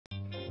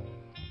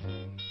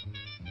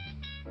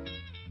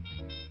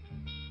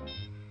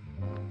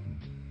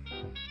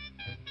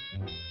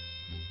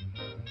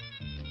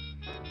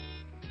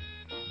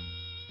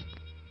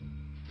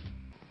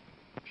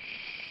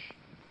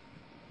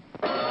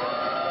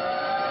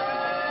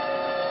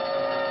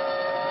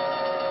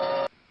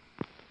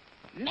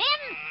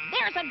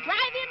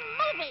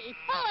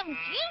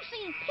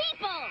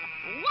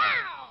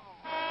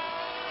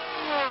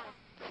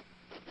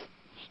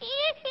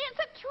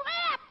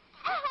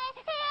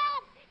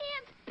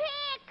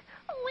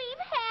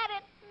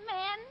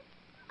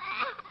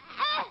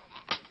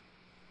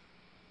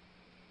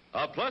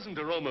pleasant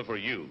aroma for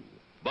you,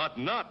 but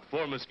not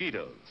for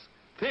mosquitoes.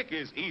 Pick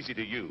is easy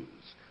to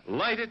use.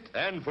 Light it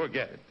and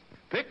forget it.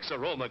 Pick's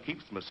aroma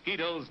keeps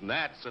mosquitoes,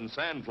 gnats, and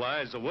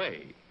sandflies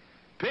away.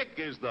 Pick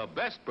is the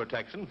best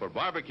protection for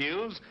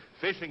barbecues,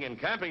 fishing and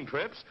camping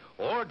trips,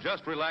 or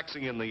just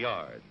relaxing in the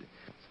yard.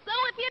 So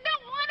if you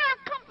don't want our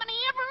company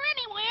ever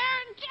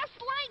anywhere,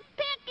 just light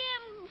Pick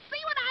and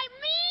see what I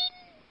mean?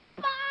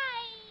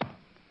 Bye.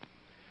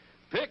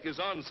 Pick is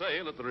on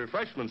sale at the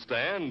refreshment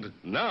stand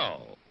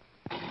now.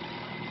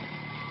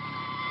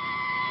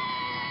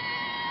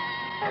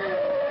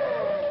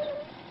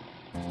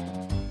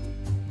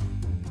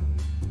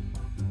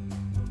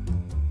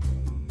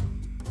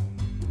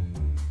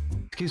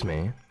 Excuse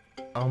me,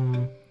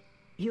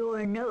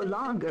 You're no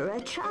longer a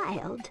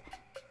child.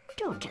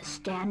 Don't just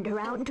stand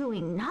around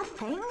doing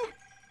nothing.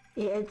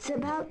 It's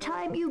about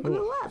time you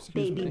grew up,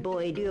 baby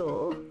boy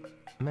Duel.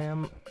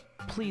 ma'am,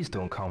 please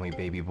don't call me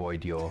baby boy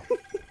Duel.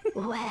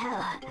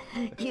 Well,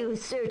 you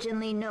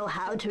certainly know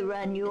how to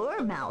run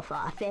your mouth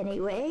off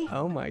anyway.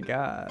 Oh my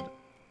god.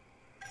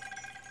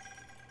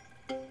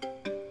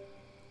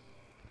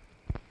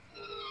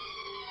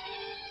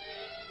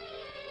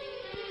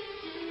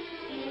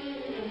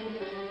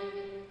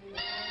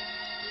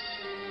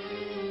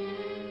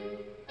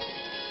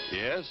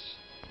 Yes,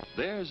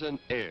 there's an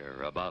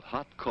air about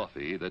hot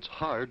coffee that's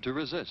hard to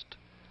resist.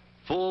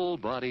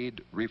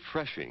 Full-bodied,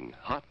 refreshing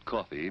hot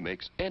coffee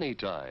makes any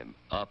time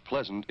a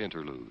pleasant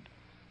interlude.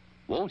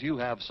 Won't you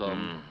have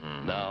some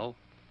now?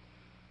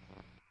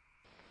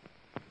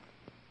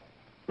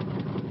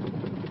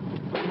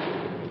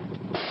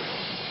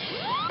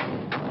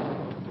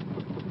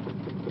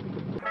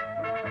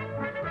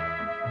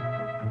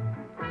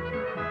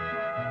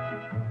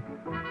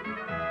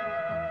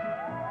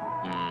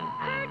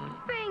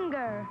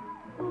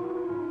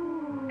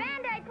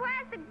 Band-Aid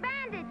plastic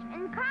bandage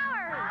and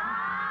collar.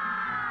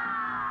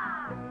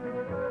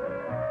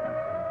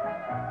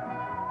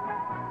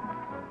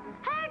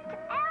 Hurt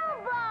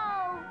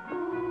elbow.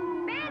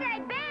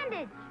 Band-Aid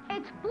bandage.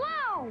 It's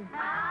blue.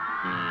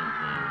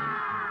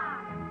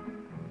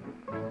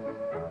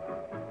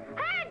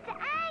 Hurt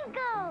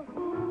ankle.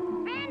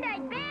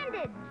 Band-Aid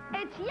bandage.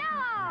 It's yellow.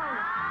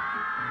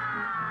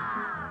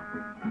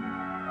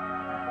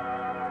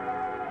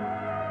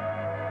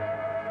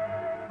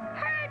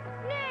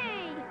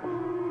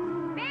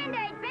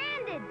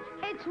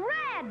 It's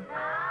red.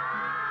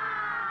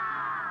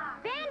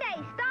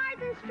 Band-Aid stars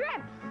and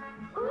strips.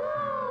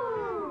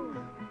 Ooh.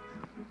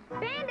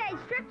 Band-Aid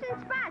strips and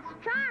spots,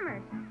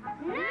 charmers.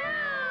 New.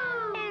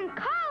 In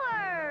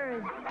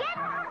colors. Get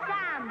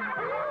some.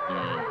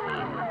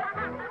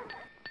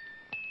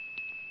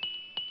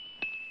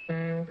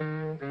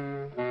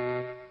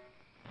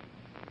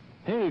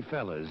 Hey,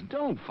 fellas,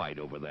 don't fight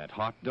over that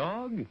hot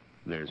dog.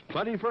 There's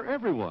plenty for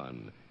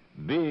everyone.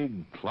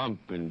 Big, plump,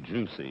 and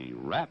juicy,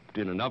 wrapped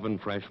in an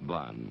oven-fresh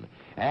bun.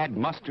 Add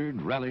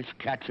mustard, relish,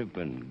 ketchup,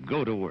 and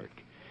go to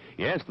work.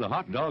 Yes, the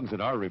hot dogs at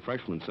our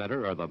refreshment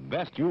center are the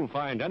best you'll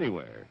find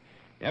anywhere.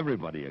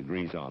 Everybody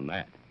agrees on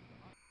that.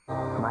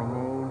 My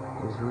name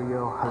is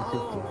Ryo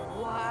Hazuki.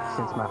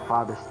 Since my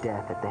father's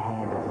death at the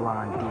hand of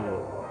Lon D,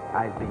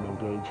 I've been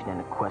engaged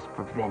in a quest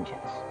for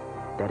vengeance.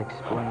 That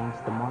explains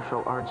the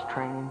martial arts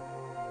training,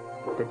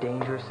 the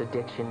dangerous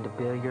addiction to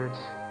billiards,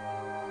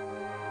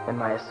 and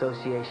my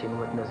association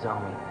with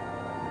Nozomi.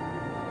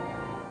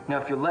 Now,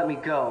 if you'll let me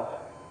go,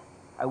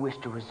 I wish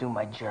to resume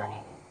my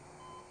journey.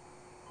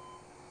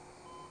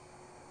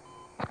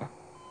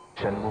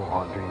 Shenmue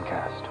on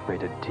Dreamcast,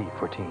 rated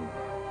T14.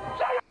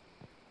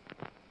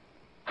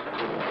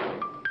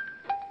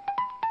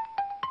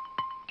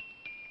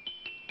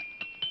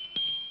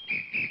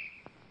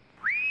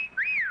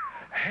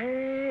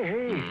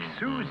 Hey,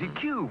 Susie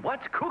Q,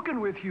 what's cooking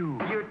with you?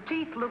 Your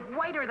teeth look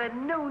whiter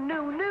than new.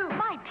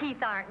 My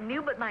teeth aren't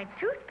new, but my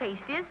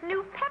toothpaste is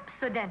new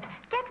Pepsodent.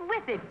 Get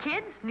with it,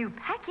 kids. New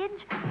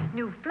package,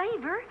 new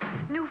flavor,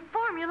 new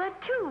formula,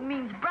 too,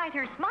 means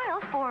brighter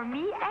smiles for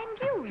me and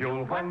you.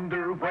 You'll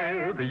wonder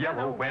where the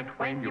yellow went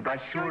when you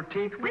brush your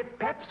teeth with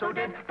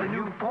Pepsodent. The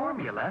new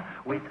formula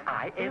with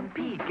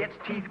IMP gets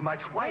teeth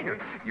much whiter.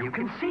 You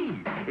can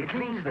see it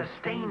cleans the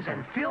stains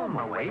and film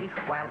away,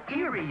 while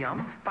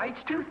Irium fights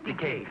tooth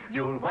decay.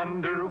 You'll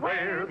wonder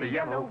where the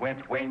yellow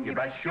went when you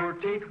brush your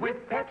teeth with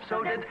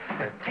Pepsodent.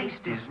 The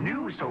taste is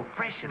new, so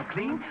fresh and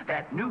clean.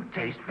 That new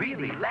taste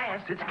really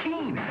lasts, it's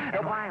keen.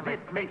 And while it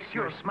makes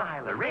your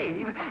smile a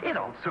rave, it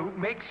also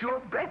makes your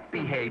breath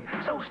behave.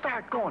 So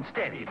start going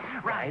steady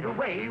right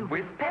away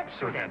with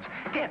Pepsodent.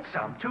 Get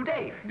some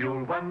today.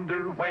 You'll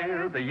wonder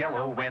where the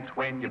yellow went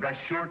when you brush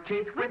your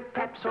teeth with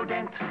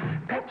Pepsodent.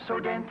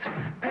 Pepsodent,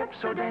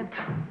 Pepsodent.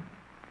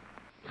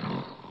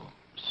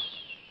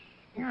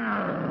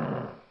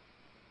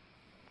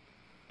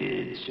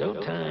 It's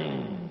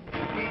showtime.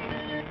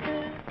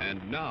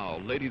 And now,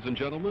 ladies and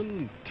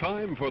gentlemen,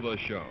 time for the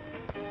show.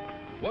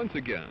 Once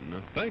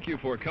again, thank you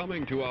for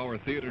coming to our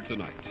theater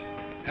tonight.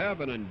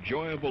 Have an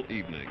enjoyable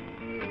evening.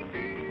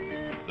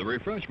 The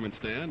refreshment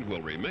stand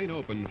will remain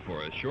open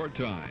for a short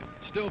time.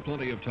 Still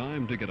plenty of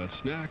time to get a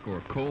snack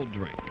or cold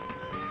drink.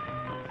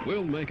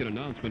 We'll make an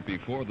announcement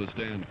before the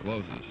stand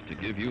closes to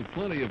give you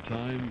plenty of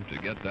time to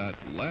get that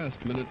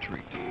last-minute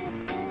treat.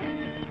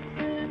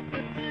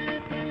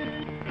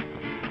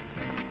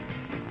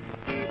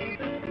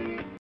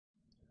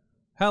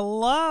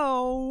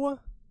 Hello?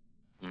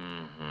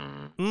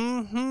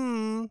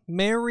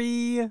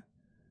 Merry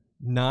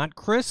not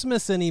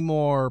Christmas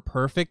anymore.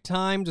 Perfect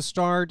time to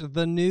start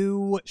the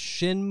new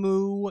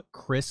Shenmue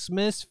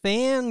Christmas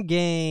fan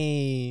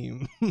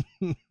game.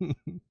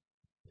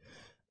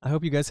 I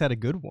hope you guys had a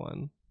good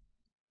one.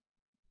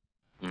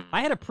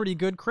 I had a pretty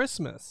good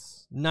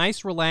Christmas.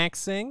 Nice,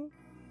 relaxing.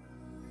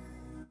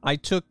 I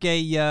took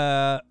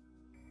a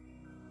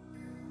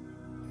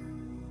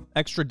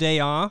extra day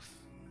off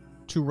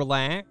to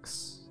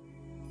relax.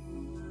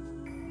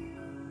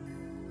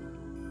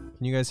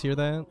 Can you guys hear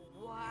that?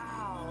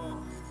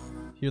 Wow.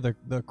 Hear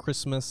the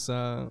Christmas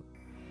the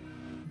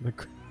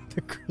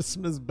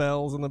Christmas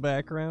bells in the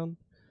background?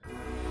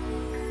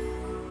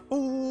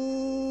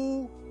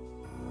 Ooh.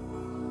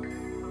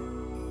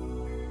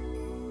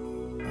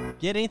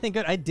 Get anything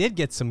good? I did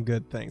get some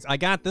good things.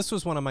 This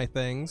was one of my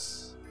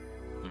things.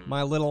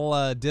 My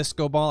little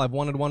disco ball. I've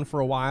wanted one for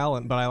a while,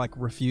 but I like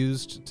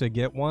refused to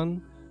get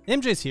one.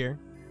 MJ's here.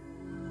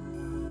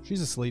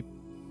 She's asleep.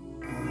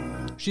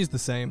 She's the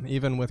same,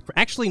 even with...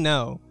 Actually,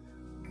 no.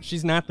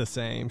 She's not the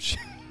same.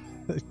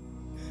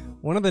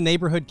 One of the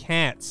neighborhood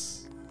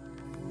cats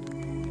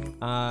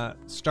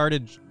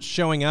started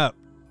showing up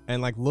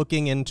and, like,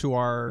 looking into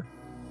our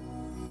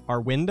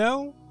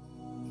window.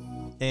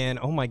 And,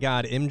 oh my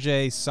god,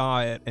 MJ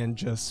saw it and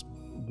just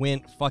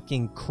went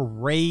fucking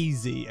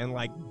crazy and,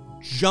 like,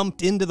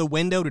 jumped into the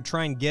window to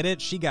try and get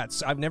it.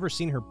 I've never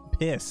seen her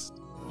pissed.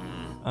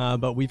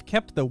 But we've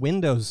kept the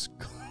windows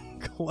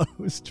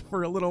closed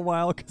for a little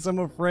while because I'm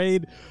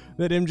afraid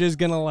that MJ's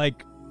gonna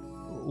like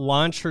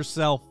launch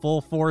herself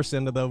full force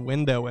into the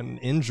window and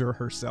injure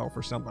herself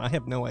or something. I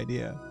have no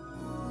idea.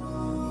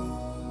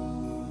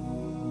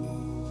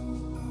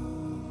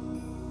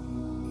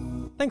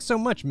 Thanks so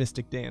much,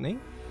 Mystic Danny.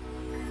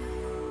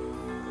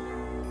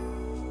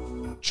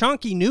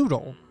 Chonky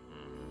Noodle.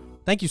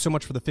 Thank you so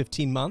much for the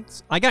 15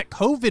 months. I got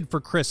COVID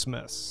for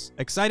Christmas.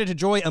 Excited to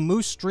enjoy a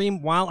Moose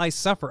stream while I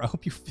suffer. I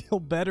hope you feel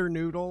better,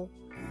 Noodle.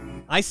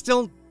 I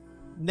still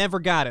never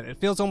got it. It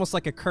feels almost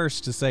like a curse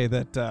to say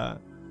that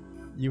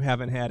you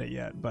haven't had it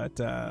yet, but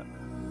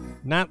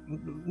not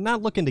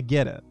looking to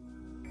get it.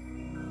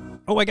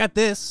 Oh, I got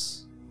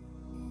this.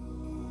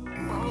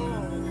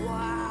 Oh,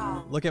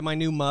 wow. Look at my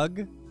new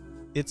mug.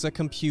 It's a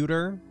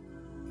computer.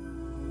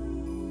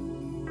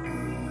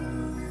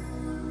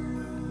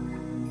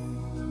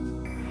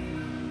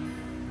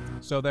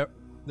 So there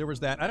was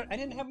that. I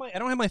don't have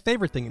my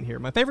favorite thing in here.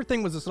 My favorite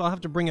thing was this. I'll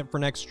have to bring it for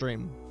next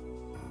stream.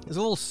 It's a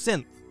little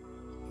synth.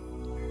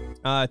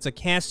 It's a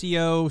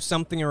Casio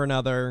something or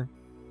another,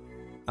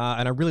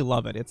 and I really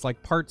love it. It's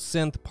like part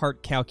synth,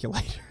 part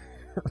calculator.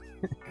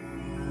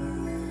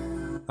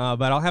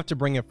 But I'll have to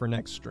bring it for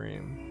next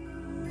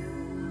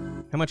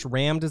stream. How much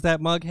RAM does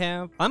that mug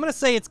have? I'm going to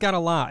say it's got a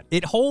lot.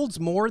 It holds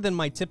more than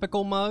my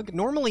typical mug.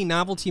 Normally,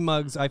 novelty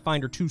mugs I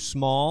find are too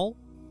small,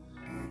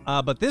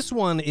 but this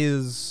one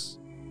is...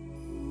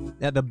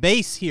 the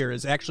base here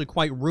is actually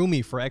quite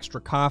roomy for extra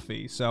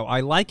coffee, so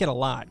I like it a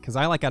lot, because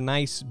I like a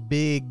nice,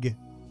 big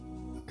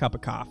cup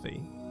of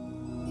coffee.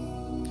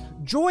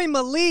 Joy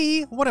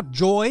Malie! What up,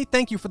 Joy?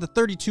 Thank you for the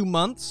 32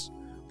 months.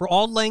 For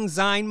Auld Lang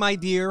Syne, my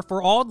dear,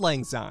 for Auld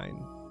Lang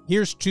Syne.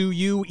 Here's to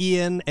you,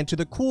 Ian, and to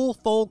the cool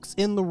folks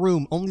in the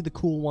room. Only the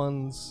cool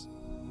ones.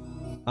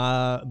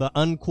 The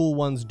uncool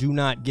ones do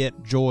not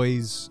get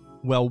Joy's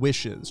well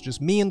wishes.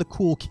 Just me and the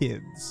cool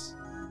kids.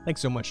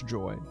 Thanks so much,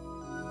 Joy.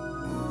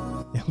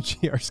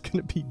 LGR's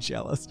gonna be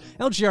jealous.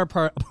 LGR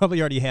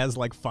probably already has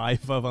like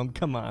 5 of them.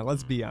 Come on,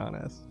 let's be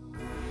honest.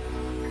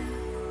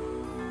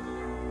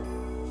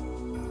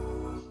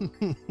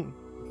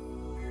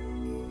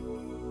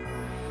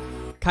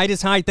 Kite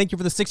is high. Thank you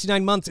for the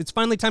 69 months. It's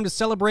finally time to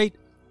celebrate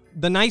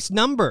the nice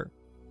number.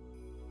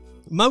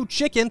 Mo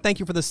Chicken, thank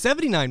you for the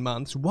 79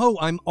 months. Whoa,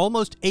 I'm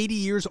almost 80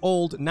 years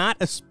old. Not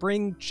a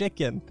spring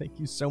chicken. Thank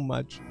you so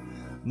much,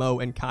 Mo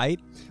and Kite.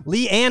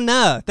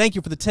 Leanna, thank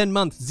you for the 10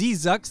 months.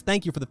 Z-Zux,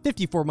 thank you for the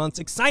 54 months.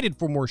 Excited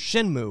for more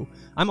Shenmue.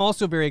 I'm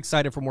also very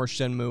excited for more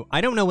Shenmue.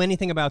 I don't know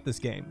anything about this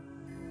game.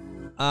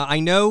 I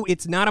know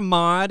it's not a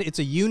mod. It's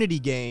a Unity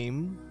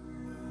game.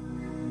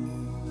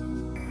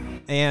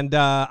 And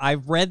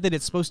I've read that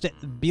it's supposed to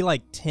be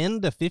like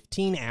 10 to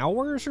 15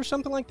 hours or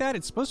something like that.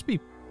 It's supposed to be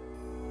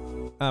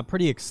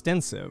pretty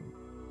extensive.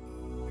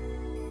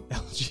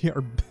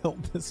 LGR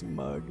built this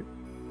mug.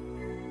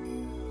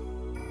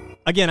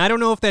 Again, I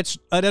don't know if that's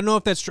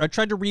true. I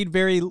tried to read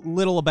very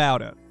little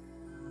about it.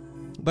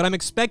 But I'm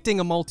expecting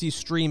a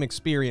multi-stream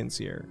experience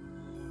here.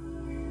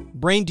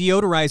 Brain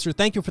Deodorizer,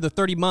 thank you for the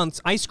 30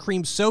 months. Ice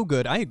cream so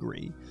good, I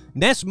agree.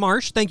 Ness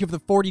Marsh, thank you for the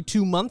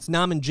 42 months.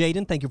 Nam and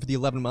Jaden, thank you for the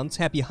 11 months.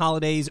 Happy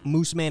holidays,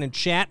 Moose Man and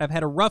chat. I've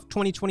had a rough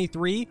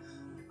 2023,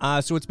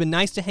 so it's been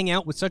nice to hang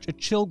out with such a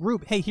chill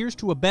group. Hey, here's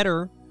to a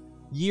better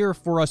year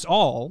for us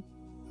all,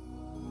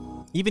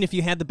 even if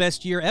you had the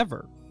best year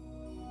ever.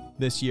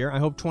 this year. I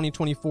hope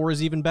 2024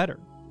 is even better.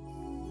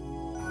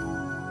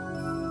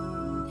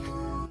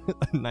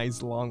 A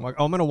nice long walk.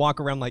 Oh, I'm going to walk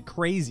around like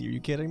crazy. Are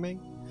you kidding me?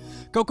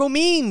 Coco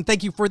Mean,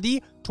 thank you for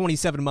the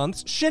 27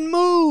 months.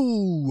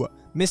 Shenmue.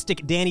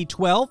 Mystic Danny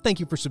 12, thank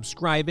you for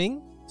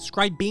subscribing.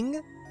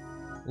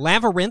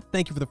 Labyrinth,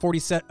 thank you for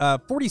the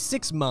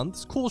 46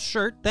 months. Cool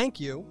shirt, thank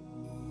you.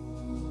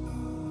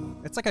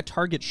 It's like a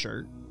Target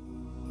shirt.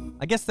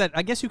 I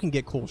guess you can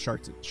get cool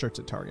shirts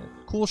at Target.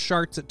 Cool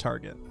shirts at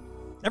Target.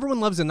 Everyone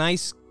loves a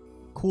nice,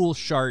 cool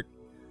shirt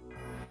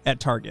at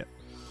Target.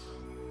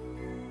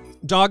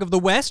 Dog of the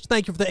West,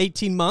 thank you for the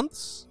 18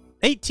 months.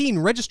 18,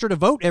 register to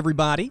vote,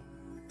 everybody.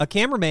 A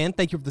cameraman,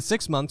 thank you for the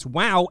 6 months.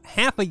 Wow,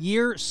 half a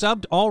year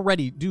subbed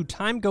already. Dude,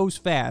 time goes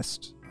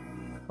fast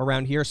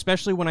around here,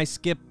 especially when I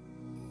skip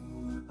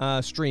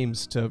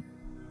streams to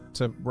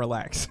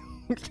relax.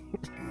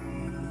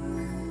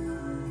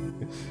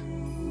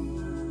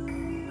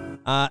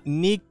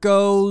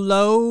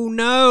 Nicolo,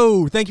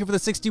 thank you for the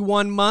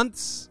 61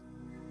 months.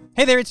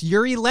 Hey there, it's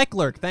Yuri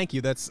Leclerc. Thank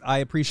you. I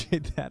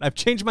appreciate that. I've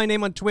changed my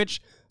name on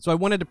Twitch, so I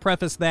wanted to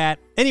preface that.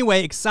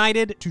 Anyway,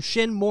 excited to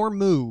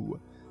Shenmue.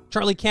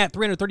 Charlie Cat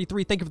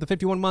 333, thank you for the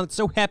 51 months.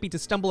 So happy to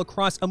stumble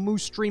across a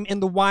Moose stream in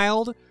the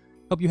wild.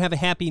 Hope you have a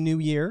happy new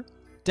year.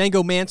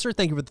 Dango Mancer,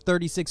 thank you for the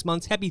 36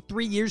 months. Happy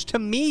 3 years to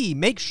me.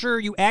 Make sure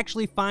you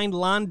actually find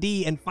Lon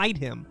D and fight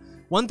him.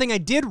 One thing I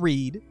did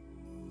read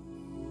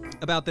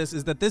about this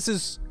is that this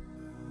is...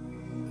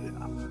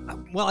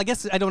 Well, I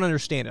guess I don't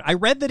understand it. I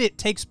read that it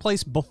takes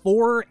place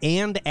before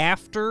and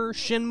after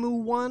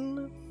Shenmue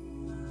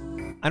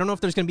 1. I don't know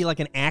if there's going to be like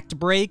an act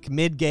break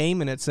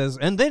mid-game and it says,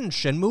 and then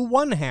Shenmue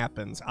 1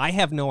 happens. I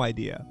have no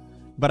idea.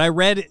 But I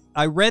read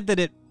that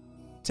it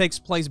takes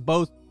place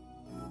both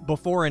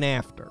before and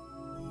after.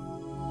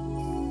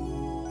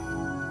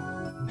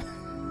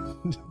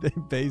 They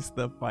base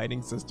the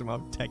fighting system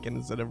off Tekken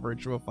instead of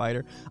Virtua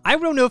Fighter. I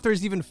don't know if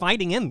there's even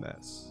fighting in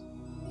this.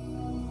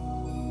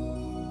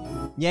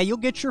 Yeah, you'll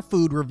get your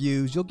food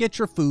reviews.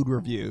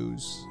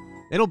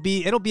 It'll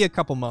be a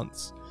couple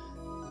months.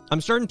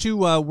 I'm starting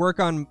to work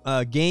on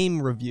a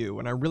game review,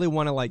 and I really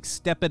want to like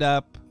step it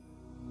up.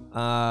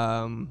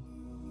 I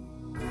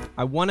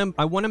want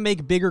to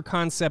make bigger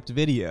concept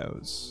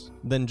videos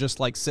than just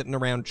like sitting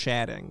around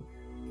chatting.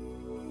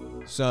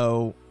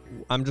 So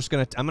I'm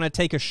gonna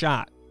take a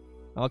shot.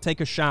 I'll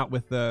take a shot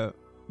with the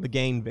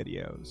gain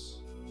videos.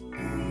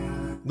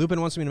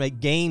 Lupin wants me to make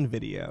gain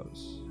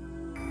videos.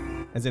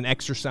 As in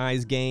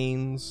exercise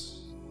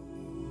gains.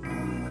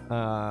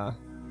 I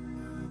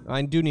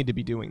do need to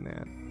be doing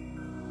that.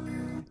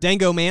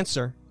 Dango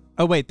Mancer.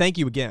 Oh, wait. Thank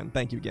you again.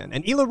 Thank you again.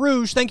 And Ela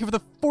Rouge, thank you for the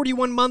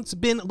 41 months.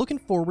 Been looking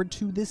forward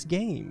to this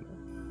game.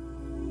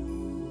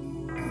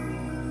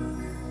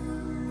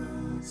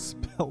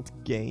 Spelled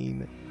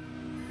gain.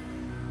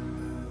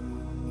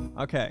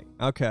 Okay.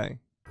 Okay.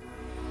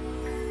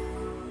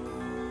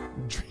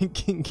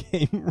 Drinking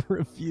game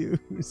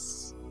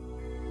reviews.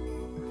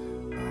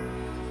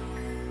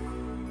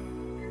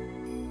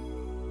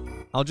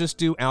 I'll just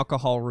do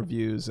alcohol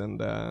reviews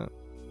and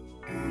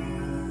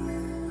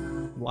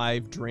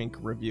live drink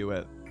review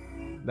it.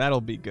 That'll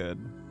be good.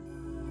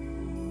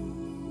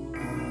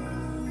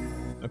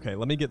 Okay,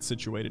 let me get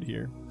situated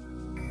here.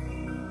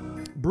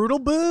 Brutal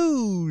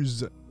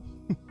Booze!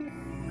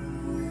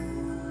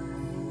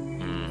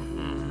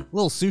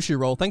 Little sushi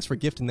roll, thanks for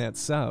gifting that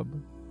sub.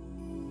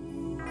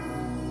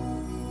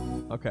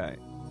 Okay,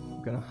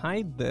 I'm gonna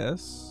hide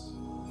this.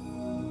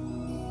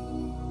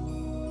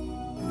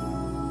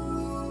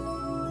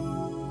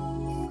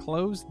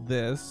 Close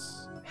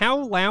this. How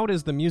loud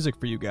is the music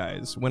for you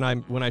guys when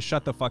I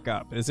shut the fuck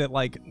up? Is it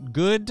like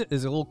good?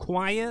 Is it a little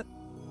quiet?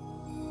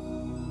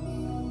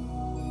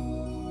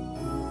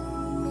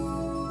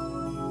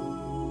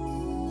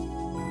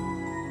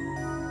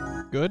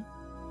 Good?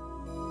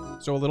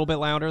 So a little bit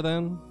louder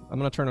then? I'm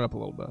gonna turn it up a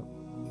little bit.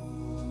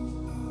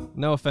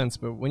 No offense,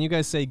 but when you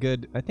guys say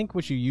good, I think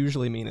what you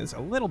usually mean is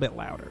a little bit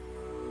louder.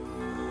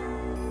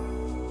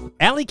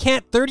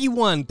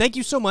 AlleyCat31, thank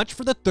you so much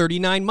for the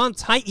 39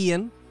 months. Hi,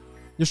 Ian.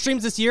 Your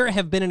streams this year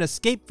have been an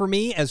escape for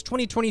me, as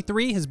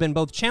 2023 has been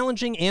both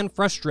challenging and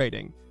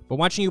frustrating. But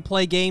watching you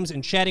play games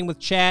and chatting with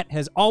chat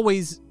has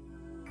always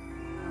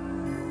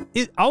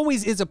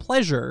is a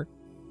pleasure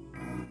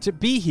to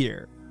be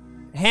here.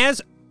 Has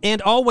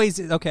and always...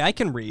 Okay, I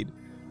can read.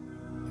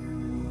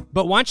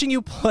 But watching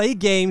you play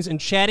games and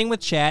chatting with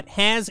chat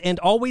has and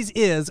always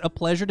is a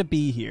pleasure to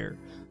be here.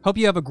 Hope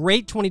you have a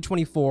great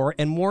 2024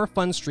 and more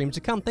fun streams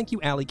to come. Thank you,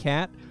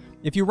 AlleyCat.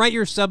 If you write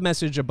your sub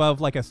message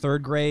above like a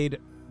 3rd grade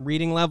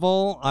reading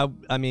level,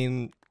 I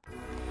mean,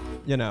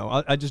 you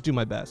know, I just do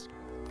my best.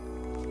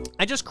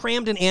 I just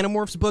crammed an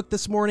Animorphs book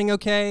this morning,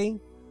 okay?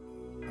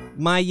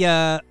 My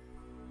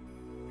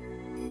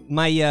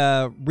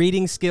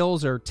reading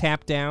skills are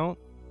tapped out.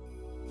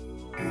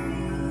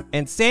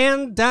 And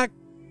Sandakada,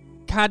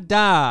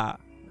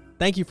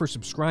 thank you for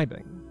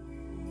subscribing.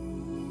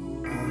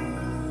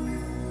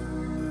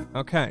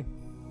 Okay.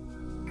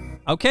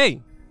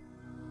 Okay.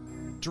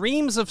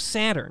 Dreams of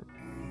Saturn.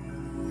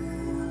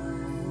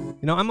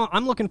 You know,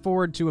 I'm looking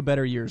forward to a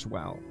better year as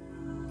well.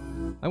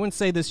 I wouldn't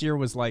say this year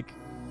was like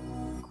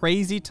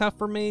crazy tough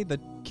for me. The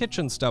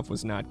kitchen stuff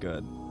was not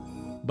good,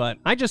 but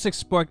I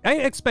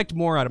expect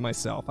more out of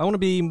myself. I want to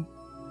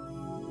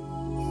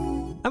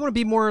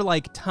be more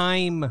like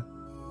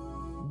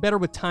better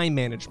with time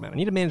management. I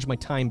need to manage my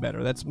time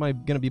better. That's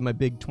gonna be my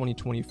big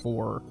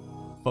 2024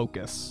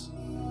 focus.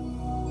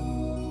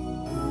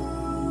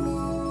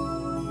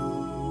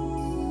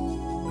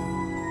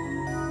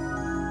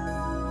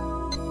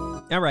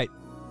 All right.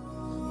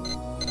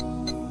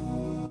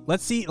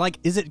 Let's see, like,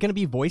 is it going to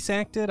be voice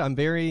acted? I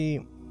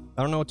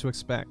don't know what to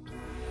expect.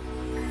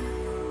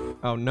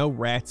 Oh, no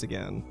rats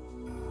again.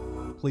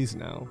 Please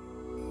no.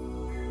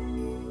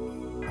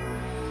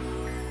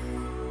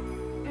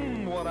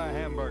 What a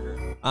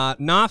hamburger.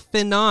 Noff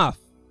enough.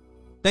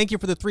 Thank you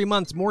for the 3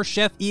 months. More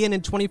Chef Ian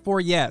in 24.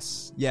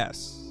 Yes.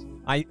 Yes.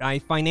 I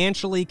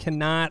financially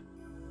cannot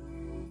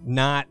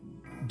not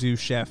do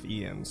Chef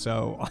Ian,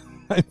 so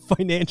I'm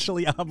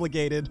financially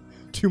obligated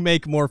to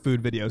make more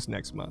food videos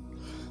next month.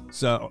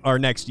 Or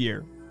next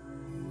year.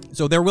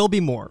 So there will be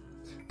more.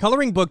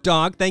 Coloring Book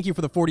Dog, thank you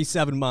for the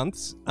 47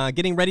 months.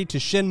 Getting ready to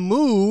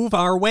Shenmue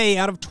our way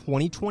out of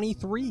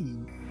 2023.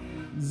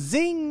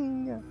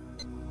 Zing!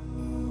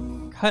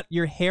 Cut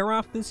your hair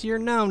off this year?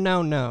 No.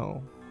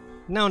 No.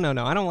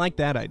 I don't like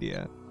that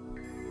idea.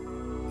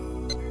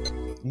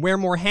 Wear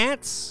more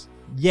hats?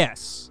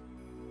 Yes.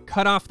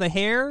 Cut off the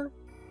hair?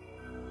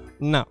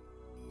 No.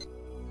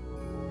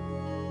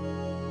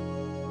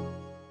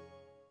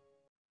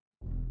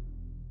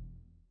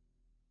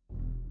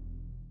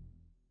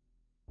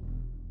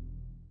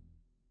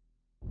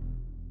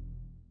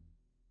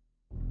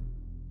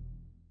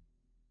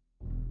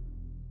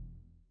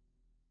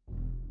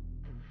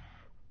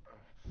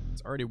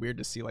 It's already weird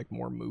to see, like,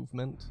 more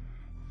movement.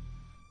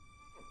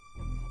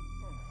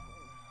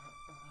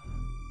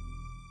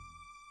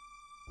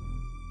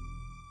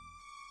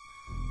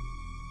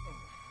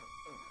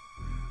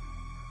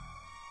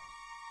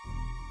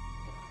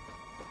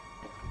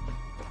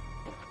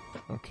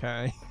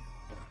 Okay.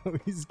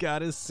 He's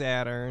got his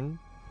Saturn.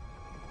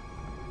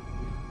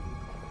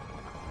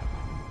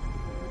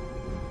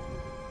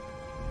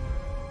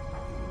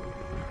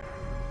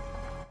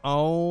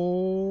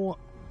 Oh...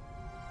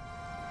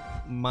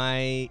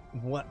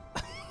 what?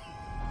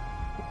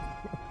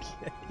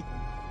 Okay. It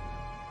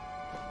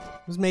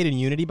was made in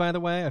Unity, by the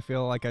way. I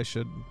feel like I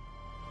should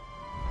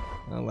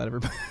let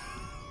everybody...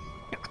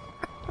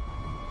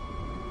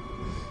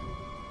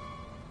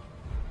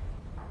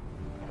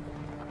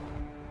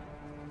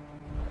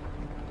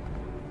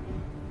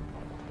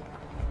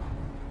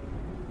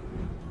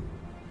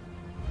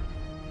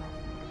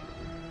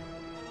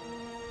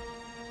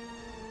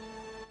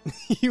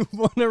 You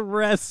want to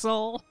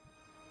wrestle?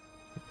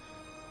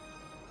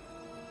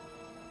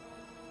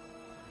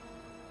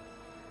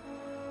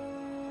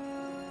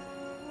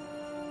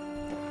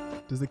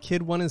 Does the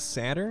kid want his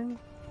Saturn?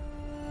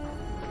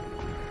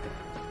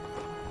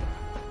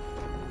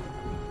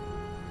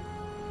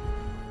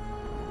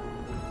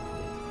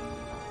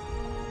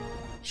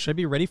 Should I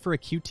be ready for a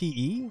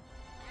QTE?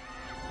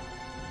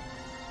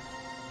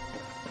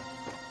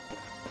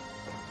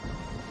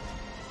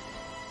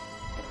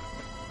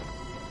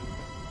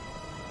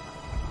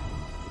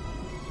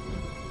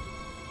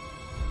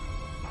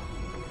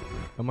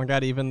 Oh my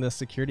god, even the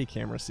security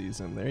camera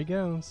season. There he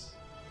goes.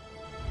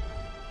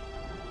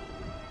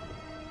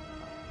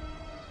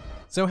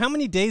 So how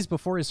many days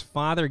before his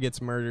father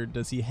gets murdered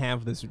does he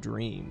have this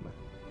dream?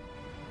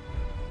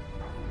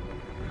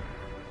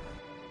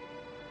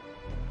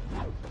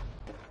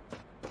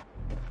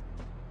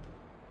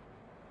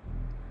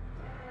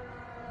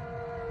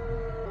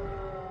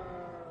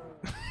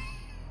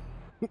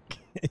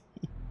 Okay.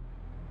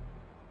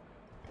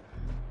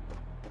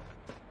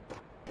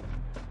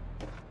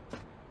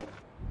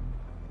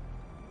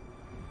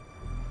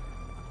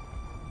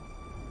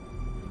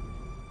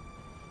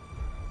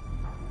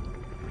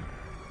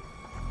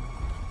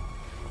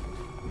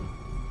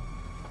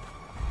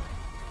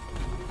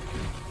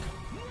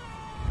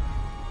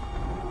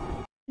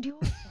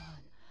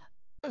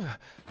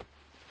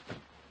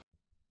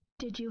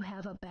 Did you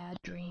have a bad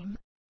dream?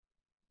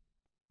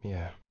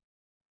 Yeah.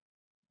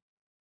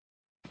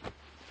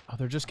 Oh,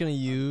 they're just gonna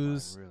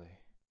use...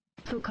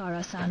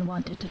 Fukara-san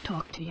wanted to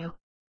talk to you.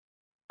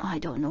 I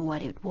don't know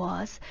what it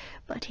was,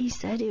 but he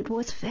said it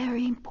was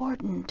very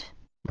important.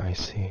 I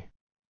see.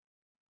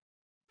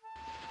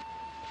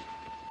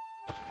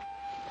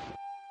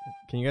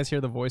 Can you guys hear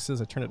the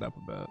voices? I turned it up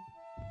a bit.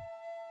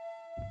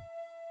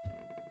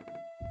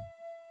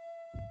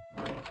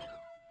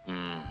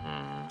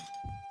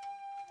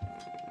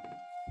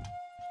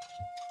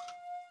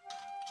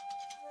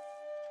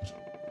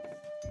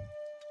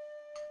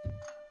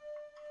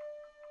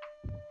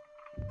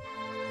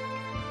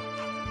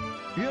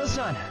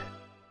 Ryo-san,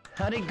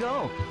 how'd it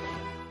go?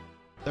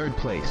 3rd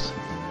place.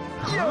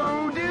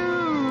 Yo,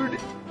 dude!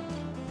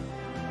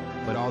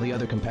 But all the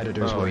other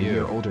competitors were a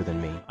year older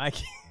than me. I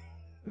can't...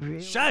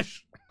 Really?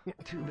 Shush!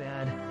 Too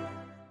bad.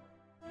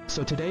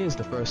 So today is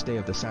the first day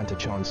of the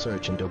Santa-chan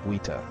search in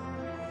Dobuita.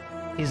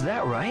 Is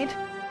that right?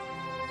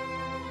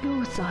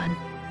 No, son.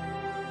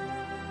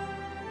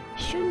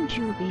 Shouldn't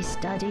you be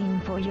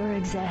studying for your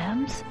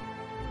exams?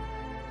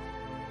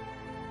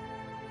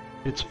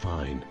 It's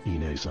fine,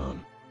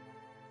 Ine-san.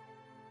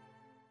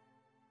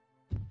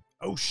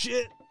 Oh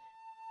shit!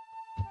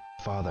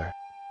 Father.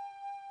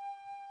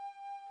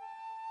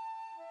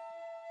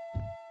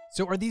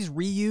 So are these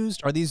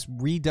reused? Are these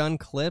redone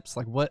clips?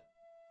 Like what?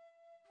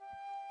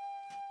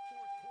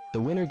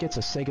 The winner gets a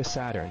Sega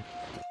Saturn.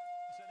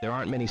 There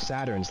aren't many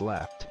Saturns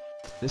left.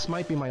 This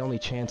might be my only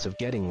chance of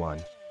getting one.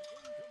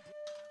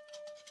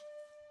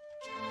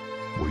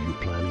 Were you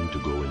planning to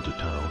go into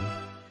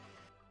town?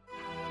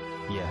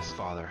 Yes,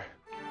 Father.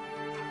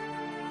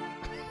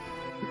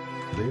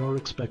 They are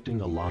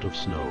expecting a lot of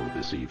snow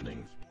this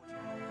evening.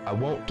 I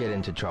won't get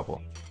into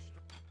trouble.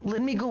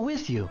 Let me go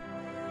with you.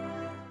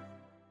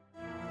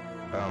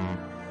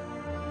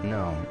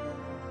 No.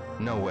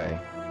 No way.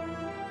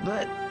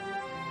 But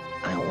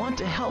I want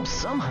to help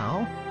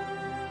somehow.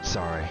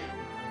 Sorry.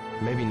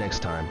 Maybe next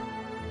time.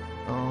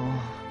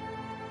 Oh,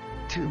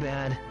 too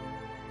bad.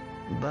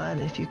 But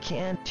if you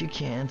can't, you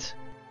can't.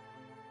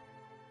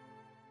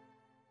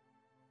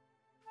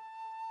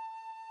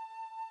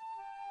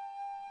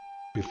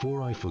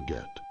 Before I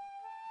forget,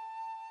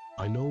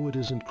 I know it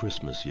isn't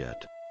Christmas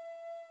yet,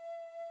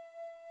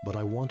 but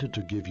I wanted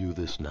to give you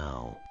this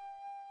now.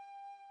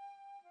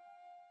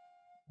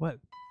 What?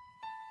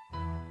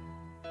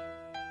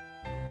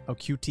 Oh,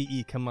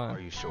 QTE, come on. Are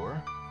you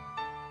sure?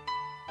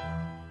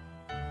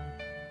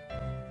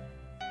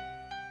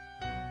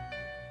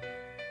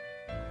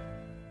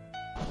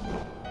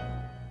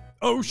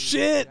 Oh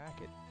shit!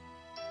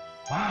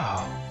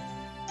 Wow.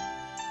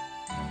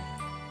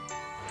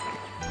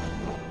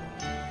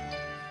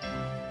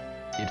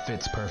 It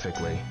fits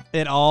perfectly.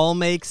 It all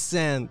makes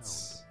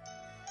sense.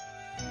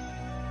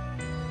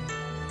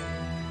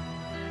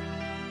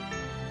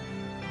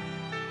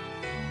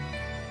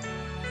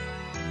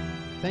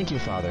 Thank you,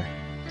 Father.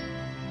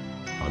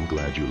 I'm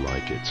glad you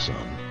like it,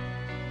 son.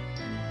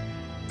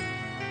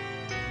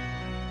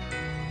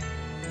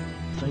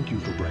 Thank you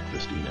for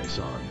breakfast,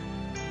 Ine-san.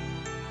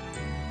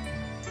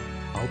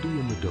 I'll be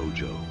in the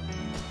dojo.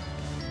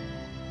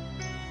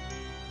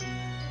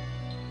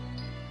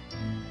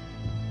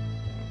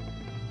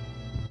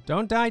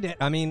 Don't die,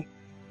 I mean...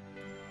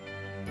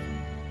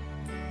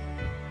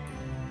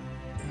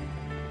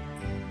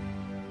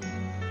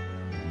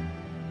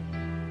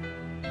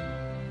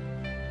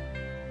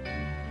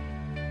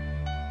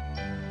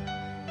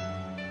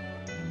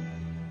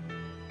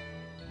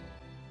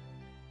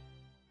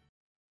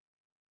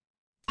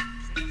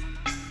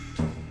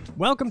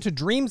 Welcome to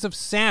Dreams of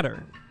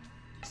Saturn.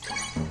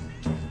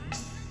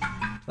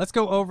 Let's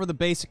go over the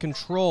basic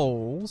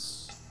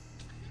controls.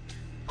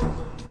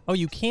 Oh,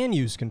 you can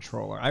use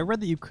controller. I read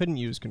that you couldn't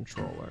use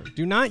controller.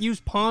 Do not use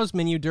pause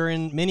menu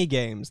during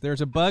minigames. There's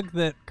a bug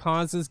that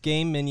causes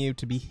game menu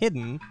to be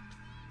hidden,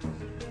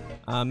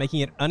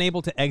 making it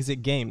unable to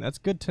exit game. That's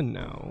good to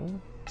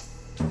know.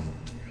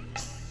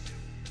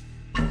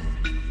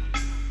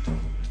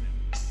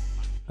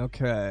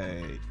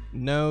 Okay.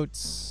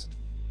 Notes.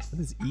 What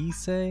does E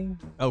say?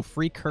 Oh,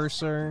 free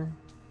cursor.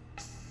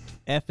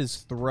 F is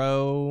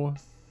throw.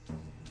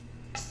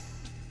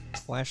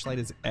 Flashlight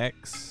is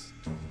X.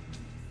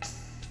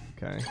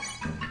 Okay.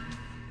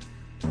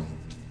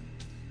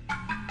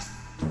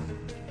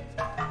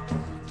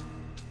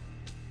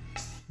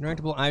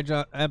 Interactable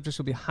objects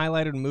will be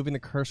highlighted when moving the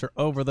cursor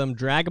over them.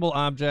 Draggable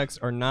objects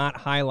are not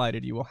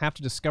highlighted. You will have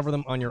to discover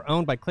them on your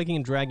own by clicking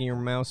and dragging your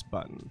mouse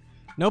button.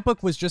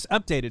 Notebook was just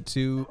updated.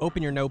 To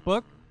open your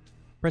notebook,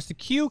 press the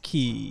Q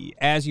key.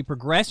 As you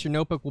progress, your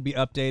notebook will be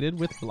updated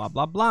with blah,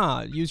 blah,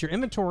 blah. Use your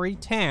inventory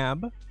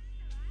tab.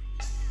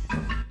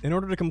 In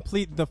order to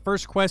complete the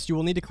first quest, you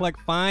will need to collect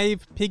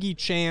 5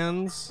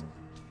 Piggy-chans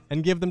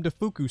and give them to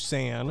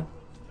Fuku-san.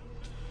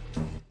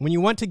 When you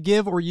want to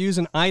give or use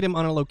an item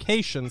on a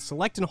location,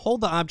 select and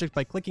hold the object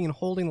by clicking and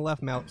holding the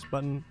left mouse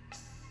button.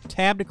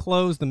 Tab to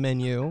close the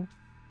menu.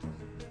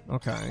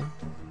 Okay.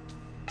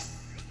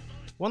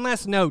 One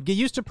last note. Get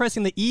used to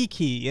pressing the E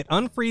key. It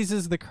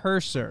unfreezes the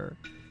cursor.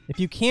 If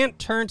you can't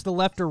turn to the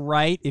left or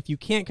right, if you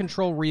can't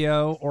control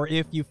Rio, or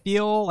if you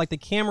feel like the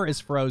camera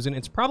is frozen,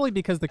 it's probably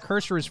because the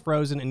cursor is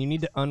frozen and you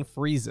need to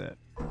unfreeze it.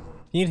 If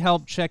you need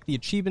help, check the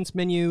achievements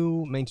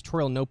menu, main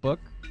tutorial notebook.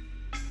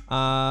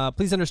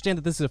 Please understand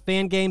that this is a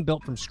fan game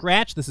built from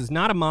scratch. This is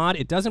not a mod.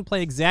 It doesn't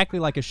play exactly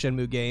like a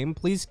Shenmue game.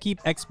 Please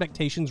keep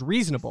expectations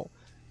reasonable.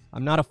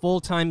 I'm not a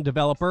full-time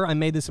developer. I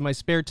made this in my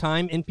spare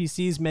time.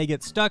 NPCs may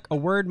get stuck, a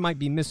word might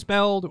be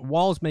misspelled,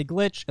 walls may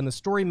glitch, and the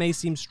story may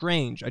seem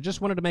strange. I just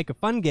wanted to make a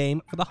fun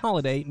game for the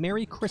holiday.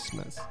 Merry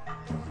Christmas.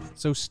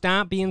 So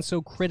stop being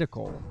so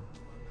critical.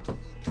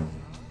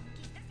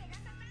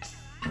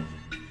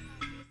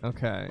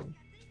 Okay.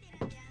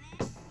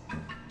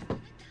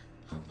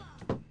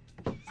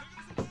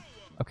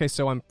 Okay,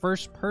 so I'm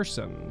first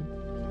person.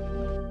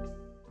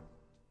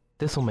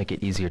 This will make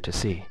it easier to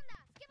see.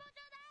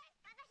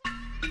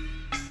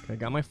 Okay,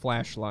 got my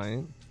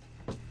flashlight.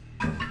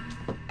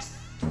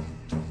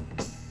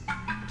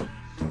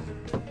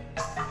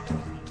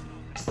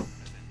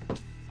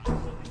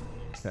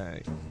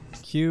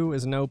 Q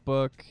is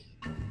notebook.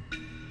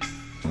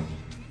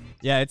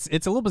 Yeah, it's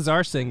a little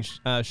bizarre seeing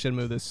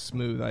Shenmue this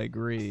smooth, I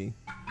agree.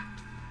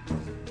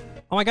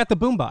 Oh, I got the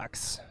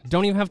boombox.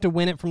 Don't even have to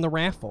win it from the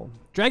raffle.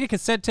 Drag a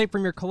cassette tape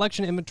from your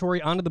collection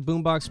inventory onto the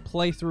boombox,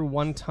 play through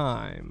one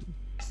time.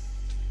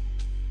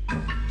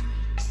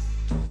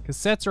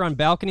 Cassettes are on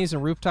balconies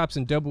and rooftops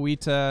in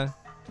Dobuita,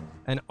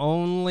 and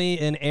only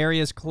in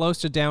areas close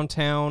to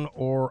downtown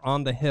or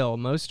on the hill.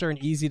 Most are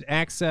easy to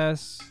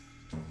access,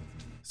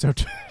 so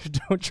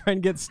don't try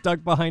and get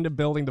stuck behind a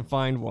building to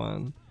find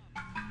one.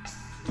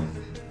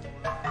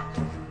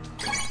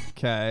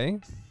 Okay.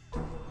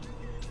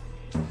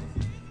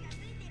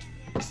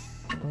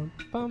 Bum,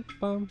 bum,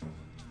 bum.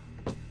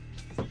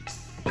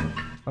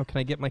 Oh, can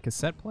I get my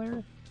cassette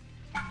player?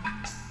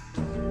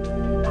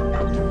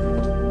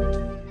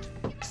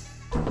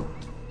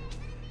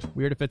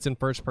 Weird if it's in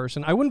first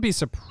person. I wouldn't be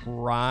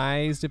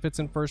surprised if it's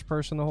in first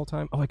person the whole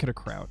time. Oh, I could have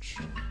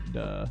crouched.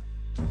 Duh.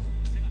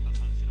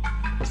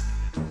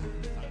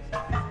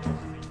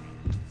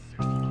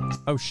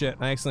 Oh shit,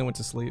 I accidentally went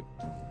to sleep.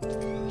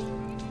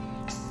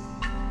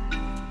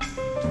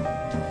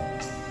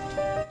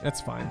 That's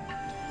fine.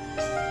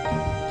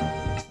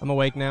 I'm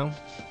awake now.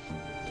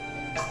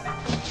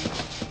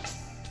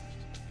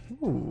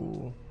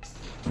 Ooh.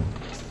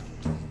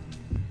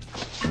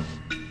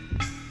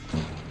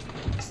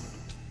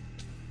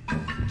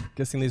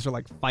 Guessing these are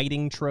like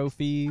fighting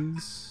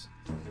trophies.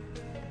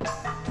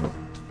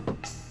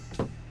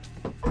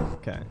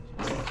 Okay.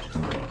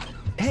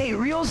 Hey,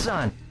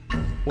 Ryo-san!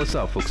 What's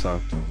up,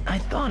 Fukusan? I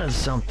thought of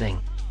something.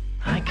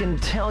 I can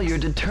tell you're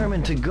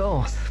determined to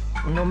go,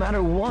 no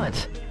matter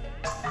what.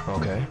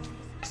 Okay.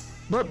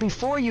 But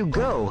before you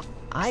go,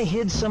 I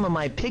hid some of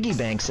my piggy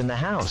banks in the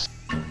house.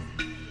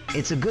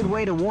 It's a good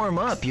way to warm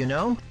up, you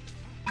know?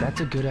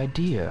 That's a good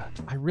idea.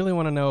 I really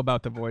want to know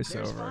about the voiceover.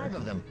 There's 5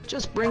 of them.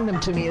 Just bring them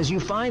to me as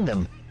you find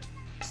them.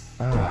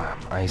 Ah,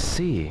 I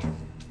see.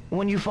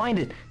 When you find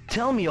it,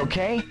 tell me,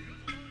 okay?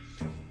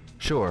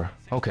 Sure,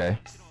 okay.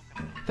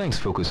 Thanks,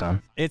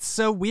 Fukusan. It's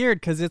so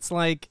weird because it's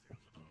like,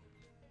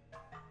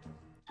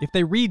 if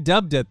they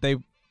redubbed it,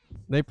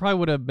 they probably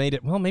would have made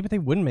it. Well, maybe they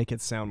wouldn't make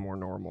it sound more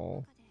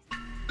normal.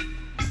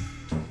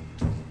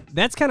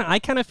 That's I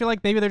kind of feel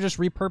like maybe they're just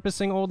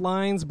repurposing old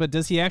lines, but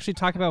does he actually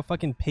talk about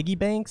fucking piggy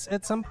banks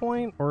at some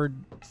point? Or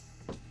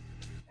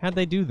how'd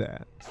they do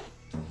that?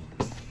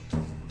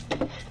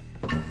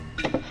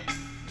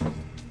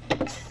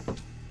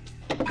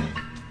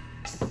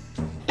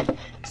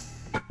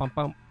 Bump,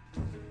 bump.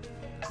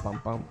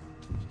 Bump, bump.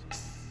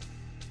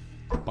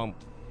 Bump.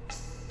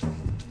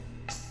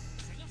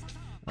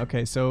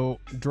 Okay, so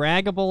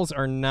draggables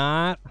are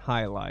not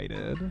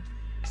highlighted.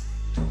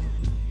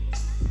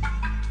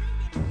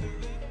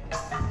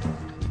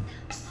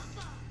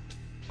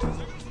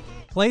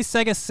 Play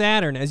Sega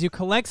Saturn. As you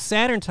collect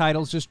Saturn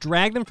titles, just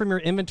drag them from your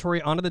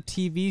inventory onto the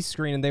TV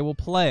screen and they will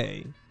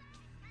play.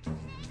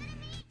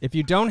 If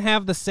you don't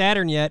have the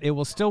Saturn yet, it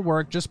will still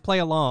work. Just play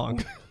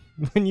along.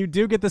 When you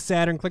do get the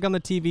Saturn, click on the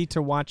TV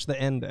to watch the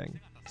ending.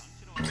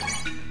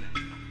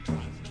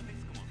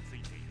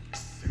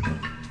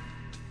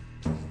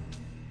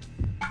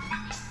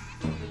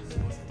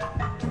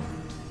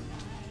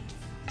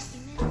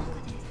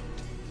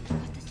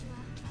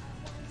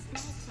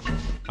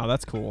 Oh,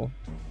 that's cool.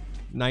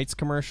 Knights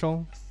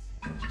commercial.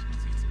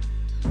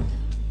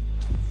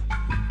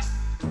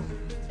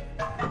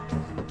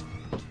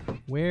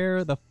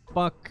 Where the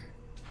fuck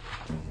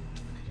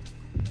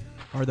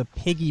are the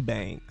piggy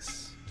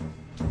banks?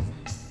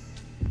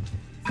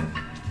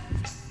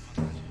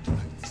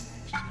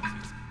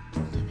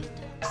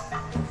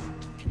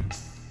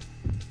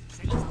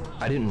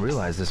 I didn't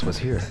realize this was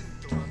here.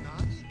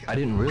 I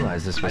didn't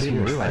realize this was here. I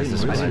didn't realize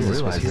this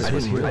was here. I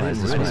didn't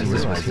realize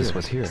this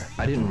was here.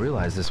 I didn't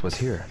realize this was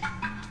here.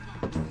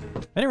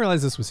 I didn't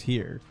realize this was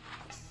here.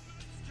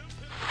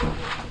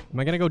 Am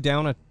I gonna go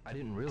down a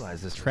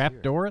trap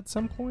door at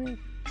some point?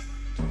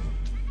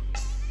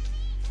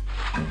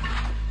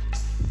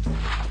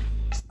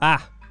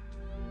 Ah!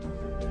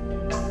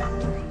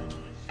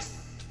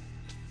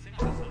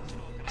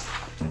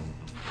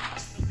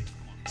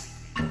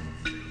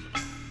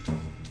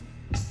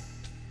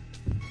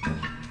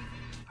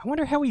 I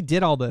wonder how he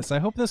did all this. I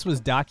hope this was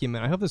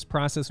documented. I hope this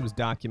process was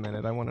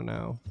documented. I want to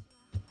know.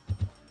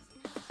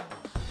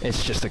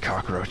 It's just a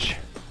cockroach.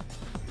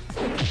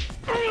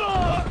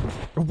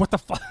 What the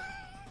fuck?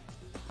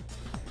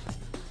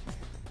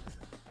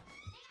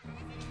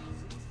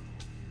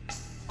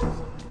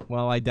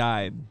 Well, I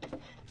died.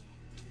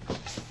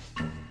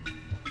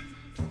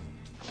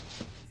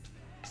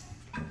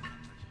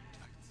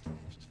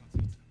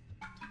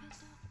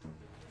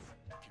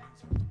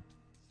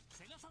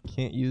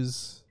 Can't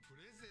use...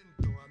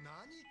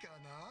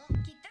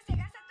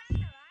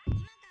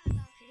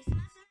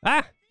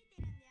 Ah!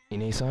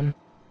 Ine-san?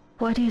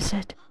 What is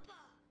it?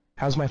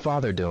 How's my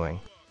father doing?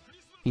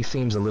 He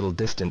seems a little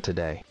distant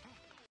today.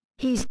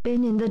 He's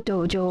been in the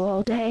dojo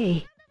all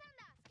day.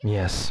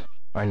 Yes,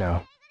 I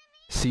know.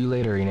 See you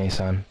later,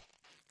 Ine-san.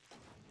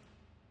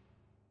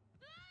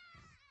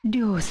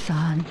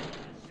 Ryo-san,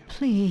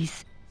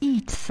 Please,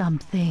 eat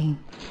something.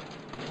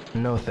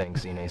 No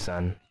thanks,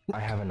 Ine-san. I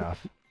have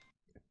enough.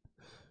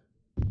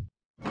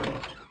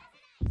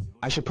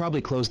 I should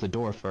probably close the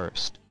door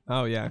first.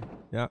 Oh, yeah.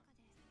 Yeah.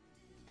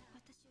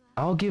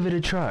 I'll give it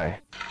a try.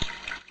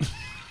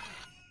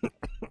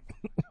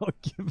 I'll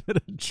give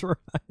it a try.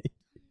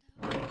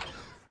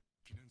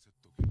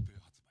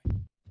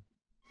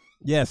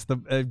 Yes,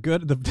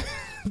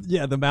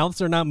 yeah, the mouths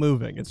are not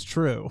moving. It's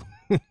true.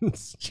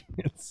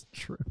 it's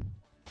true.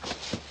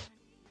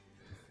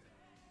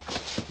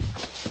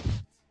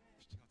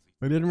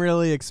 I didn't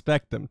really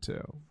expect them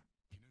to.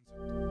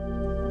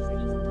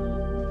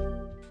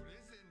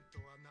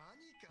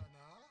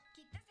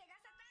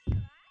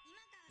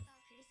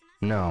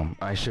 No,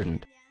 I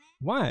shouldn't.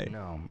 Why?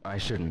 No, I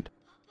shouldn't.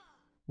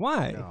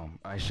 Why? No,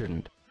 I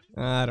shouldn't.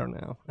 I don't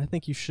know. I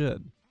think you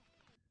should.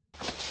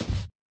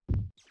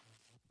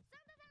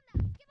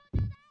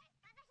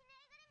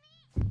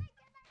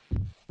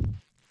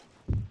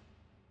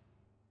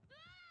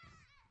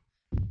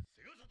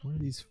 What are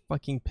these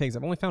fucking pigs?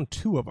 I've only found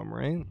 2 of them,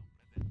 right?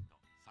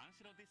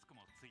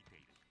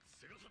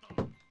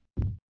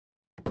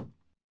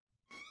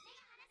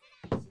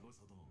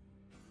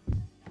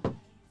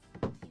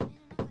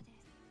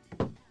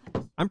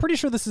 I'm pretty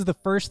sure this is the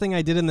first thing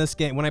I did in this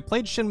game. When I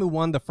played Shenmue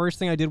 1, the first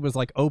thing I did was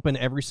like open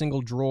every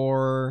single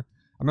drawer.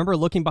 I remember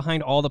looking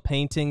behind all the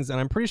paintings, and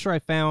I'm pretty sure I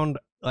found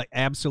like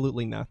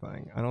absolutely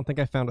nothing. I don't think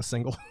I found a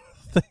single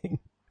thing.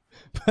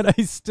 But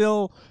I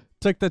still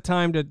took the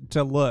time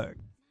to look.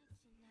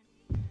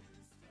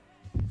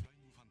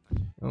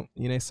 Oh,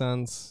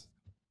 Ine-san's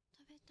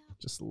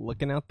just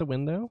looking out the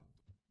window.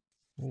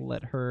 We'll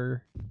let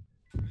her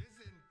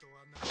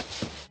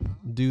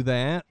do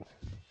that.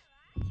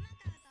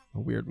 Oh,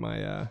 weird,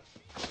 my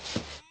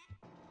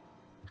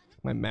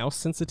mouse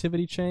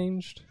sensitivity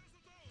changed.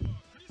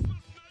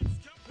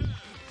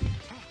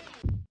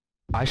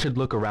 I should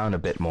look around a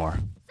bit more.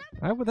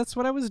 That's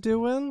what I was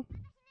doing.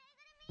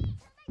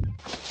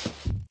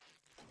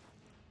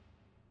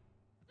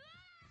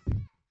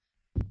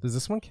 Does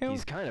this one count?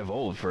 He's kind of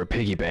old for a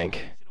piggy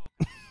bank.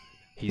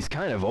 He's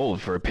kind of old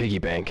for a piggy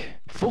bank.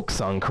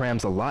 Folk-song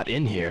crams a lot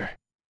in here.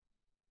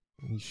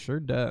 He sure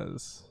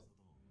does.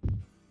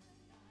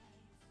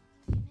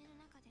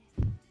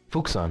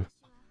 Fuxan.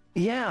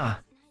 Yeah.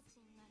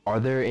 Are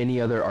there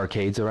any other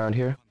arcades around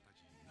here?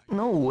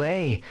 No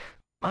way.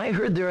 I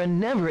heard there are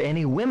never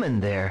any women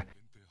there.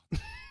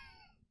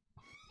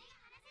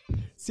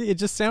 See, it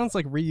just sounds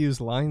like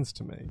reused lines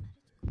to me.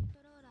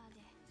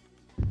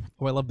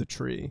 Oh, I love the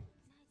tree.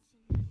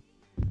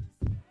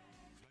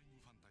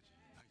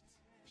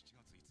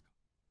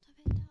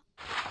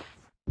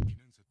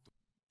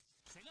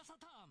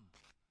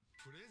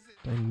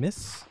 Did I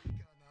miss?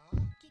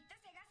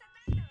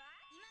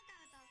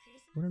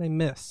 What did I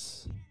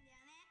miss?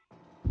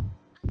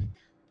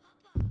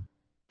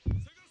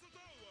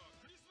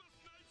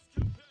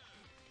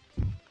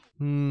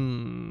 Oh,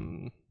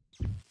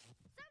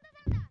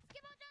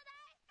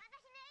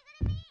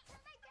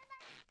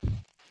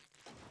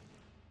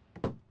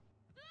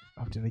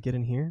 did I get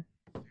in here?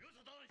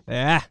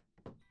 Ah!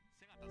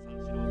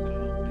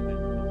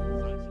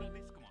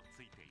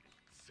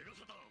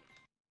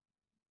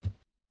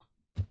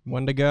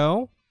 One to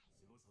go.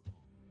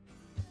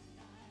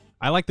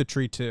 I like the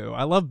tree too.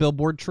 I love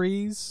billboard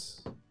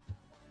trees.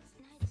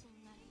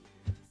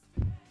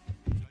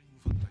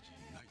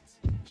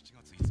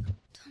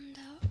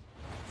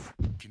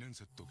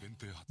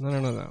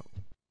 No.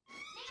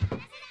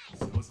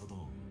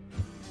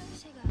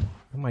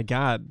 Oh my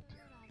god.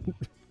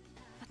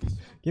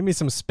 Give me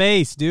some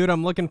space, dude.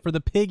 I'm looking for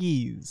the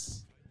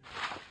piggies.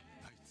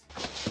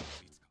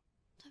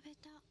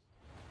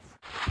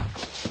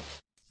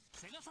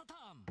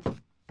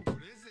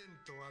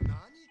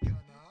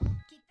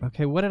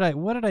 Okay, what did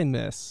I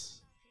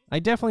miss? I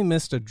definitely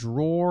missed a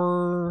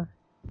drawer.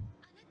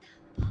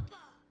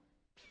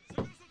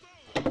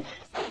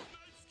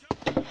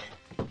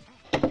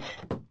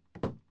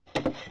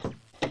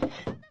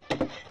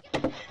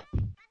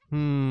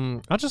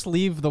 I'll just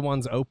leave the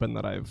ones open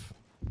that I've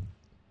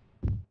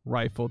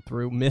rifled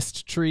through.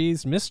 Mist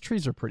trees. Mist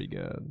trees are pretty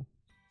good.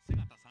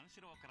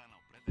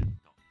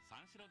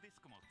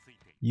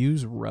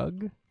 Use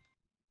rug.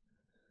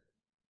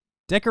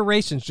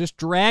 Decorations. Just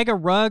drag a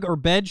rug or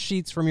bed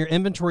sheets from your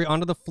inventory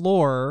onto the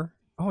floor.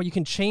 Oh, you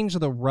can change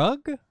the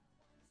rug?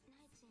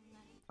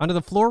 Onto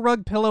the floor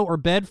rug, pillow, or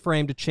bed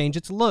frame to change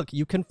its look.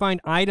 You can find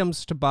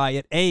items to buy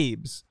at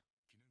Abe's.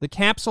 The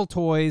capsule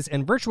toys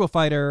and Virtua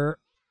Fighter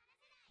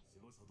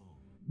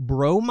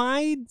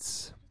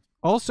bromides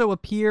also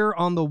appear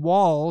on the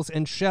walls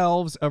and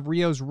shelves of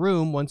Ryo's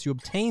room once you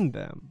obtain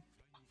them.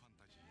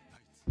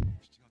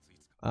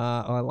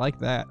 Oh, I like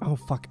that. Oh,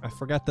 fuck. I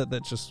forgot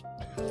that just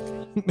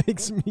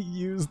makes me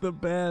use the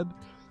bed.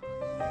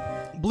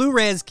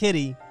 Blue-Res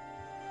Kitty.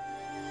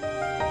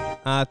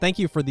 Thank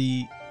you for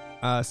the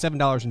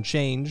 $7 and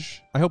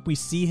change. I hope we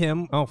see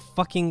him. Oh,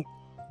 fucking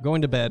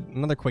going to bed.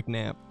 Another quick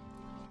nap.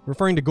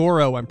 Referring to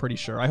Goro, I'm pretty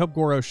sure. I hope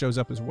Goro shows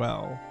up as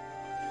well.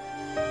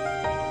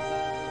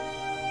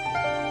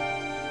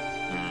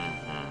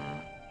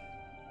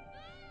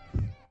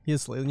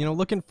 Obviously, you know,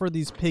 looking for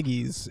these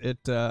piggies, it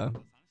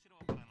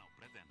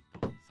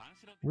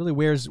really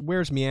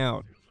wears me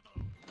out.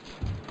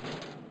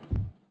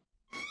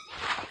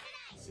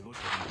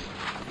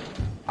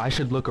 I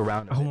should look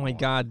around. Oh my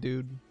god,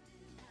 dude.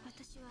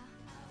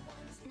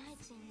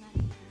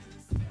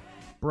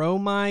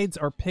 Bromides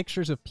are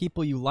pictures of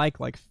people you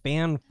like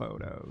fan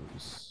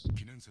photos.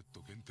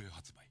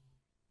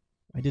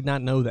 I did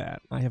not know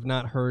that. I have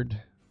not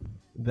heard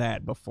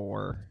that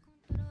before.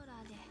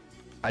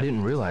 I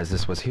didn't realize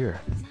this was here.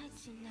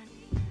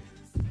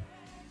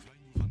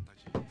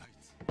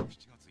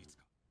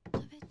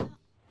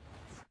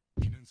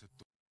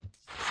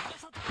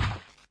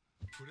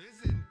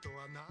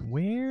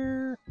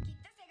 Where?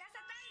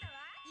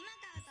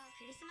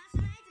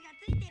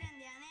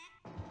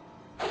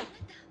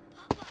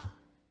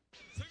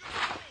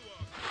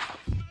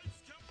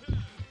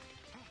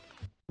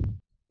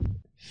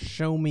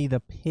 Show me the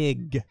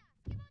pig.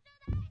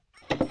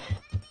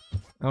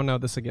 Oh no,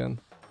 this again.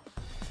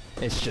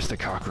 It's just a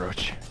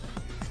cockroach.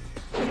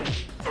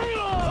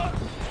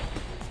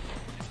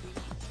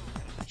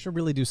 Should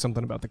really do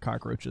something about the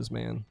cockroaches,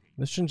 man.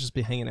 This shouldn't just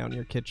be hanging out in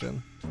your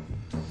kitchen.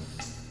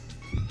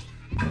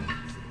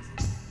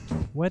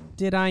 What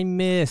did I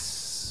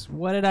miss?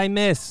 What did I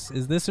miss?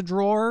 Is this a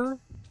drawer?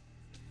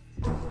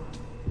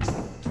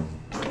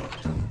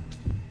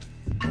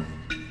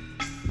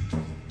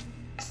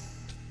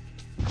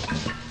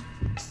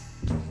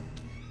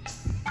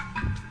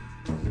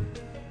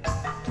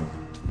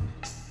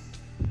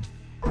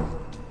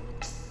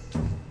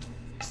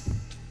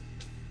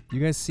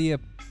 You guys see a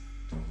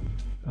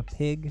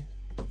pig?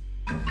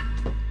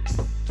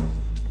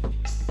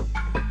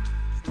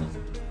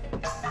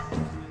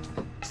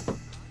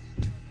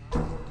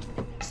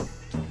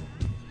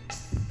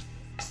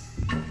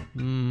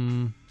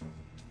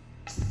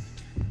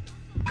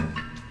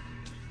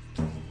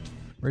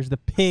 Where's the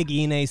pig,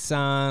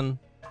 Ine-san?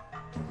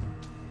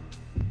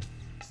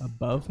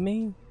 Above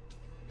me?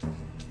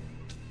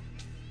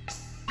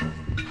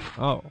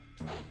 Oh.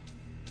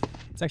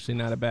 It's actually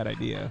not a bad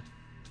idea.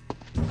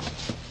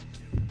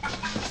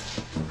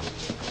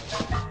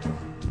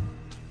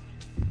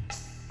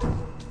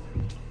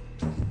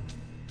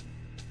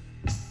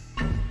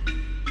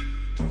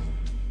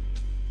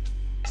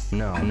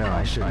 No,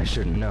 I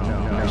shouldn't. No,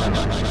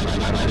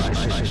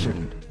 I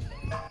shouldn't.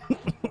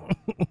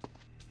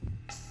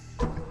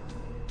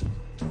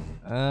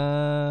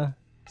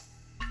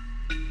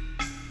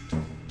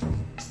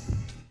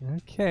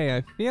 Okay,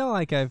 I feel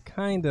like I've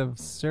kind of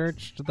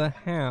searched the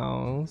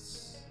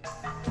house.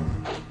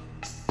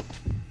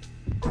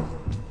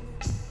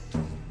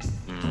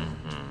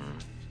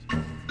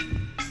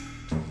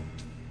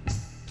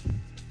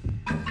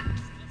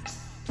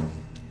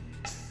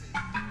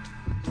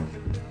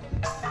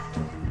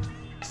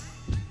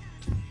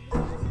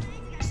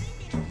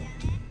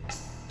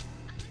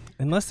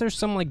 Unless there's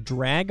some, like,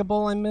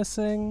 draggable I'm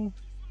missing.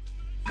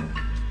 I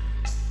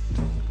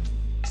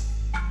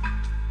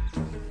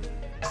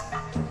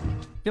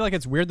feel like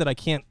it's weird that I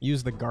can't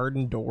use the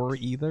garden door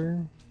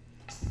either.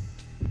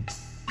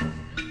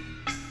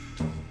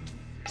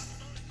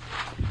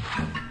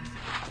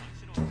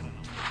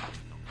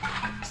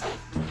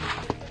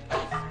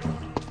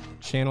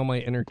 Channel my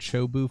inner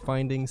Chobu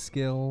finding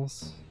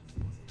skills.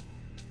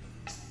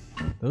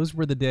 Those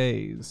were the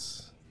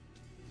days.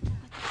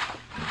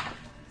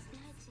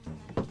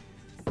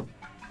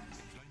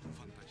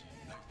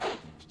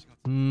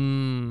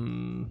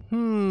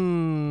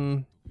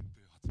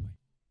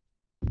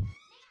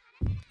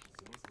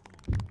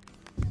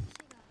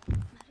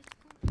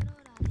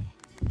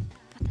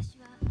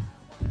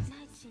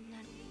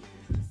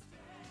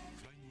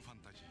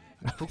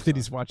 That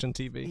he's watching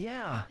TV.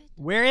 Yeah.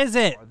 Where is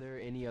it? Are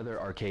there any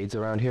other arcades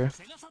around here?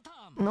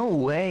 No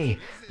way.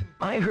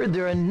 I heard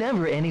there are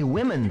never any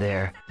women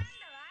there.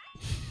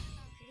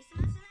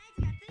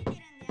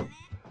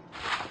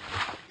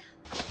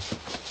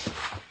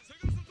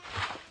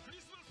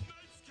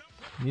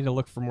 Need to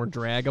look for more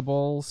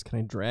draggables. Can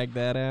I drag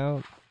that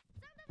out?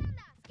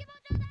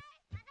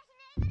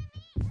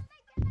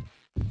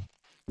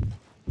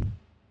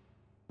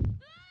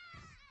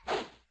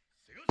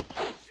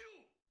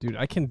 Dude,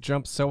 I can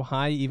jump so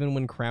high even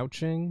when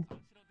crouching.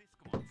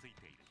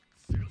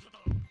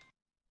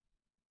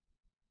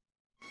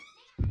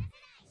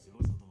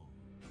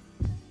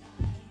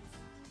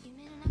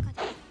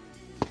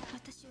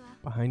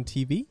 Behind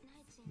TV?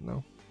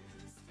 No.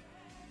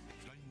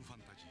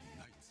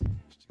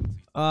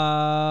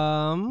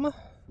 Oh.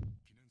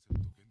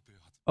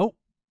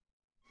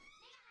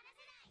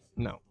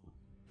 No.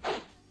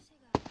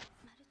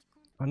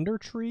 Under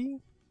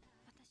tree?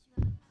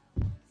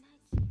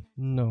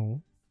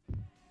 No.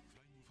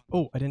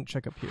 Oh, I didn't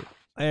check up here.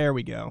 There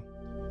we go.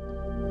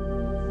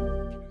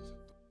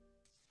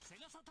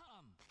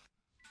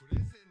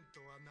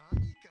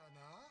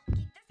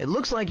 It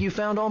looks like you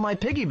found all my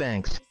piggy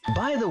banks.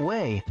 By the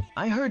way,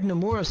 I heard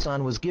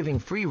Nomura-san was giving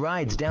free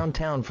rides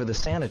downtown for the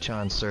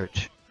Santa-chan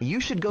search. You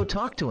should go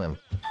talk to him.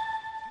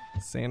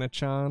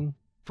 Santa-chan?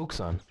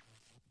 Fukusan.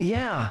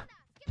 Yeah.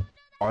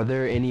 Are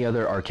there any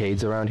other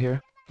arcades around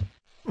here?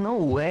 No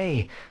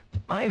way.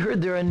 I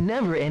heard there are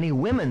never any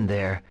women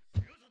there.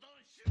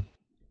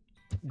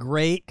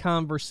 Great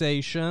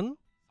conversation.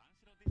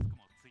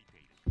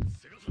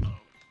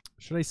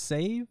 Should I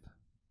save?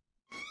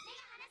 I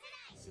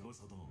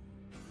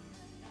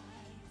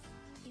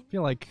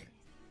feel like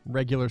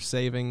regular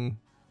saving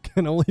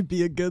can only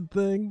be a good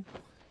thing.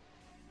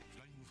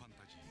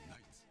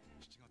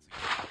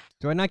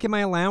 Do I not get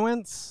my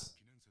allowance?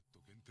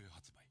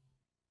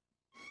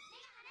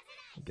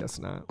 I guess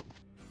not.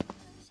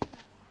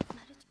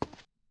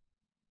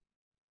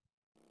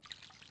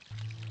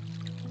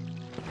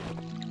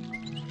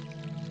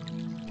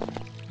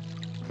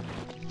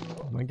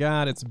 Oh my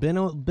god, it's been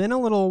a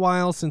little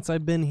while since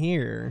I've been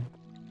here.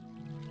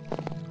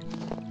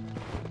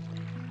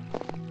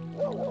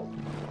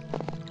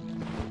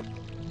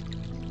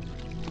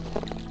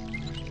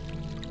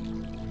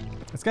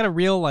 It's got a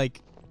real,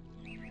 like,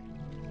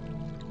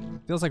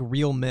 feels like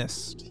real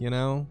Myst, you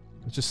know?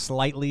 It's just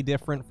slightly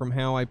different from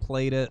how I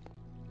played it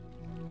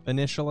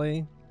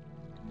initially.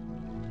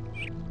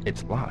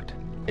 It's locked.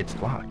 It's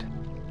locked.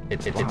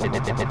 It's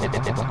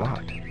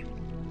locked.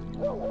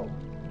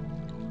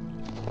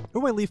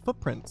 Oh, I leave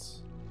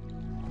footprints.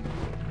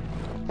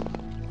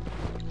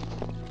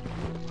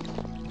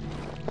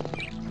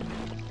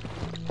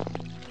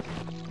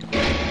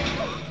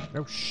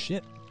 Oh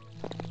shit.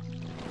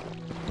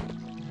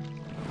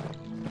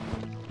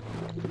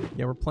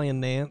 Yeah, we're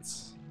playing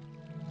Nance.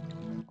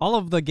 All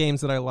of the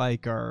games that I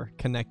like are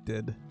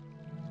connected.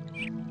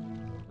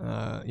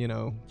 You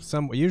know,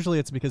 usually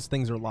it's because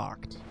things are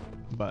locked,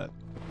 but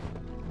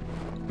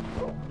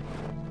how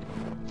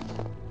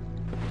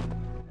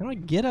do I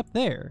get up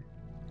there?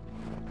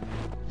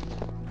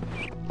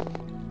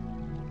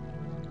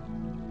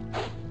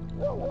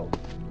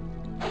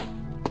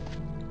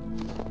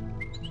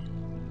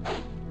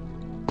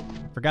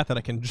 Forgot that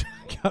I can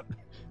got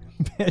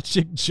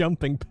magic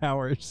jumping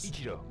powers.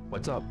 Ichiro,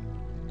 what's up?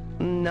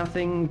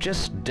 Nothing,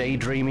 just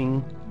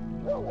daydreaming.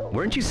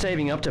 Weren't you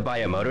saving up to buy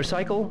a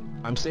motorcycle?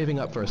 I'm saving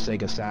up for a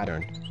Sega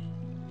Saturn.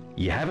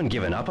 You haven't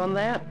given up on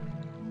that?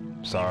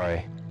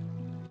 Sorry.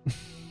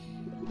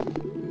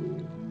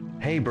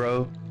 Hey,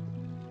 bro.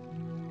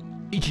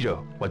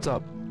 Ichiro, what's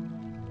up?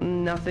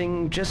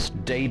 Nothing,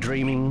 just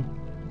daydreaming.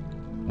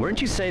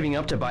 Weren't you saving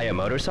up to buy a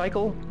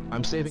motorcycle?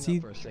 I'm saving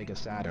up for a Sega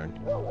Saturn.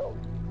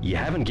 You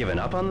haven't given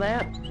up on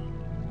that?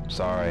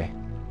 Sorry.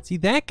 See,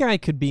 that guy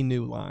could be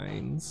new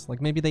lines.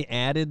 Like, maybe they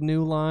added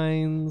new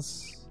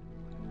lines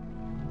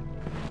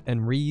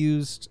and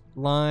reused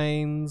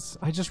lines.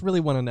 I just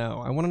really want to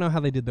know. I want to know how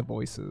they did the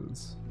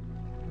voices.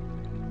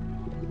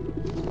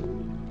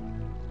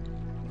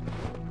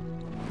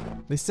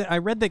 They said, I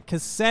read that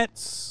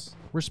cassettes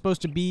were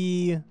supposed to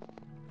be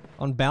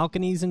on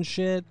balconies and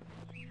shit.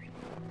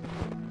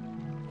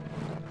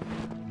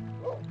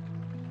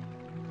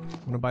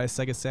 Want to buy a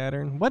Sega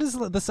Saturn? What is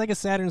the Sega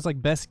Saturn's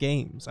like best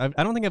games? I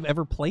don't think I've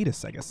ever played a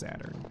Sega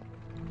Saturn.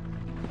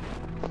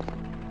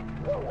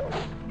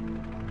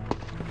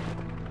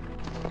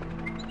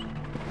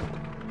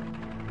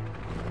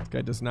 This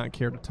guy does not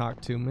care to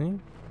talk to me.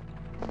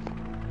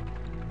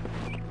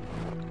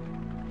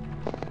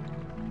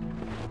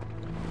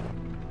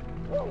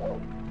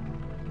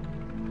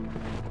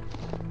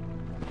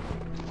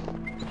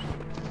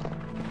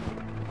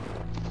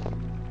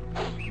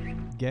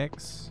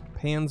 Gex,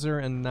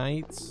 Panzer, and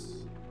Knights.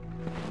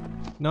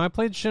 No, I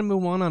played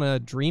Shenmue 1 on a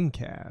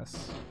Dreamcast.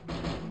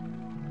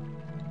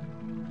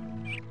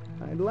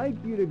 I'd like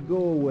you to go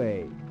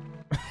away.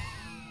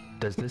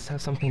 Does this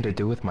have something to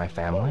do with my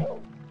family?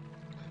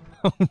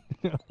 Oh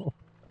no.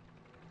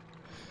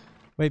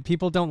 Wait,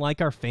 people don't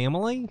like our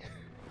family?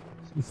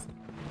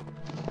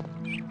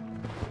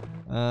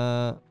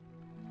 I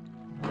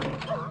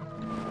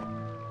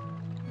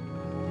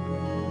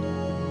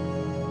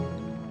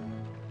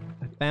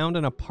found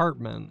an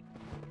apartment.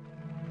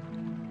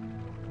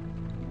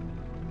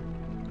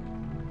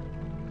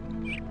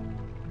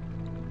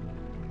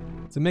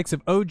 It's a mix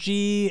of OG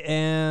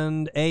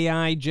and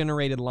AI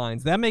generated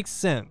lines. That makes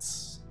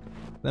sense.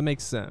 That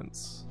makes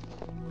sense.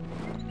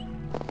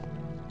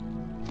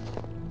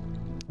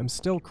 I'm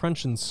still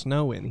crunching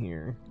snow in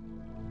here.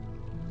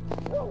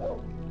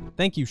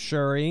 Thank you,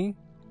 Shuri.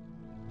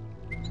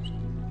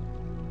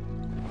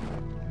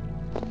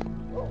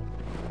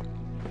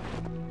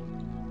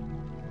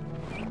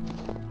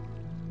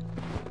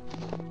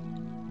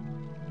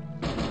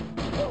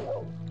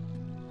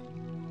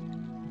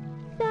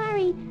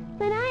 Sorry,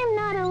 but I'm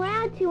not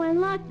allowed to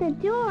unlock the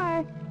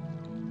door.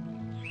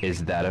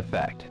 Is that a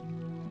fact?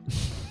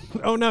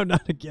 Oh no,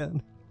 not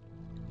again.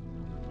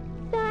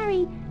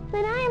 Sorry,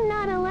 but I'm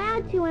not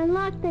allowed to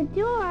unlock the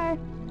door.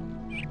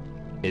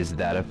 Is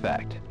that a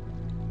fact?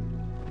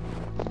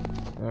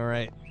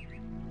 Alright.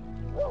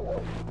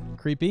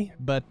 Creepy,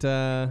 but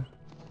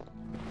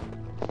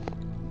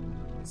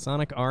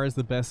Sonic R is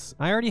the best.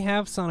 I already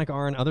have Sonic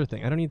R and other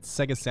thing. I don't need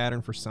Sega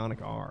Saturn for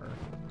Sonic R.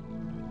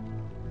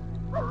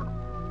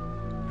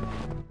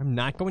 I'm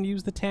not going to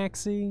use the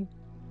taxi.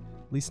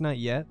 At least not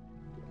yet.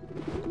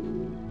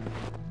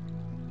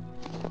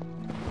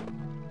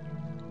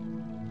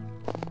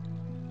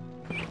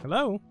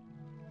 Hello?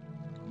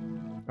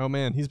 Oh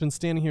man, he's been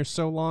standing here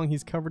so long,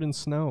 he's covered in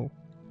snow.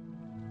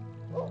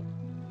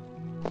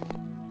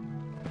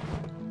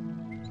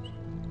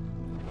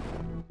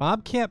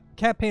 Bob Cat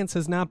Pants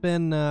has not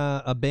been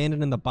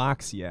abandoned in the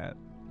box yet,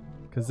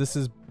 because this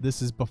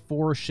is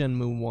before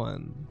Shenmue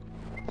 1.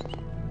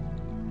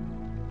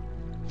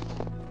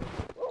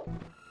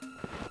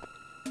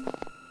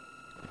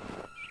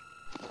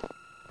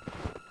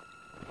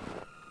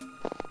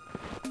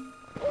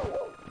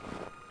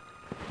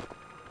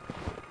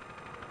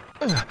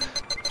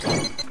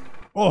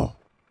 Oh!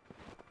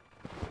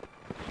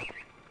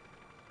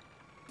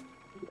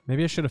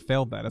 Maybe I should have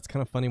failed that. It's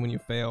kind of funny when you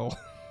fail.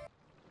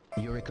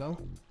 Yuriko?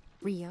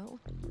 Rio?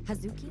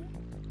 Hazuki?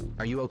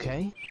 Are you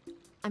okay?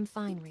 I'm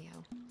fine,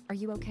 Rio. Are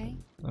you okay?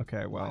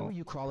 Okay, well... Why were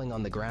you crawling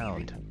on the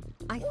ground?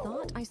 I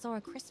thought I saw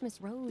a Christmas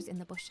rose in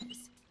the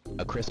bushes.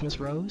 A Christmas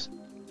rose?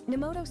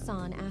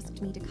 Nemoto-san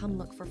asked me to come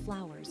look for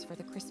flowers for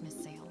the Christmas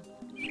sale.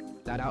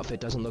 That outfit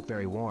doesn't look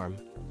very warm.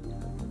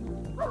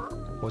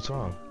 What's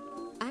wrong?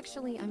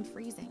 Actually, I'm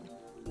freezing.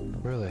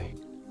 Really?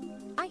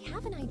 I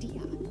have an idea.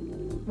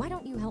 Why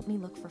don't you help me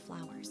look for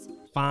flowers?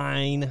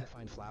 Fine.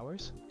 Find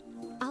flowers?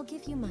 I'll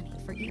give you money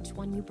for each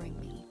one you bring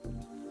me.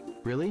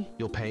 Really?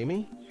 You'll pay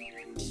me?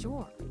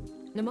 Sure.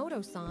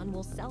 Nemoto-san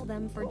will sell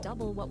them for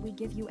double what we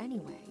give you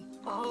anyway.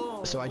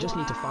 Oh, so I just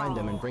need to find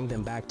them and bring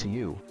them back to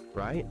you,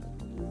 right?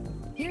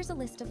 Here's a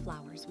list of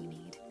flowers we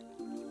need.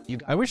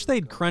 I wish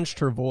they'd crunched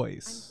her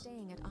voice. I'm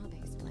staying at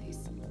Abe's place.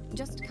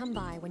 Just come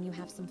by when you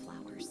have some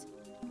flowers.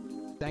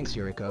 Thanks,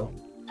 Yuriko.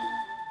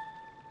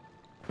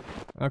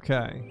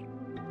 Okay.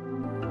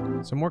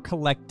 So more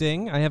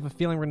collecting. I have a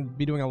feeling we're going to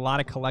be doing a lot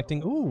of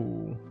collecting.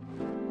 Ooh.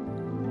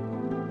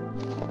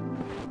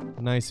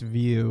 Nice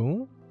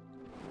view.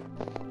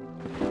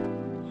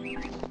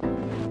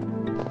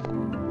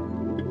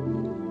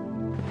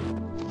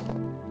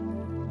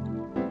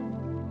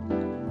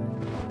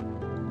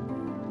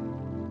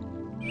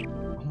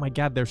 Oh my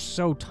god, they're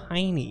so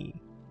tiny.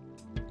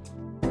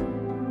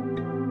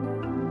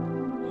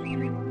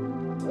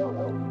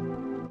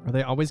 Are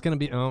they always going to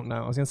be... Oh,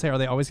 no. I was going to say, are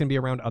they always going to be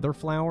around other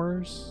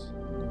flowers?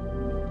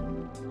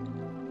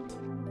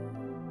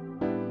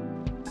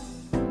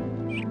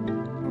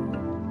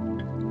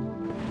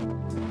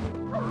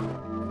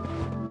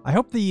 I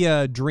hope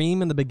the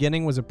dream in the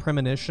beginning was a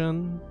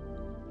premonition,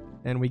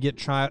 and we get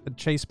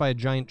chased by a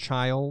giant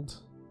child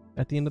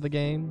at the end of the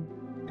game.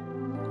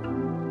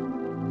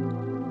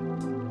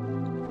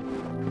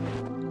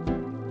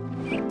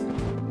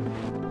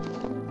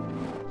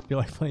 I feel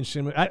like playing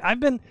Shenmue.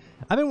 I've been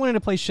wanting to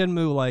play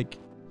Shenmue like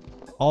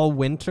all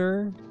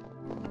winter.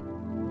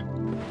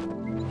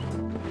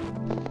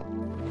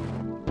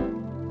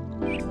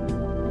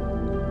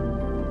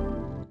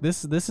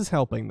 This is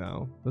helping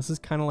though. This is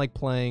kind of like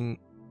playing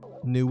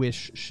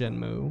newish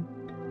Shenmue.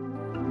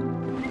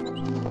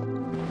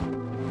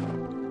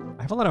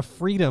 I have a lot of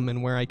freedom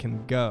in where I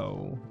can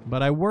go,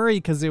 but I worry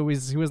because he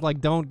was like,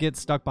 don't get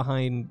stuck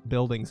behind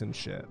buildings and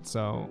shit.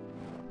 So.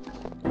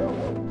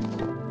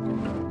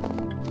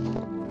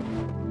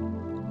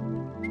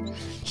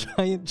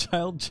 Giant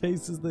child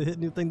chases the hit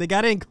new thing. They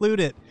gotta include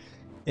it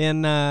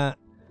in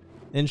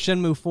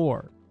Shenmue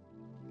 4.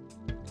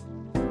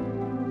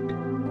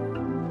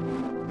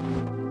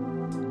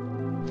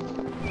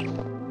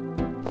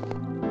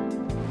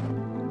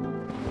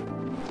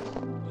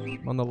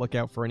 I'm on the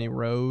lookout for any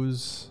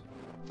rose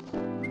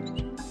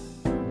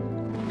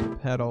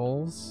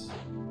petals.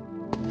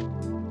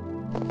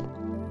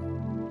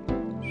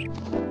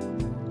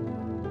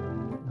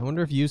 I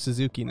wonder if Yu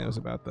Suzuki knows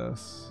about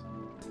this.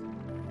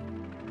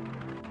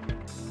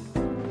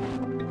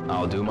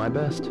 I'll do my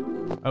best.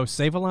 Oh,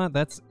 save a lot?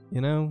 That's, you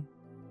know...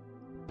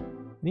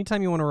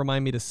 Anytime you want to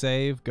remind me to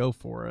save, go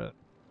for it.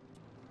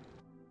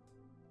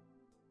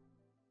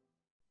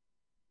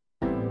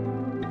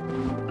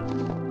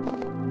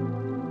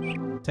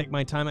 Take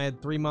my time. I had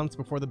 3 months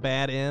before the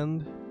bad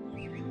end.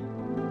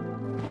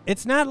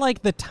 It's not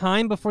like the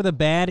time before the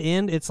bad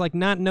end. It's like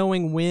not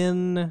knowing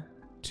when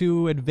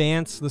to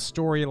advance the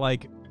story,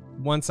 like,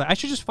 once I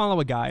should just follow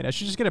a guide. I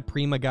should just get a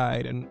Prima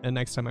guide and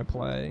next time I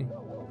play.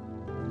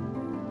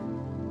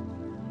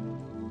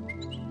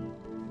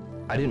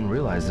 I didn't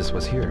realize this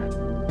was here.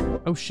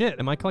 Oh shit,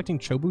 am I collecting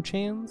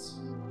Chobu-chans?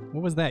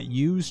 What was that,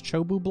 used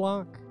Chobu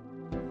block?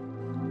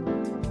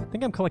 I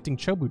think I'm collecting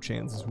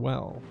Chobu-chans as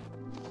well.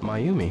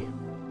 Mayumi.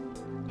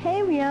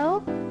 Hey Rio,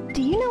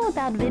 do you know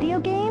about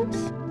video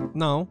games?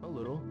 No. A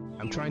little.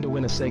 I'm trying to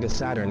win a Sega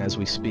Saturn as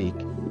we speak.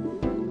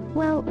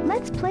 Well,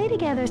 let's play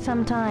together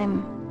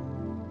sometime.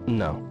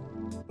 No.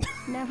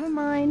 Never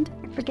mind.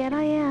 Forget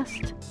I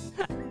asked.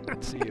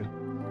 See you.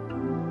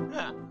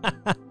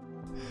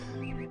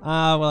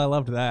 Well, I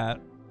loved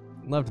that.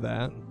 Loved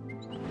that.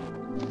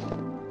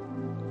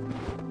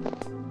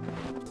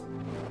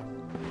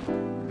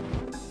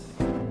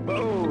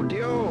 Oh,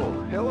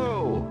 Dio!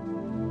 Hello!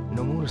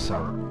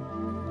 Nomura-san.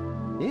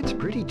 It's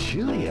pretty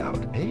chilly out,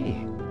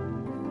 eh?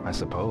 I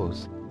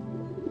suppose.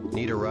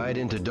 Need a ride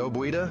into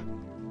Dobuita?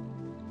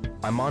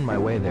 I'm on my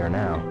way there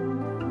now.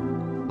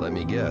 Let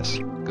me guess.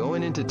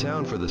 Going into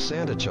town for the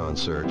Santa-chan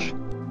search.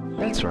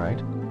 That's right.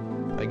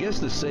 I guess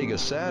the Sega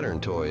Saturn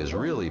toy is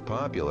really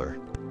popular.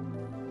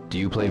 Do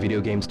you play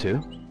video games too?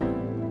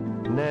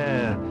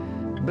 Nah,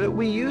 but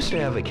we used to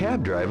have a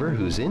cab driver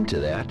who's into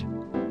that.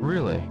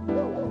 Really?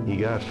 He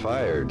got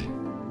fired.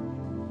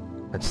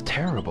 That's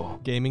terrible.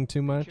 Gaming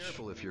too much?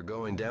 Careful if you're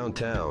going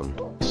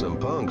downtown. Some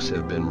punks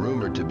have been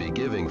rumored to be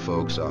giving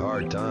folks a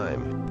hard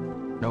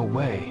time. No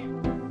way.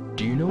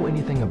 Do you know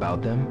anything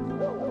about them?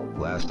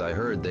 Last I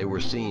heard, they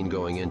were seen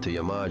going into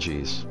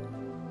Yamaji's.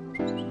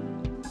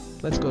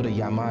 Let's go to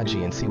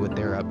Yamaji and see what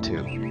they're up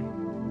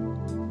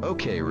to.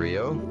 Okay,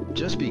 Rio.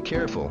 Just be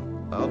careful.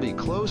 I'll be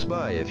close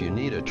by if you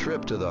need a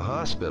trip to the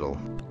hospital.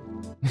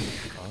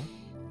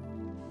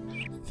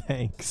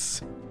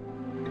 Thanks.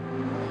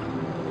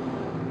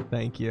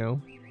 Thank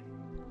you.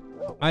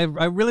 I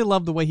really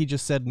love the way he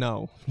just said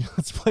no.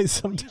 Let's play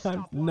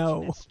sometime.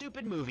 No.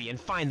 Stupid movie and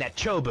find that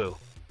Chobu.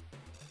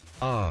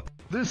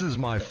 This is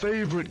my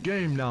favorite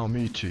game now,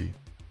 Michi.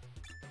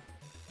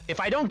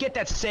 If I don't get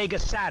that Sega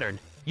Saturn,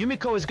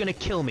 Yumiko is gonna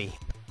kill me.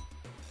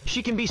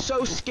 She can be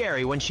so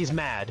scary when she's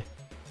mad.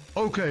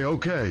 Okay.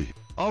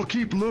 I'll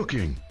keep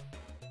looking.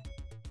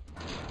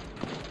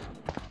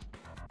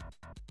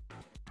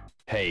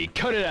 Hey,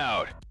 cut it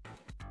out!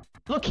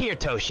 Look here,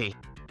 Toshi.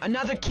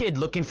 Another kid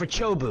looking for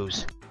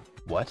Chobus.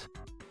 What?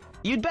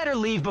 You'd better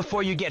leave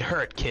before you get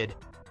hurt, kid.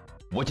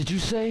 What did you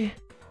say?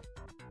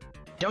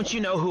 Don't you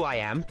know who I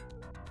am?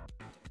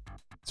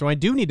 So I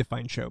do need to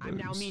find Chobus. I'm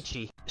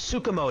Naomichi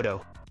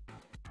Tsukamoto.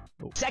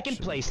 Oh, Second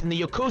place in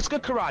the Yokosuka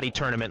Karate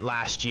Tournament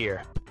last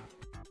year.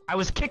 I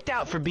was kicked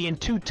out for being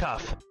too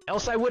tough,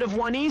 else I would have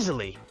won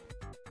easily.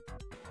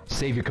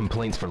 Save your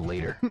complaints for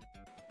later.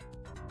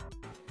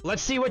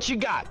 Let's see what you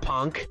got,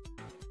 punk.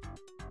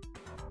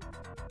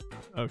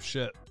 Oh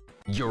shit.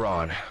 You're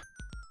on.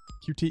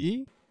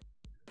 QTE?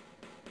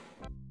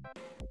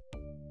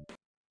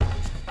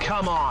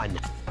 Come on.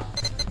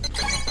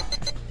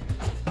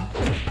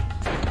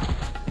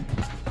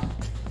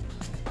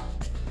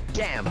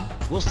 Damn,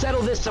 we'll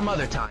settle this some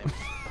other time.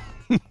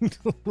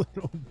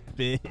 Little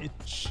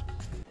bitch.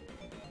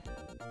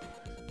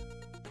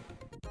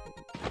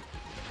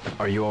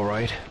 Are you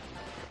alright?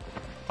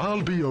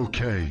 I'll be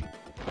okay.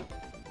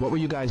 What were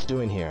you guys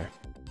doing here?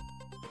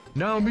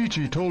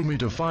 Naomichi told me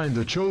to find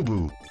the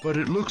Chobu, but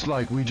it looks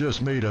like we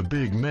just made a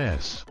big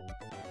mess.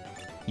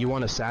 You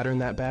want a Saturn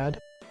that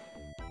bad?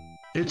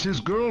 It's his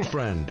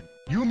girlfriend,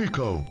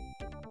 Yumiko.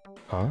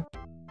 Huh?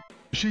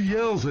 She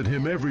yells at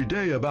him every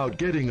day about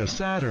getting a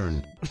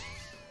Saturn.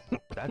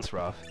 That's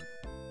rough.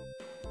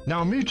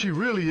 Naomichi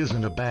really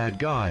isn't a bad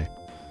guy.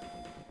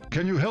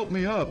 Can you help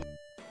me up?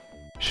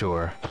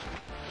 Sure.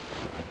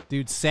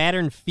 Dude,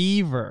 Saturn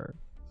fever.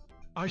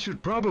 I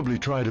should probably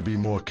try to be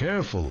more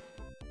careful.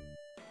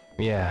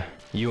 Yeah,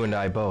 you and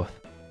I both.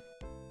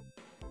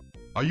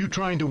 Are you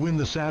trying to win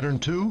the Saturn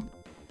too?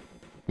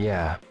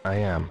 Yeah, I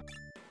am.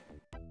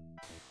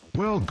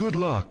 Well, good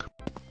luck.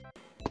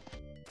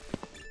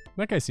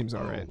 That guy seems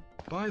alright.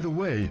 By the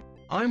way,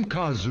 I'm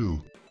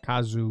Kazu.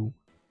 Kazu.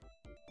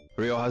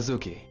 Ryo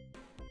Hazuki.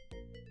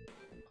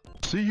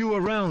 See you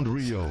around,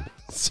 Rio.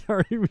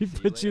 Sorry we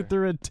put you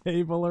through a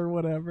table or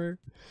whatever.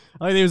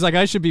 Oh, he was like,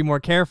 I should be more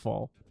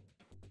careful.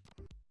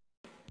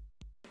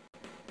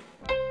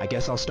 I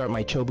guess I'll start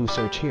my Chobu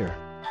search here.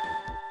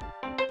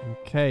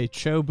 Okay,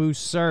 Chobu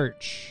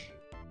search.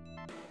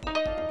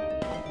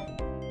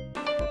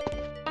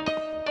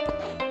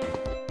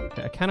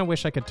 Okay, I kind of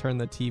wish I could turn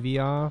the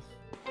TV off.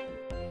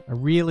 I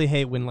really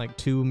hate when like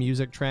two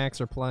music tracks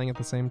are playing at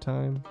the same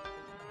time.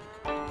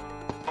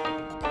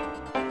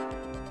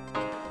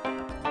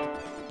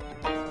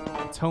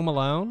 It's Home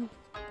Alone?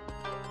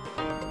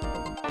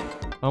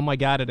 Oh my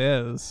god, it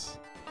is.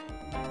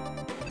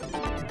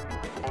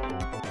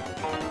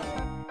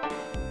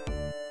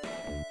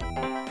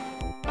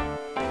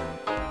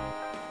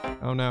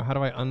 Oh no, how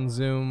do I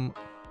unzoom?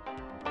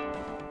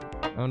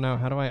 Oh no,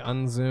 how do I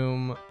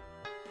unzoom?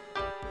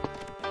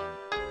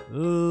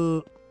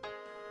 Ugh.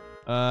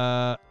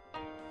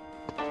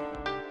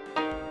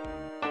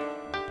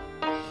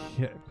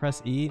 Yeah,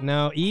 press E.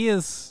 No, E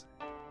is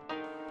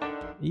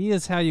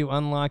how you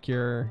unlock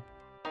your.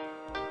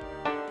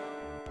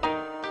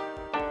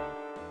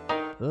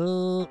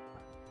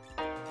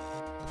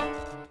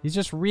 He's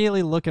just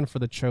really looking for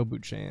the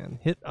Chobu-chan.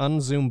 Hit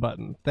unzoom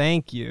button.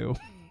 Thank you.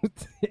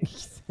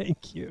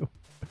 Thank you.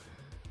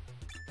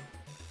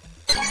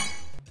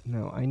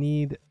 No, I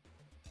need.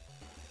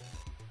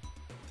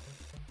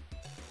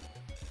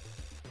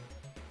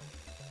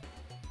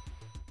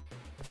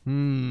 I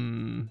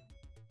don't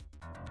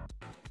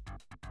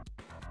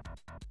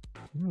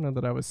know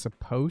that I was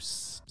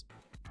supposed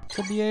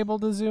to be able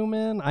to zoom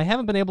in. I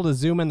haven't been able to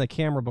zoom in the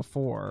camera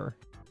before.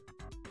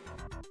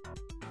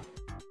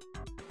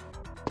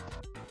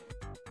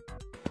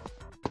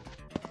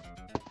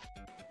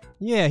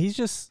 Yeah, he's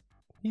just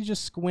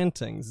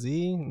squinting.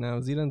 Z? No,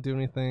 Z doesn't do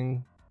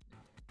anything.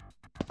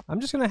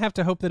 I'm just gonna have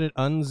to hope that it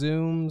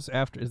unzooms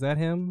after. Is that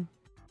him?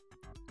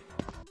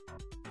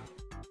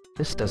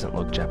 This doesn't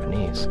look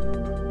Japanese.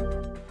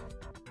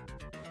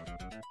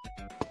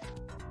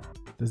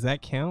 Does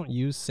that count?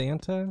 Use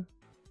Santa?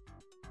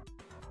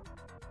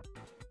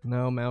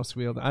 No, mouse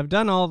wheel. I've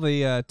done all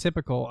the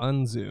typical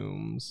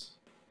unzooms.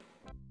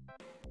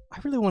 I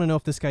really want to know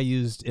if this guy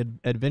used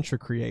Adventure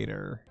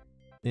Creator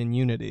in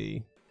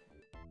Unity.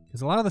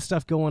 Because a lot of the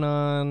stuff going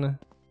on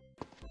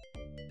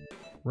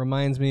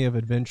reminds me of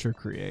Adventure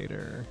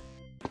Creator.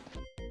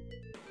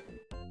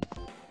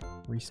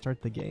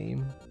 Restart the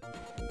game.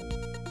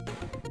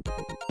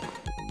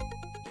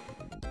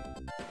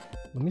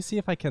 Let me see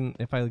if I can,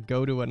 if I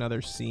go to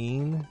another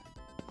scene.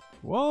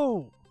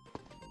 Whoa!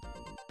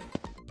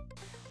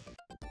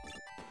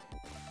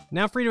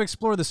 Now free to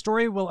explore. The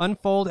story will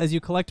unfold as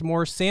you collect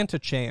more Santa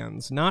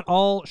Chans. Not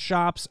all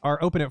shops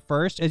are open at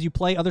first. As you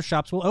play, other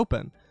shops will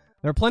open.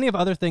 There are plenty of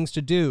other things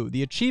to do.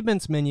 The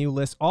achievements menu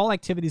lists all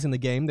activities in the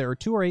game. There are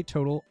 208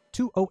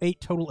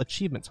 total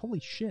achievements.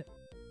 Holy shit.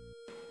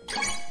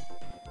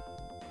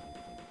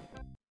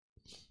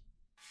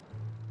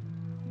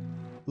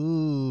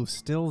 Ooh,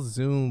 still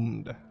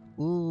zoomed.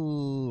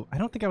 Ooh, I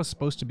don't think I was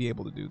supposed to be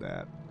able to do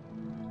that.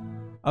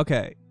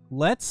 Okay,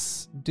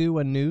 let's do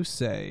a new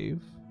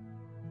save.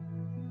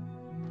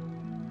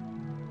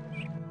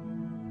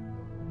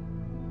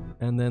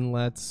 And then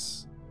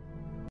let's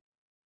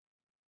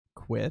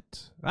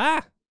quit.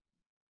 Ah!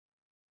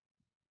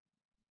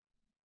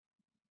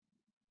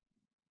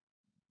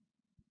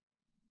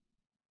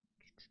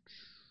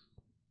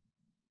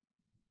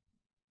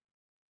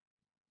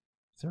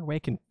 Is there a way I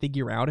can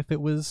figure out if it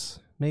was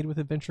made with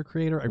Adventure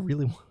Creator? I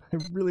really want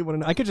to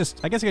know. I guess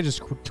I could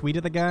just tweet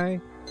at the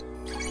guy.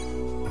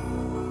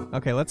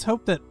 Okay, let's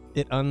hope that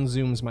it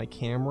unzooms my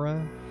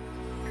camera.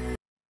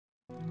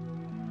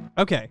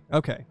 Okay.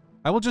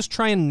 I will just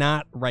try and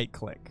not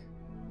right-click.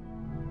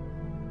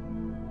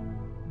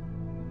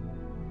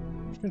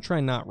 I'm just gonna try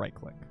and not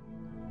right-click.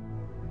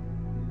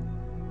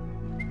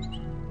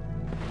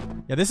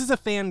 Yeah, this is a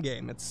fan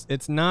game.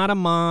 It's not a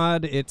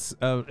mod. It's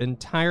an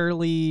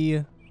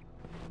entirely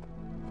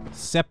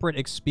separate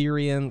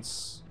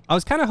experience. I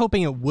was kind of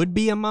hoping it would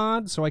be a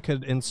mod so I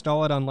could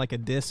install it on like a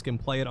disc and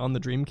play it on the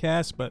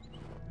Dreamcast, but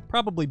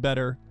probably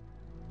better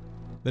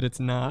that it's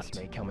not. This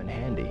may come in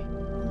handy.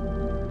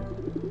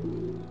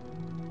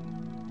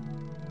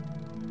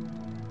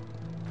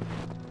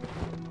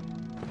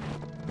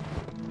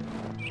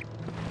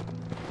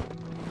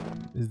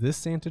 Is this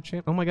Santa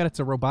Chan? Oh my god, it's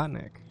a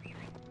Robotnik.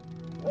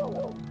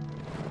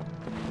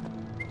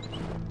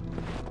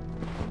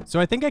 So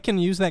I think I can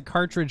use that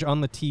cartridge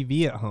on the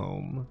TV at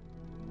home.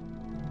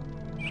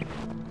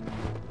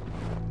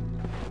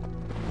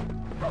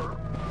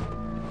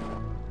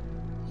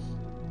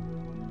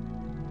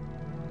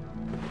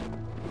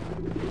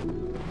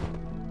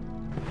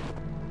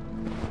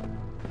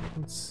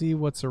 Let's see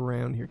what's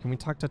around here. Can we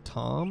talk to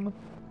Tom?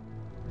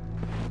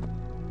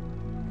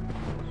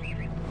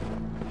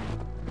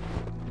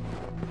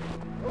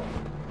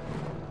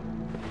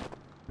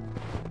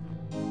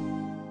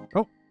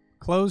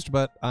 Closed,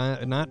 but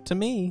not to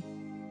me.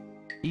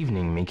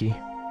 Evening, Mickey.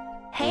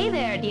 Hey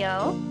there,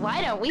 Dio.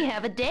 Why don't we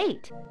have a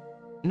date?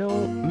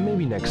 No,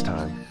 maybe next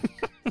time.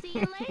 See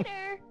you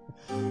later.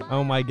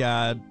 Oh my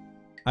god.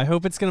 I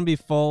hope it's gonna be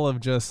full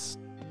of just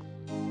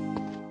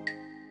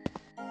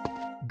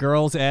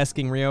girls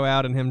asking Rio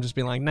out and him just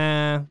being like,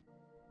 nah,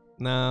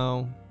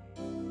 no.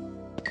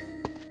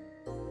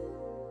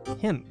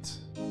 Hint.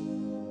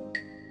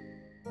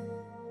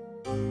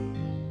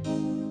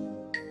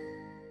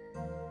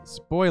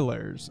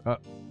 Spoilers.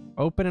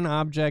 Open an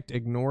object,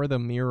 ignore the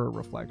mirror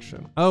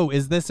reflection. Oh,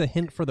 is this a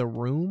hint for the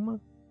room?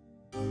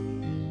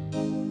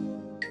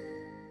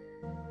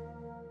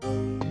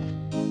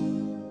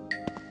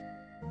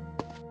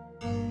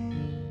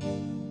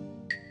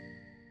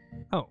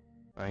 Oh.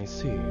 I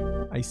see.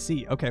 I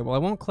see. Okay, well, I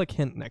won't click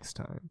hint next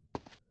time.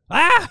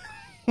 Ah!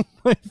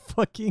 My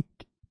fucking...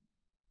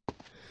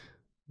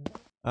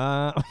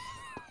 I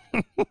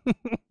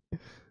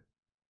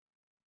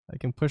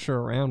can push her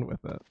around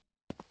with it.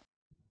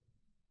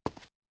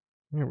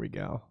 There we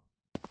go.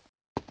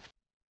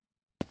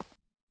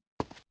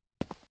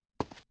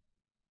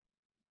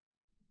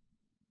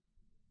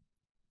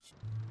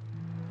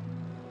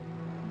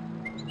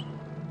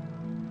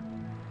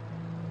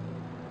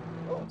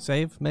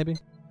 Save, maybe?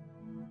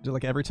 Do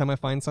like every time I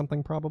find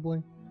something,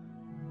 probably?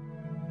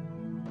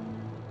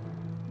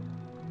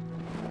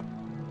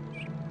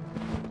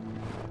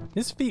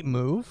 His feet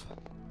move.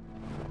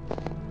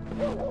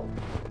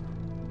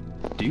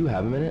 Do you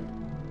have a minute?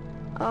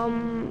 Oh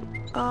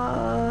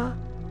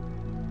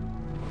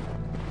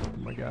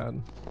my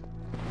god.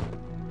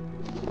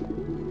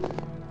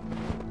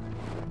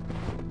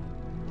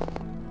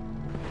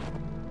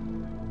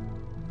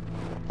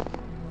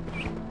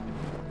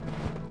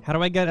 How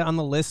do I get it on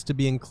the list to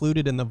be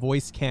included in the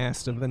voice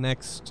cast of the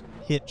next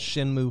hit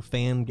Shenmue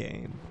fan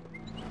game?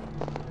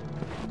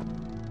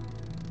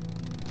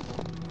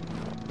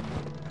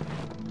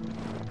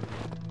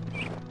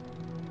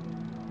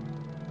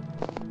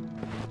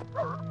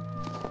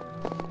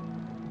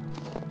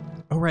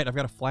 Oh right, I've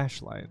got a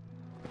flashlight.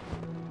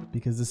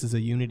 Because this is a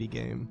Unity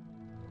game.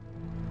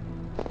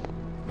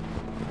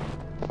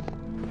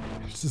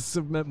 to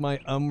submit my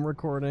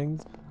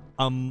recordings.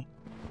 One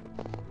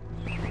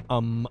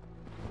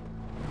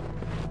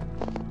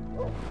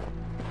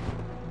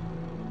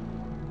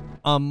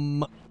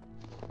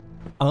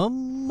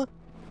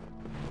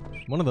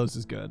of those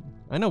is good.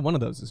 I know one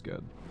of those is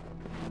good.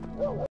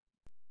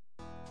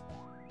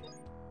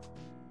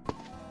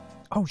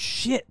 Oh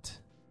shit!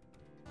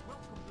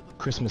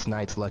 Christmas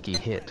night's lucky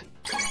hit.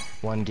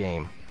 One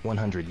game,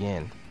 100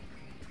 yen.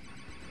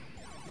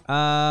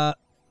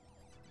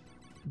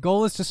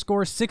 Goal is to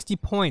score 60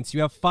 points.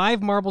 You have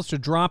 5 marbles to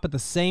drop at the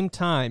same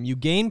time. You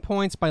gain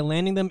points by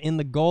landing them in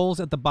the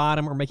goals at the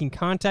bottom or making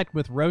contact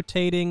with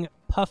rotating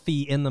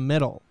puffy in the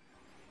middle.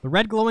 The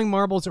red glowing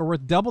marbles are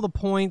worth double the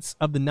points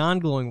of the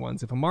non-glowing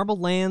ones. If a marble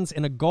lands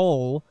in a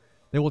goal,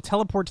 they will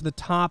teleport to the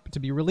top to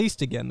be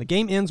released again. The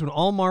game ends when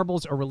all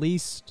marbles are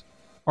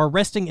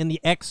resting in the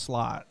X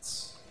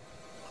slots.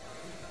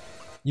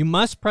 You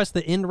must press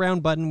the end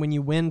round button when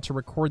you win to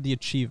record the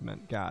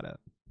achievement. Got it.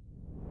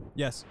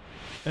 Yes.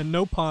 And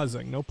no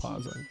pausing. No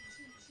pausing.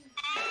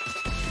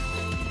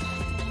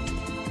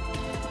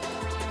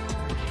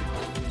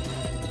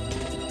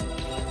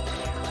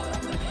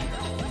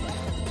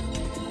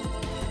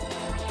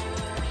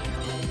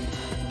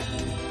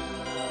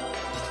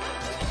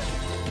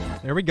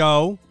 There we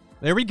go.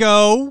 There we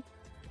go.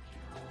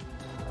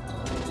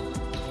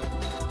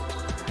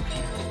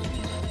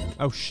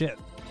 Oh, shit.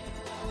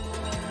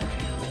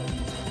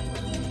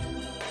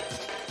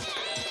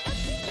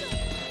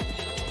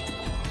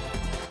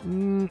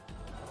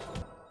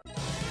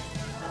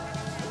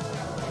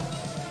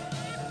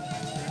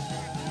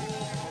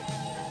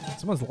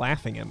 Someone's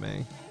laughing at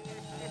me.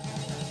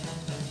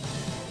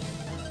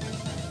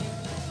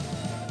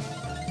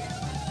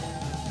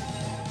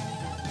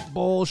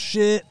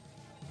 Bullshit.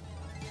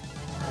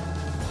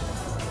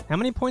 How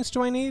many points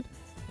do I need?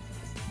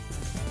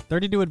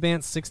 30 to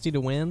advance, 60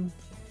 to win.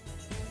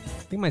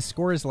 I think my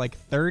score is like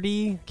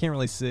 30. Can't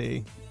really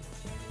see.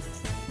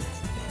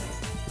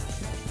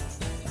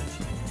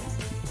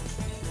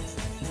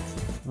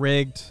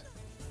 Rigged.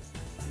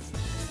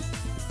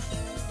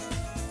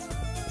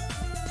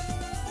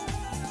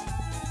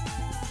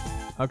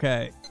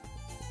 Okay.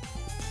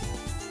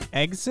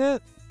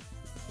 Exit?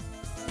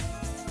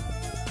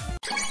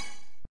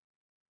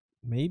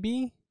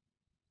 Maybe?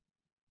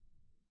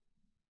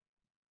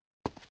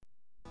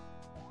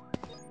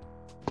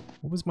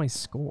 What was my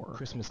score?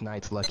 Christmas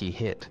night's lucky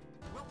hit.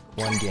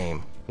 One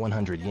game,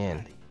 100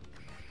 yen.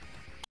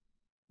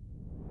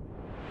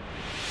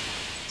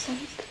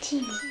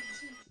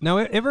 No,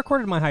 it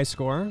recorded my high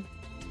score.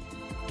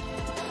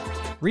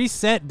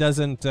 Reset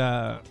doesn't,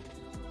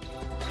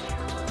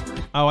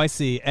 Oh, I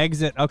see.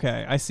 Exit.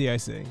 Okay, I see.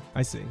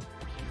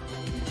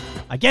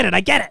 I get it,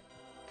 I get it!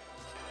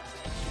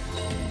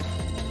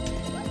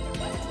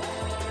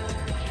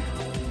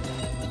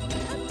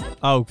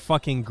 Oh,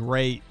 fucking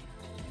great.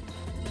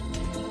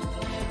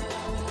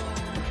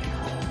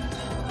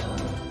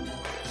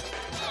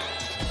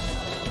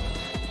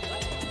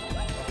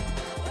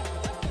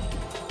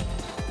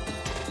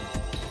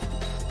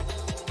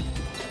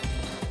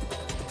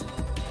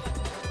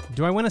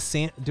 Do I win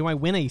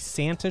a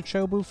Santa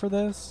Chobu for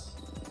this?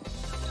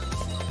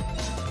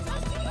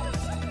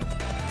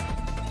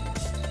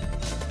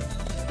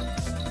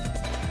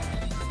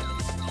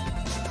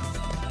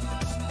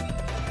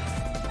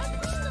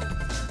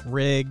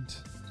 Rigged.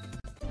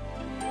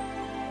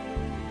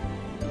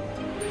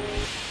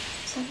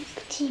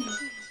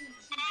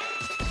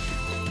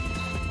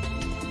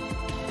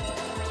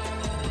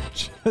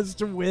 Just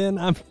to win,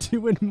 I'm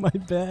doing my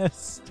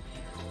best.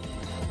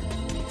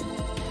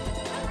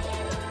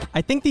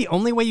 I think the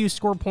only way you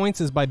score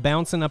points is by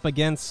bouncing up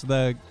against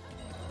the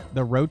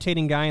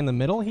rotating guy in the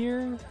middle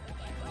here.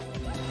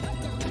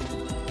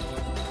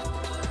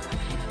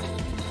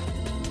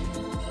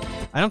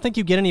 I don't think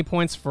you get any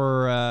points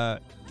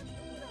for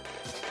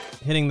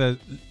hitting the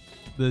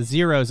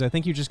zeros. I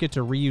think you just get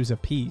to reuse a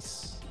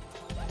piece.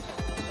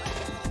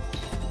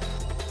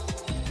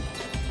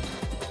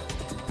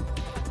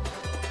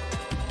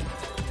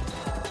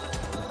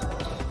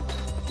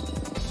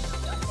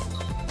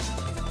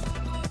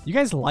 You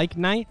guys like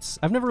Knights?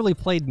 I've never really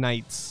played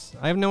Knights.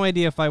 I have no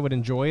idea if I would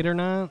enjoy it or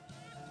not.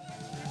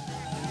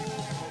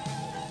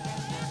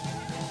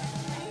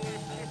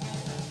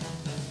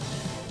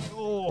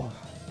 Oh.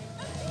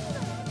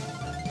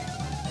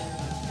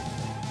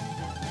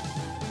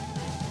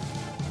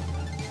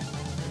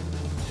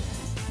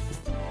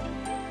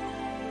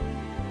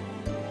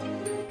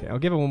 Okay, I'll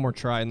give it one more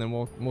try and then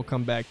we'll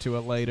come back to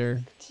it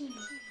later.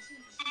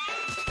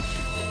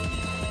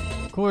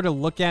 Cooler to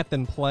look at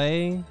than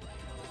play.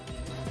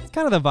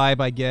 Kind of the vibe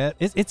I get.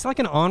 It's like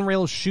an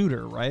on-rail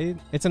shooter, right?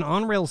 It's an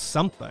on-rail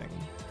something.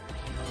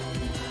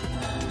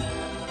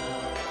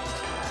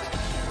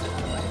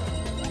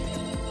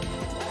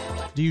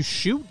 Do you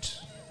shoot?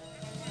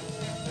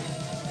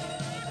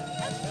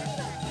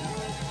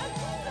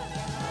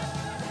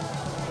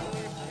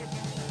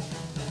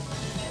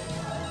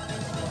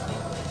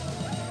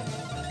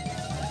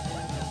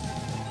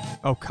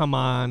 Oh, come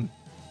on.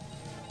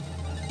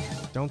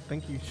 don't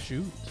think you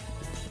shoot.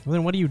 Well,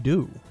 then what do you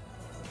do?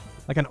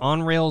 Like an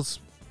on-rails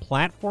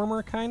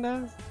platformer,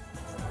 kinda?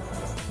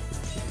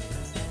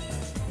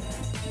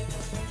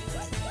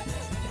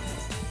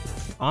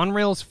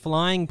 On-rails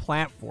flying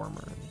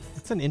platformer.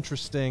 That's an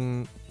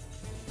interesting...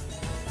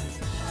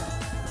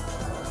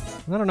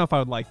 I don't know if I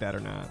would like that or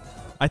not.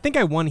 I think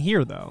I won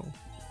here, though.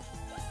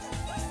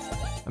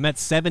 I'm at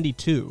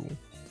 72.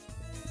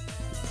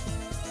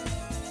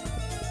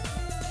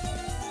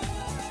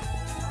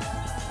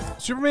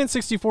 Superman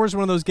 64 is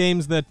one of those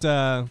games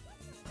that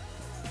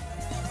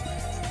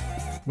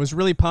was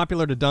really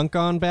popular to dunk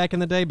on back in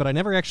the day, but I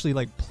never actually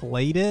like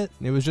played it.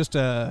 It was just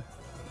a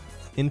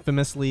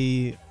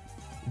infamously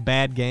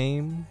bad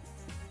game.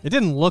 It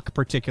didn't look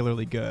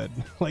particularly good.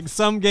 Like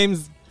some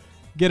games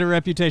get a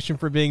reputation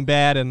for being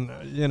bad and,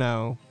 you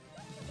know,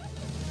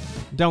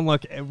 don't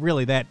look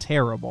really that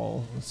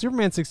terrible.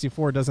 Superman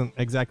 64 doesn't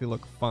exactly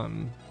look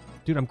fun.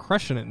 Dude, I'm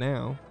crushing it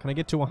now. Can I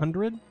get to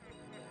 100?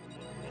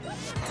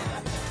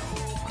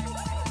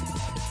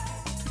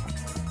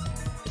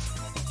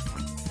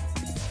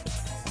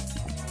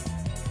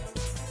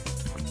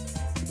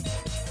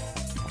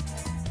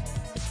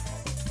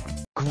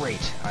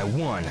 Great, I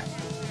won.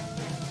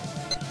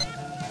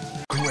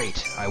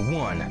 Great, I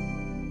won.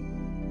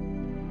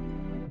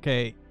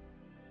 Okay,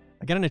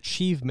 I got an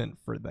achievement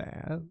for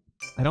that.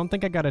 I don't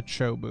think I got a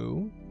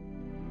Chobu.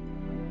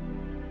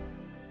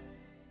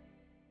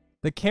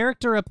 The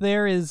character up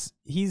there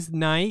he's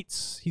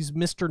Knights. He's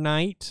Mr.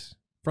 Knight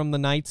from the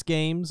Knights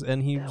games,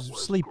 and he's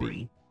sleepy.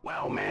 Great.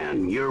 Well,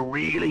 man, you're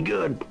really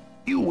good.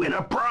 You win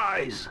a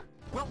prize.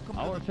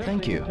 Our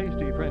Thank you.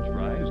 Tasty French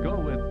fries go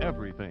with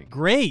everything.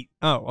 Great.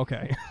 Oh,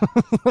 okay.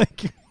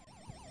 Like...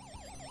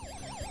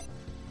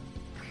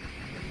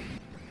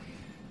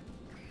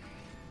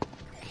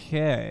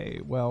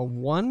 Okay, well,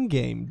 one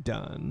game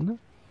done.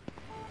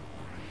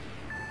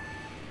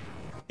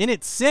 In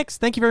at 6,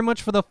 thank you very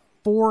much for the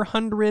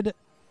 400...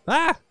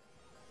 Ah!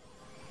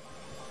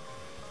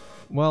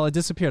 Well, it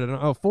disappeared. I don't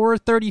know. Oh,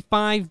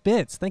 435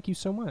 bits. Thank you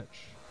so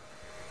much.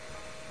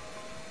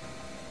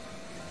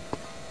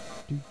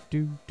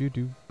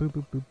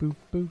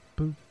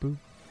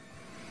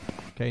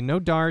 Okay, no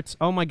darts.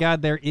 Oh my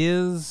god, there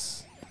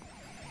is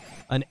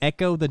an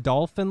Echo the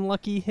Dolphin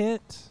lucky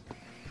hit.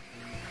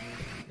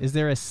 Is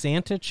there a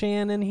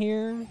Santa-chan in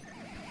here?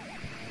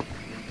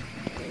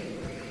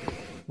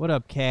 What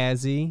up,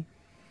 Kazzy?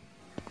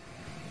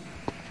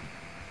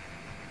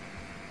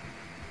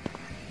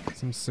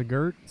 Some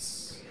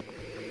cigarettes.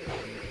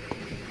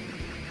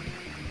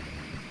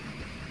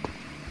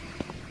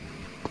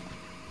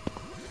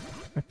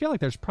 I feel like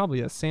there's probably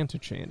a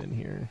Santa-chan in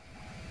here.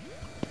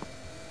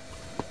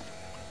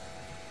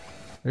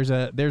 There's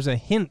a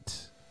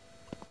hint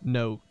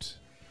note.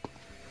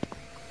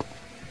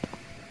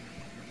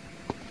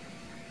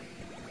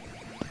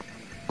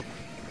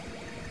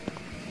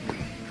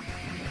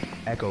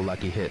 Echo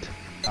lucky hit.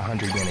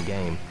 100 yen a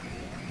game.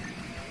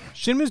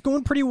 Shenmue's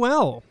going pretty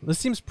well. This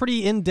seems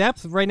pretty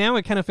in-depth. Right now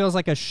it kind of feels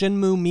like a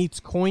Shenmue meets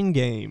coin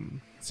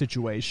game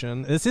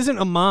situation. This isn't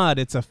a mod,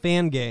 it's a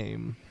fan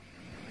game.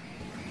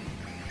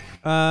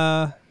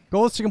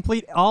 Goal is to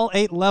complete all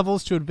 8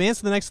 levels. To advance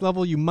to the next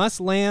level, you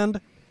must land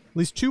at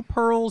least 2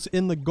 pearls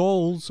in the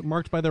goals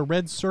marked by the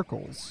red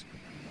circles.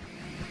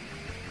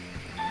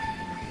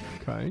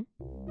 Okay.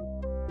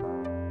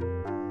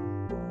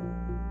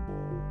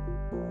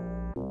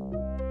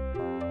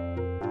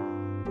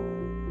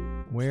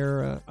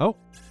 Where, oh.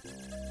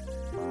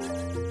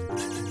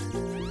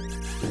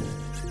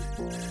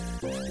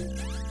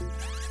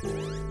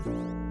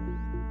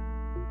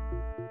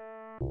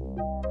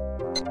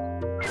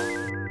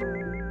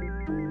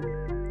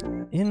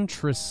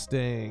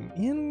 Interesting.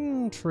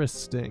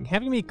 Interesting.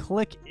 Having me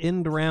click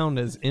end round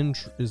is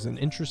an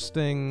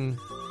interesting...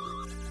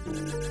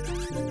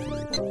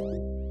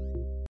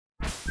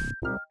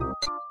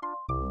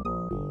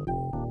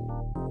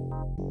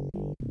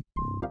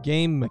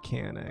 game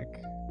mechanic.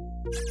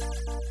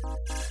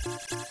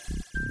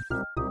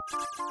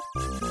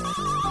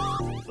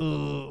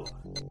 Ugh.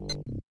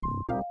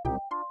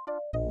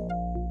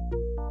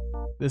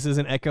 This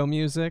isn't Echo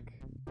music.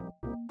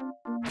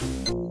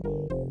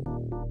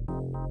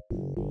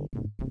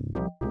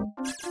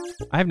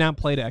 I have not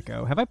played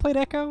Echo. Have I played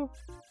Echo?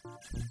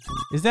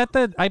 Is that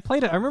the... I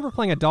remember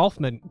playing a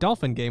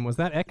dolphin game. Was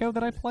that Echo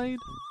that I played?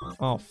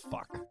 Oh,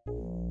 fuck.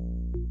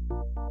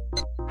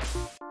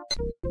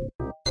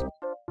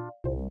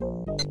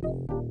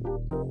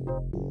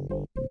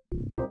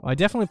 I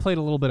definitely played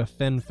a little bit of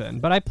Fen,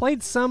 but I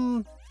played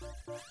some...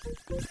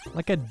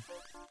 like a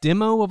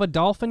demo of a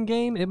dolphin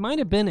game. It might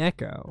have been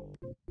Echo.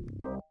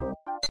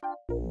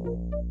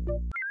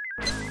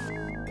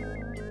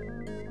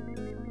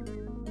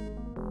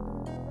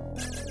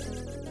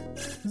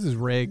 This is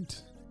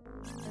rigged.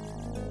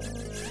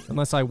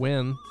 Unless I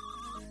win.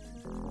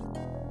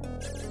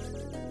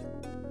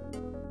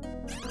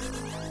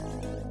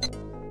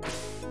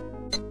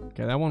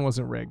 Okay, that one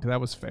wasn't rigged.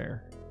 That was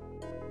fair.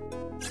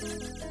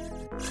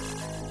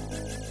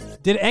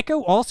 Did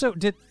Echo also...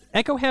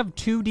 Echo have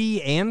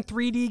 2D and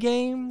 3D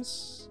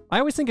games? I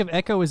always think of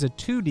Echo as a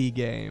 2D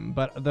game,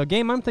 but the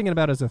game I'm thinking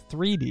about is a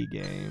 3D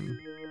game.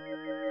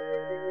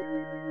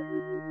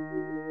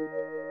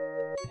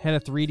 Had a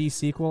 3D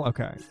sequel?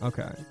 Okay,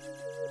 okay.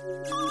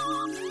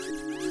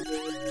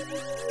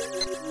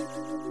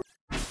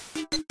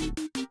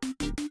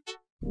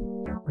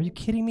 Are you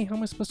kidding me? How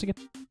am I supposed to get...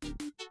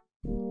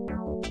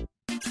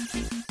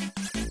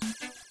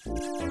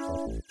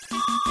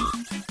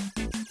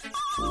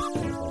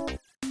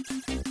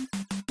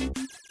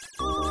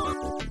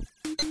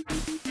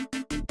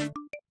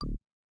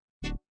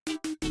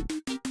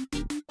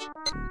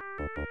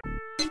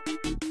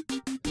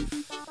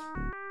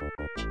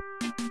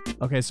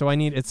 Okay, so I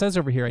need, it says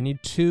over here, I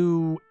need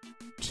two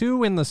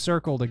in the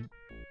circle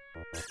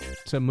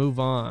to move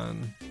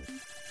on.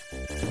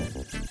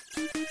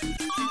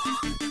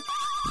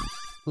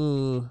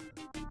 Ooh.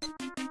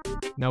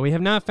 No, we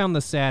have not found the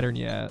Saturn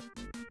yet.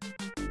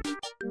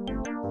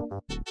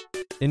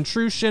 In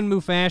true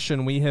Shenmue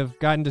fashion, we have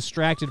gotten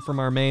distracted from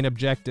our main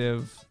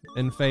objective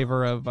in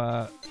favor of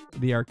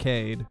the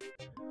arcade.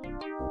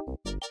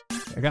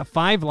 I got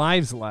 5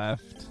 lives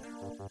left.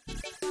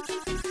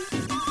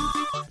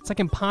 It's like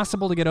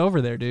impossible to get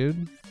over there,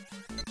 dude.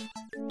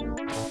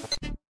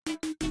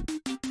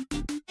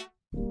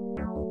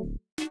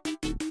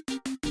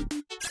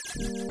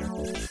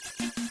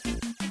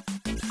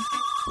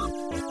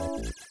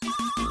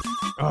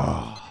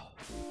 Oh.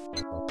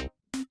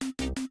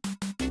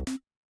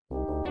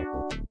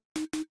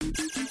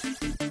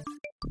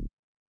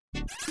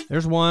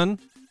 There's one.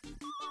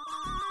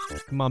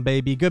 Come on,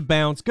 baby. Good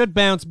bounce. Good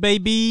bounce,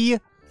 baby.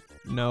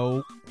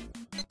 No.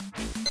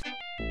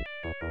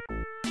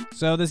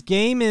 So this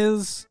game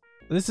is...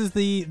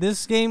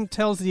 This game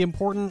tells the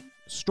important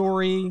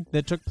story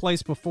that took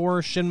place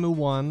before Shenmue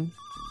 1,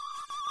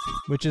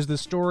 which is the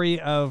story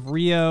of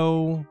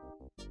Ryo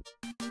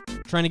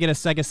trying to get a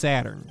Sega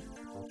Saturn.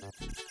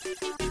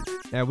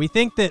 We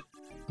think that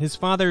his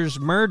father's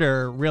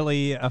murder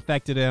really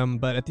affected him,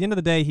 but at the end of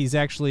the day, he's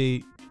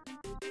actually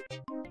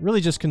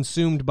really just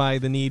consumed by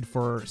the need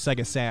for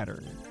Sega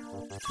Saturn.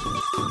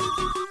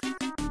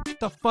 What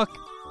the fuck?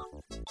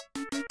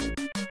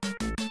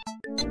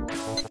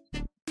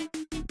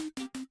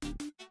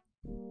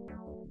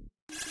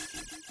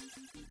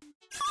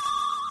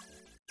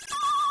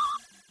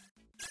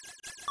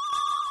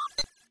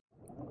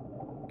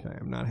 Okay,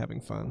 I'm not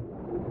having fun.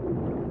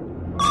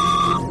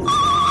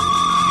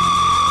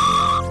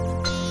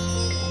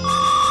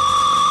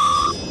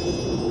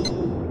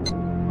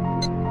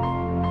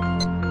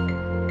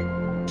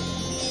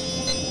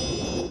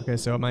 Okay,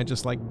 so am I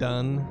just like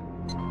done?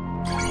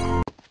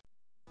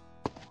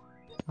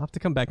 I'll have to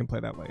come back and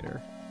play that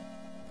later.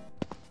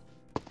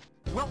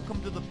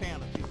 Welcome to the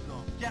fantasy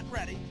zone. Get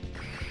ready.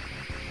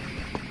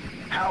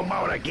 How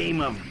about a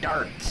game of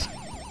darts?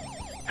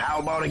 How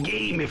about a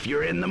game if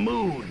you're in the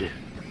mood?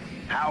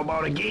 How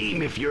about a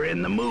game if you're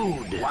in the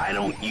mood? Why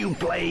don't you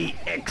play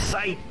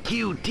Excite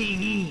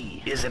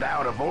QTE? Is it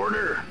out of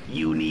order?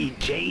 You need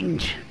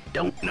change?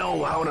 Don't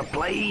know how to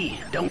play?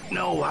 Don't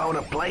know how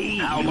to play?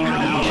 How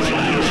about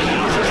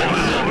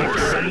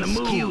in the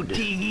mood?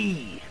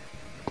 QTE.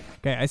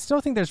 Okay, I still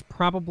think there's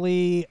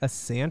probably a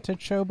Santa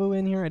Chobu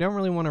in here. I don't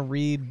really want to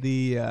read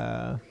the,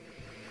 I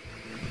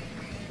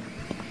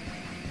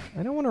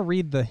don't want to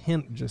read the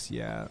hint just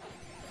yet.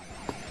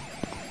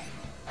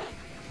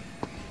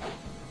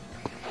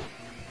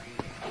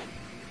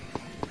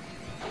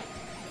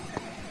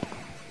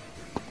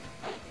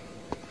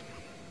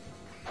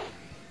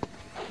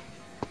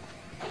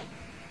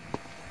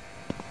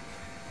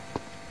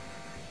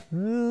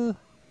 Oh,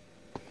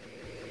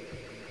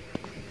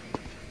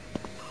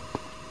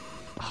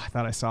 I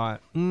thought I saw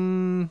it.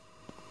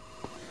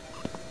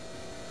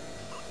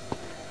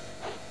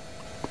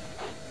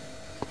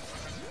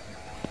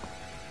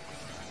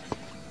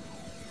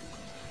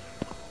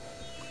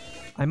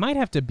 I might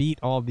have to beat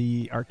all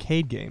the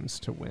arcade games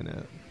to win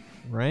it,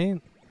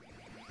 right?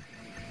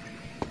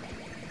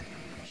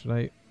 Should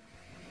I?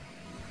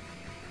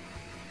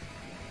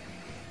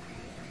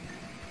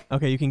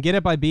 Okay, you can get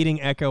it by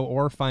beating Echo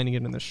or finding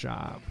it in the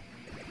shop.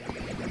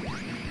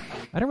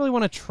 I don't really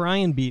want to try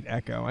and beat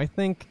Echo. I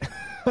think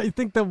I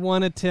think the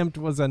one attempt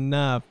was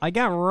enough. I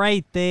got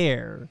right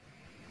there.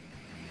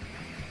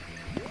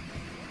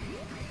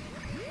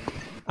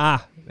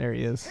 Ah, there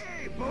he is.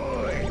 Hey,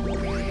 boy.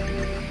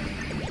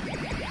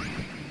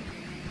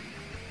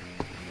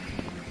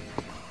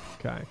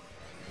 Okay.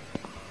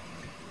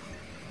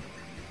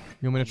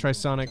 You want me to try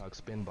Sonic?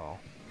 Spinball.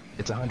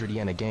 It's 100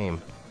 yen a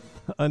game.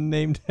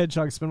 Unnamed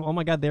Hedgehog Spinball. Oh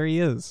my god, there he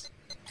is.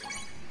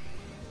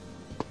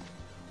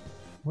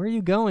 Where are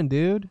you going,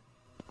 dude?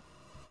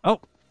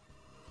 Oh.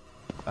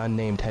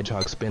 Unnamed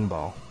Hedgehog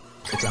Spinball.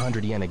 It's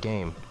 100 yen a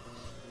game.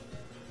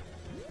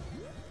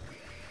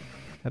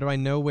 How do I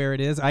know where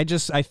it is? I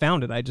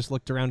found it. I just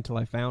looked around until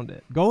I found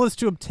it. Goal is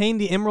to obtain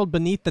the emerald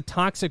beneath the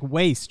toxic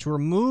waste. To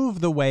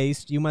remove the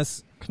waste, you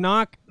must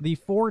knock the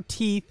 4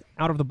 teeth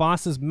out of the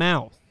boss's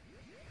mouth.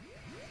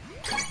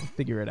 I'll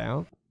figure it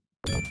out.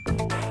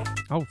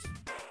 Oh.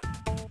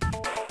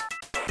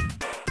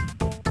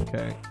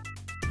 Okay.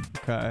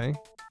 Okay.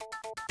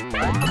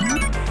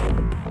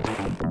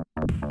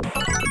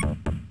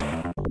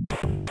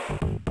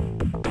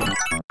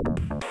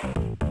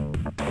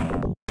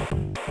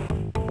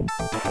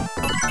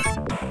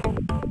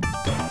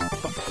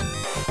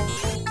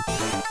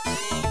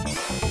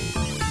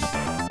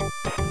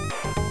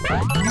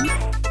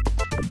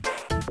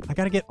 I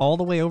gotta get all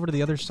the way over to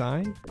the other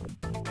side?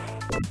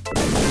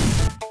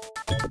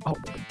 Oh.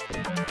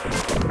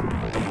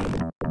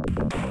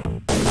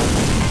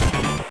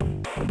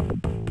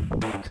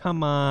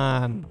 Come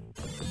on.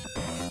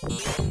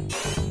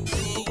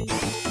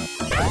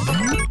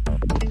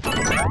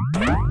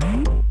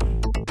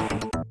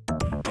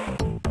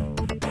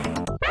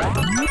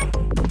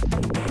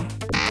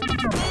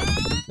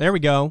 There we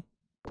go.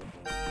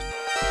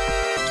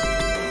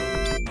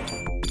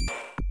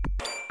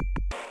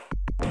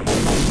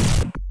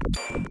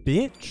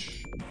 Bitch.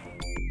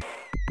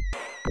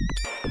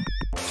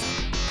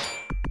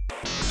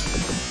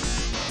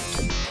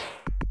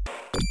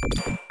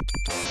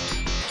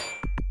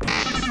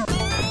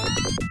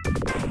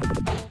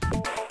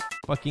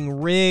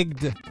 Fucking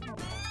rigged.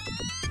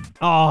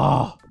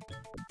 Oh.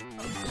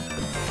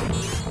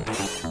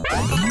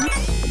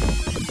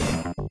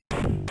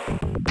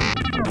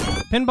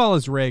 Pinball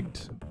is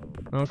rigged.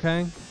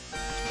 Okay.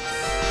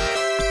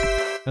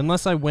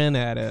 Unless I win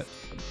at it.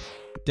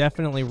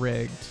 Definitely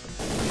rigged.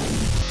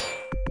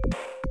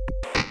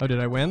 Oh, did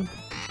I win?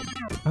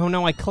 Oh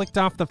no, I clicked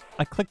off the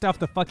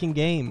fucking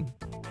game.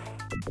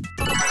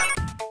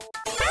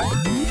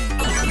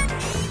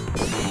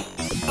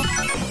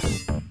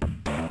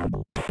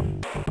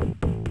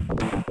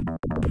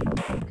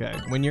 Okay,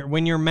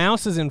 when your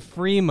mouse is in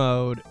free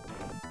mode,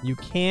 you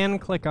can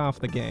click off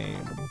the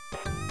game.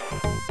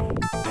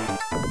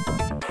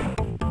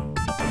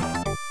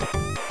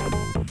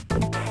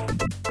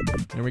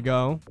 There we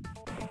go.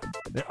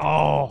 There,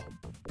 oh.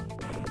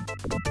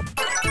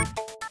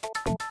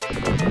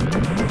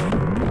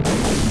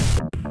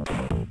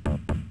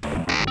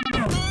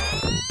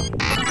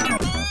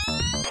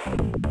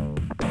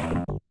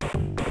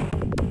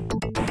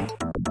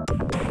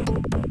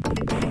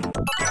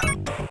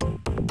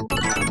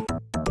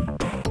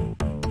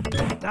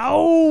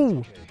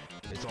 No!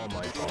 It's all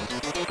my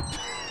fault.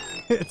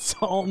 It's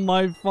all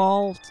my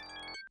fault.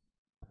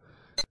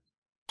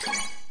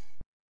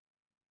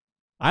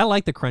 I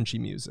like the crunchy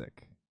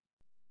music.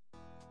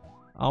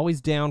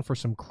 Always down for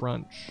some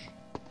crunch.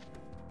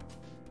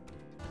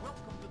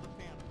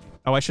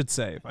 Oh, I should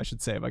save. I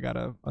should save. I got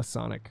a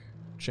Sonic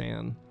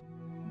Chan.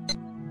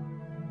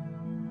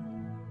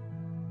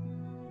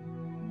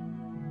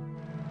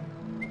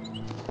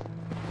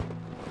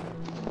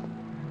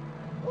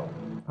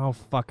 Oh,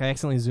 fuck. I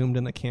accidentally zoomed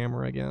in the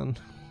camera again.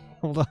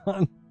 Hold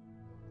on.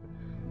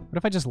 What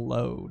if I just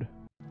load?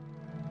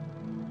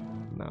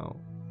 No.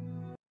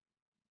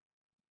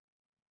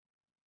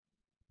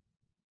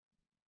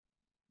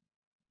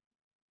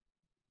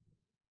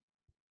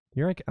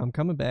 Here I'm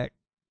coming back.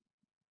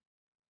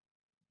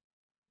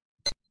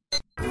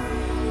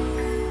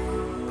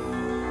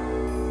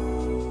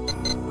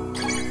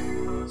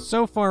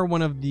 So far,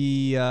 one of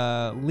the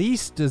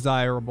least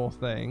desirable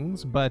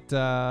things, but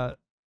at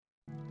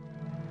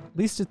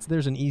least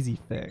there's an easy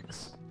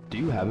fix. Do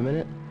you have a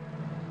minute?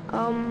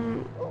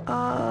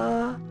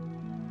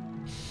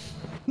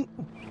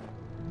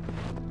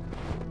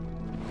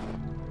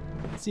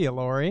 See ya,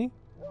 Lori.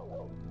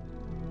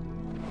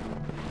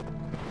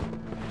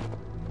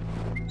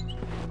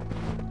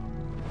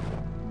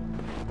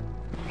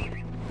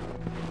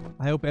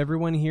 I hope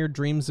everyone here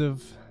dreams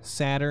of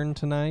Saturn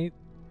tonight.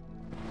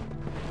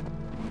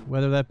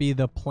 Whether that be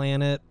the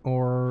planet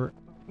or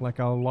like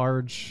a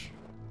large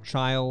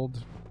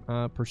child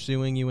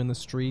pursuing you in the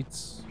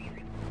streets.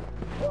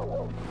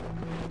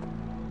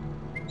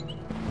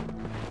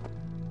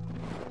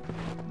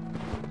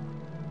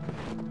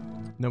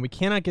 No, we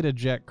cannot get a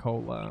Jet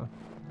Cola.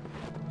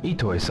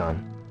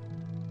 Itoi-san.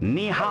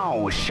 Ni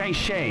hao, shay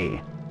shay.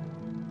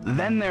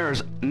 Then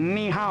there's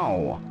ni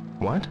hao.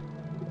 What?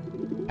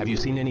 Have you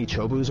seen any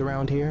Chobus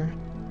around here?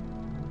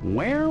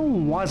 Where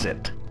was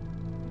it?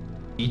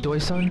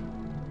 Itoi-san?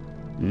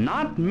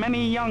 Not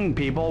many young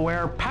people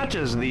wear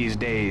patches these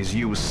days,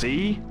 you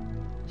see.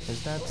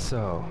 Is that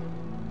so?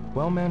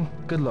 Well, man,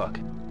 good luck.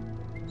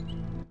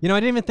 You know, I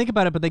didn't even think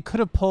about it, but they could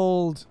have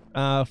pulled,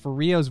 for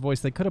Rio's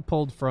voice, they could have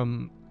pulled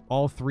from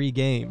all 3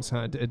 games,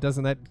 huh? It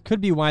doesn't, that could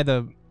be why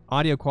the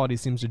audio quality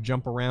seems to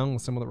jump around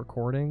with some of the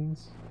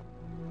recordings.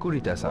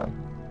 Kurita-san.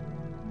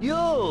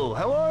 Yo,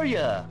 how are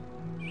ya?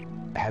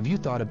 Have you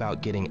thought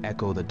about getting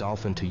Echo the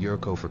dolphin to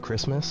Yuriko for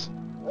Christmas?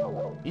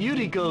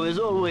 Yuriko is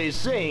always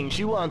saying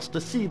she wants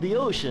to see the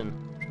ocean.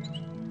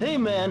 Hey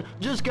man,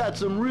 just got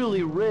some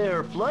really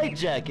rare flight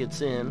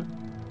jackets in.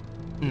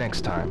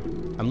 Next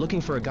time. I'm looking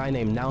for a guy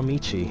named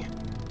Naomichi.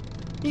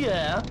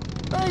 Yeah,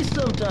 I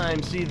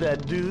sometimes see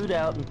that dude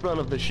out in front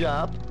of the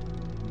shop.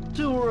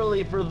 Too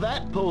early for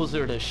that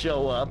poser to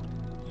show up.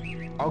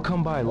 I'll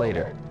come by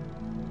later.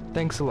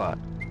 Thanks a lot.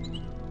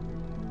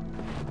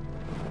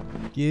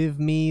 Give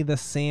me the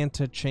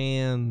Santa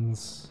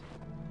Chans.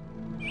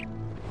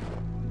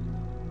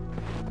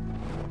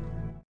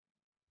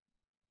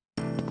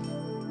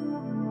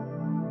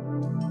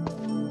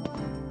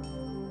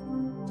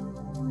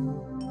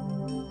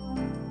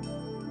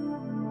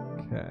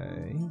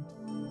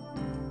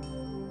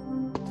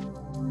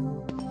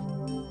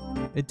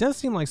 It does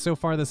seem like so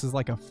far this is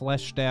like a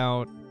fleshed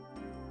out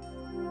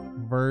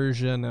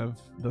version of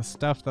the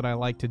stuff that I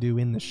like to do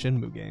in the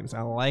Shenmue games.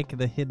 I like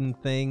the hidden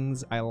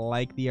things. I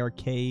like the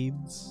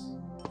arcades.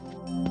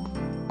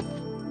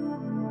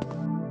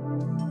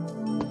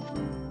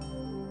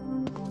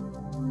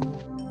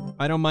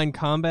 I don't mind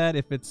combat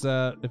if it's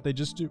if they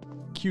just do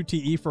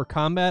QTE for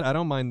combat. I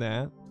don't mind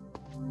that.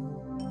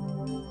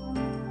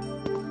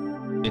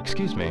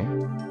 Excuse me.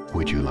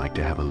 Would you like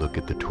to have a look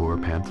at the tour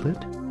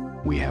pamphlet?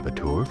 We have a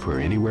tour for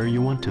anywhere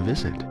you want to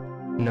visit.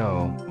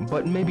 No,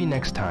 but maybe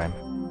next time.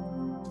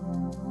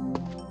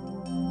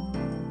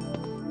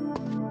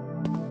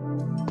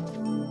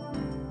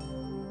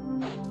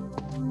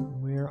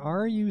 Where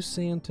are you,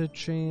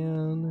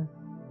 Santa-chan?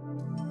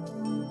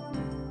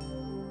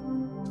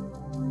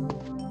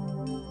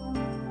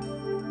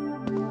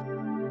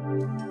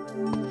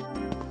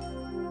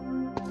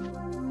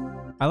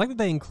 I like that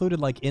they included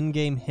like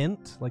in-game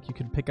hint, like you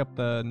could pick up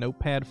the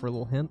notepad for a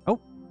little hint.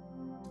 Oh.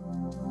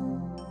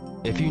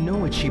 If you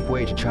know a cheap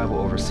way to travel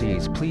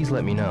overseas, please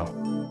let me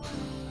know.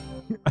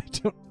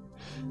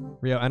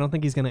 Rio, I don't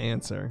think he's gonna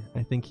answer.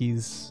 I think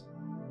he's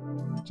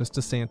just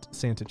a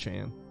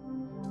Santa-chan.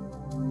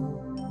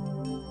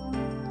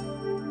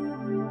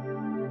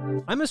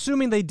 I'm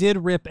assuming they did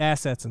rip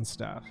assets and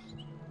stuff.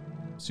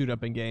 Suit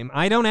up in game.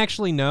 I don't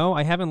actually know.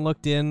 I haven't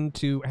looked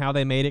into how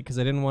they made it because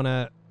I didn't want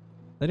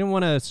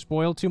to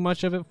spoil too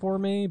much of it for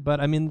me, but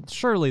I mean,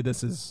 surely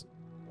this is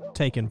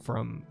taken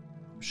from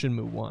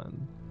Shenmue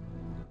 1.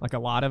 Like a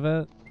lot of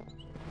it.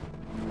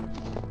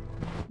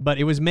 But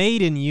it was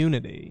made in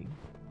Unity.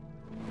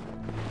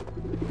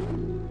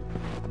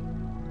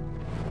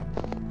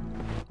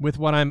 With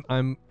what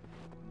I'm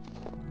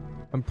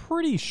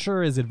pretty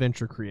sure is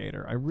Adventure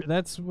Creator.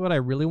 That's what I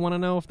really want to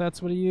know, if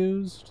that's what he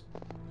used.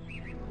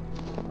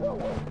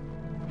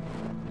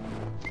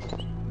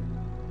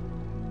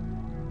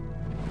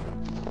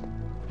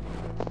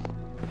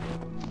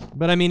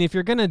 But I mean, if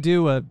you're gonna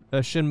do a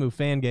Shenmue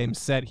fan game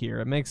set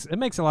here, it makes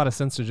a lot of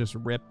sense to just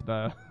rip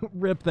the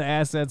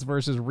assets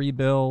versus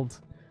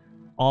rebuild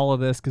all of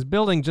this, because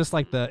building just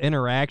like the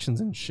interactions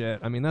and shit,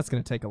 I mean, that's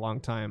gonna take a long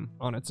time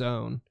on its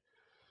own.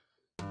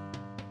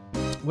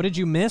 What did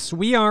you miss?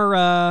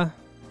 We're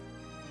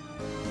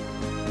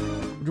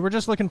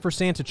just looking for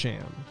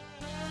Santa-chan.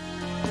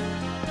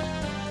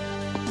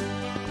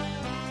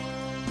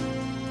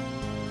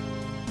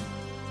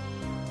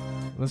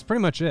 That's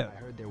pretty much it. I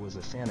heard there was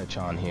a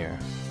Santa-chan here.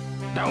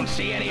 Don't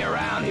see any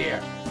around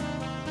here.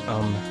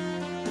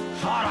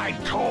 Thought I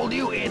told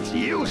you it's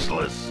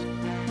useless.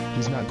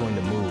 He's not going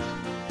to move.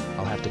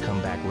 I'll have to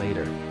come back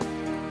later.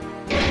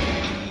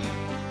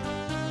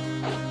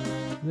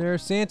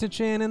 There's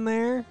Santa-chan in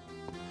there?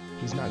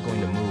 He's not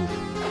going to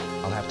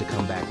move. I'll have to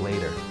come back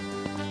later.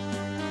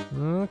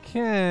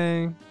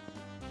 Okay.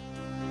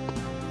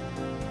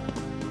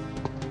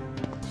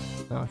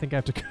 Oh, I think I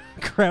have to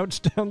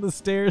crouch down the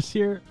stairs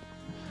here.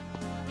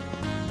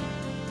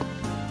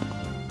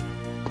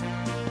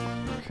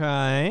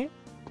 Okay.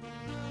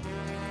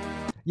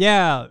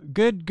 Yeah,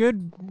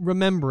 good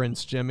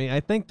remembrance, Jimmy. I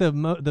think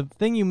the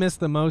thing you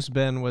missed the most,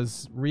 Ben,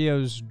 was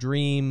Rio's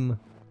dream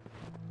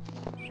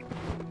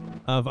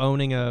of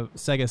owning a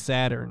Sega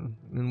Saturn,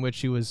 in which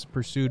he was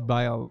pursued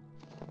by a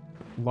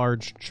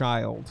large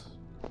child.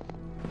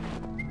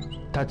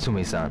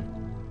 Tatsumi-san.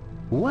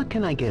 What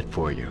can I get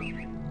for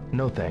you?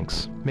 No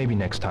thanks. Maybe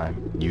next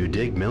time. You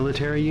dig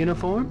military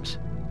uniforms?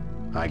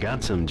 I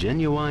got some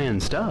genuine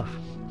stuff.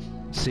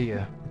 See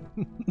ya.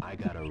 I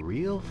got a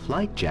real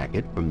flight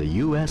jacket from the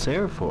U.S.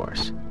 Air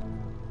Force.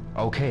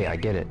 Okay, I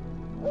get it.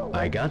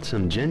 I got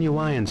some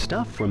genuine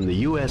stuff from the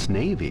U.S.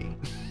 Navy.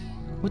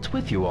 What's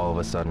with you all of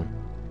a sudden?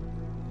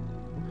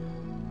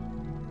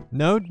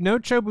 No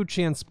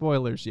Chobu-chan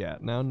spoilers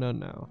yet.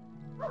 No.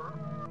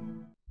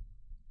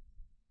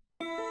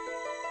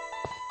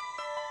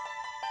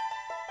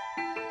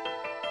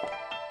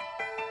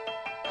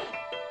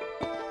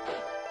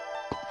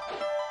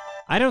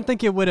 I don't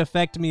think it would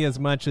affect me as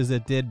much as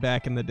it did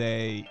back in the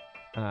day,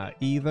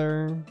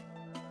 either.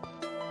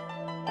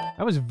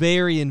 I was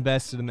very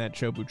invested in that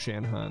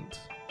Chobu-chan hunt.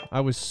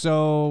 I was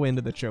so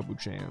into the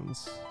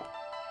Chobu-chans.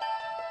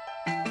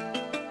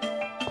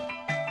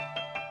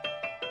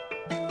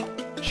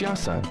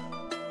 Shia-san.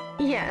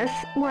 Yes,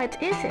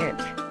 what is it?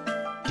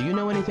 Do you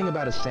know anything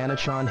about a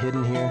Santa-chan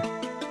hidden here?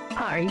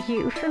 Are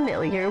you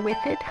familiar with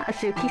it,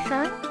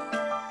 Hazuki-san?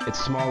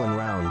 It's small and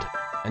round.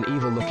 An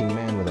evil-looking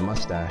man with a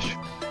mustache.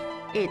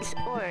 Its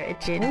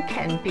origin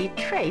can be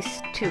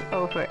traced to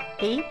over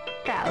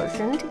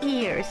 8,000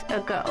 years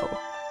ago.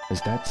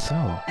 Is that so?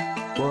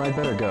 Well, I'd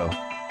better go.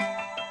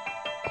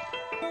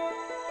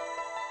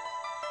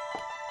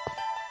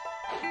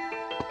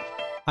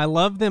 I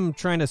love them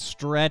trying to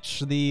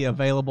stretch the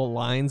available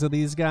lines of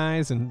these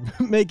guys and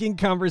making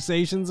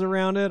conversations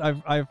around it.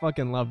 I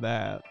fucking love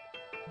that.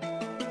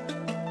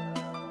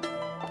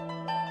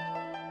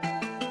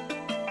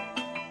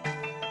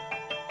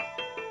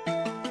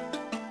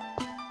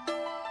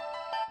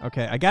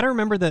 Okay, I gotta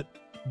remember that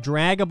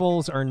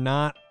draggables are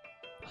not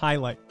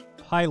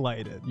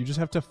highlighted. You just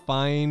have to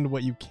find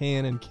what you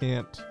can and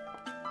can't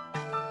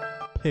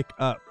pick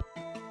up.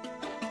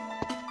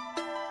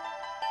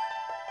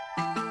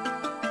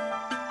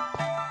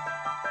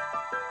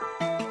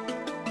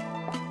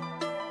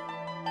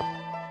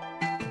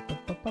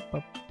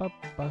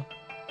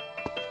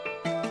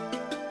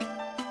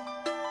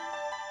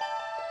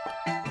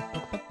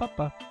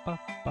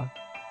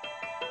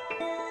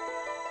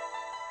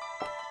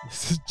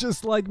 This is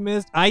just like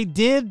Mist. I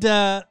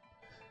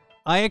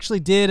actually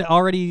did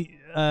already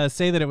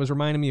say that it was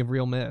reminding me of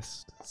Real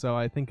Mist, so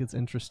I think it's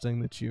interesting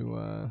that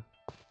you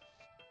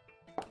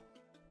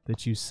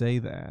say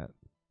that,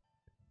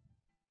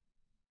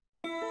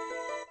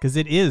 because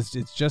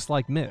it's just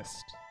like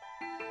Mist.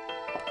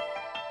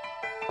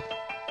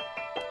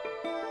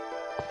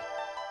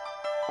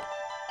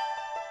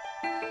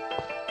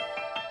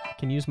 I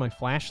can use my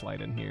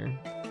flashlight in here.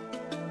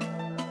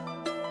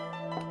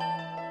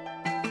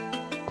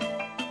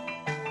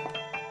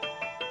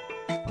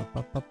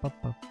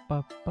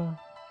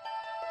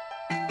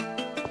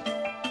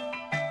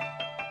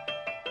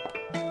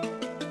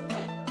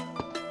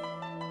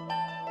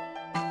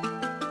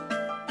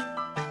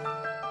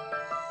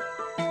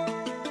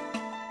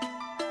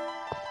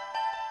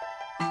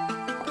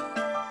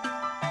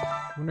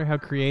 I wonder how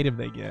creative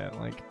they get.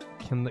 Like,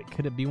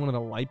 could it be one of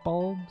the light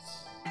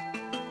bulbs?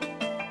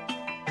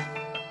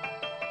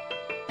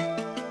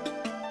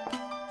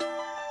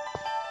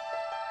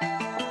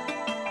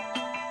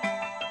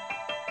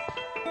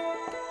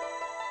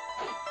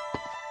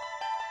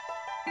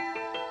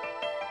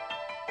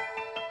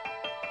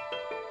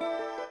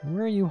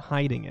 Where are you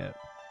hiding it?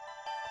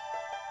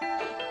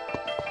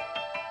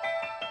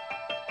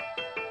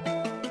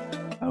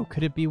 Oh,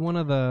 could it be one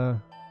of the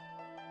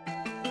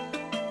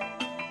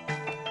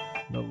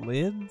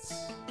lids?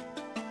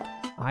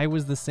 I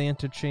was the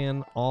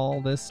Santa-chan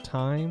all this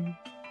time?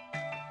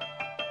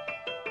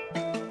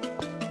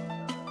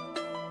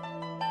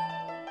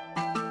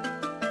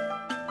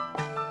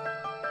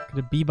 Could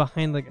it be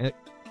behind, like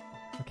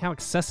how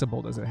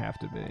accessible does it have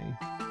to be?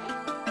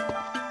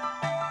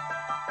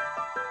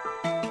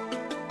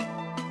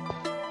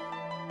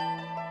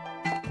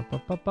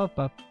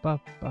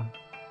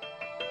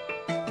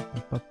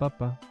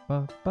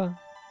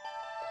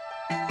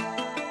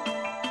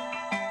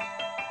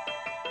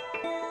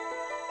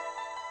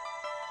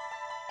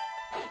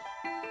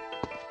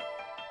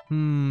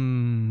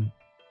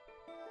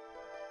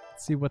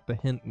 Let's see what the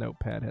hint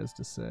notepad has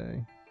to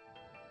say.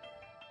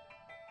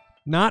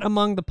 Not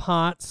among the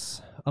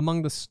pots,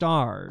 among the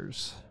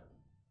stars.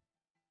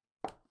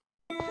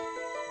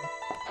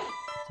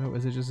 So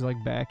is it just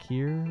like back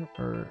here,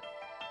 or?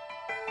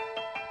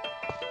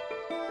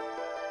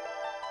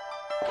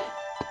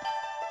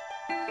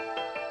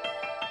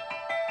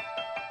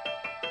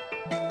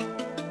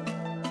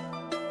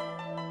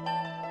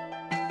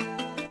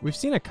 We've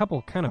seen a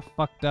couple kind of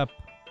fucked up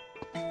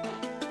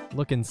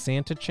looking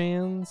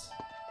Santa-chans.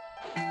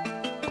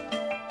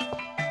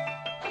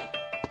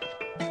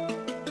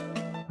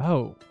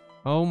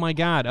 Oh my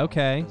god,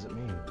 okay. What does it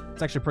mean?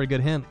 It's actually a pretty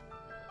good hint.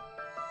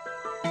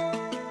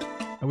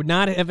 I would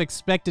not have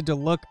expected to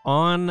look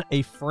on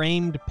a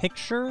framed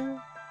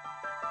picture.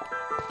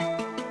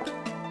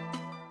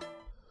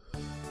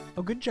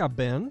 Oh, good job,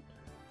 Ben.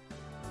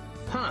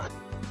 Huh.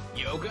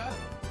 Yoga?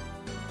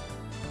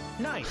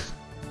 Nice.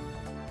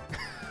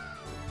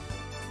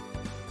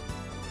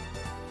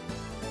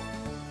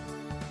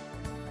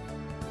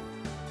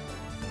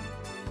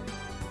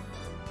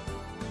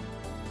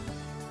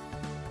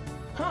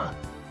 Huh.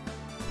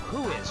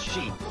 Who is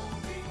she?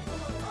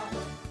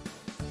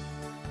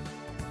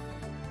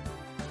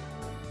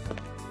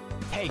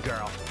 Hey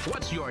girl,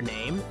 what's your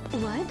name?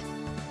 What?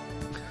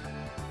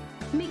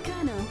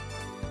 Mikano.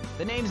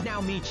 The name's now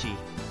Michi.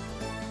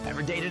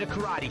 Ever dated a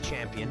karate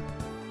champion?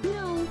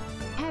 No.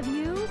 Have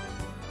you?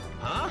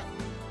 Huh?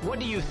 What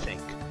do you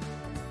think?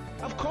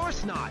 Of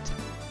course not.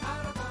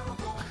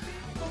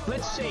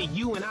 Let's say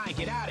you and I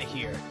get out of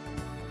here.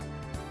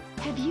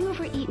 Have you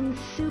ever eaten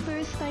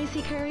super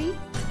spicy curry?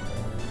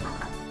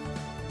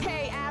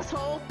 Hey,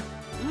 asshole!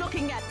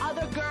 Looking at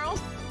other girls?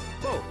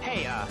 Whoa,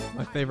 hey,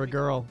 my favorite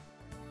girl.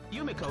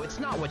 Yumiko, it's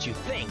not what you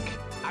think.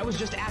 I was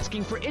just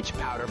asking for itch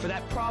powder for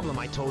that problem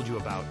I told you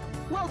about.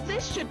 Well,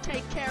 this should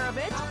take care of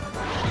it.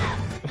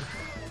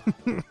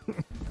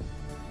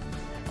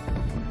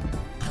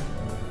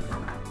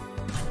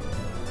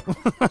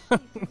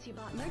 Since you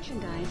bought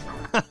merchandise.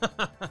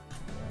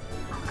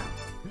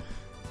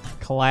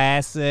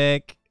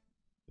 Classic.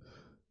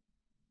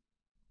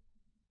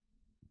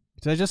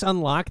 Did I just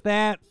unlock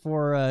that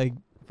for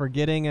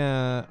getting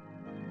a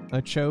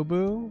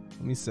Chobu?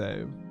 Let me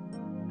save.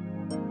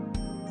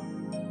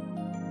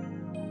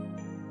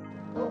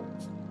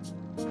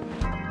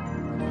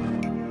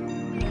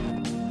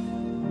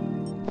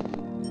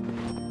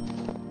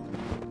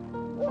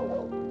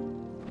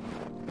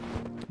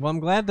 Well, I'm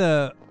glad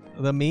the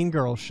mean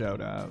girl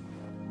showed up.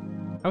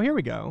 Oh, here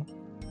we go.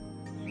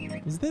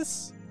 Is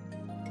this?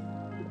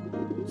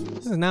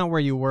 This is not where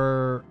you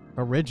were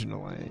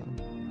originally.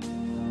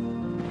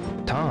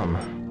 Tom,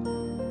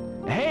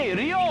 Hey,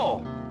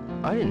 Rio!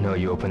 I didn't know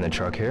you opened the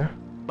truck here.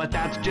 But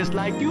that's just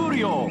like you,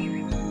 Rio.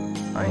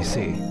 I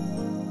see.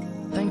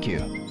 Thank you.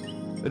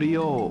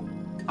 Rio,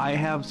 I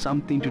have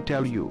something to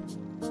tell you.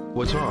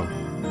 What's wrong?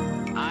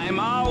 I'm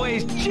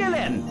always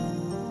chillin'.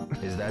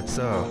 Is that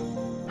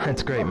so?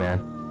 That's great, man.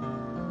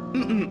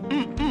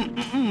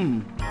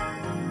 I'm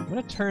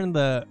gonna turn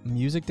the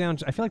music down.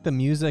 I feel like the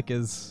music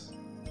is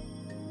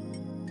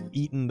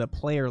eating the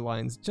player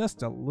lines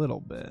just a little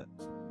bit.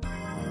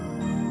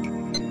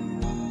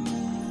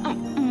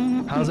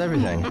 How's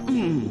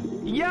everything?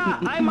 Yeah,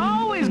 I'm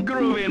always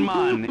grooving,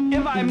 man.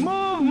 If I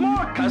move,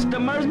 more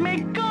customers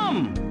may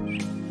come.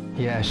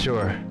 Yeah,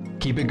 sure.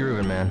 Keep it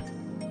grooving, man.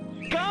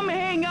 Come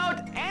hang out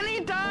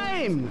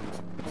anytime.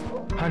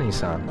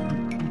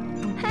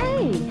 Honey-san.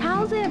 Hey,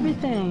 how's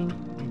everything?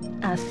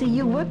 I see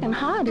you working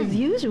hard as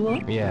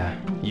usual. Yeah,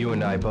 you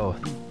and I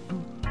both.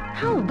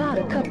 How about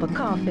a cup of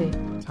coffee?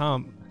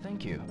 Tom.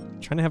 Thank you.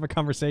 I'm trying to have a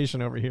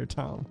conversation over here,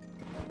 Tom.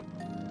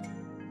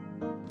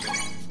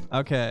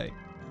 Okay.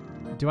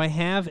 Do I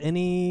have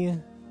any?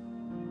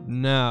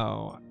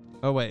 No.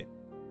 Oh, wait.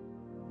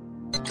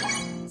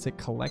 Is it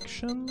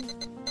collection?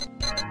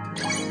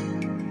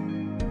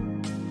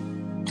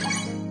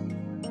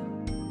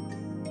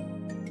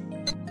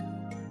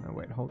 Oh,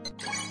 wait, hold.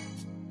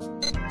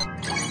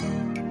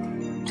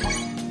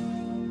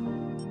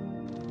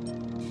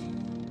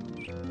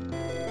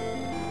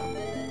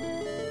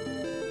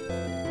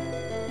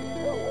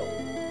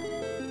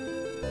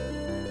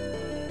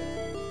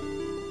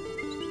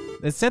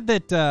 It said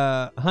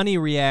that Honey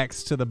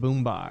reacts to the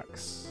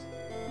boombox.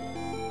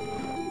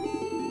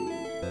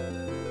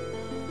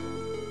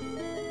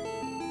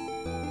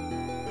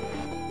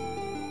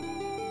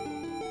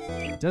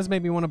 It does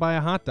make me want to buy a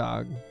hot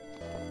dog.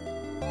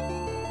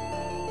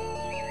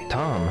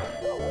 Tom.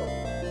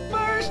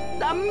 First,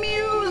 the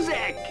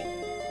music.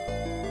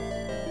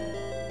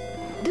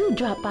 Do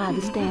drop by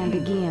the stand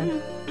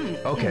again.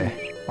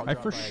 Okay. I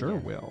for sure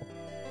will.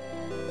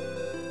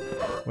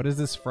 What is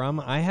this from?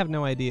 I have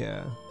no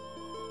idea.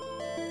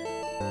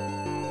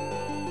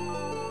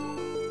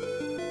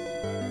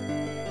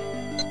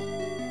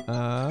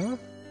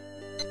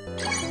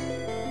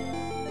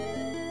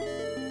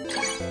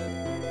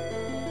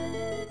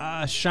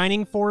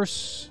 Shining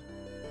Force?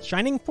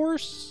 Shining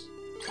Force?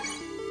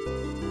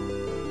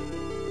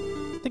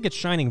 I think it's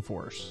Shining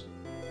Force.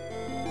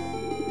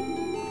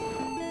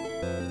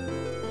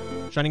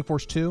 Shining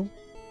Force 2?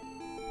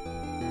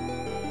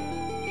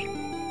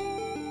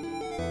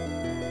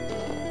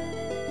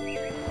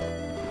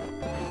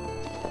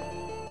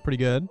 Pretty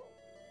good.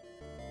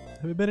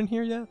 Have we been in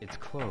here yet? It's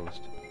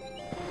closed.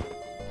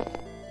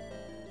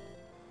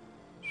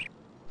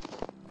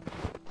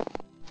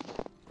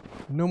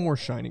 No more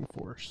Shining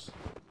Force.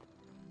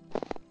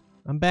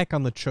 I'm back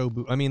on the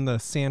Chobu. I mean the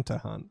Santa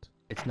hunt.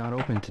 It's not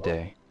open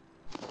today.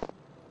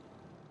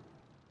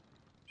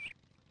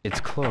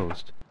 It's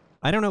closed.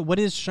 I don't know. What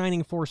is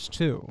Shining Force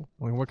 2?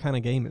 I mean, what kind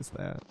of game is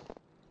that?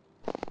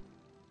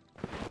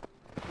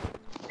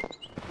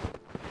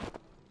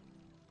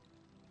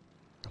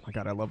 Oh my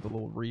god, I love the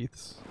little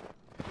wreaths.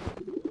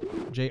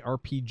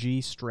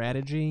 JRPG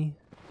strategy.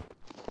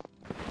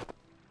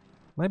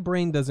 My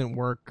brain doesn't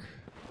work.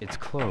 It's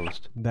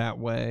closed. That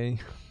way.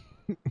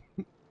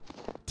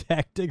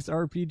 Tactics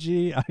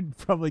RPG? I'd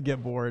probably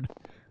get bored.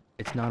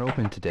 It's not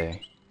open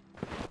today.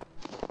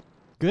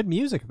 Good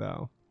music,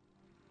 though.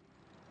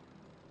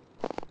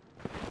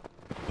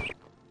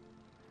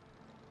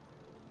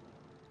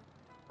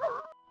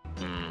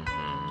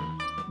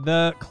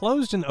 The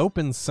closed and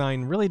open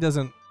sign really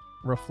doesn't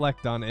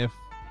reflect on if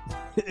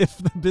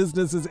the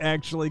business is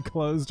actually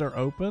closed or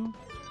open.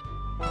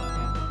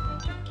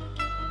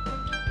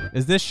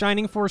 Is this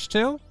Shining Force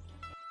 2?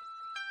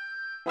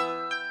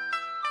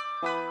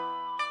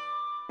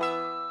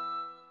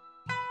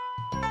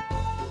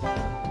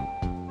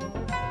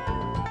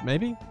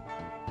 Maybe?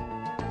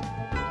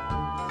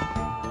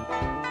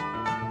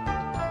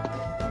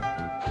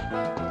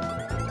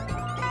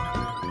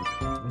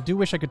 I do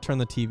wish I could turn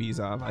the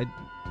TVs off.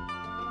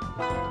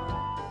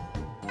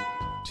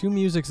 Two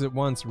musics at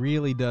once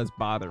really does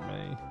bother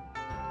me.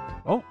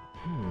 Oh!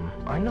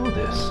 I know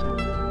this.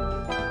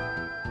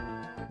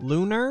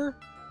 Lunar?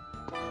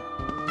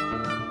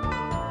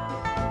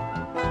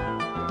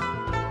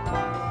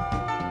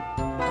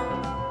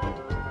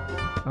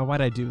 Oh,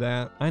 why'd I do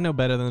that? I know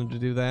better than to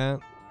do that.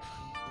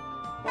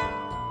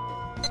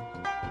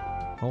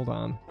 Hold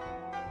on.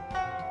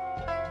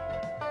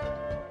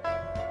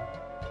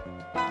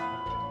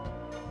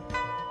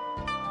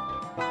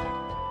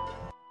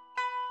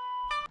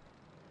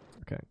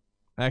 Okay.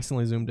 I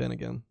accidentally zoomed in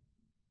again.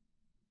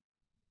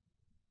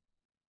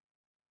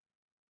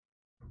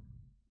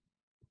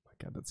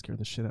 God, that scared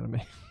the shit out of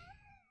me.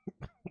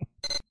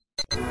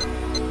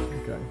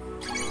 Okay.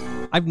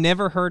 I've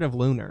never heard of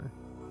Lunar.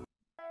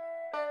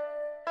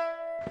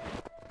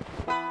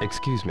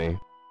 Excuse me.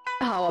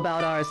 How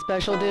about our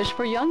special dish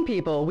for young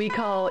people we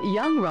call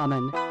Young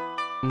Ramen?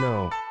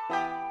 No.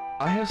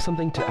 I have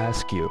something to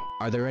ask you.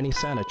 Are there any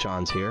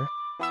Santa-chans here?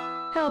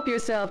 Help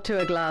yourself to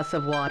a glass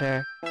of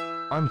water.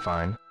 I'm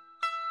fine.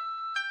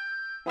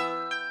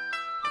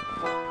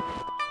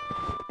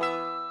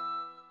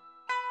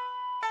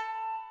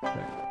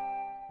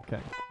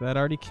 Okay, that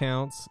already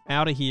counts.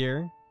 Out of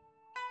here.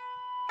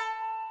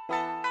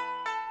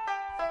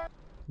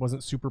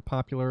 Wasn't super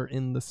popular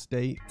in the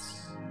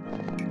States.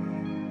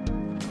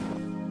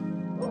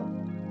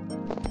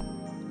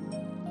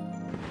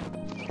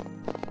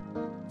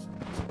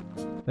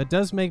 That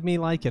does make me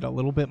like it a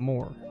little bit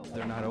more.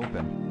 They're not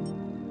open.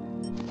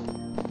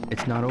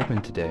 It's not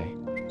open today.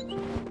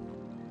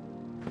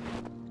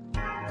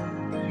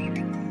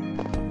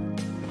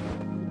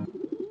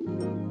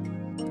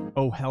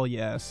 Oh, hell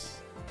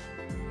yes.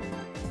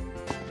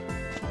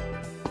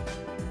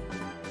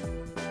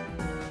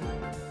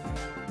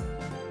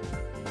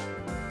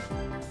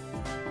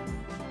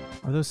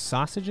 Are those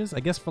sausages? I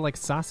guess for like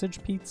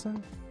sausage pizza?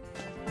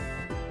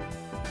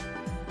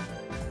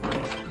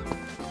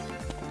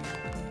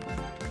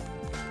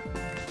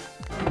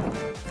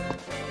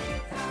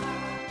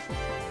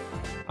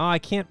 Oh, I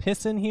can't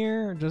piss in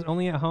here? Just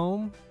only at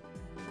home?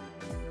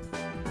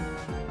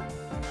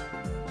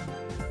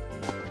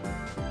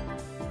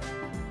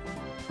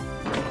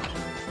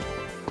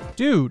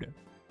 Dude,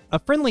 a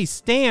friendly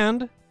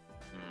stand?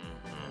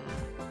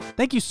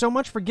 Thank you so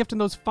much for gifting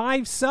those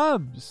 5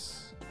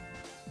 subs.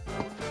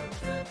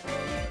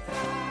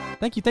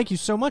 Thank you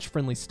so much,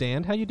 friendly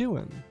stand. How you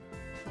doing?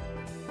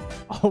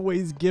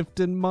 Always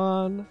gifting,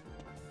 man.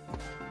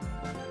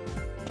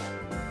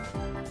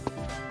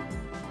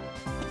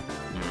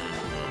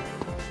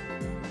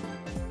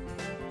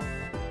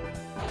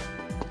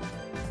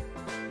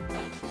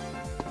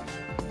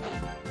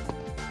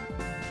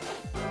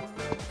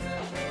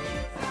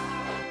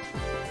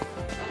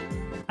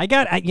 I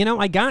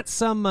got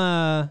some,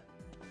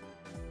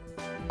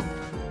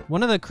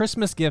 one of the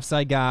Christmas gifts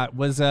I got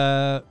was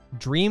a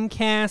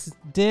Dreamcast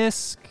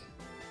disc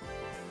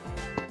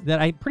that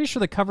I'm pretty sure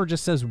the cover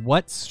just says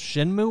 "What's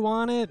Shenmue"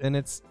 on it, and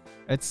it's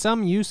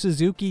some Yu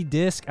Suzuki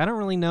disc. I don't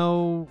really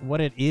know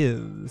what it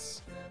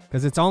is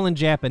because it's all in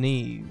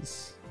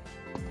Japanese,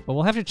 but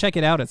we'll have to check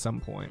it out at some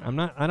point.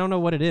 I don't know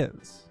what it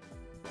is.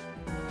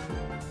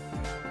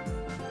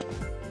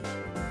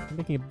 Think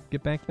I can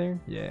get back there?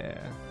 Yeah.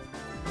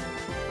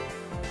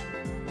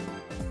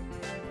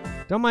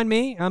 Don't mind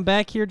me. I'm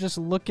back here just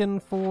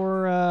looking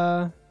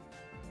for,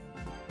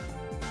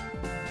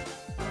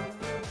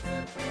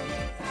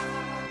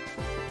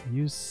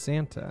 use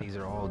Santa. These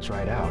are all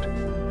dried out.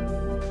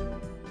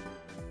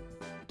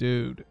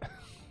 Dude,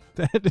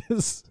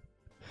 it's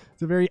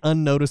a very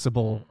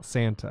unnoticeable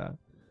Santa.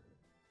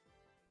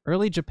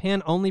 Early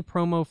Japan only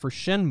promo for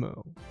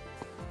Shenmue.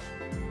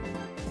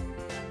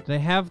 Did I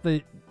have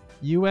the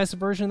US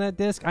version of that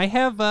disc? I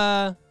have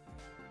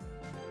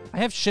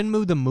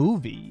Shenmue the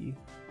movie.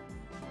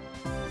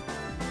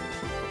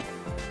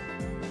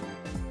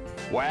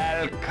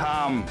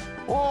 Welcome.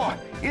 Oh,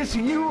 it's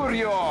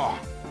Yurio.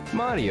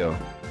 Mario.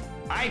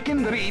 I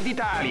can read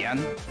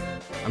Italian.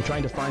 I'm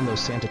trying to find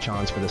those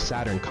Santa-chans for the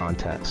Saturn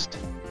contest.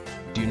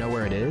 Do you know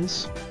where it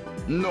is?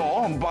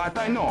 No, but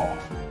I know.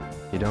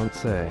 You don't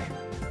say.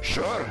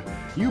 Sure.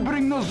 You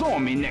bring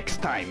Nozomi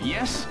next time,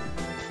 yes?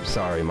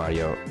 Sorry,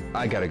 Mario.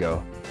 I gotta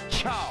go.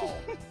 Ciao.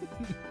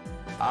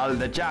 All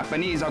the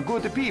Japanese are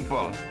good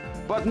people,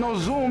 but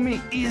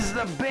Nozomi is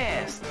the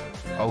best.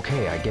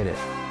 Okay, I get it.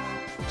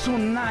 So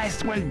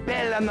nice when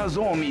Bella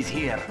Nozomi's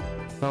here.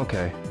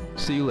 Okay.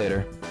 See you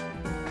later.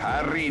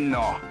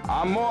 Carino,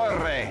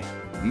 amore.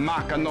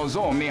 Maka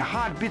Nozomi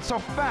heartbeat so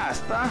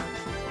fast, huh?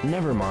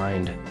 Never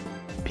mind.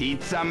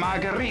 Pizza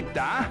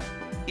margherita?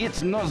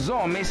 It's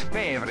Nozomi's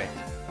favorite.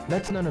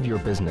 That's none of your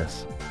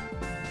business.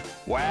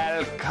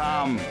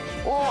 Welcome.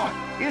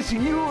 Oh, it's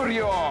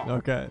Yurio.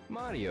 Okay.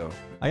 Mario.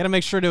 I gotta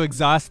make sure to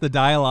exhaust the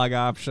dialogue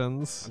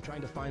options. I'm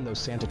trying to find those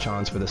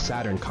Santa-chans for the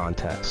Saturn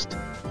contest.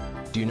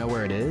 Do you know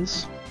where it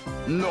is?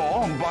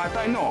 No, but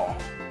I know.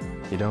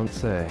 You don't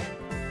say.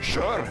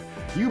 Sure.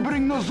 You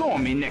bring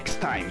Nozomi next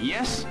time,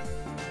 yes?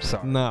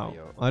 Sorry, no,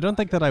 Mario. I don't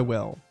think that I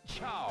will.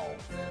 Ciao.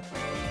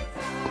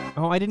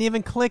 Oh, I didn't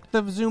even click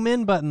the zoom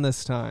in button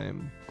this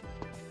time.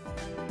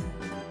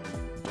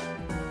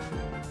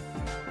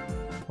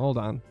 Hold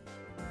on.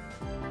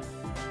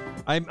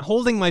 I'm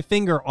holding my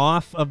finger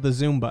off of the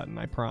zoom button,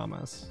 I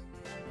promise.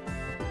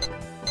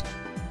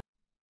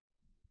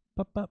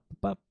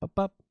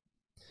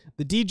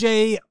 The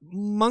DJ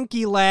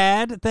Monkey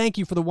Lad, thank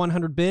you for the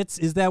 100 bits.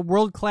 Is that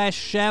world-class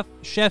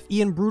chef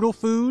Ian Brutal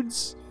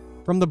Foods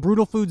from the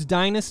Brutal Foods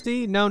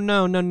dynasty?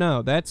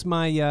 No. That's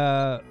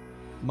my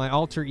my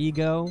alter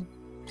ego.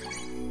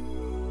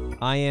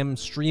 I am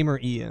Streamer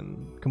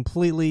Ian.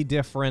 Completely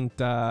different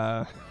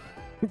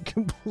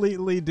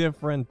completely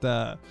different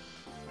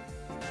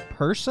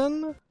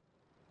person?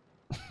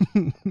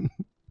 I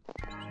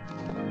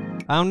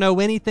don't know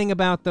anything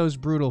about those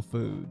Brutal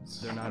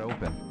Foods. They're not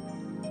open.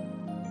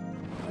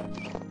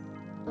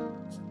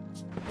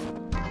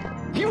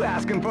 You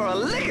asking for a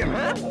licking,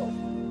 huh?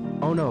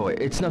 Oh no,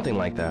 it's nothing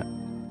like that.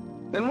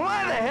 Then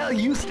why the hell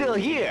you still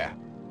here?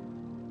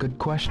 Good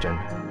question.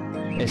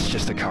 It's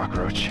just a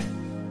cockroach.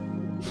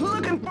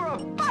 Looking for a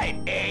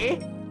fight, eh?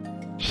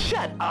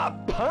 Shut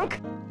up, punk!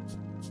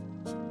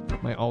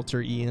 My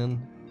alter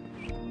Ian.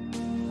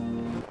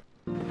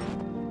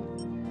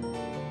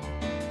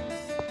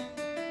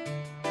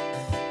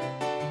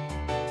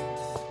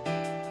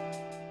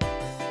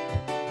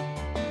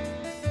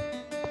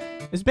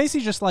 It's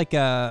basically just like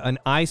an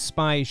I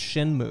Spy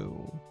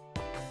Shenmue.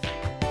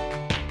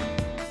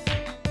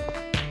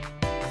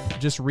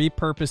 Just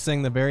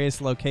repurposing the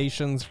various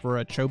locations for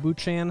a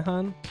Chobu-chan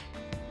hunt.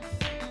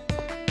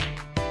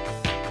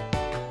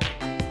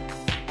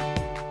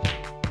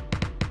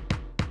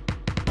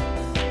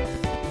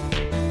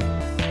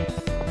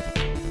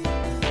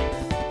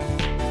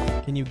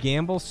 Can you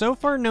gamble? So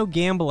far, no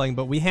gambling,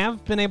 but we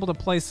have been able to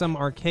play some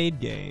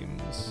arcade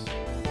games.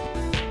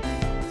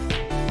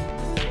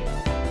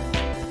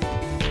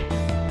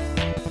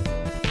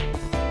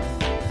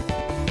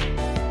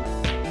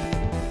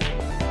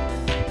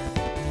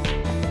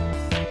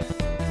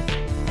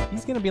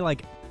 He's gonna be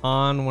like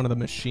on one of the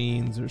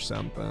machines or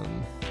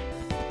something.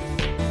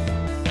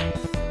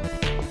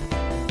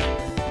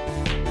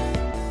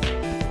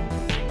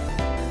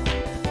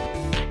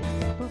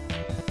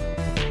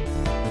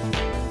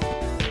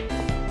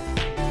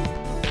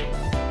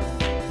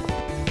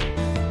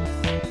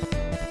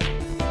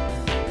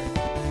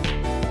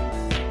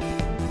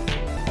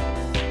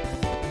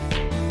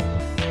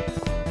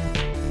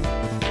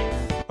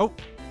 Oh,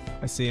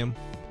 I see him.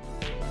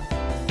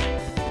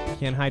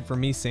 Can't hide from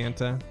me,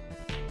 Santa.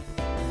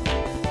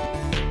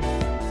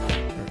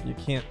 You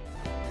can't.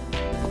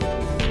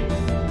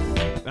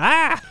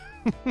 Ah!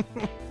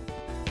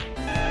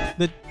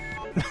 The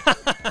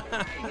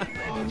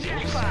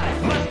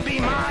Jackpot must be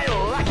my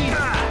lucky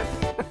high.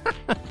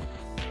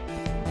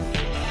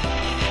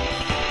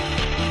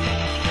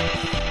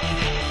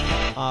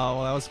 Oh,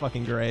 well, that was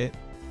fucking great.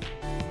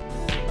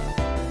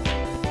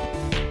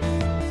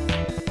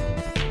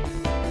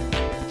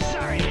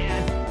 Sorry,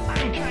 man.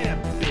 I'm kind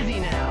of busy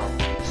now.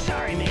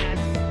 Sorry, man.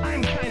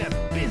 I'm kind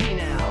of busy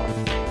now.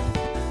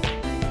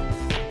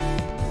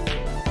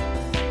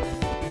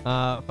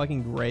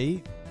 Fucking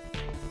great.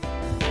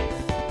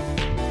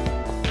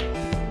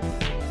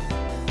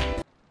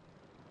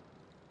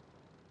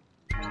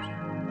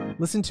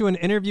 Listen to an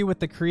interview with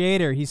the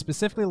creator. He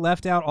specifically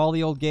left out all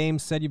the old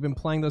games, said you've been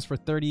playing those for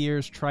 30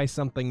 years, try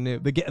something new.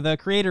 The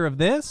creator of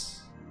this?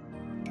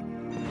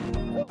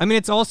 I mean,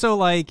 it's also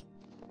like,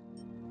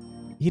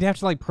 he'd have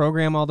to like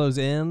program all those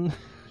in.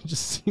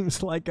 Just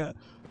seems like a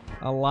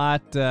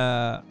lot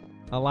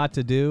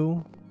to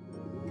do.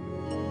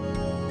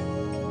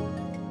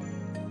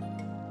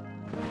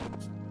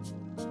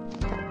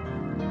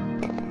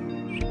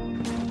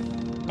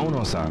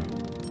 Ono-san.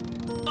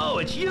 Oh,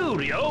 it's you,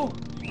 Ryo.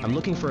 I'm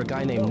looking for a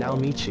guy named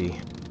Naomichi.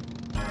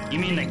 You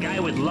mean the guy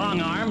with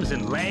long arms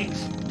and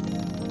legs?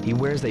 He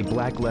wears a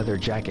black leather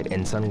jacket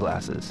and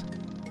sunglasses.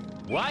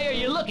 Why are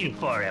you looking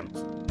for him?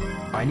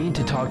 I need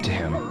to talk to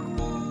him.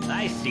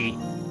 I see.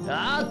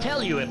 I'll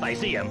tell you if I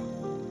see him.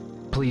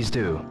 Please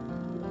do.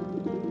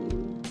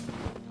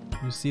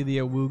 You see the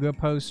Awuga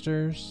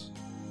posters?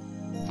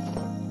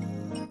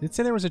 Did it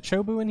say there was a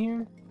Chobu in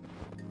here?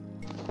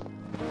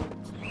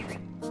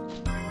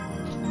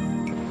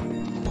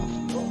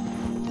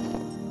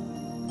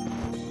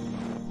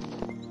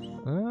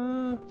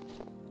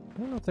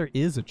 I don't know if there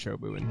is a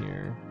Chobu in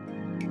here.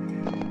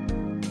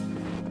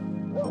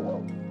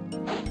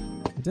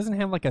 It doesn't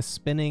have like a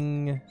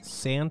spinning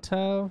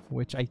Santa,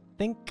 which I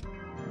think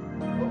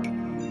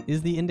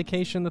is the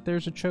indication that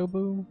there's a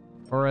Chobu.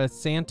 Or a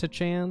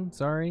Santa-chan,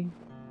 sorry.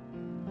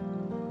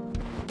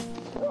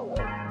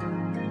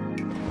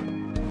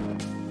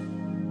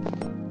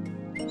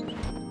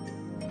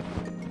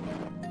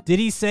 Did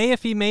he say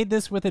if he made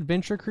this with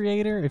Adventure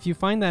Creator? If you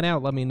find that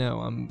out, let me know.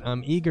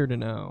 I'm eager to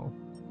know.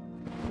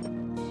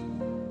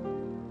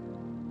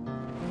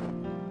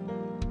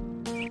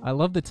 I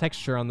love the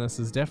texture on this.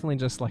 It's definitely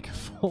just like a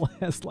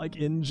full-ass like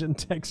engine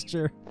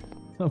texture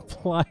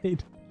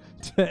applied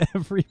to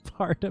every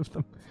part of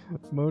the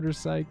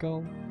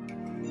motorcycle.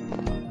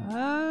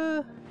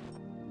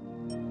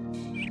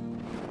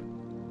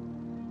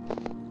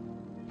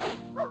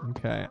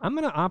 Okay, I'm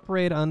gonna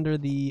operate under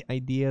the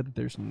idea that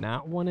there's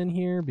not one in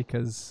here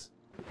because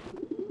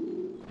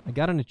I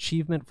got an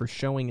achievement for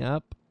showing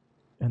up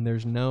and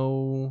there's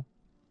no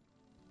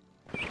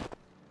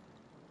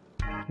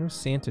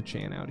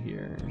Santa-chan out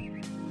here.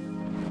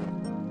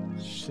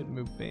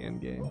 Shenmue fan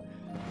game.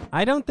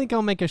 I don't think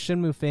I'll make a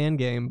Shenmue fan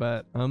game,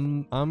 but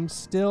I'm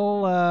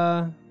still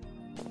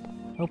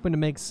hoping to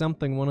make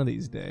something one of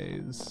these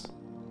days.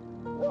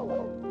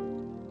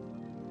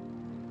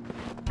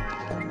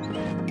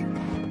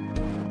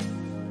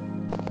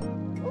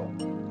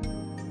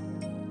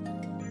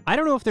 I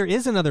don't know if there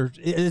is another.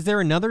 Is there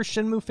another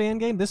Shenmue fan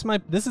game? This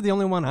is the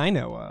only one I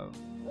know of.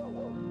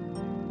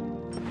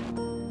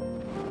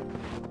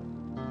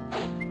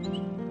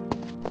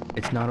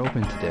 It's not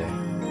open today.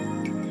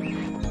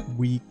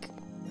 Weak.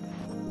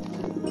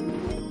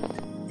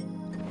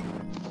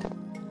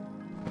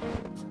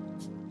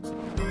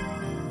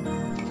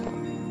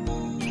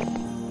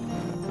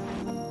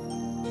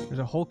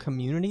 whole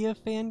community of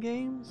fan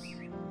games?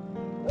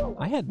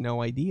 I had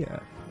no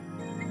idea.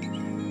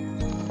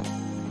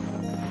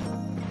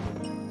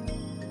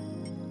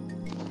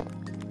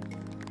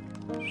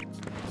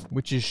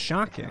 Which is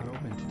shocking.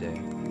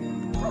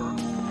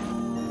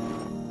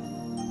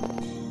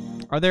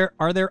 Are there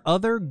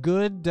other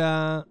good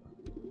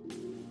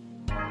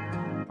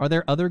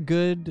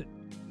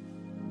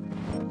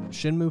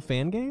Shenmue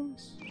fan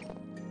games?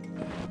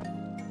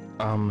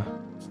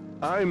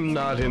 I'm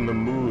not in the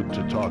mood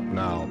to talk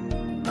now.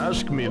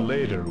 Ask me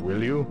later,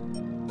 will you?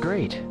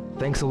 Great.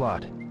 Thanks a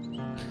lot.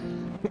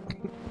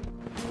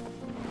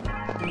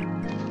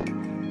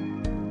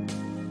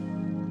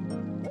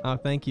 Oh,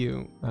 thank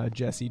you,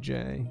 Jesse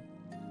J.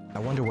 I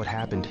wonder what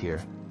happened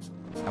here.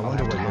 I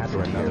wonder what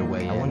happened here. Another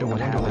way. I wonder what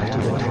happened in.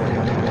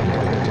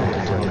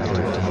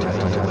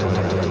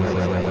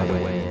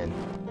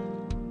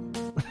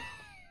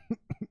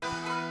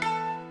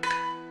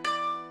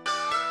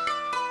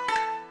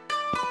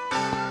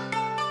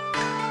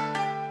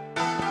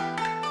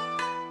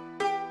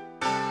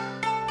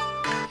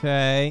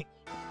 Okay.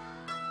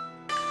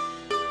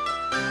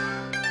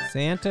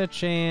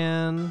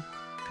 Santa-chan.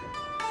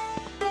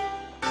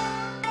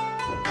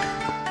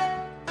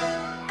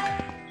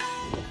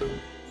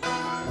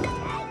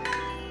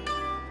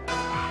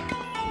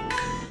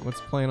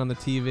 What's playing on the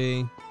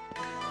TV?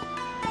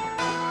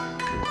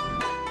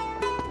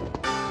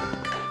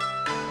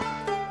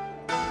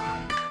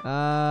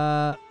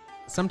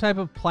 Some type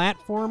of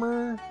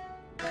platformer?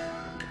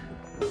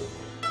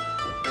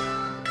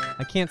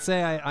 I can't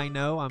say I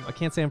know. I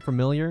can't say I'm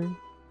familiar.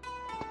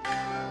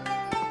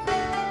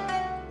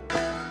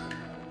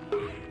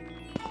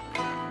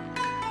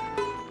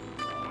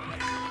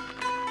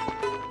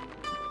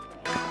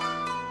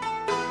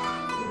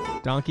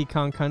 Donkey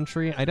Kong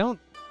Country? I don't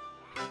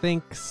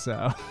think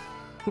so.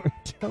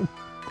 I'm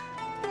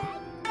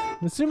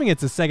assuming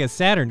it's a Sega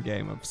Saturn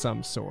game of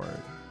some sort.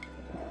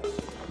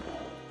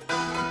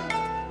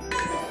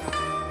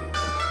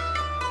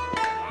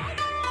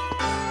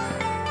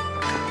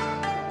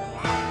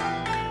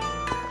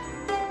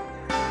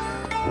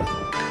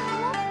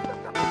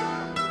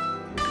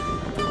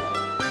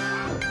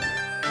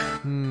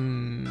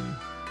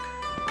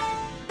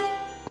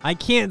 I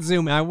can't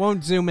zoom. I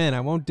won't zoom in. I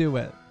won't do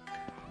it.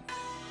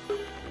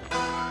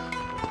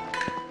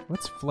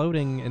 What's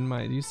floating in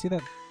my... Do you see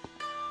that?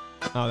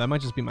 Oh, that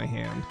might just be my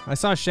hand. I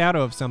saw a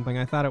shadow of something.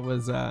 I thought it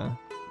was,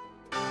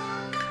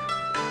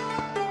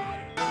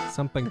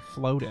 something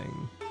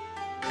floating.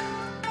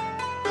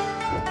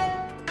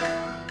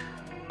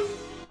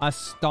 A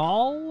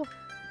stall?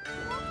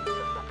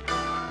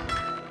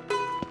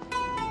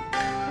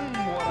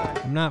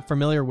 I'm not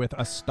familiar with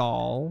a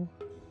stall.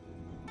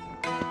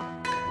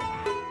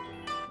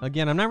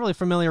 Again, I'm not really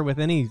familiar with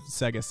any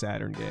Sega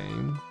Saturn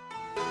game.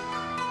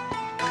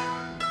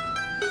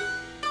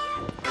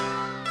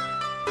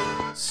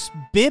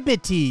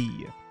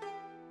 Bibbity.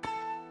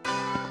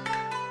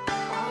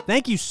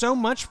 Thank you so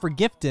much for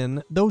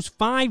gifting those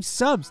 5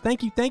 subs.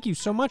 Thank you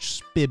so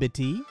much,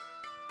 Spibbity.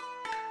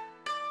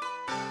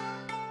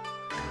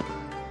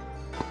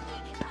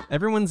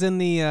 Everyone's in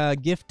the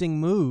gifting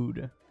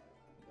mood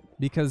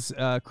because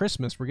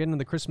Christmas. We're getting in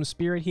the Christmas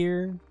spirit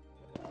here.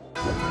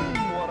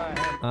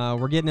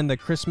 We're getting in the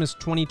Christmas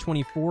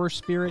 2024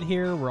 spirit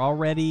here. We're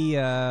already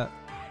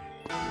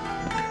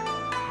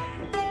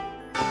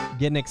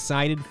getting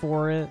excited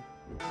for it.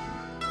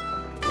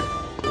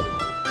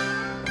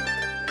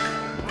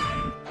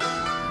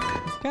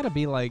 Gotta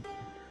be like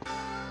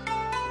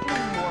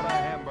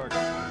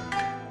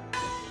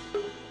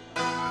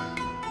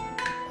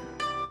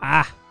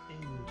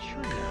In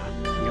China,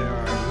 there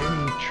are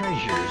many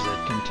treasures that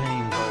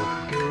contain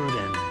both good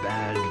and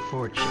bad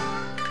fortune.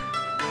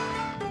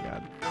 Oh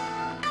God.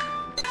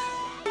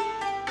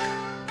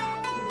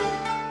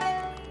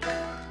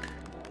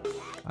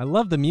 I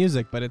love the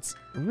music, but it's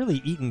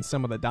really eating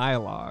some of the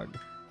dialogue.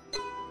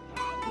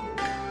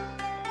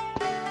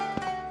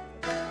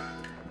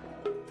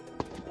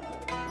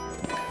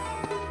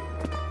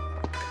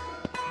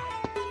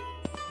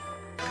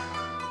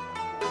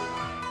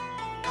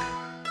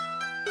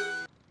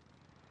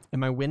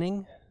 Am I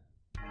winning?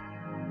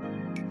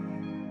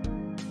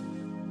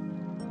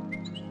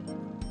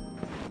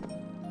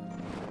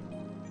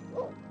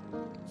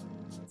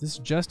 Is this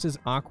just as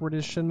awkward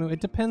as Shenmue? It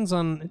depends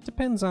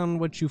on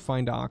what you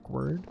find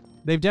awkward.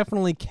 They've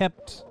definitely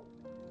kept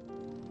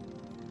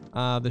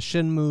the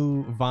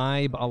Shenmue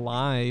vibe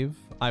alive,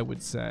 I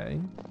would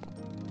say.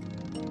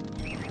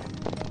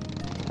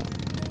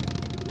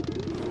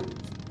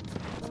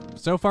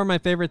 So far, my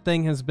favorite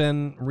thing has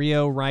been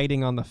Ryo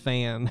riding on the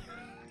fan.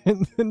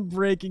 And then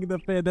breaking the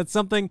fan. That's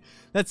something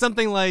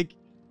like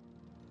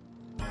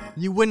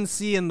you wouldn't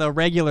see in the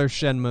regular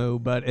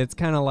Shenmue, but it's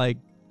kind of like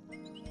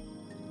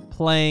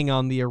playing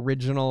on the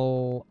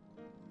original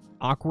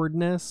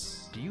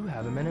awkwardness. Do you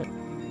have a minute?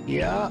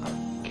 Yeah,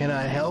 can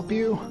I help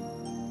you?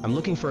 I'm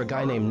looking for a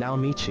guy named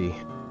Naomichi.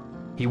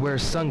 He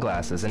wears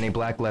sunglasses and a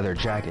black leather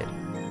jacket.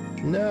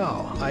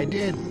 No, I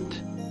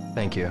didn't.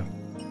 Thank you.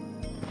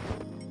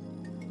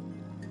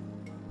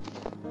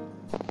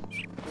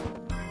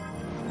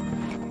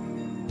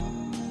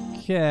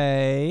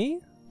 Okay.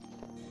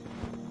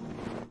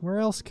 Where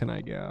else can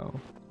I go?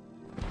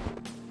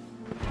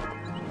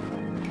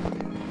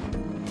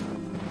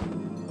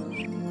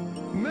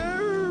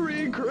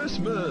 Merry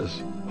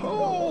Christmas!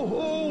 Ho,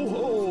 ho,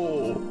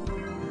 ho!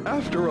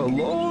 After a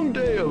long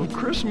day of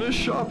Christmas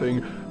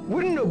shopping,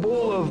 wouldn't a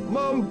bowl of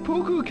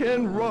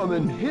Mampukuken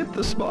ramen hit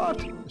the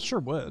spot?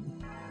 Sure would.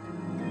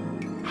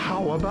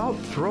 How about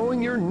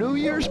throwing your New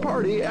Year's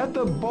party at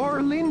the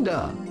Bar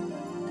Linda?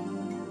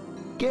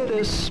 Get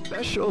a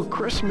special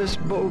Christmas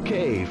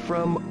bouquet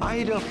from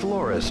Ida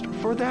Florist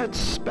for that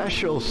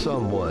special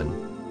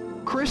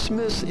someone.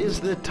 Christmas is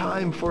the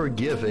time for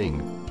giving.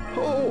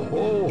 Ho,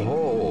 ho,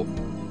 ho!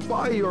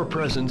 Buy your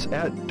presents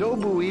at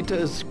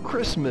Dobuita's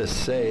Christmas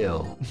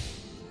sale.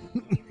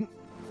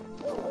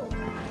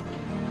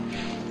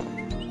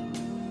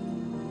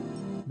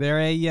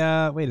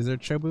 Wait, is there a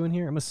Chobu in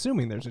here? I'm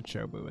assuming there's a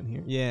Chobu in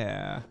here.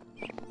 Yeah.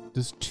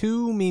 Does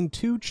 2 mean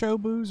 2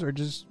 Chobus, or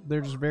just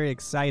they're just very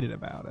excited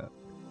about it?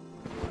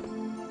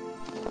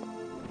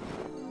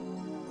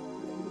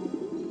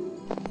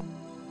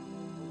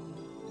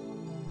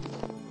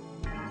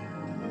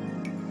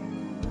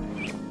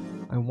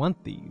 I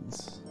want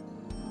these.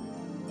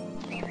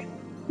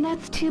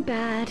 That's too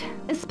bad,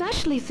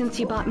 especially since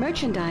you bought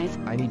merchandise.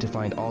 I need to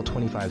find all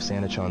 25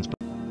 Sanachons.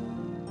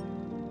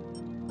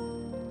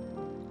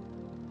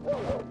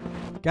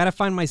 Gotta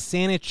find my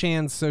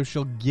Santa-chan so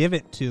she'll give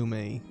it to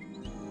me.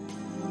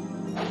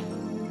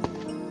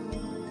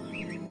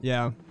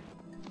 Yeah.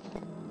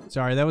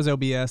 Sorry, that was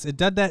OBS. It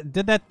did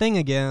that thing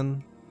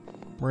again,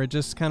 where it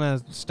just kind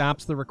of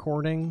stops the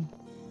recording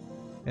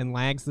and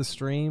lags the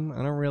stream. I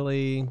don't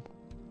really...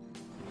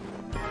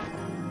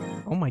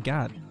 Oh my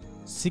god.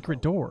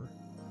 Secret door.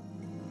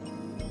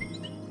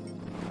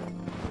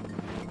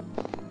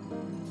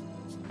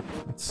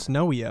 It's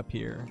snowy up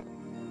here.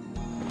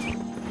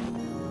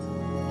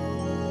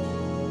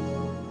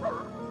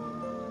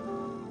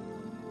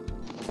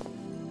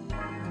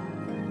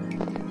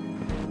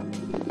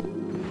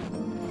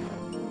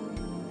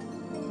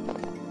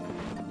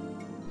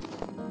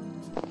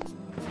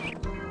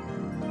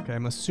 Okay,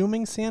 I'm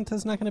assuming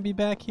Santa's not going to be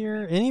back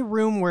here. Any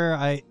room where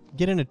I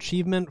get an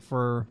achievement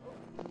for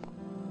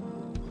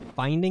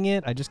finding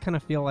it, I just kind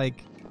of feel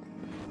like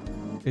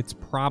it's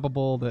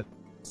probable that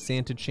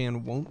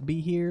Santa-chan won't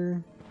be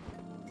here.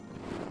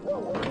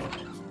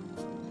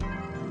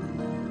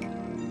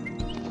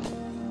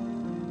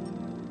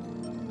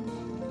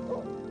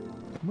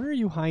 Where are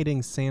you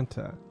hiding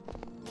Santa?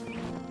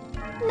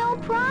 No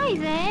prize,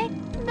 eh?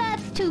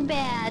 That's too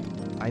bad.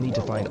 I need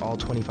to find all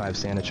 25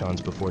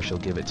 Sanachons before she'll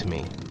give it to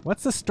me.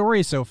 What's the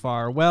story so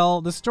far?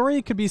 Well, the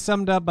story could be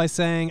summed up by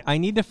saying, I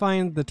need to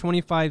find the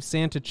 25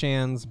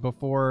 Santa-chans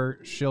before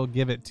she'll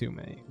give it to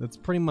me. That's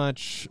pretty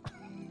much...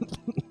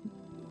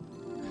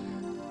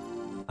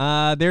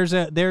 there's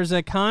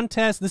a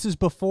contest. This is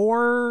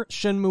before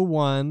Shenmue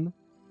 1.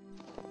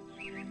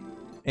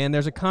 And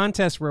there's a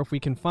contest where if we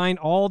can find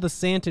all the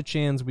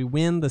Santa-chans, we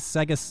win the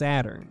Sega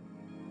Saturn.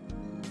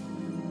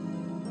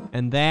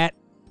 And that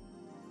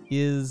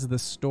is the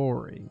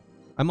story.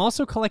 I'm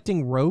also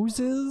collecting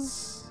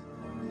roses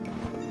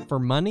for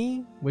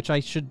money, which I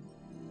should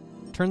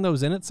turn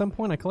those in at some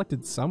point. I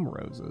collected some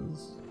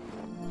roses.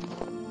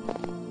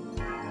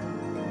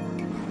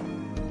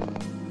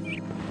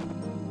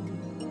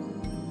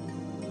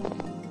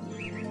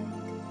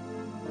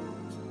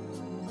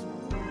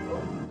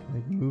 Can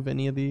I move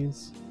any of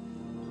these?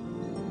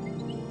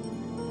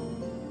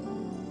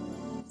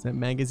 Does that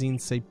magazine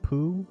say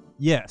poo?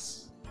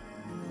 Yes.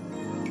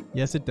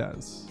 Yes, it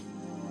does.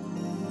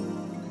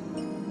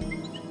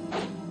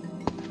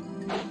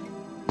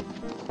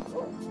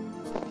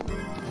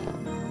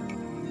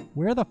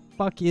 Where the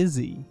fuck is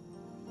he?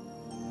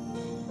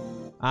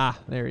 Ah,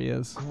 there he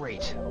is.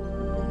 Great.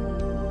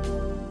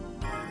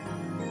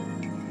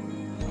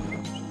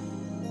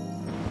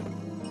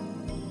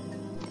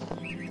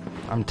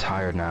 I'm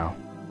tired now.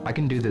 I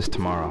can do this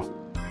tomorrow.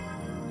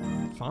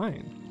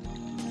 Fine.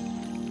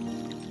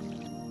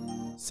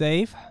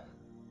 Save.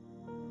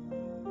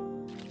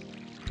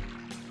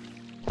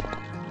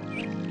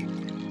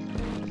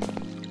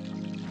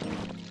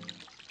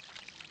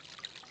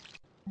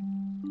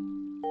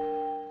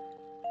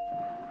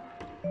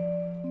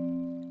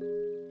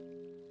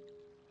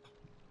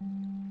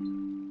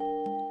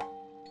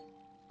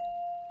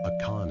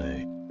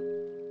 Akane.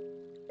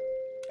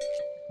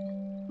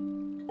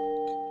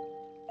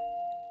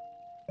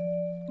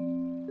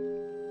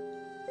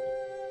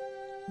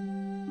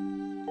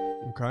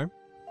 Okay.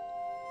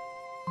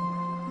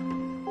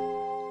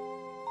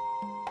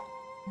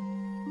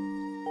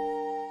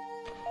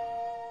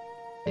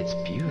 It's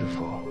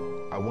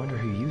beautiful. I wonder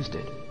who used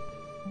it.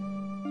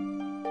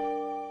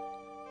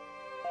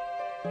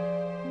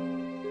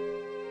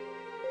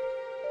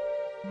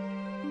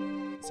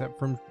 Is that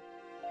from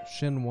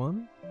Shin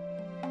 1?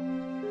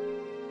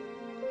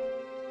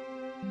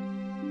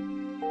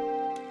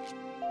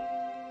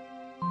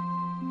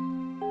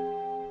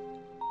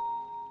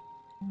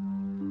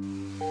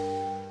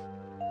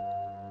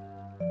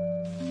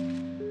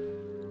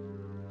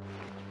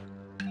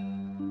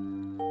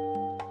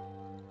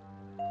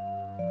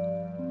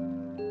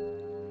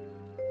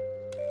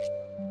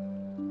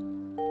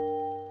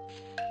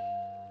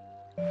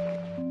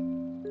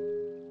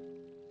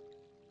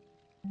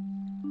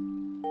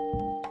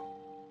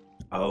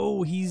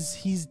 Oh,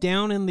 he's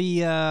down in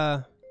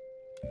the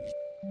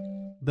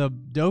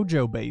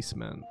dojo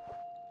basement.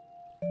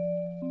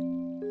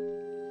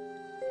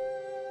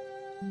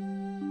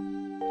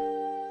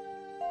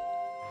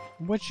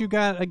 What you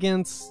got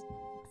against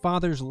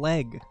Father's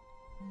leg?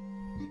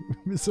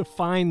 It's a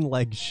fine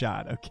leg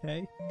shot,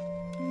 okay?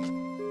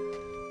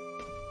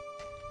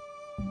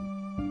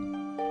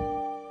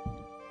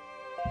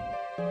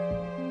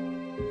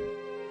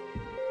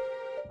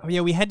 Oh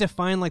yeah, we had to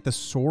find like the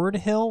sword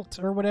hilt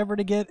or whatever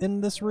to get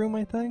in this room,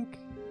 I think.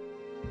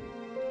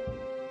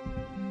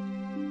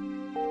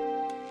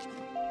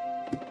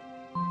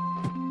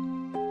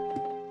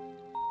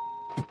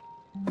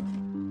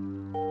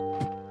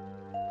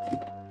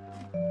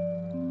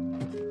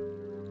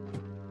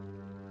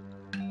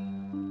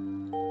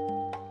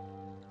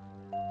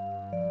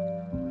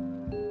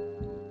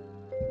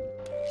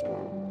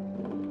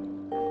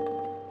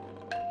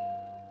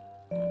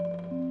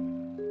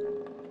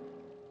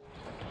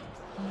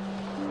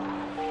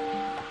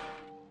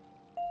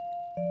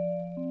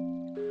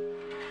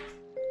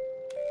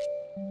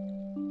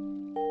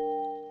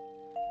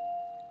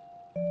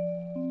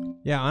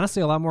 Yeah,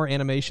 honestly, a lot more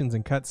animations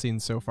and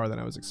cutscenes so far than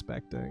I was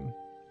expecting.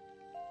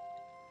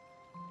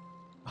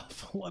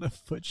 A lot of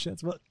foot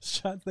shots. What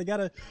shots? They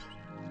gotta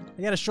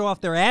show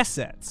off their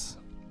assets.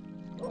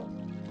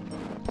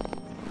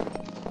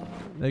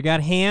 They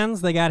got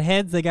hands, they got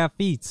heads, they got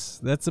feet.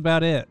 That's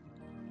about it.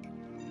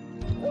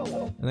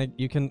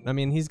 And I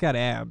mean, he's got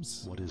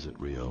abs. What is it,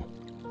 Rio?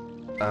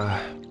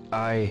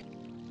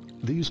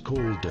 These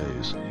cold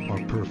days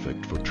are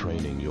perfect for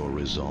training your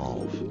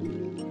resolve.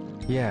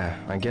 Yeah,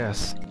 I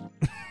guess.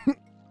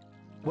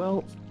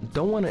 Well,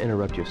 don't want to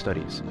interrupt your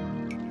studies.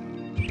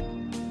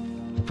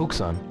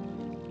 Fuku-san.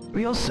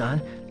 Ryo-san,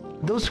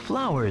 those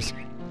flowers.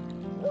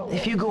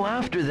 If you go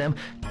after them,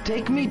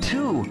 take me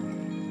too.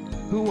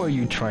 Who are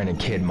you trying to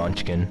kid,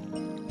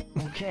 Munchkin?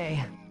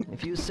 Okay,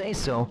 if you say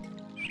so.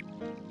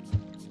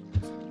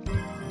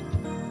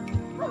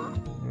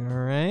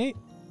 Alright.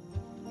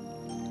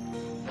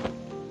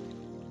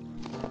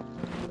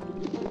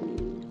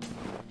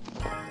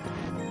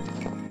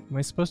 Am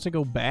I supposed to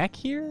go back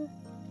here?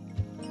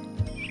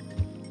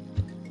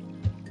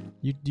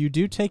 You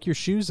do take your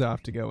shoes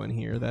off to go in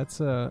here. It's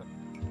a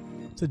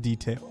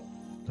detail.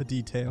 A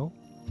detail.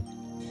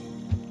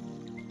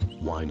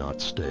 Why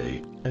not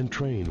stay and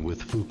train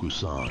with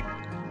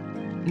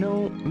Fuku-san?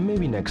 No,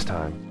 maybe next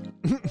time.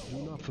 Do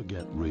not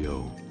forget,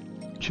 Rio.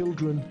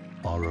 Children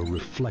are a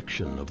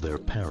reflection of their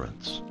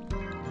parents.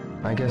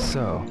 I guess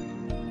so.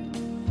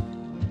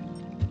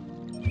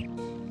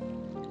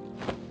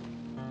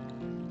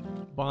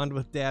 Bond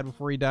with Dad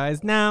before he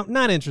dies? No,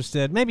 not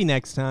interested. Maybe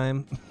next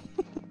time.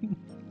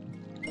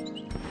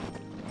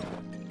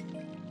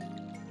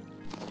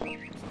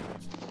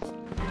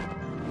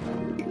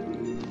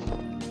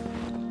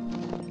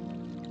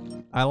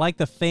 I like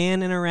the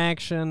fan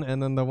interaction,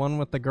 and then the one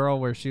with the girl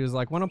where she was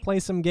like, "Want to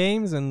play some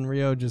games?" and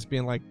Rio just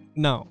being like,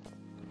 "No."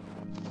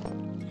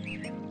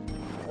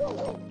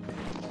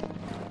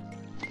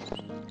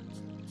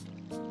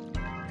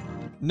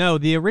 No,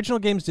 the original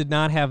games did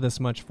not have this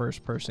much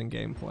first-person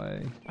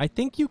gameplay. I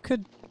think you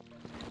could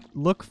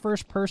look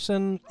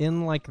first-person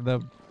in like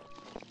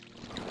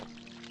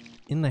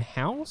in the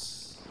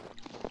house,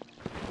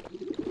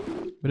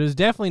 but it was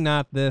definitely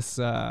not this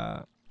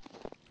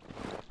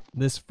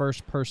this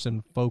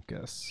first-person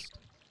focused.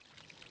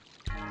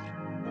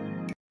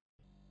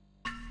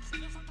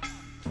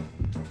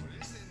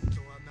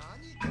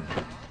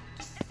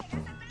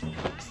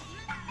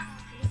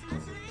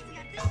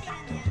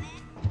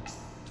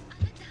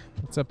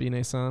 What's up,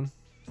 Ine-san?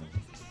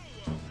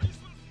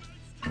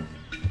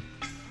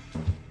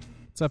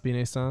 What's up,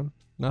 Ine-san?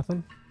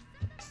 Nothing?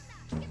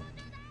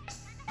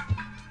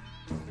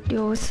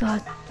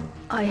 Ryo-san,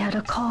 I had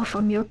a call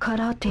from your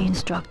karate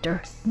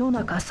instructor,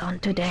 Nonaka-san,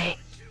 today.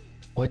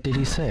 What did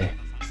he say?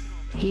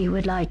 He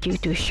would like you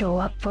to show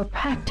up for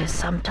practice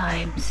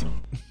sometimes.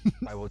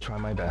 I will try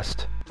my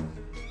best.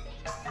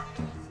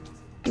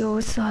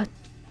 Ryo-san,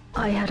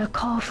 I had a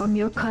call from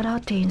your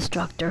karate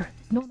instructor.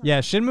 Yeah,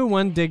 Shenmue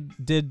 1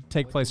 did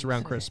take place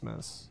around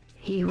Christmas.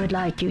 He would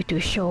like you to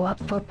show up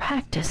for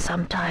practice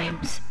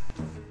sometimes.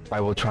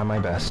 I will try my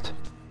best.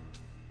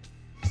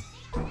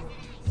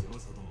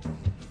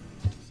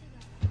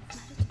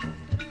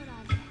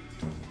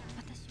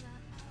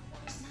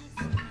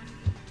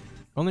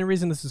 Only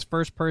reason this is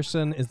first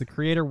person is the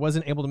creator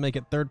wasn't able to make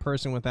it third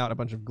person without a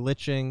bunch of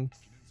glitching.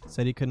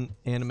 Said he couldn't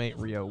animate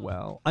Rio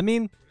well. I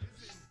mean,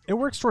 it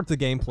works towards the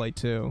gameplay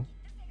too.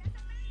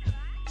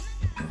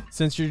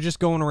 Since you're just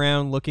going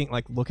around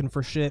looking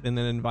for shit in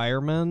an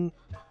environment,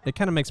 it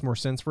kind of makes more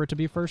sense for it to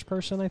be first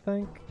person, I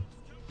think.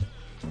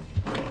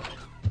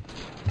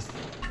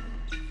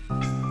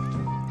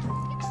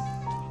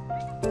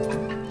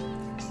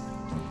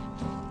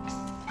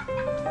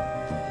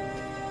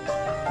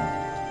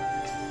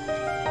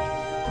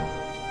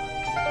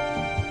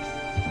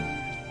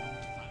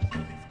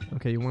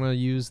 Okay, you want to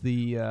use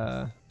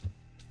the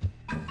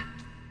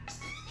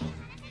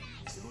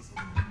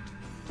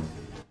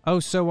oh,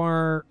 so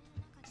our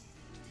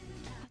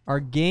Our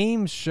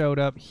games showed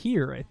up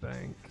here, I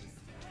think.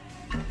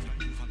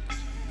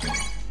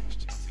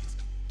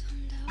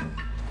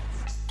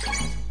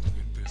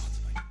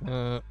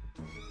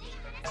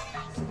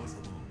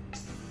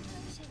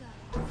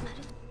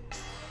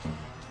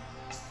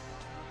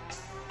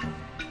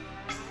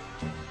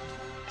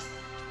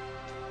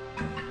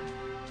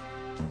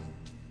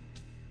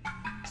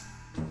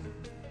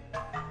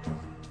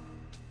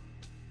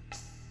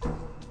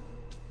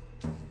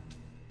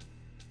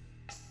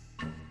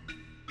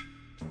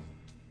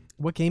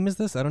 What game is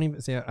this? I don't even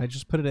see. I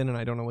just put it in and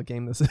I don't know what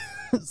game this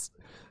is.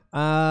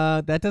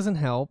 That doesn't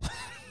help.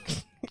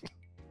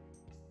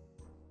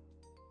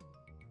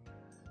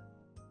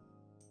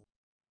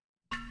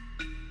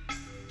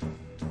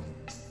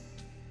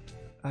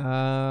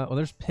 Well,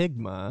 there's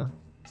Pigma.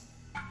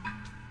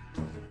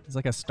 It's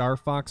like a Star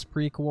Fox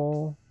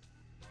prequel.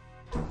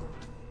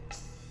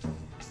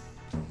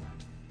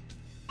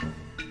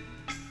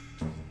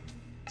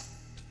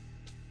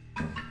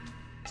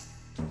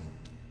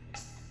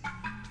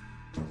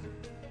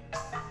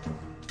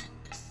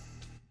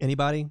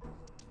 Anybody?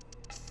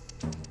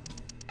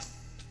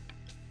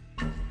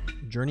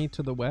 Journey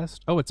to the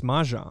West? Oh, it's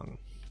Mahjong.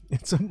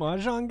 It's a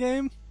Mahjong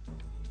game?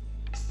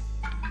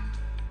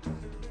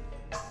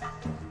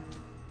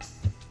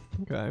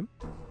 Okay.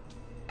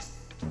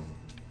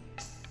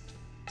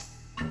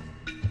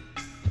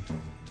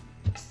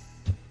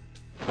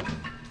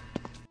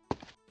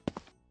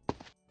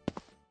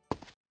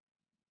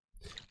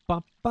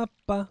 Ba ba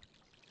ba.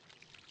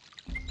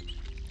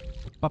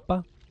 Ba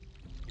ba.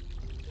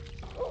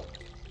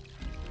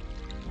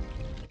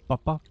 Ba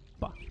ba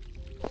ba.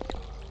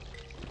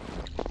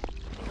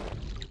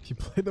 If you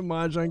play the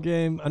Mahjong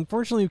game,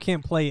 unfortunately you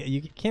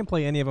can't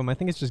play any of them. I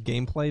think it's just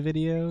gameplay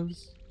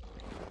videos.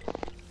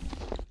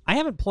 I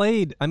haven't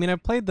played, I mean,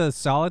 I've played the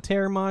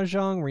solitaire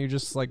Mahjong where you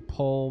just like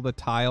pull the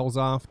tiles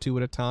off 2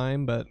 at a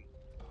time, but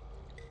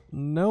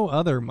no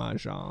other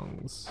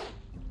Mahjongs.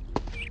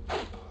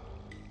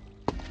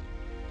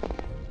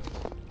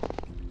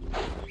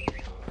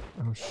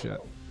 Oh shit.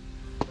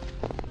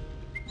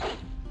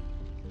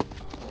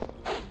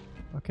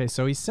 Okay,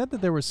 so he said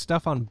that there was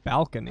stuff on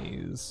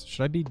balconies.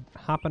 Should I be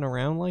hopping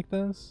around like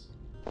this?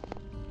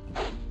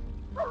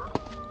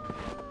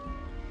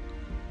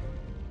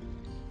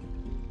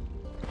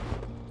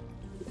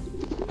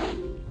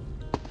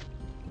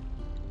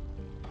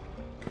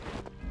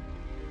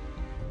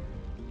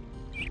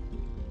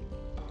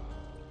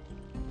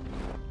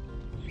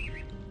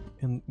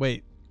 And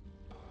wait.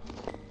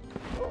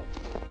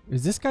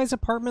 Is this guy's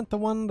apartment the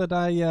one that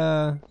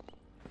I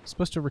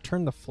supposed to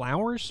return the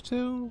flowers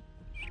to?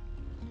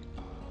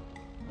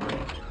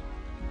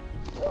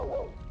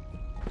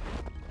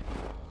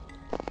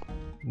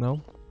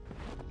 No.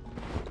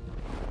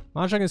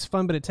 Mahjong is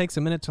fun, but it takes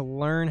a minute to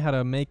learn how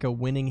to make a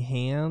winning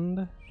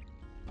hand.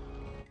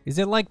 Is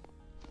it like...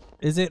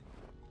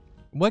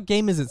 What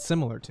game is it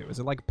similar to? Is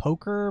it like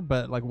poker,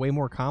 but like way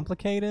more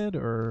complicated,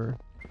 or...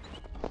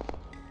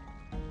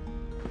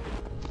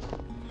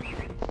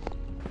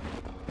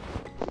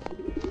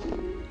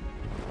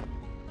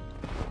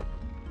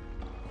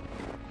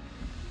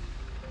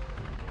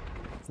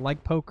 It's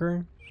like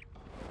poker?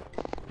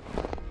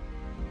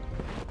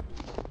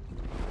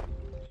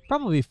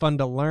 Probably fun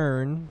to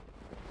learn.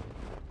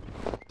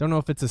 Don't know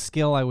if it's a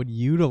skill I would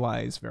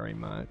utilize very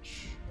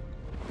much.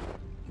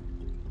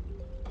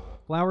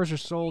 Flowers are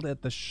sold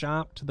at the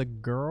shop to the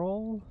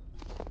girl?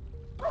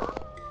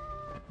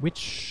 Which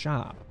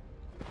shop?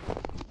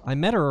 I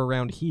met her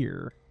around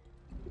here.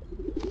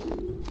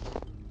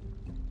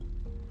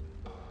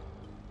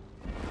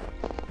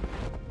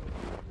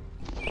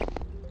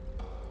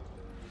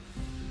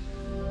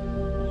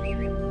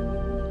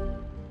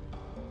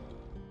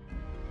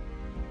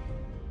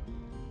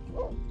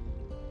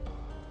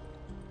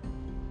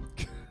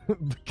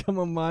 Become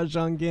a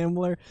Mahjong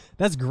gambler?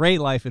 That's great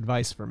life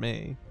advice for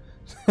me.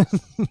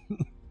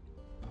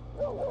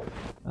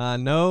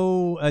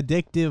 No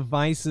addictive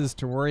vices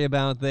to worry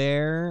about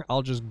there.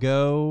 I'll just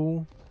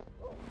go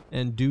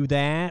and do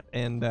that,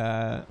 and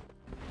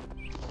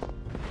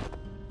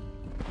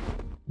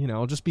you know,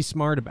 I'll just be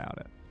smart about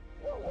it.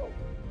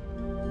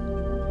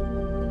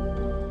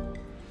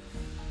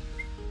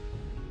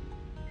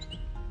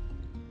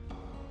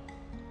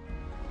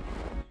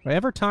 If I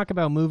ever talk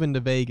about moving to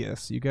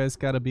Vegas, you guys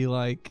gotta be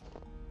like,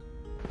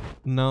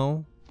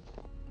 no.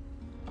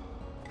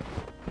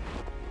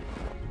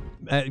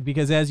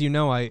 Because as you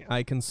know,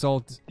 I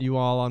consult you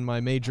all on my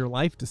major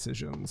life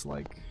decisions,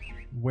 like,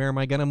 where am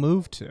I gonna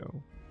move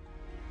to?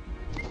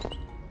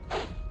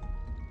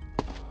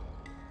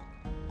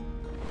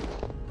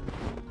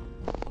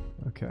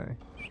 Okay.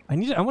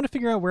 I want to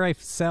figure out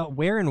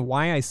where and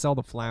why I sell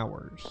the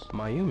flowers.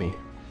 Mayumi.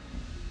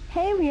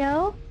 Hey,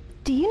 Rio.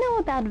 Do you know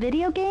about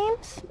video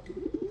games?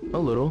 A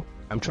little.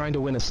 I'm trying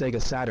to win a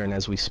Sega Saturn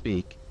as we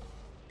speak.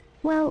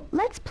 Well,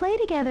 let's play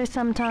together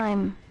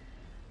sometime.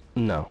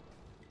 No.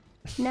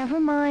 Never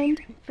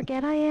mind.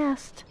 Forget I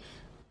asked.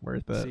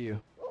 Worth it. See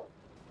you.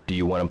 Do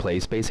you want to play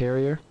Space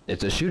Harrier?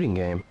 It's a shooting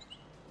game.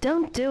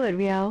 Don't do it,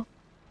 Rio.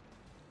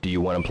 Do you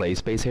want to play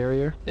Space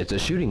Harrier? It's a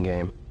shooting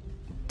game.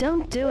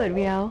 Don't do it,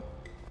 Ryo.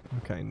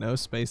 Okay, no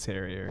Space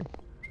Harrier.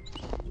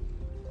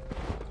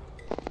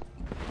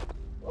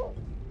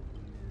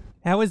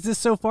 How is this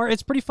so far?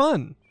 It's pretty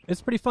fun.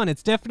 It's pretty fun.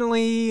 It's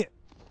definitely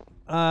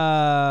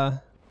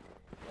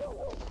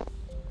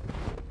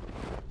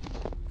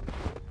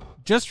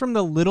just from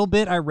the little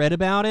bit I read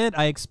about it,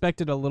 I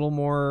expected a little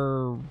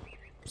more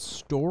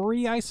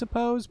story, I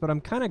suppose, but I'm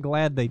kind of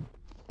glad they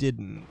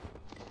didn't.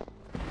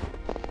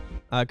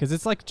 Because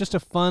it's like just a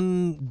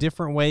fun,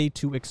 different way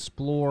to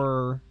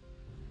explore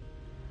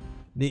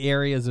the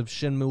areas of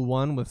Shenmue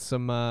 1 with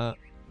some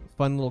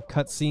fun little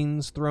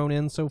cutscenes thrown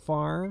in so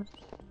far.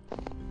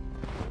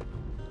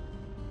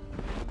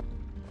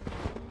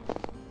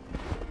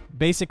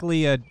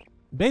 Basically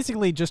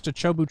just a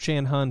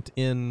Chobu-chan hunt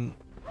in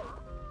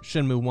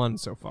Shenmue 1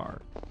 so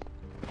far.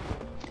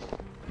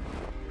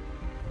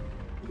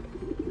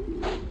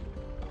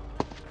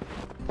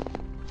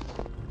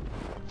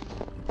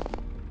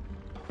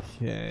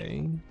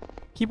 Okay.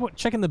 Keep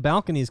checking the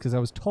balconies because I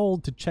was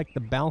told to check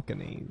the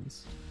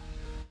balconies.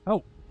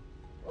 Oh.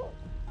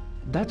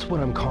 That's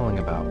what I'm calling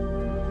about.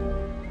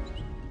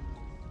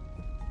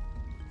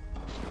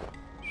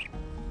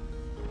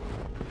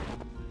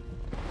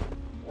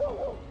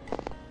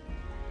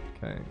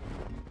 Okay.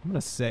 I'm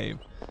gonna save.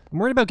 I'm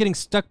worried about getting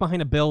stuck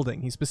behind a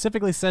building. He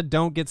specifically said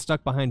don't get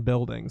stuck behind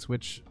buildings,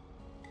 which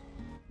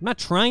I'm not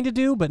trying to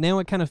do, but now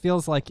it kind of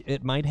feels like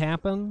it might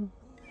happen.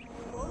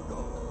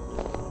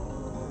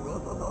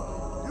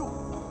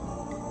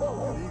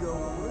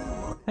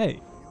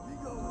 Hey.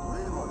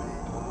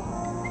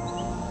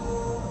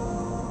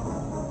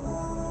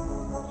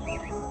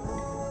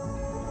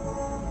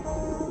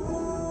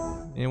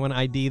 Anyone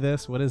ID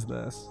this? What is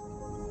this?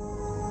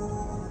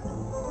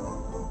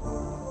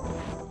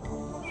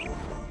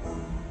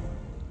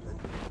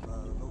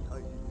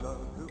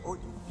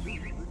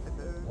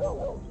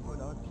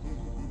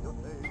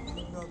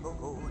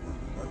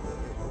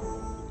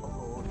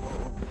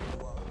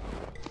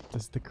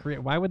 Does the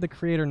why would the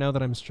creator know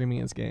that I'm streaming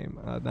his game?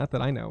 Not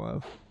that I know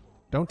of.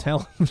 Don't tell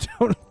him.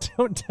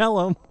 Don't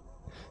tell him.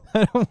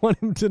 I don't want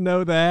him to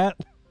know that.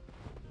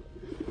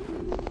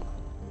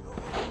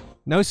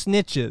 No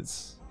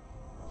snitches.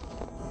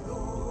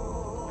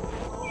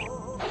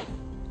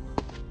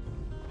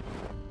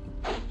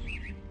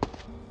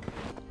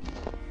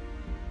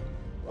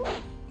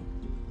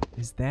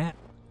 Is that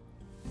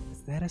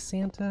a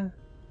Santa?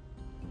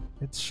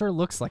 It sure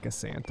looks like a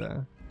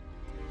Santa.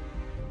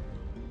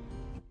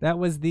 That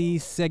was the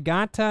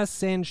Segata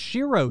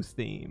Sanshiro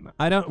theme.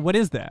 What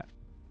is that?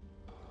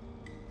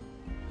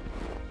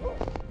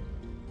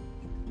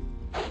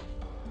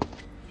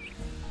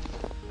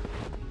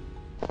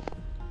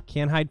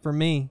 Can't hide from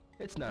me.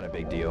 It's not a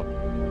big deal.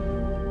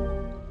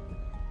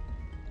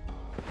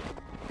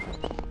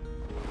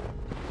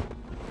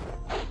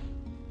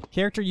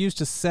 Character used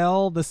to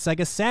sell the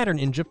Sega Saturn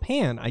in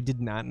Japan. I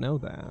did not know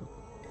that.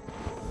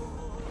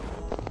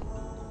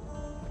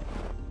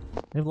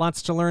 I have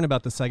lots to learn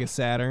about the Sega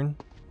Saturn.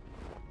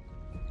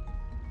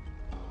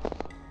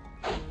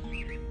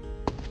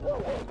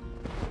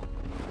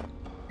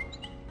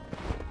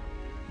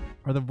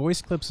 Are the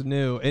voice clips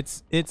new?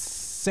 It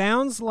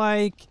sounds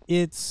like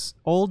it's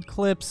old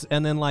clips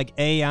and then like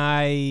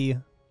AI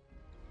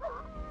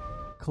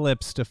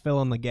clips to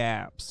fill in the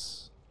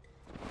gaps.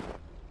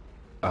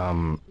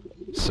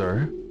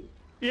 Sir?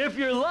 If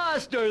you're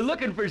lost or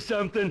looking for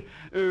something,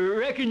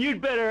 reckon you'd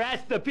better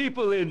ask the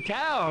people in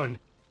town.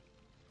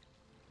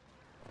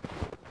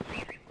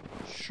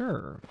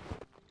 Sure.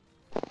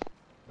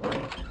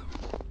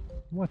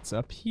 What's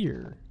up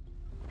here?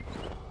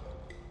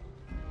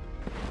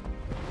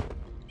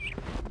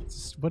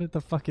 What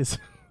the fuck is...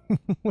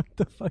 what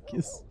the fuck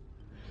is...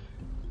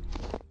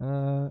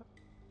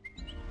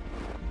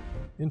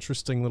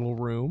 Interesting little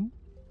room.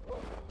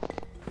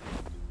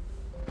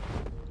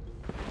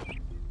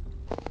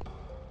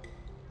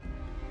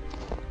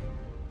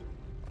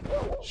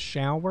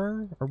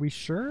 Shower? Are we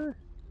sure?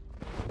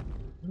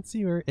 Let's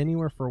see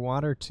anywhere for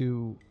water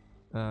to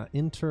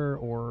enter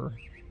or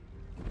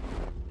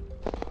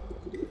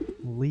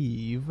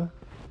leave.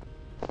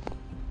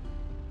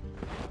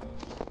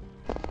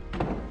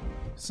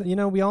 So, you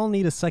know, we all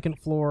need a second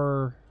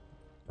floor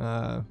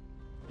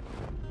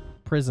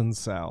prison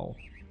cell.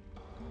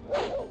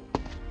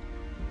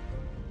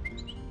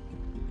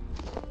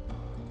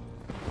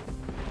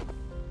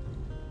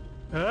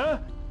 Huh?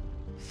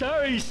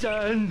 Sorry,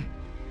 son.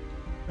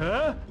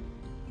 Huh?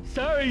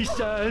 Sorry,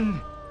 son.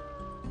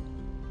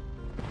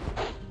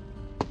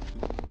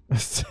 A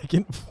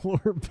second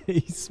floor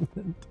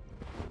basement.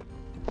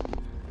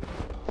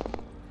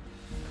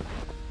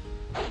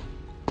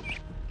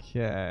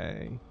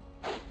 Okay.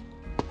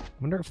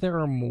 Wonder if there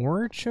are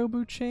more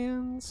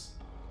Chobu-chans?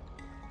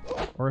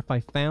 Or if I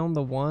found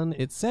the one.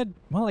 It said,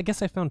 well, I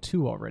guess I found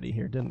two already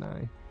here, didn't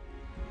I?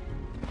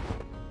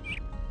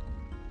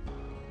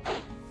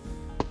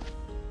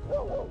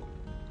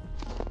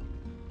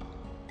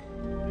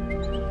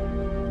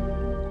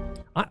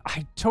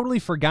 I totally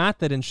forgot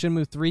that in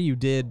Shenmue 3 you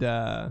did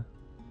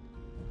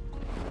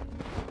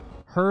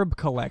Herb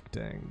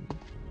collecting.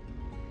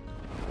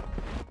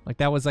 Like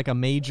that was like a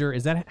major...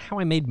 Is that how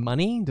I made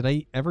money? Did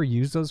I ever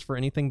use those for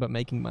anything but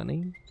making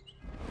money?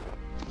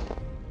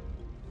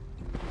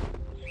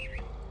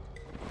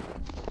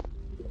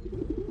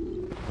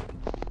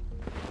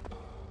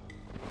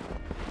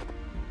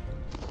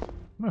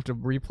 I'm gonna have to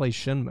replay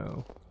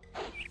Shenmue.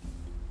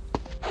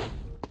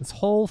 This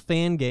whole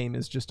fan game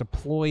is just a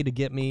ploy to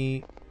get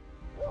me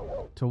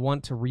to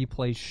want to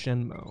replay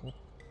Shenmue.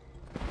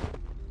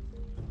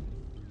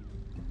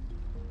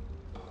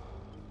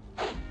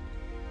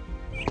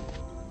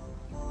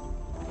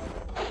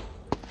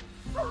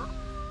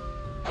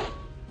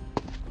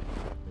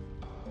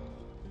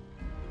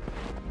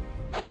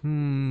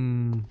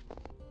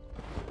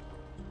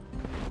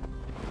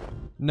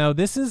 No,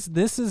 this is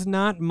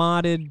not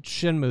modded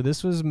Shenmue.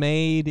 This was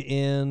made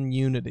in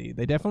Unity.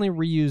 They definitely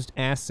reused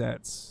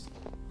assets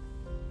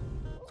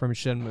from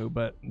Shenmue,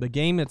 but the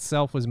game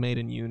itself was made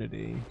in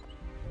Unity.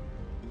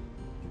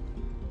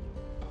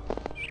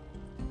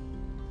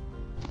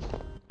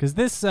 Because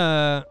this,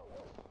 well,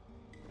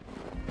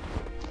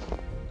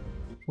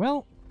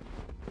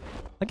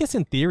 I guess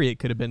in theory it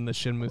could have been the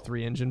Shenmue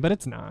 3 engine, but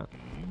it's not.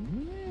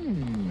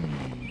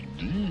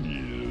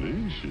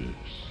 Delicious.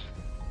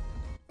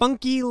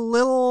 Funky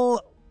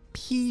Little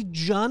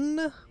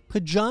Pigeon?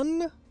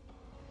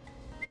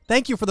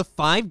 Thank you for the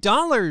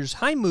 $5.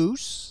 Hi,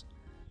 Moose.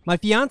 My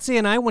fiance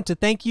and I want to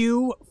thank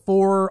you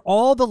for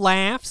all the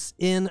laughs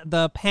in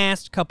the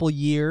past couple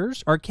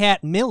years. Our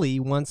cat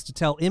Millie wants to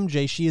tell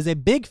MJ she is a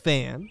big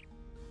fan.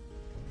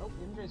 Oh,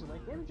 MJ's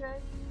like, MJ,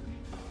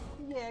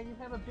 yeah, you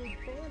have a big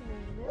fan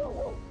named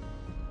Millie.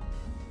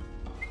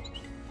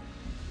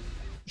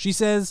 She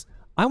says,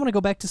 I want to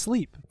go back to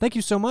sleep. Thank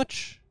you so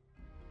much.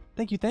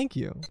 Thank you, thank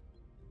you.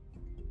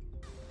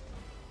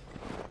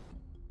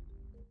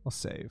 I'll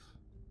save.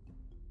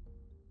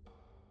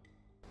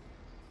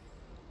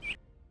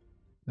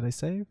 Did I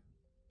save?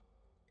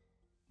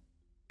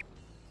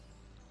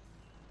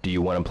 Do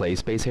you want to play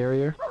Space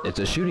Harrier? It's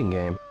a shooting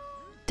game.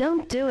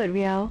 Don't do it,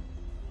 Rio.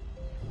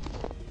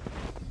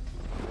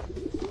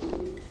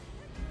 Is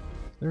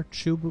there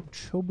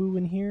Chobu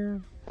in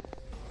here?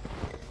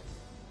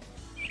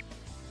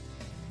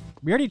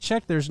 We already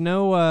checked. There's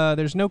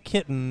no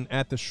kitten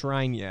at the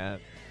shrine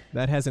yet.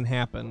 That hasn't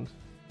happened.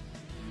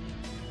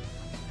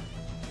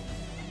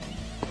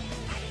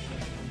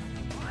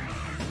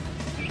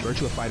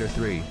 Virtua Fighter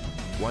 3,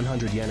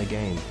 100 yen a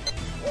game.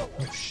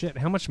 Oh shit!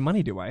 How much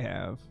money do I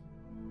have?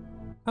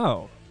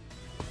 Oh.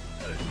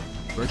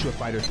 Virtua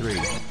Fighter 3,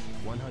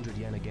 100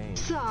 yen a game.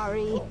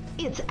 Sorry,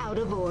 it's out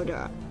of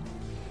order.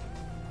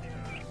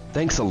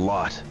 Thanks a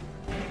lot.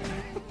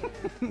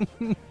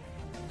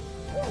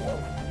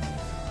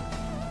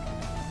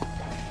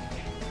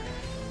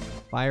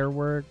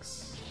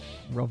 Fireworks,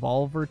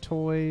 revolver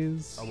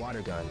toys. A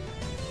water gun.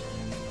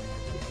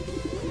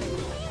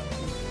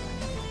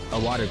 A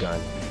water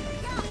gun.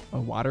 A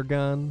water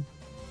gun.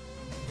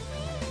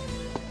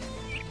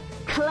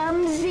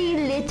 Clumsy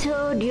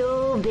little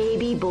Dio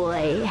baby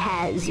boy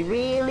has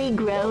really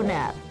grown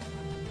up.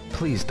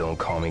 Please don't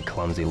call me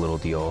clumsy little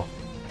Dio.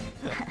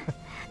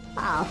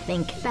 I'll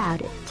think about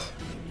it.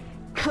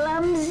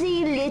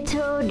 Clumsy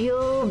little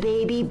Dio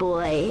baby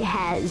boy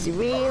has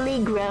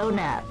really grown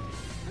up.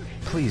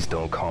 Please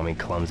don't call me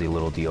clumsy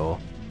little Dio.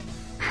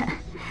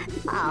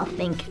 I'll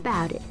think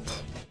about it.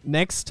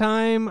 Next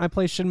time I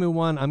play Shenmue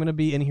 1, I'm gonna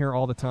be in here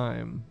all the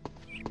time.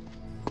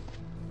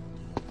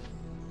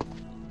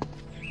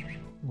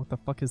 What the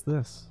fuck is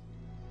this?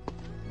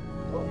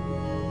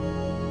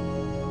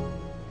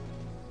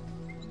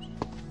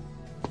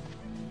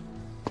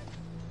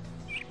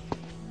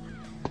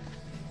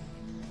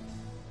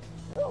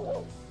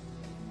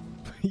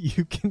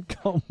 You can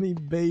call me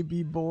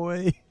baby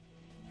boy.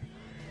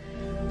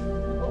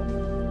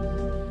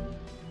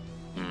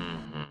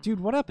 Dude,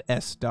 what up,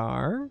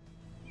 S-Star?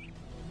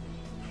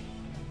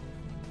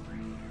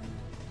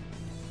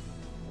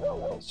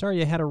 Sorry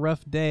you had a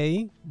rough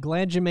day.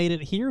 Glad you made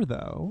it here,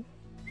 though.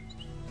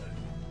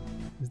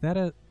 Is that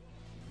a...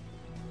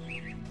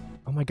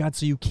 Oh my god,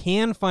 so you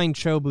can find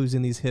Chobus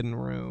in these hidden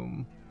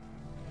room.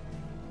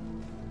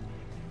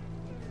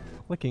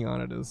 Clicking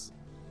on it is...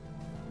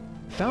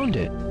 Found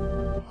it.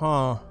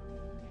 Huh.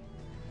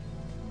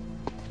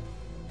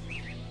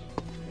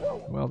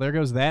 Well, there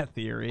goes that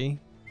theory.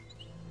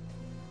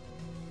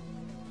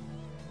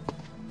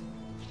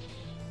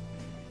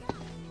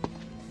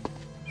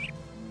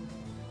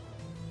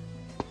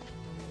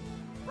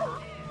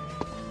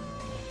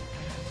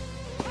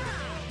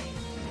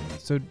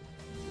 So,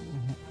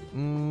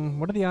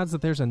 what are the odds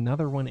that there's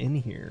another one in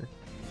here?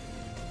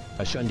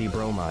 A Shundi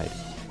bromide.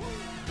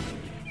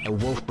 A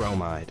Wolf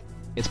bromide.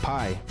 It's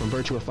Pi from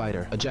Virtua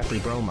Fighter. A Jeffrey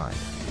bromide.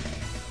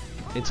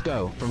 It's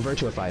Go from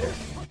Virtua Fighter.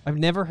 I've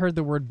never heard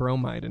the word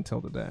bromide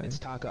until today. It's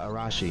Taka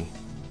Arashi,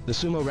 the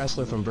sumo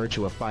wrestler from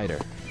Virtua Fighter.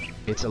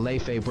 It's a Lei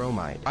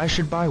bromide. I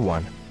should buy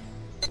one.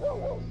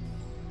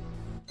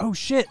 Oh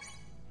shit!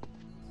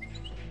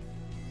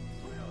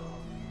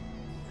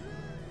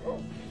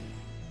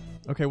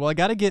 Okay, well I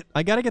gotta get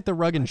the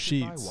rug and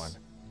sheets.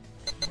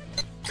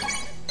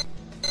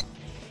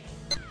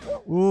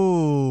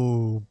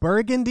 Ooh,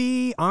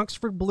 burgundy,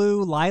 Oxford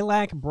blue,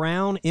 lilac,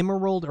 brown,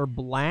 emerald, or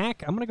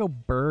black. I'm gonna go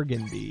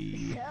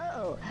burgundy.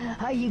 So,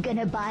 are you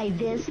gonna buy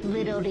this,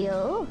 little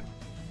Leo?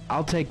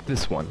 I'll take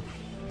this one.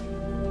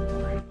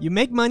 You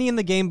make money in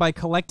the game by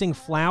collecting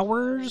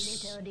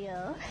flowers. Little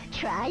Leo,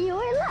 try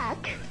your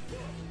luck.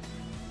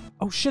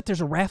 Oh shit,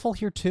 there's a raffle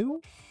here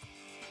too?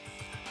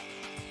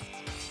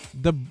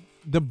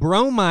 The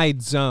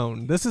bromide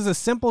zone. This is a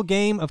simple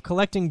game of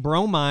collecting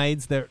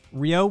bromides that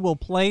Ryo will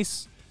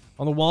place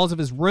on the walls of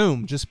his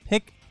room. Just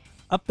pick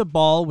up the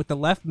ball with the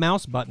left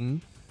mouse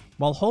button.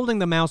 While holding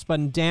the mouse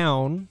button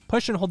down,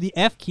 push and hold the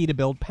F key to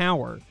build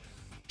power.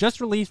 Just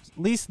release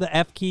the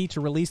F key to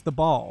release the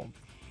ball.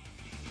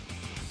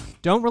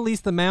 Don't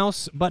release the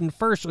mouse button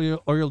first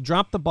or you'll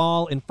drop the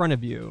ball in front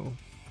of you.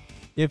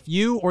 If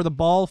you or the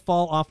ball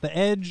fall off the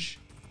edge,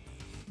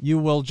 you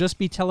will just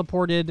be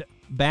teleported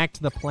back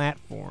to the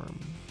platform.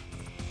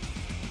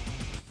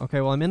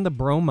 Okay, well, I'm in the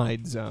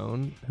bromide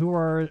zone. Who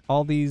are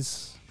all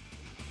these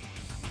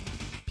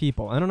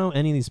people? I don't know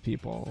any of these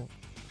people.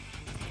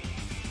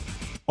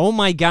 Oh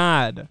my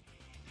god.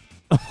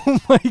 Oh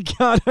my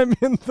god, I'm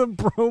in the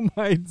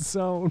bromide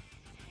zone.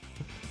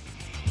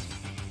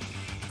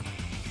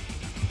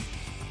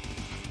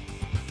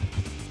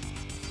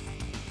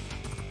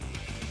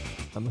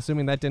 I'm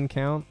assuming that didn't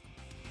count.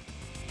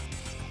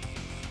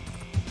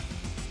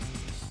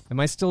 Am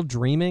I still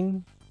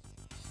dreaming?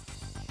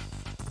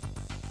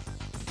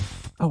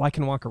 Oh, I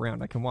can walk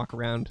around. I can walk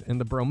around in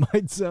the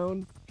bromide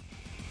zone.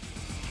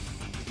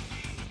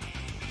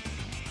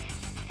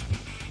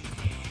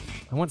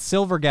 I want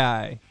silver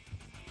guy.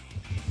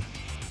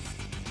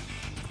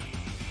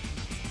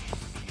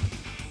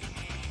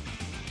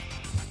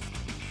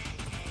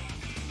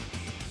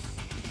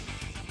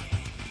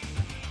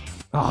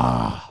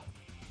 Ah.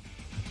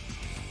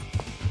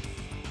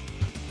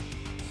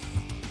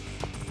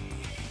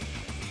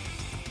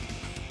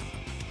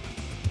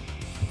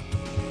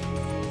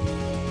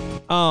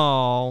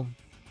 Oh,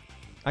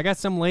 I got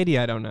some lady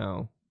I don't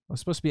know. I was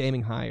supposed to be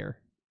aiming higher.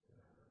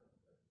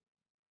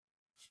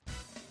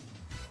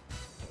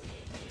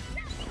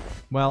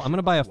 Well, I'm going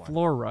to buy a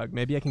floor rug.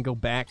 Maybe I can go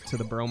back to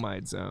the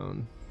bromide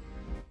zone.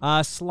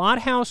 Slot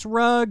House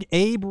rug,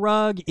 Abe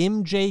rug,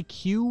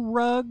 MJQ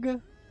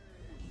rug,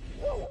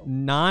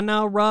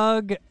 Nana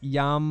rug,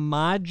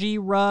 Yamaji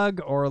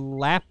rug, or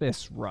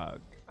Lapis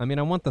rug. I mean,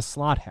 I want the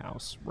Slot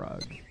House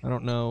rug. I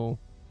don't know.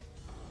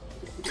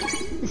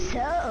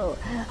 So,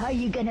 are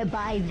you gonna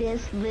buy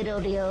this, little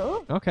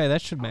Leo? Okay,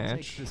 that should match. I'll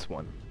take this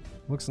one.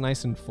 Looks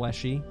nice and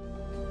fleshy.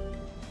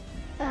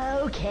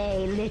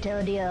 Okay,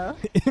 little Leo.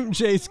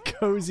 MJ's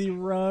cozy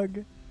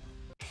rug.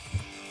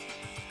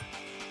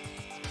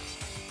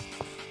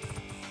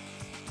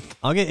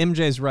 I'll get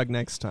MJ's rug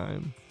next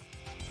time.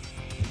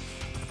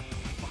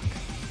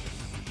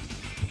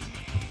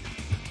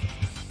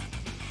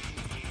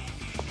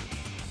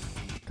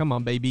 Come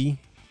on, baby.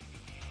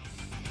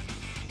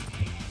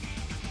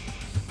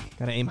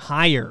 Gotta aim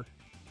higher.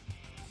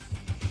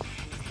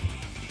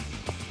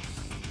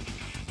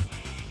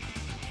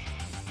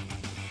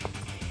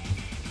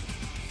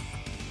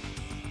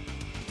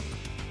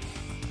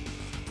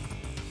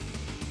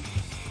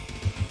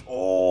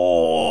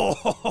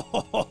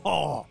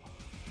 Oh!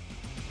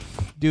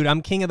 Dude,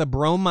 I'm king of the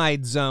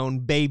bromide zone,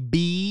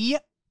 baby.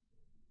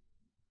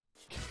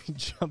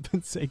 Jump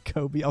and say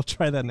Kobe. I'll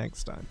try that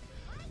next time.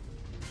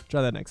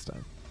 Try that next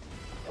time.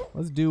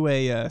 Let's do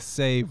a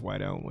save, why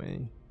don't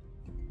we?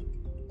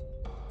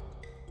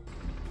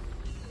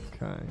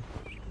 Okay.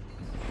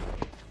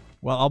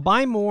 Well, I'll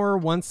buy more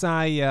once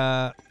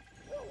I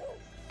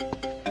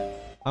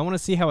want to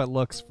see how it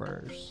looks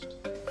first.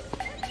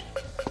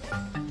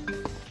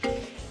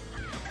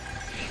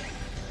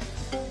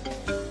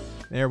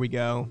 There we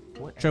go.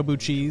 Chobu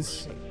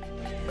cheese.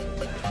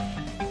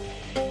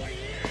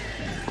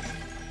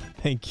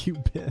 Thank you,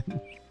 Ben.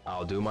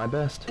 I'll do my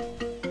best.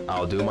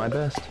 I'll do my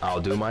best.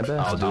 I'll do my best.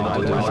 I'll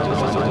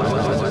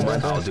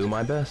do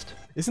my best.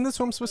 Isn't this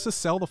what I'm supposed to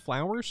sell the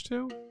flowers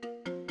to?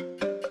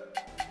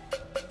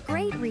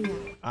 Great,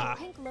 Rio.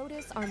 Pink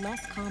lotus are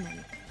less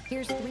common.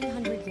 Here's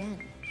 300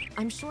 yen.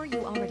 I'm sure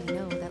you already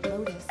know that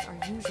lotus are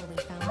usually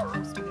found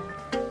close to water.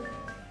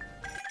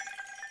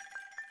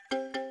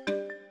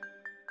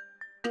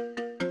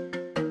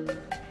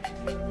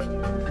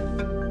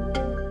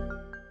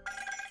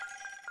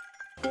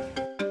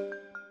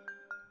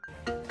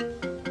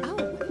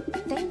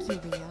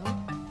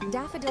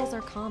 Daffodils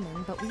are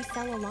common, but we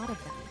sell a lot of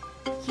them.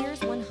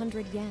 Here's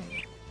 100 yen.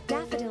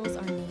 Daffodils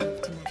are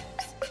native to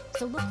meadows,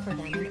 so look for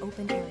them in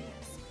open areas.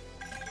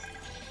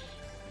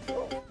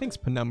 Thanks,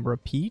 Penumbra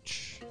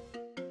Peach.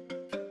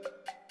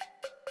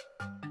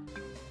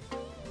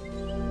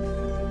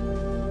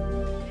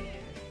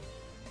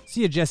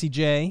 See ya, Jesse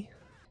J.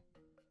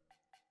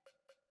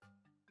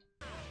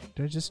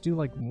 Did I just do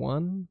like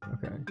one?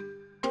 Okay.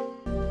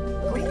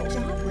 Great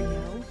job,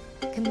 Rio.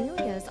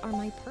 Camellias are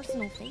my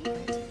personal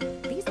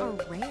favorite. These are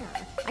rare.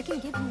 I can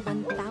give you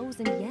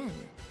 1,000 yen.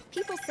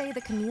 People say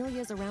the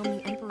camellias around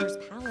the Emperor's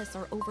palace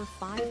are over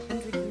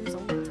 500 years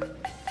old.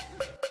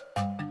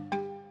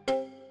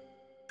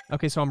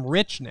 Okay, so I'm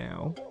rich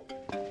now.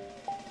 I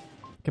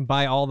can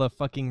buy all the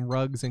fucking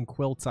rugs and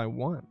quilts I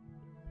want.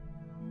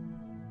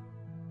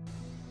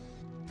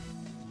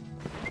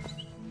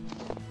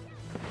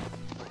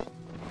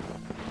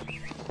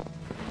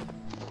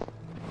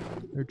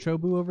 There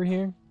Chobu over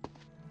here?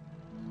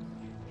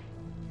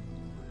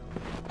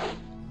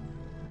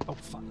 Oh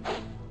fuck.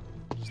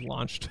 Just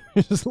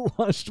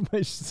launched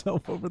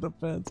myself over the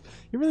fence.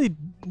 He really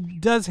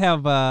does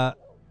have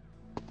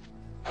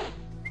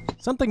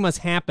something must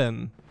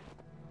happen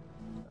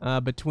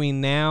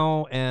between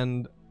now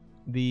and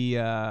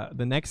the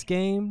next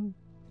game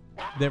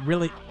that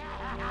really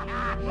oh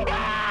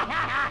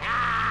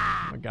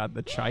my god,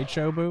 the Chai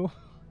Chobu.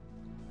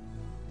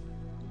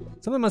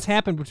 Something must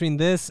happen between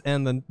this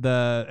and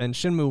the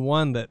Shenmue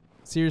 1 that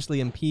seriously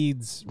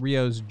impedes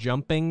Ryo's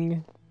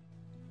jumping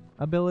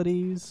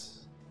abilities.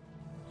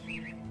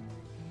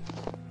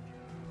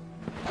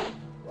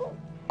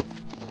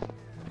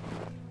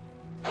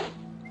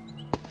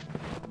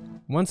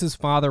 Once his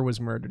father was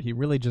murdered, he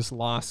really just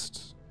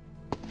lost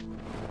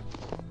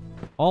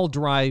all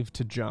drive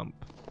to jump.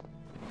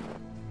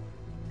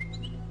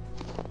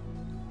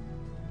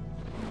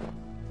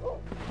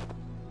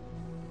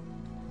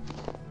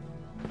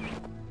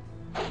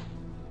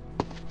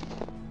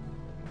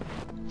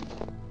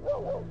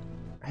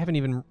 I haven't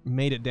even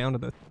made it down to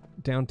the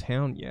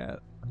downtown yet.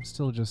 I'm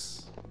still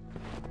just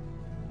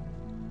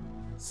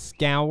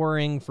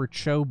scouring for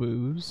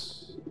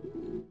Chobus.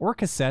 Or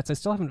cassettes. I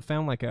still haven't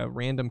found like a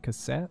random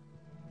cassette.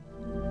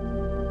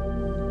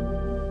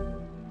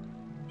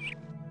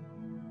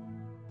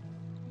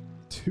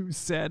 Too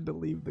sad to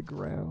leave the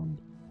ground.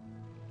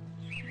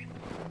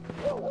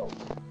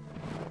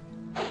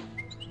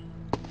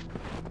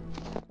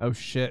 Oh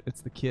shit,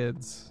 it's the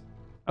kids.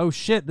 Oh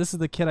shit, this is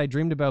the kid I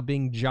dreamed about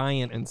being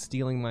giant and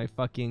stealing my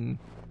fucking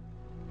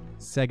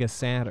Sega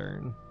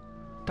Saturn.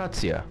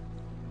 Tatsuya.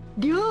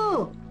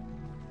 Yo!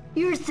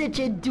 You're such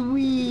a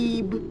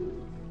dweeb.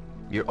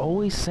 You're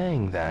always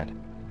saying that.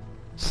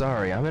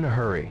 Sorry, I'm in a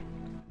hurry.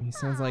 He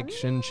sounds like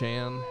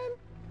Shin-chan.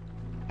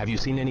 Have you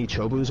seen any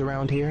Chobus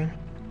around here?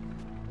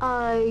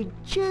 I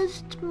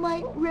just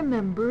might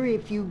remember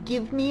if you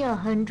give me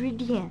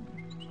 100 yen.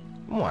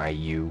 Why,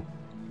 you?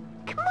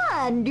 Come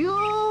on,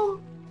 yo!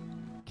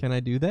 Can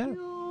I do that?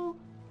 Yo,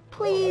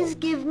 please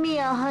give me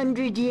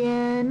 100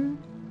 yen.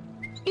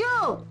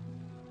 Yo!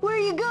 Where are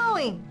you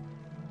going?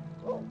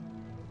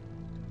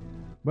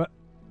 What?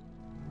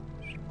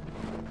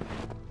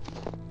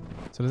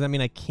 So does that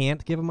mean I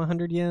can't give him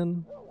 100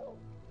 yen?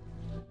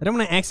 I don't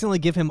want to accidentally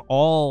give him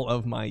all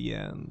of my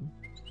yen.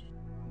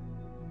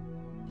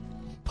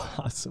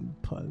 Possum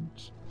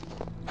punch.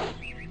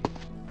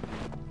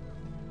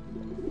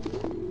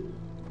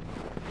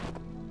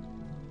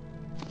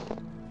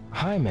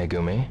 Hi,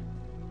 Megumi.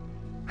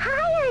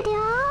 Hi,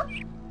 Ryo.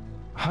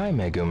 Hi,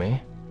 Megumi.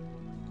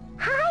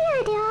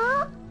 Hi,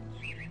 Ryo.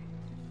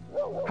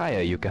 Hi,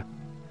 Ayuka.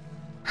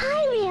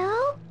 Hi,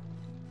 Ryo.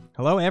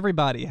 Hello,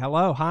 everybody.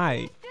 Hello,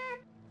 hi.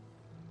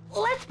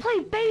 Let's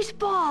play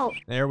baseball.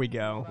 There we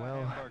go.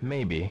 Well,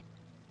 maybe.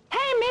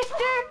 Hey,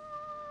 mister.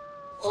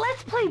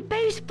 Let's play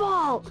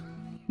baseball.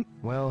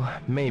 Well,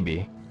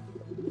 maybe.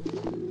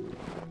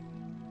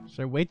 Should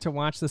I wait to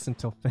watch this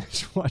until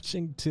finish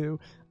watching 2?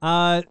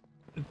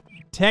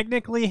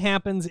 Technically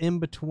happens in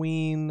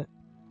between,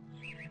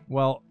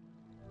 well,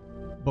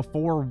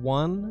 before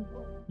 1.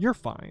 You're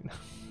fine.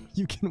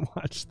 You can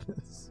watch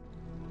this.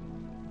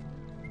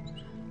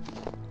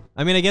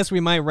 I mean, I guess we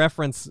might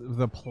reference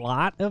the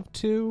plot of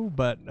 2,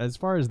 but as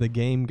far as the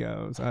game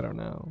goes, I don't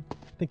know.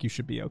 I think you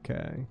should be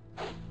okay.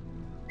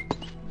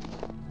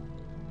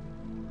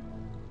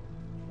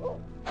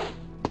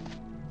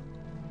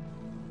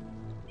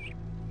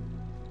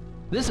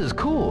 This is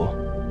cool.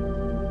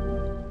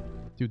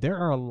 Dude, there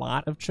are a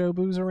lot of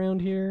Chobus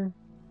around here.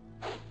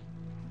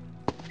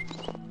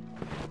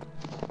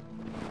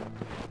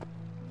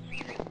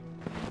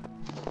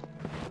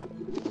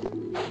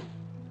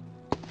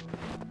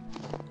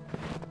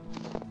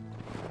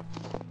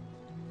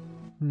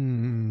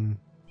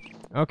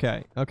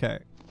 Okay, okay.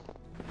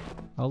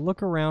 I'll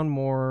look around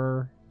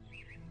more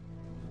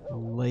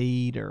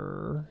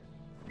later.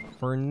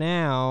 For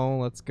now,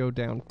 let's go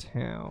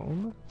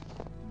downtown.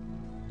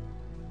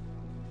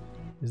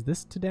 Is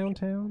this to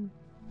downtown?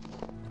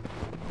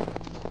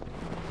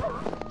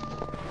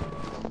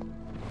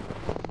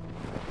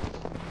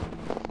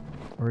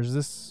 Or is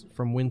this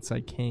from whence I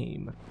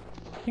came?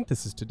 I think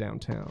this is to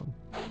downtown.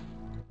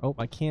 Oh,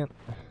 I can't...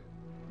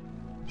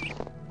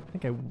 I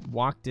think I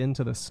walked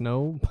into the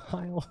snow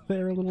pile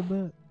there a little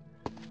bit.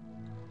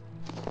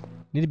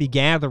 Need to be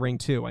gathering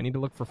too. I need to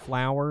look for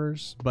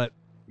flowers, but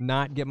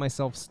not get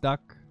myself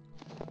stuck.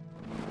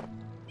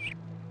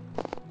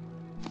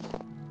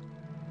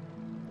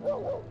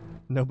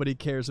 Nobody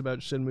cares about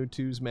Shenmue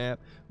 2's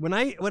map. When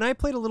I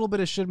played a little bit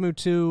of Shenmue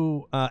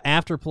 2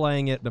 after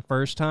playing it the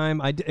first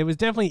time, it was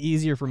definitely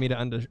easier for me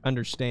to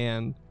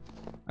understand.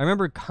 I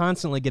remember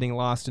constantly getting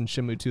lost in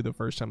Shenmue 2 the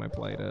first time I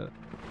played it.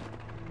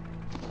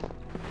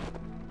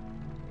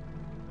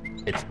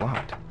 It's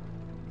locked.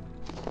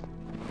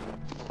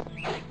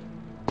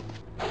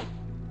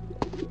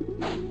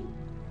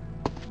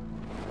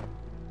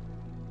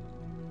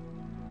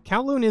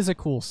 Kowloon is a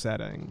cool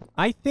setting.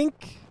 I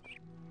think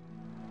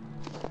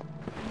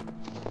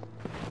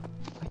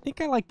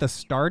I like the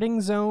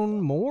starting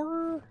zone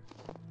more.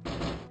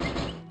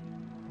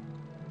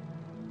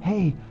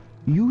 Hey,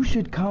 you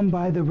should come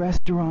by the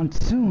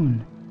restaurant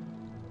soon.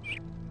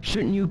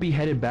 Shouldn't you be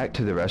headed back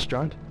to the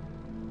restaurant?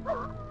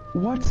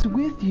 What's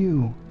with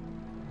you?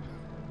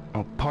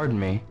 Oh, pardon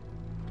me.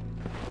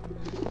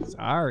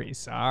 Sorry.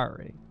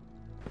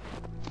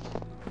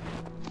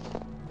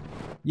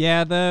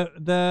 Yeah,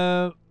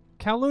 the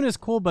Kowloon is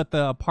cool, but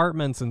the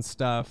apartments and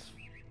stuff,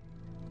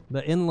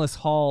 the endless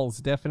halls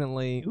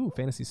definitely... Ooh,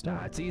 Fantasy Star.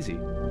 Nah, it's easy.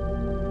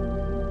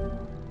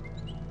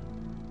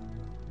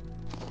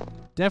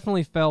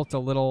 Definitely felt a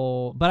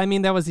little... But I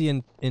mean, that was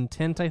the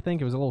intent, I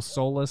think. It was a little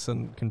soulless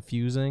and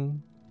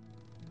confusing.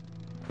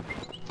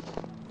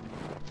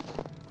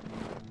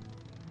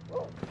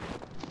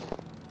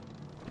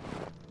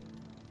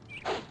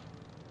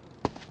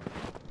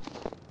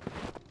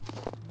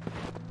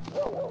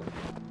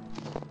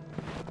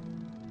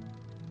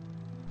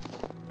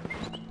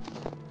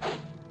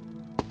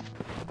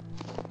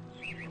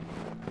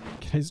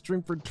 Can I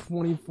stream for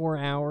 24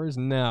 hours?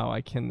 No,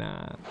 I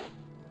cannot.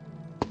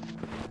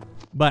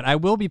 But I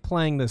will be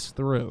playing this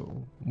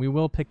through. We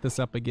will pick this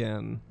up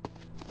again.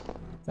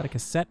 Is that a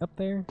cassette up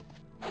there?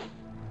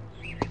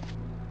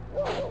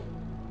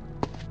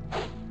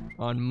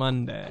 On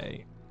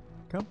Monday.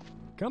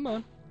 Come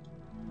on.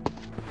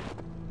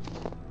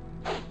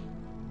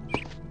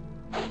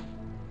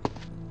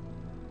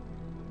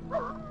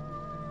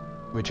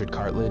 Richard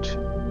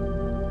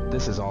Cartledge.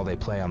 This is all they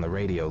play on the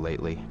radio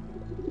lately.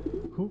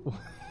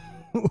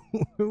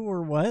 Who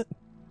or what?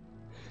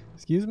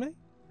 Excuse me?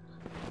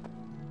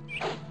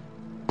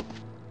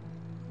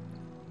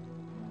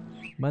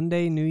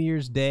 Monday, New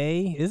Year's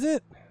Day, is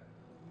it?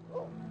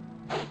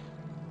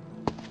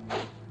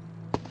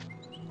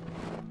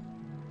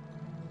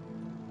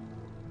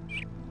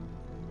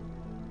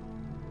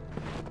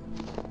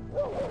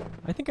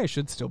 I think I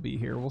should still be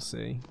here. We'll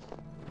see.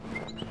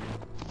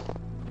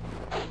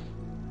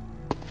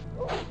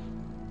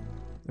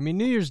 I mean,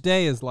 New Year's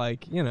Day is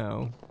like, you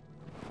know...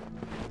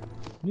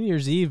 New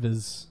Year's Eve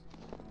is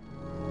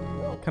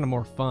kind of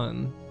more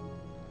fun.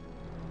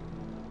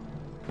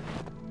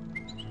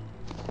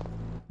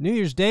 New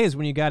Year's Day is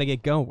when you got to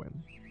get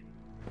going.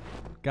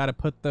 Got to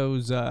put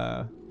those,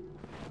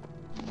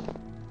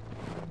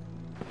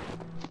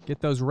 get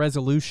those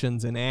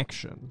resolutions in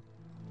action.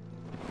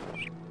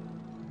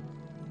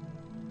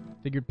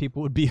 Figured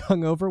people would be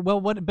hungover. Well,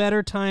 what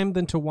better time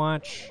than to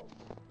watch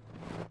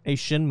a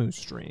Shenmue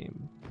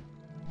stream?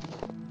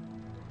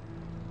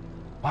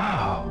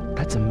 Wow,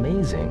 that's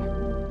amazing.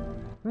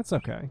 That's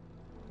okay.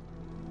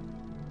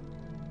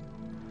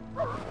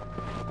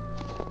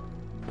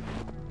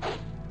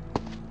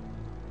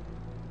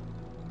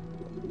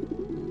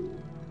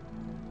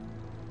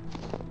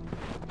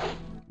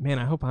 Man,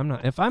 I hope I'm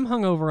not. If I'm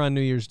hungover on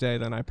New Year's Day,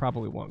 then I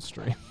probably won't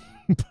stream.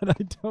 But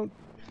I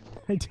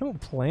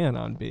don't plan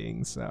on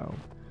being so.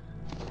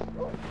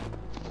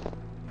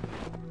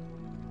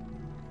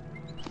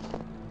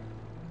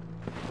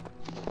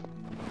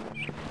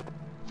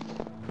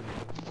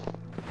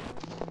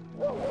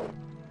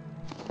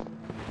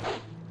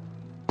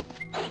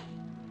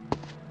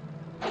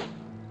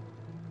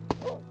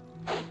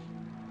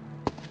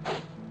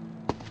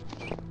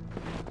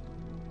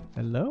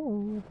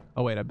 Hello?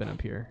 Oh wait, I've been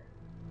up here.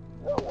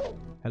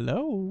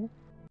 Hello?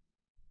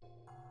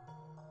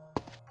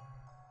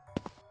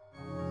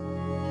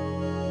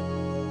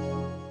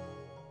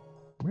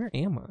 Where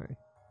am I?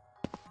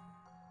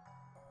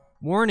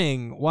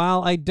 Warning,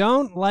 while I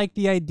don't like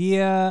the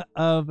idea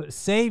of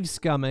save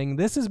scumming,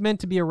 this is meant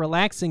to be a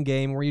relaxing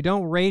game where you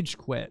don't rage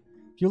quit.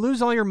 If you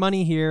lose all your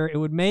money here, it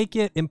would make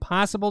it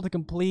impossible to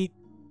complete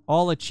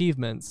all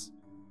achievements.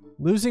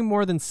 Losing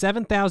more than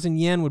 7,000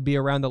 yen would be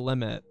around the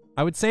limit.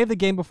 I would save the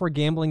game before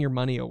gambling your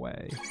money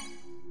away.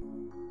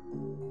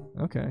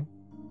 Okay.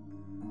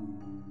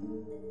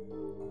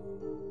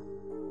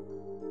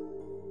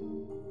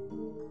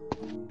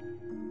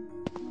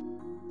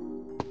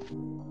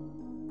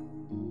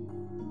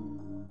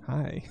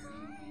 Hi.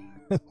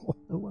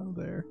 Hello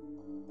there.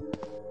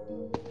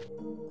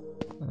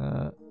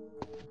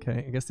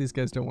 Okay, I guess these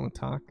guys don't want to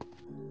talk.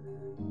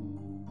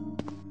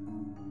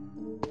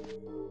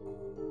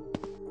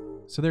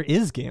 So there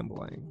is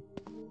gambling.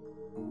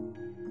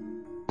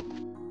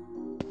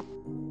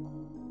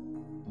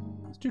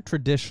 Let's do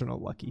traditional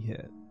lucky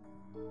hit.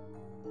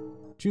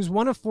 Choose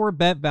one of 4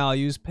 bet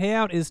values.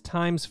 Payout is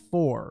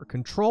 ×4.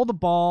 Control the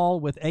ball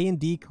with A and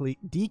D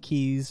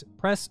keys.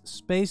 Press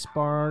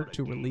spacebar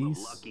to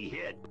release. Lucky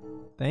hit.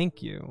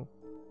 Thank you.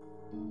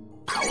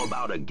 How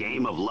about a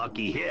game of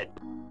lucky hit?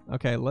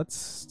 Okay, let's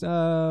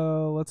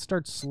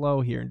start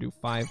slow here and do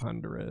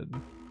 500.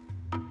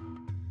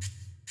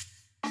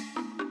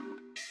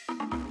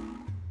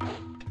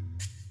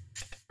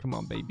 Come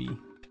on, baby.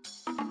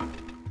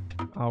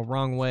 Oh,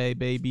 wrong way,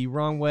 baby.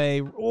 Wrong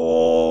way.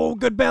 Oh,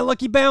 good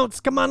lucky bounce.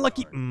 Come on,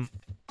 lucky.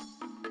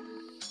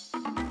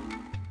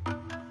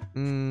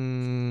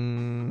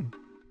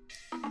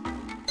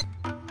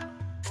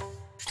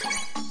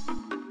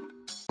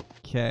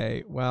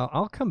 Okay, well,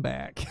 I'll come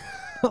back.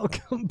 I'll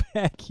come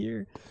back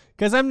here.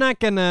 Because I'm not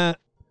gonna...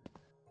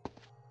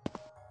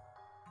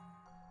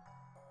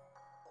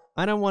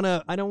 I don't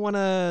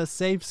wanna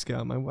save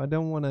scum. I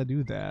don't wanna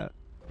do that.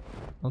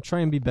 I'll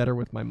try and be better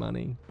with my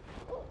money.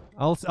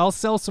 I'll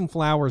sell some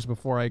flowers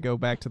before I go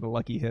back to the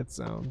lucky hit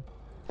zone.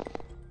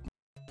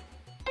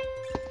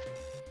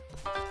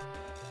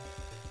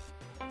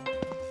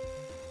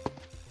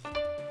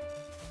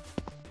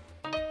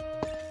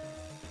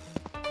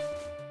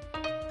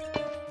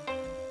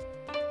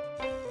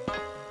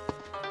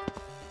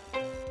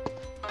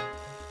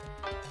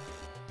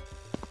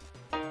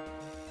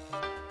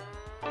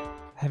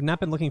 I have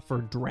not been looking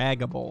for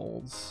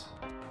Dragables.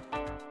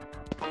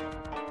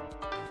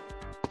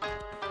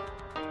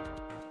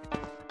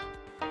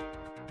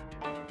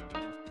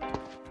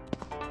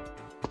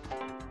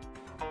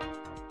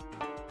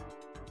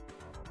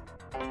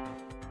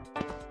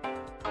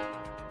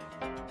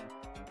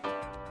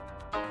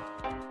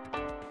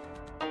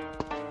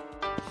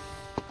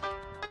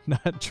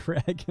 Not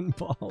Dragon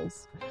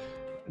Balls.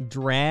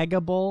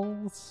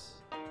 Dragables?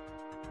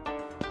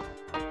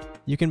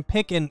 You can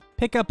pick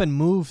up and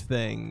move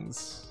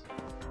things,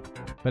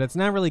 but it's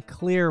not really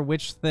clear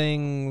which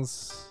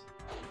things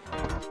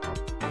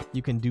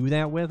you can do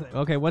that with.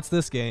 Okay, what's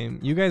this game?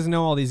 You guys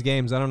know all these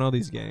games. I don't know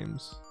these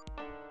games.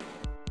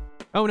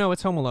 Oh no,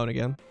 it's Home Alone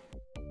again.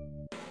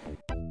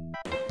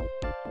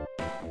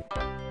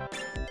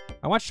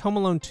 I watched Home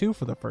Alone 2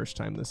 for the first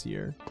time this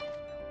year.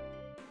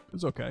 It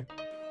was okay.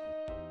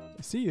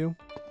 I see you.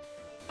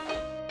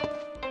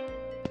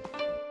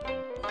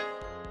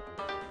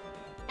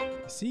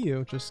 See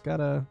you, just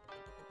gotta...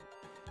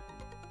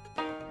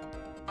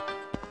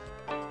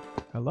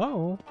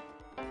 Hello?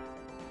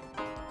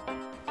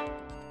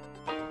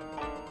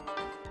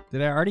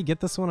 Did I already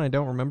get this one? I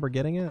don't remember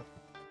getting it.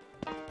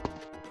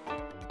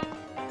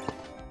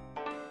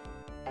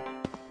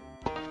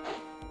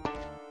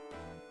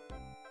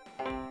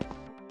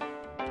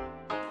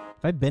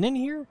 Have I been in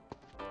here?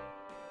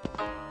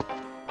 I'm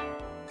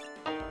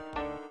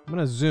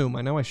gonna zoom.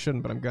 I know I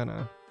shouldn't, but I'm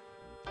gonna.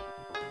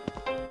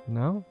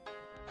 No?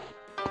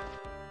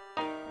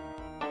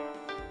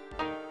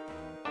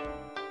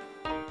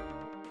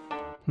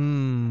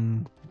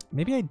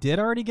 Maybe I did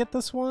already get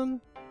this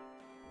one?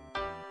 I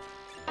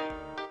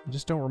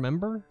just don't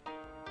remember.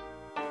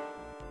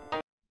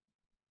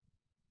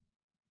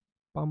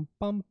 Bum,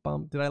 bum,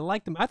 bum. Did I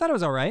like them? I thought it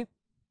was alright.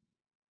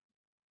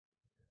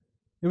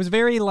 It was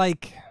very,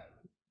 like...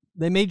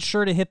 They made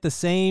sure to hit the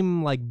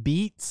same, like,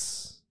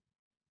 beats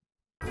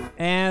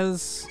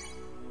as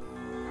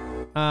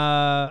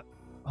Home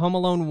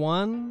Alone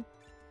 1.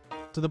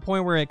 To the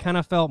point where it kind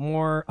of felt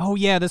more... Oh,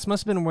 yeah, this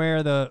must have been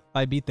where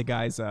I beat the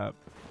guys up.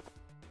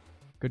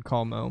 Good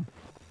call, Mo.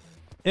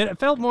 It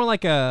felt more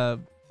like a...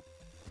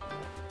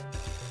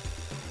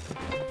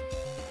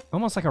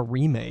 Almost like a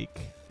remake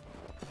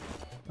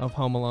of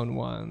Home Alone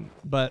 1.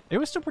 But it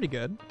was still pretty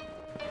good.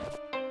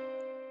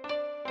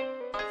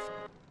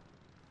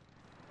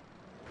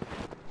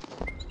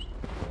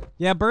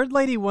 Yeah, Bird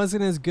Lady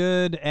wasn't as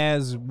good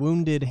as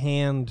Wounded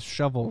Hand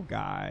Shovel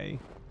Guy.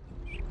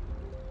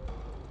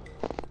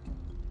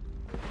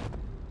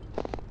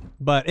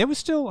 But it was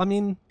still, I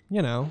mean,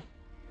 you know,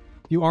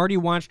 if you already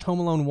watched Home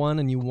Alone 1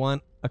 and you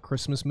want a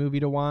Christmas movie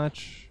to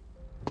watch,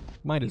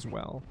 might as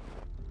well.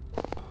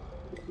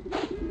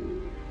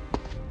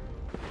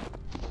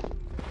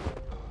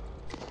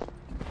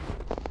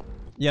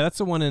 Yeah, that's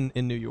the one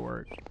in New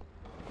York.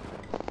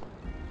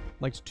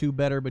 Liked 2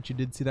 better, but you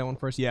did see that one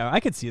first. Yeah, I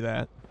could see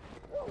that.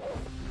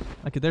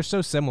 They're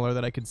so similar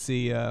that I could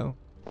see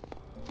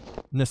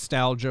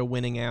nostalgia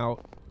winning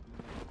out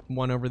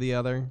one over the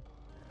other.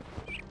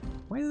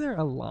 Why is there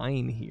a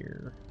line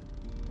here?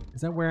 Is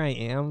that where I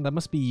am? That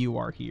must be you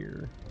are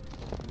here.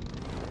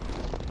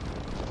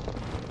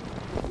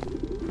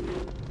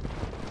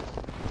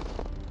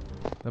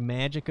 The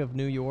magic of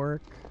New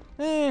York?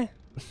 New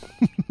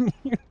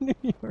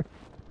York.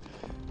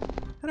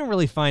 I don't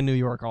really find New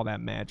York all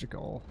that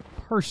magical,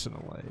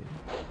 personally.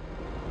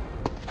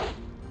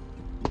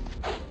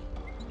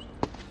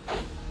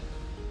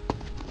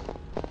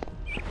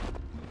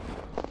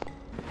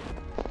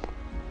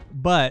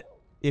 But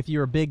if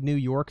you're a big New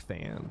York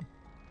fan,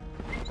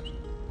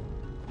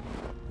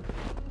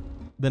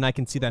 then I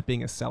can see that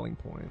being a selling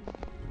point.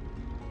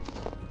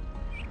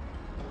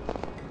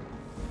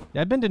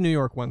 Yeah, I've been to New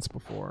York once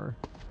before.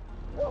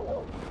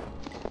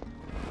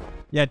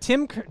 Yeah,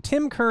 Tim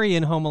Curry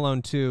in Home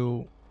Alone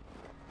 2,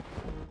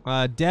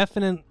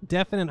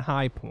 definite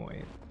high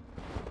point.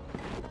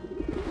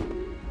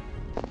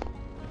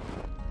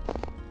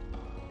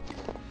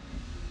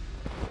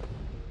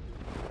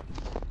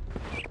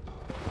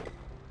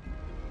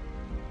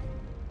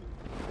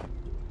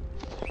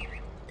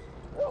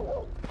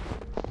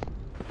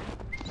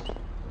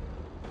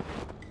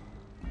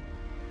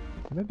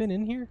 Have I been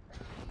in here?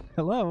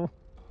 Hello?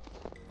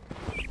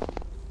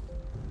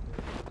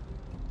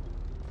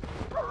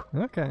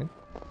 Okay.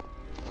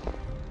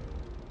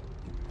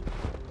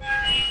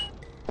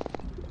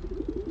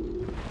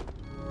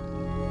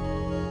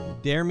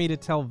 Dare me to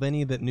tell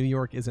Vinny that New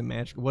York isn't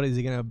magical. What, is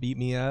he gonna beat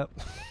me up?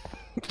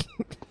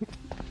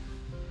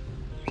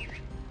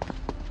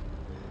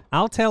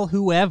 I'll tell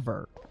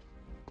whoever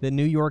that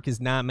New York is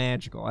not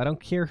magical. I don't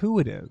care who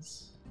it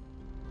is.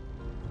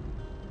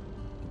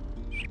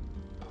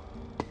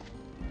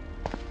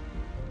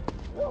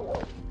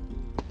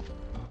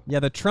 Yeah,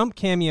 the Trump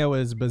cameo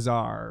is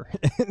bizarre.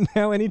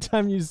 Now,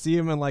 anytime you see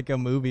him in like a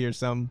movie or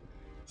something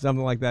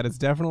like that, it's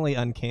definitely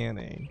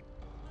uncanny.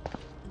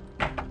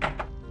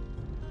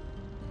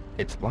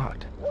 It's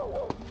locked.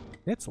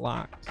 It's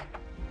locked.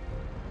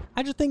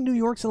 I just think New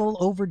York's a little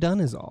overdone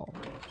is all.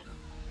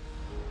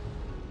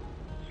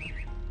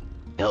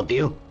 Help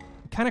you?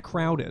 Kind of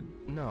crowded.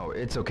 No,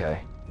 it's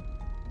okay.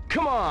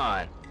 Come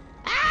on!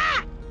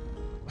 Ah!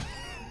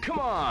 Come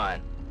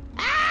on!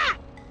 Ah!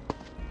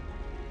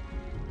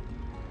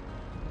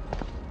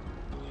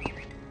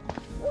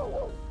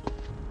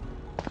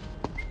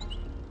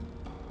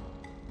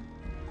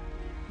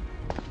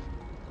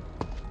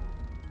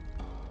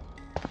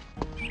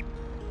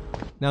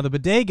 Now the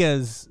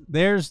bodegas,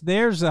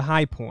 there's a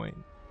high point.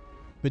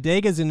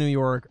 Bodegas in New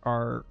York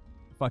are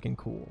fucking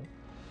cool.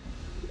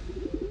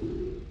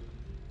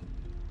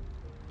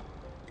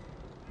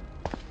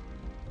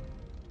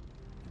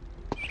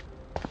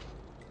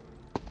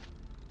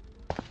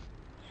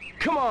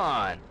 Come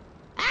on!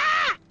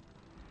 Ah!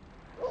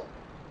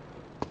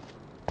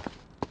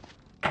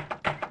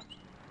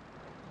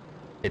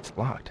 It's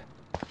locked.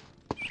 I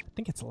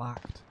think it's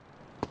locked.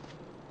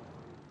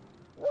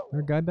 Is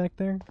there a guy back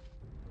there?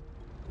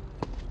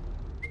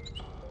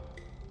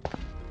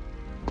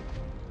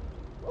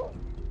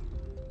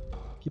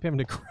 Keep having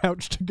to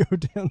crouch to go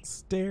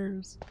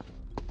downstairs.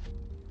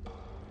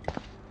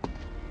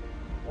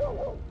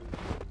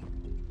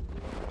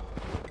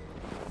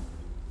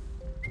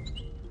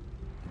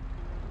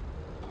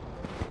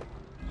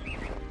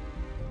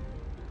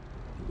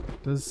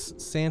 Does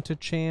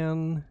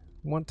Santa-chan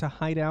want to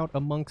hide out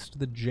amongst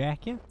the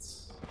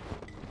jackets?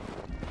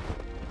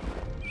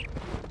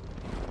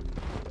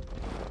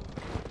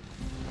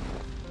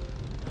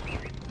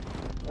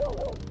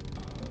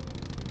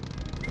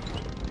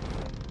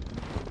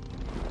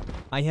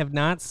 I have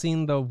not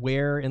seen the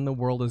Where in the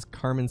World is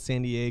Carmen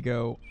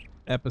Sandiego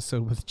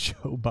episode with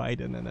Joe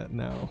Biden in it,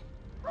 no.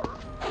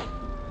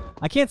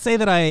 I can't say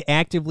that I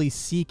actively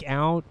seek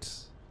out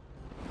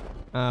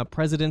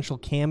presidential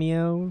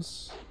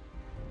cameos.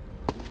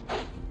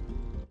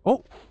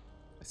 Oh,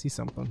 I see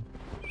something.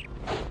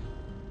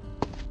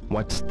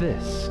 What's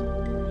this?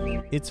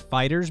 It's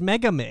Fighters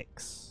Mega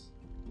Mix.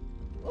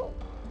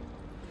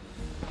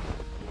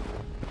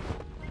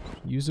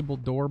 Usable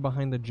door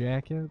behind the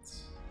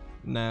jackets?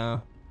 Nah.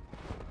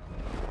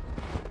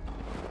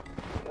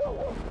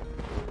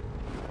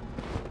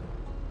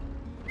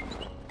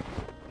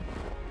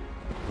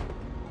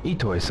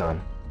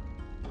 Itoi-san.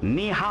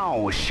 Ni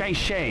hao, shay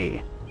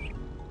shay.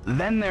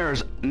 Then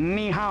there's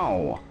ni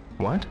hao.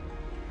 What?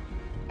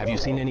 Have you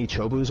seen any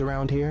chobus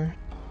around here?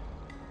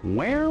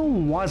 Where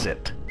was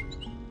it?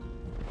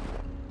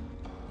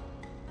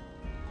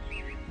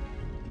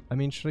 I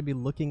mean, should I be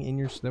looking in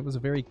your... That was a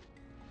very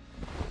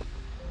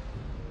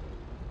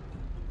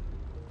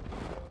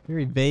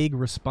vague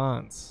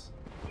response.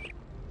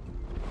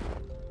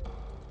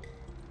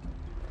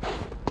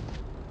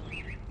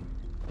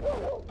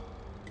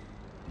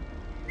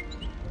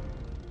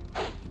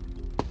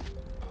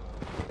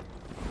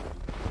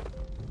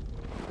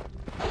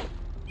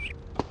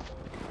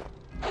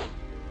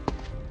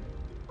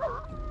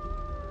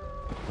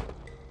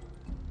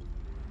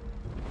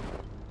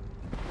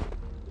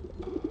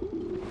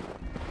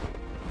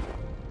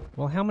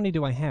 Well, how many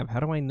do I have? How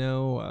do I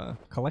know?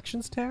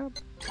 Collections tab?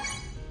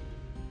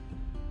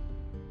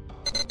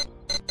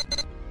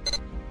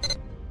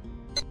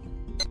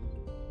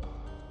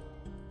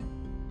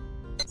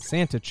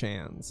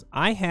 Santa-chans.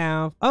 I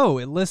have... Oh,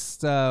 it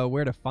lists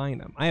where to find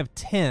them. I have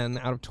 10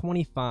 out of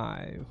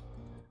 25.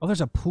 Oh,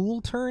 there's a pool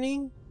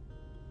turning?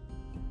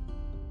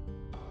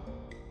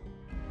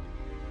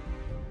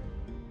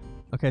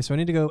 Okay, so I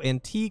need to go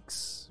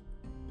antiques,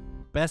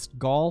 best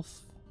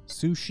golf,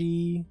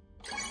 sushi...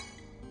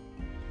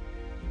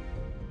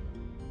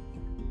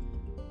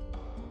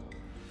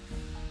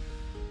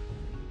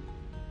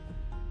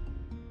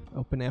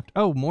 Open after...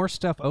 Oh, more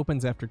stuff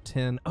opens after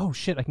 10. Oh,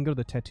 shit, I can go to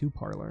the tattoo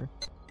parlor.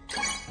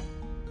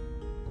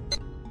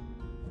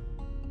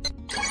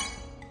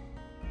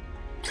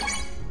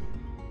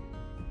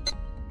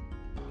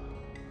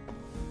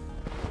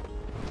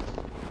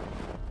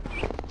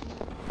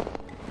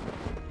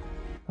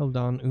 Hold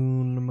on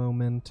un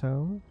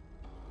momento.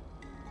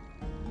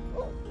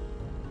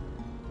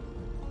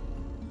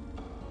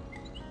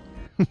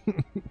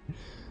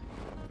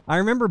 I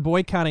remember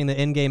boycotting the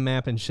in-game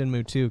map in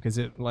Shenmue 2 because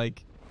it,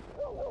 like...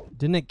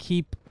 Didn't it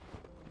keep...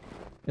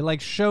 It,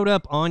 like, showed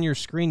up on your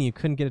screen. You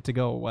couldn't get it to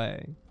go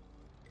away.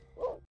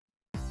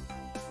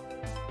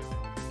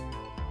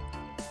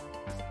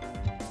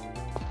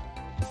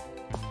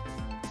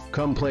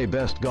 Come play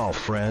best golf,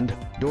 friend.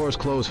 Doors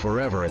close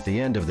forever at the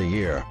end of the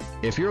year.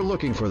 If you're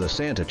looking for the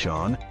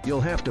Santa-chan,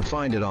 you'll have to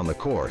find it on the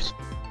course.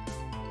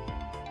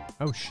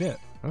 Oh shit,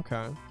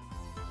 okay.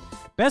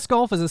 Best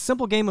golf is a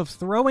simple game of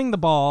throwing the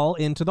ball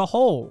into the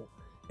hole.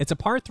 It's a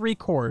par 3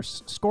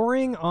 course.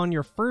 Scoring on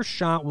your first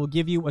shot will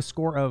give you a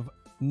score of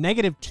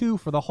 -2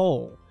 for the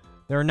hole.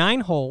 There are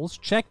 9 holes.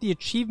 Check the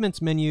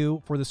achievements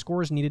menu for the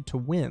scores needed to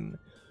win.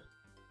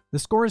 The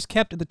score is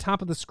kept at the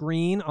top of the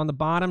screen. On the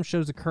bottom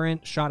shows the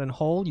current shot and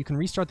hole. You can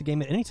restart the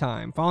game at any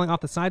time. Falling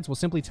off the sides will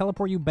simply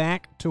teleport you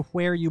back to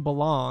where you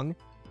belong.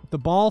 If the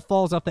ball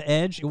falls off the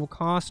edge, it will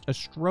cost a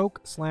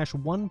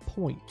stroke/1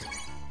 point.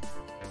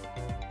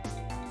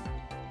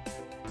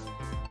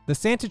 The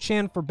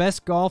Santa-chan for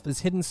best golf is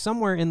hidden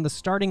somewhere in the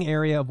starting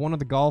area of one of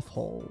the golf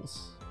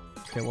holes.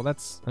 Okay, well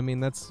that's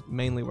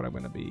mainly what I'm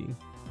going to be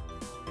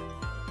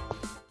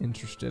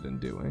interested in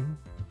doing.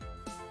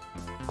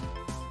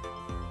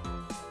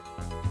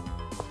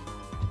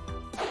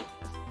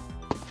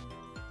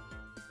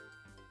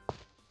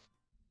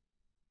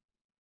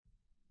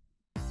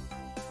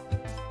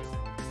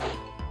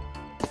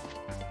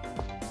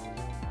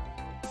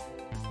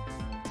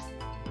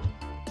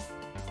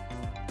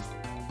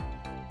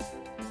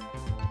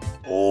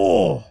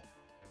 Oh!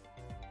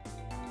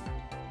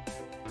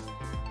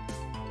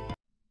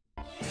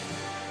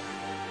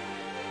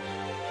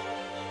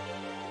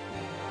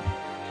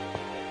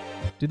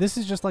 Dude, this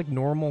is just like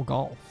normal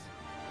golf.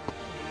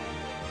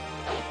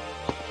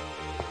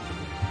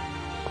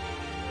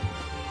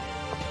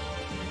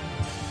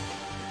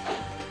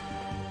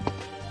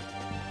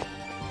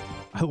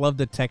 I love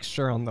the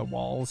texture on the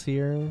walls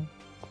here.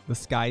 The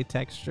sky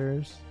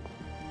textures.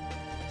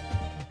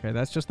 Okay,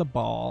 that's just a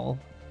ball.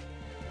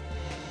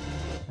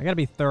 I gotta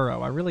be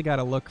thorough. I really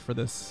gotta look for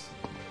this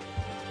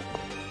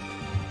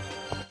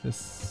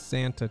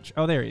Santa.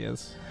 Oh, there he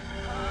is.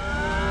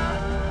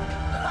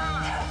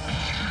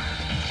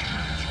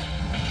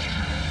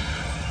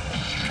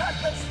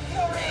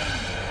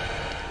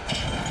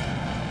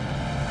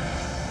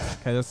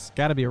 Okay, this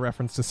gotta be a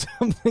reference to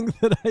something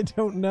that I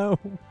don't know.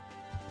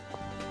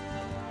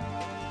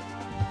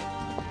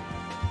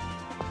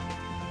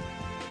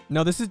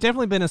 No, this has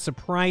definitely been a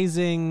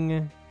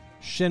surprising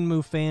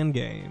Shenmue fan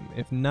game,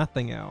 if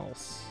nothing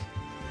else.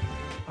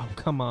 Oh,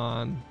 come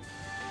on.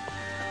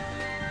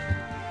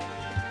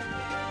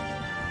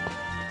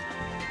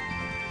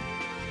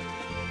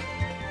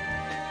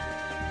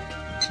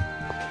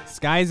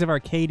 Skies of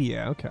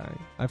Arcadia, okay.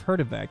 I've heard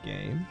of that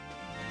game.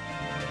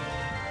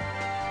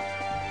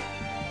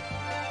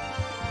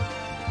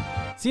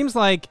 Seems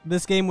like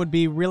this game would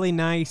be really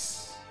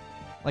nice,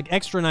 like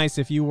extra nice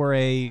if you were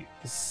a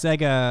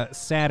Sega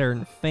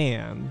Saturn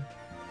fan.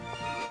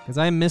 Because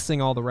I'm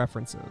missing all the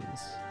references.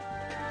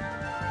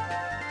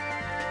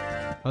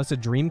 Oh, it's a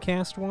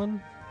Dreamcast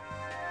one?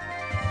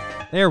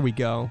 There we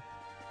go.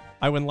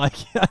 I wouldn't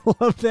like it. I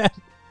love that.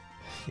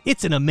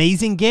 It's an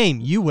amazing game.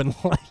 You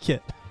wouldn't like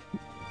it.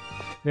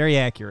 Very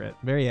accurate.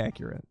 Very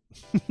accurate.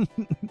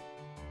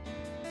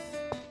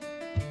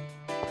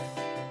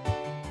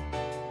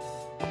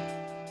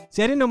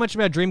 See, I didn't know much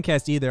about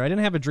Dreamcast either. I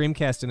didn't have a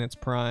Dreamcast in its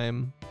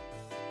prime.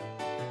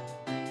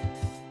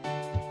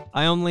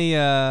 I only,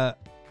 I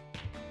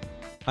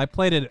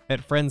played it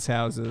at friends'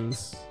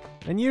 houses,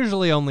 and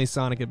usually only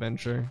Sonic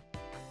Adventure.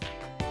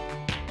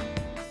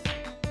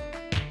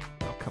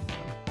 Oh, come on.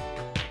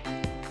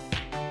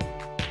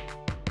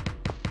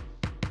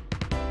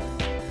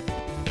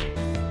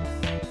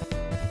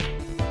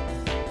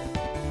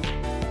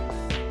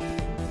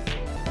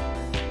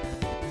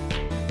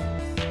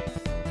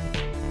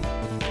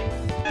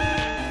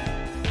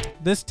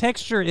 This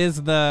texture is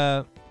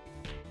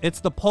it's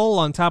the pole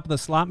on top of the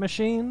slot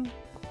machine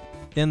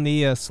in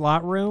the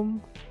slot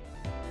room.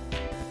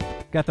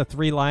 Got the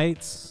 3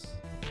 lights.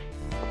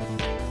 Oh,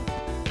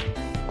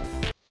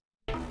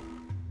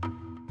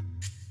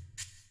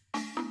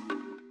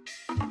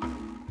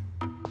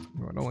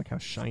 I don't like how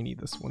shiny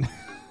this one is.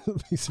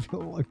 It makes me feel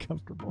a little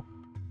uncomfortable.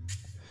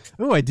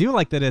 Oh, I do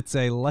like that it's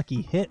a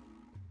lucky hit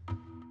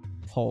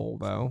hole,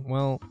 though.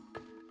 Well...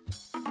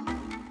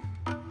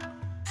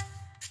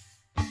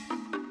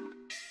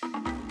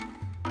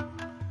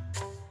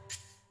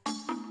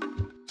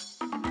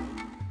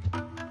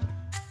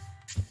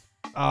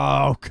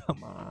 Oh,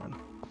 come on.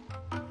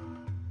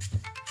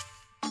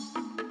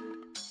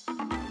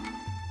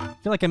 I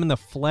feel like I'm in the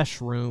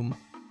flesh room.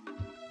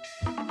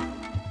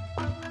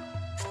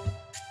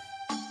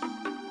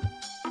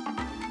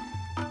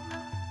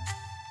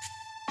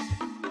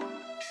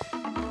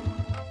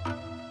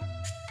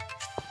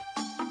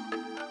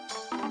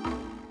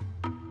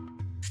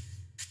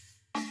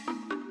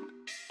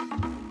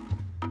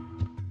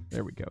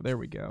 There we go, there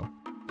we go.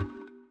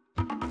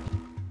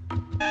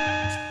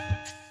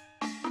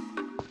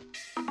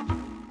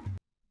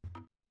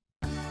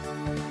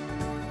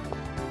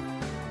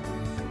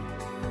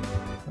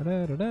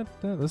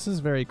 This is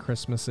very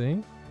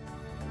Christmassy.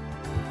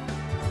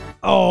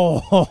 Oh!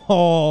 Ho,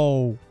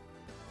 ho.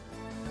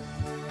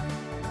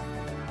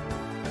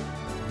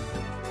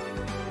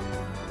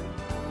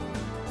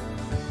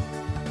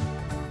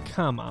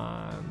 come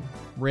on.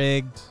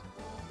 Rigged.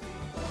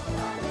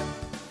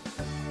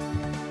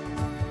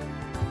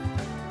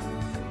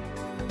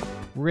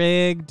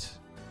 Rigged.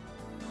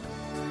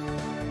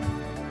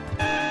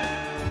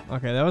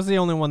 Okay, that was the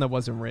only one that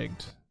wasn't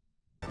rigged.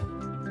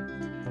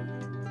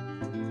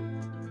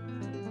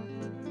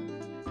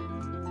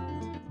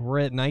 We're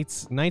at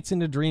Nights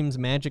into Dreams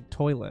Magic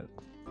Toilet.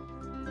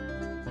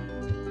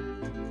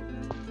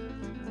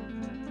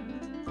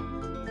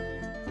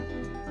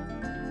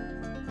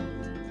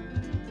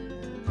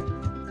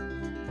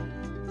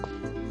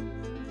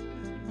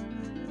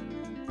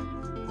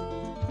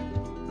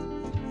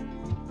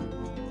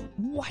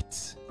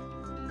 What?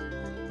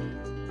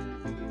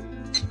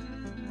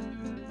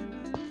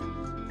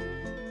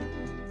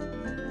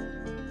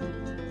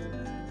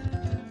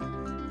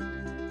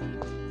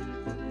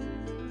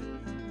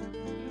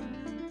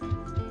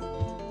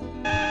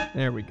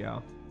 There we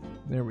go.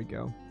 There we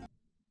go.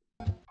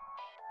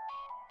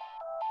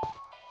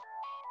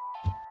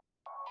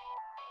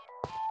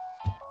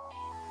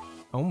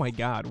 Oh my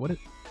god, what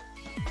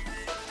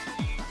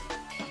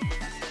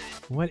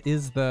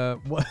is the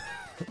what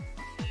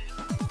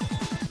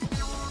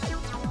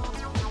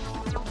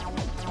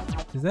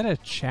Is that a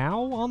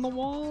chow on the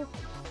wall?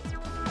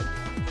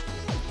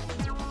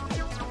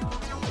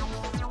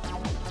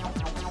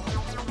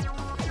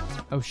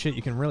 Oh shit,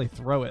 you can really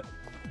throw it.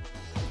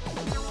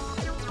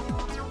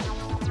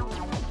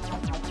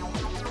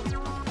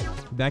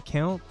 Did that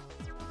count?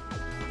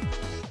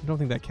 I don't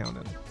think that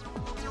counted.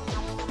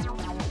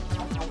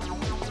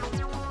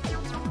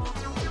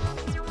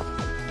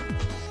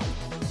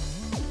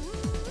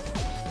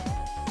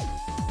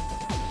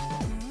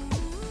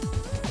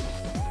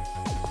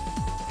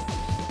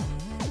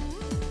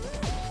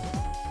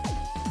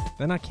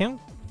 Did that not count?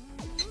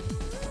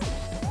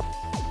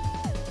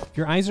 If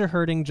your eyes are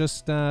hurting,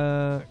 just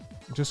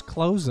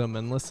close them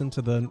and listen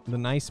to the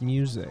nice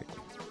music.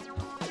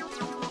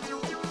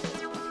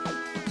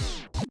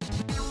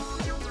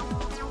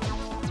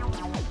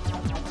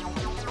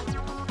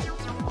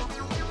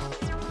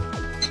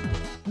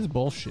 This is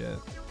bullshit.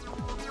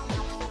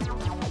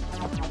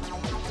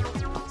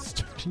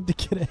 Starting to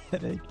get a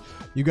headache.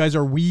 You guys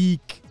are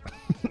weak.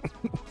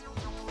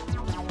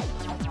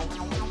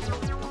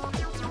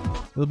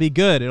 It'll be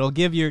good. It'll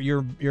give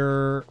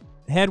your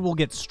head will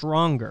get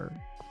stronger.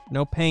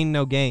 No pain,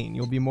 no gain.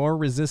 You'll be more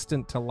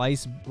resistant to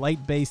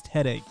light-based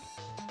headache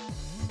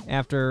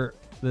after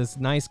this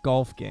nice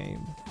golf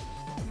game.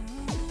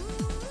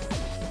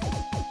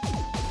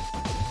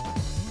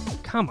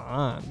 Come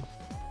on.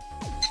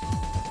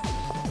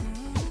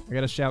 I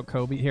gotta shout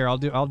Kobe. Here,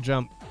 I'll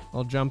jump.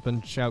 I'll jump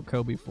and shout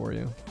Kobe for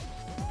you.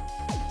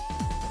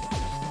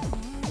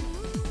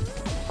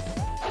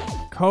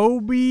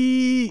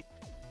 Kobe!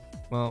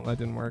 Well, that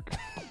didn't work.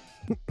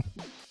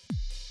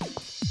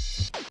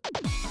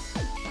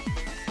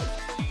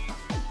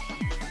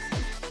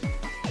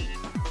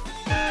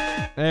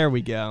 There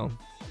we go.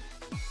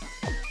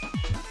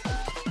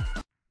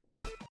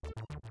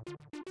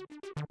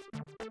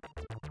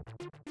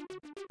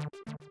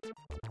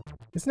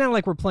 It's not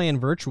like we're playing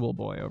Virtual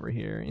Boy over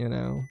here, you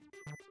know.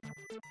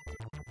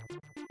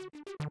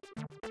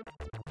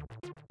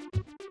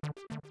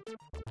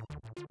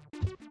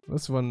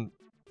 This one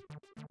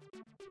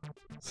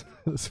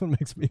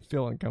makes me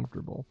feel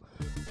uncomfortable.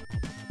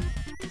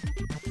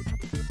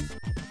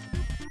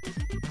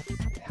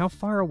 How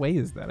far away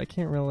is that? I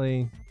can't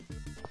really...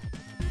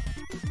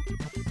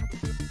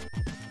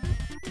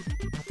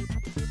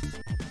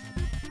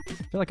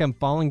 I feel like I'm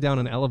falling down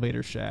an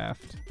elevator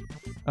shaft.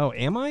 Oh,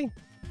 am I?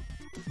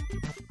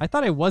 I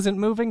thought I wasn't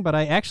moving, but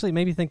I actually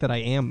maybe think that I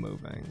am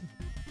moving.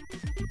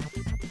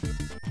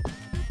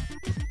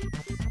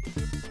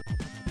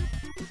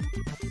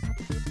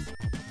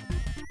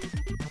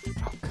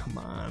 Oh, come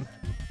on.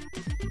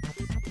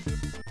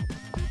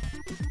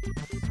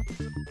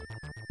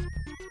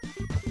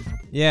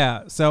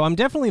 Yeah, so I'm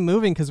definitely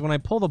moving because when I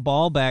pull the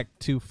ball back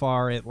too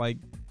far, it like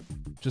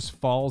just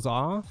falls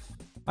off.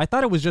 I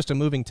thought it was just a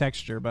moving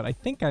texture, but I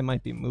think I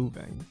might be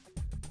moving.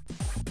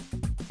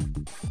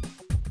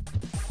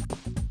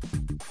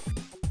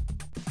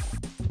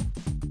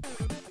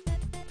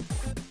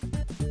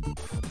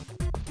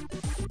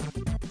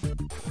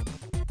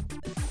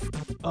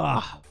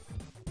 Ah.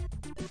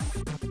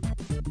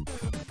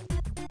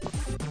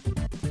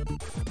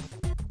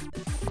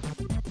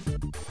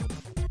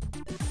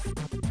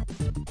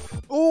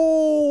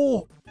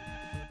 Oh,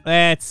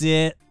 that's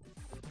it.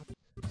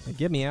 Hey,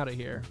 get me out of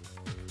here.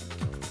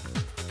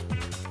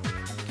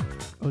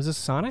 Oh, is this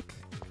Sonic?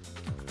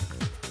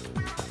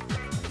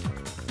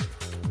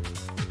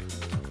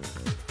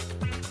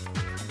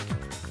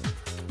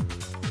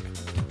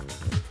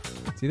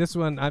 See, this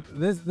one,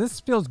 this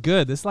feels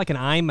good. This is like an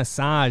eye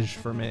massage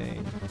for me.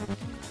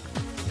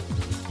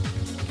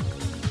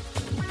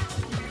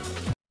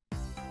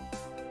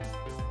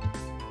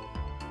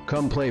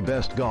 Come play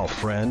best golf,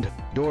 friend.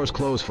 Doors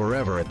close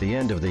forever at the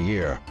end of the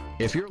year.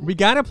 If you're We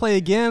gotta play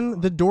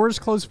again. The doors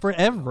close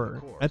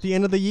forever at the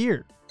end of the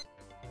year.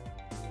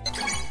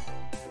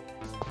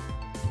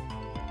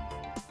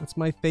 It's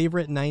my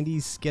favorite 90s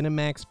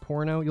Skinamax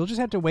porno. You'll just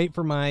have to wait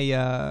for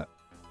my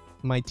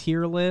my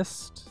tier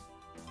list.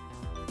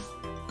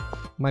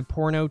 My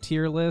porno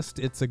tier list.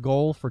 It's a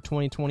goal for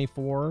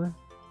 2024.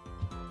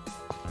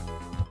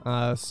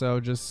 So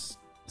just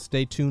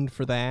stay tuned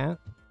for that.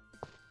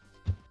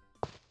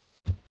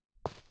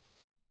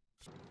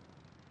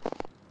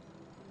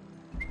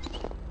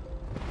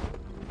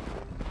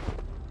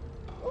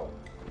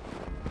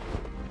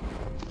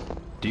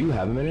 Do you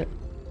have a minute?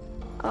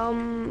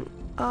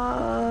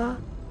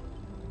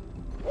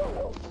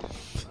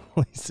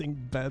 Placing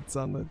bets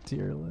on the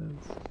tier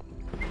list.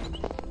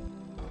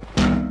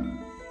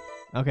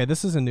 Okay,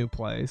 this is a new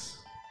place.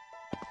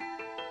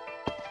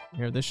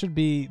 Here, this should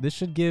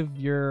give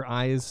your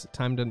eyes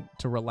time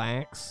to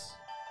relax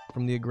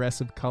from the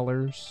aggressive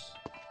colors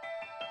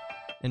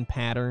and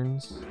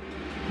patterns.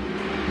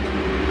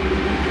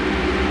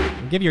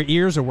 Give your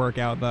ears a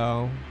workout,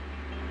 though.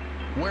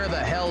 Where the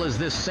hell is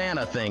this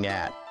Santa thing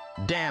at?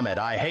 Damn it,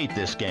 I hate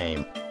this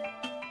game.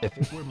 If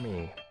it were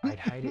me, I'd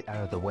hide it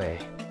out of the way.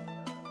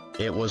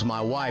 It was my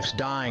wife's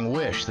dying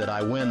wish that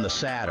I win the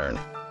Saturn.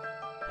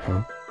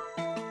 Huh?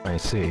 I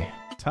see.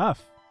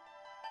 Tough.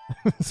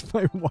 It's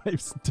my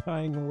wife's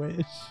dying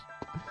wish.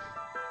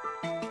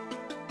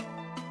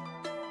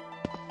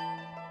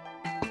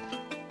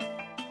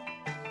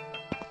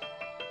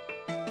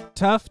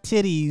 Tough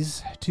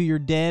titties to your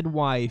dead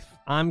wife.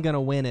 I'm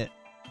gonna win it.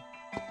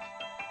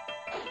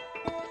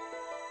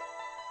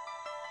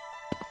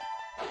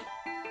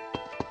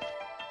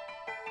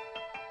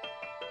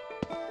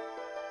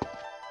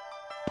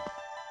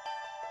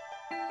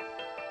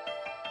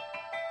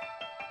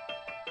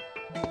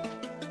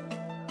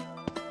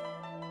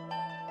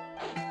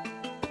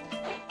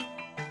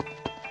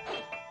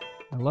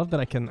 I love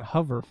that I can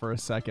hover for a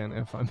second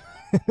if I'm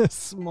in a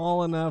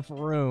small enough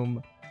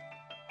room.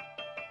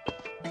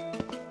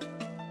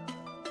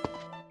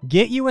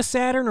 Get you a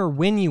Saturn or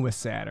win you a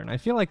Saturn? I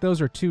feel like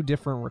those are two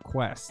different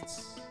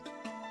requests.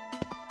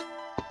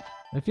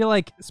 I feel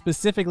like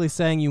specifically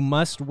saying you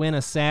must win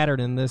a Saturn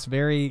in this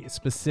very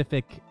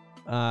specific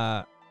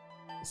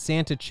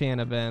Santa-chan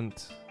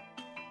event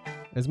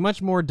is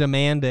much more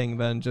demanding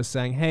than just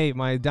saying, hey,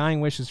 my dying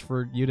wish is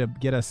for you to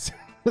get a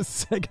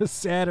Sega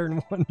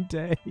Saturn one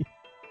day.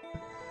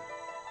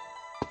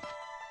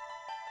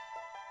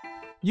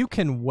 You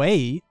can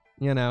wait,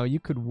 you know, you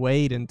could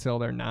wait until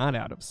they're not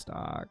out of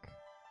stock.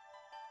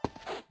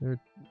 There's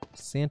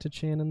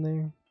Santa-chan in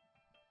there.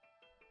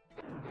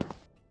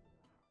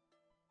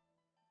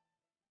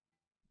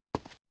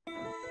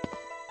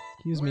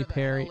 Excuse me,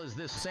 Perry. Where the hell is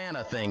this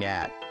Santa thing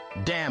at?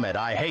 Damn it,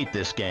 I hate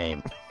this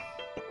game.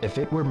 If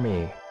it were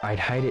me, I'd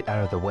hide it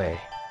out of the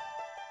way.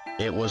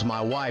 It was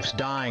my wife's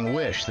dying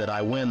wish that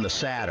I win the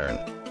Saturn.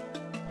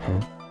 Huh?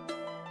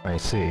 I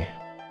see.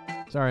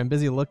 Sorry, I'm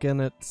busy looking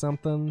at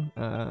something.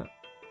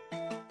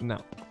 No.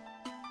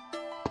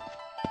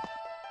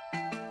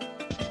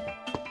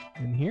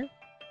 In here?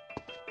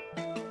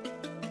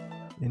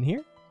 In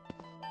here?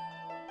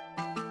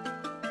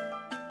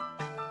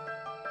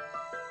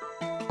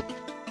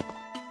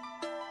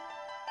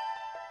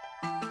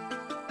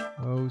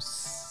 Oh,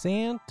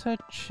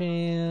 Santa-chan.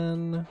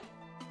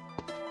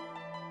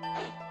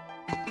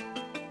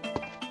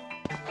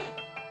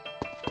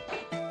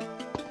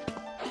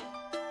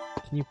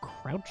 Can you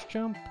crouch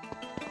jump?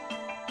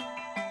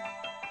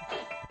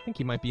 I think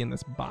he might be in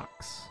this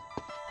box.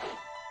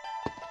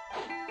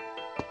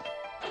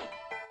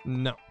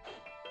 No.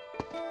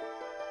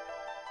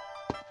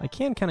 I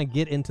can kind of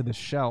get into the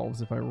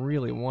shelves if I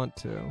really want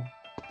to.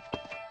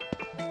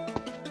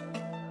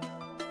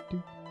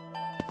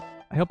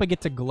 I hope I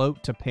get to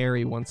gloat to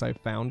Perry once I've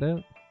found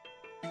it.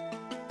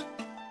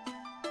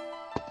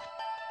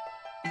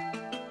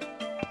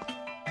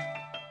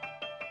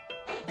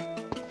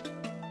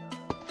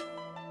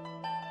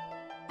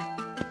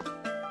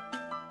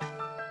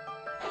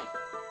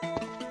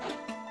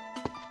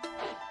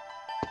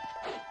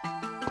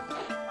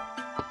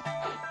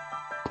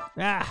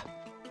 Ah!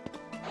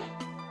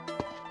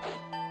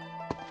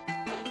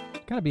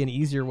 Gotta be an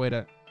easier way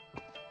to...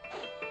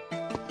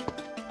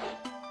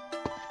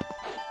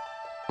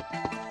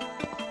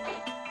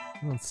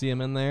 I don't see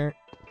him in there.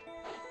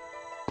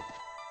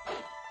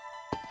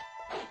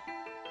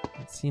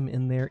 Don't see him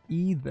in there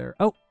either.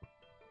 Oh!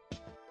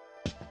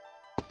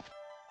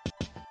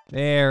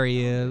 There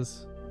he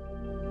is.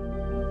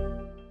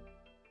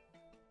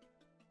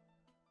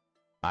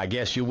 I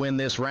guess you win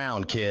this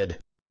round, kid.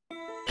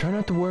 Try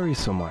not to worry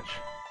so much.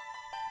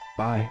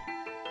 Bye.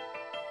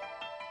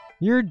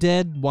 Your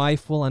dead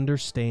wife will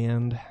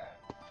understand.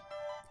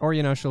 Or,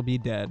 you know, she'll be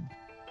dead.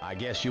 I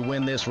guess you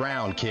win this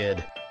round,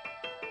 kid.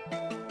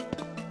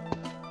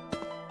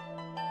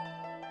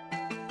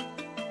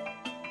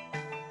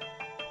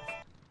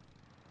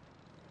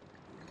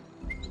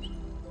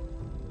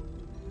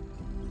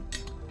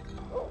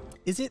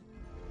 Is it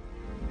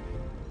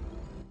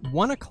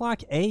 1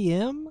 o'clock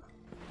a.m.?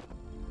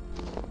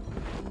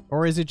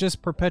 Or is it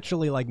just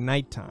perpetually like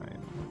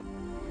nighttime?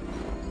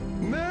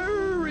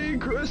 Merry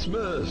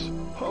Christmas!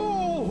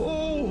 Ho,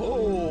 ho,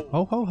 ho!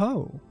 Ho, ho,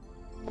 ho.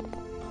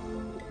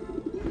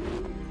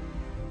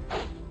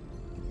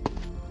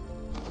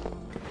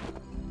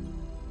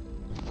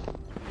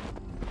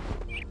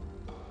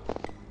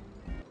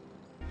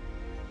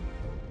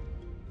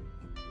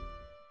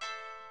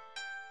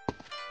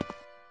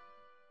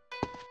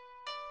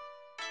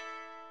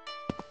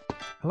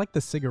 I like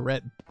the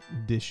cigarette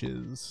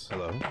dishes.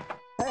 Hello?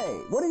 Hey,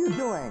 what are you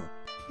doing?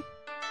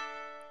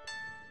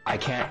 I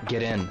can't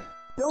get in.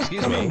 Don't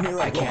Excuse come me. in here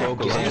I again.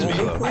 can't get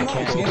in. I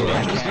can't get in.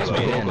 I can't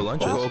get in.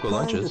 Stop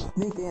trying to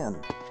sneak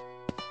in.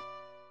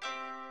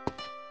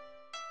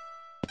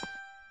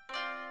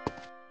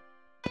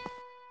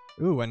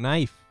 Ooh, a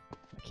knife.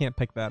 I can't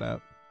pick that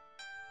up.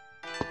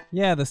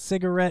 Yeah, the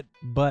cigarette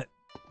butt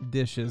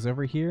dishes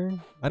over here.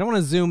 I don't want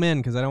to zoom in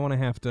because I don't want to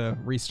have to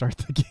restart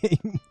the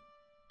game.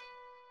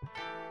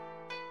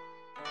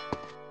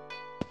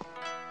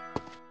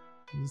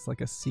 This is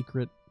like a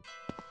secret.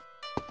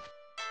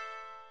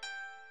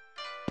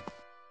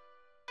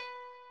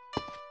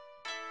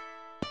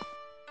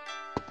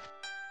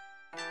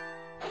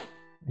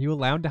 Are you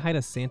allowed to hide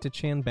a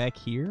Santa-chan back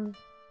here?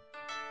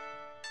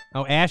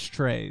 Oh,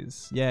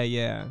 ashtrays. Yeah,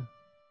 yeah.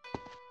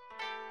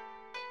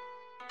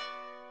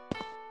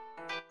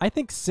 I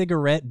think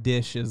cigarette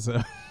dish is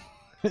a...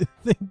 I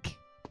think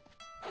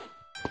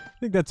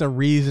that's a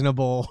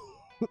reasonable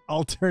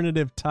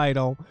alternative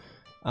title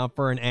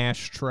for an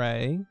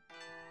ashtray.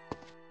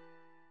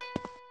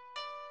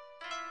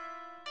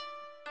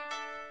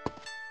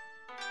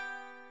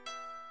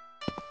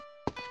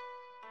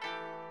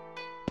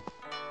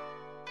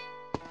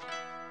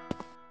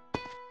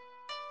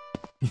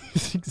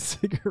 Using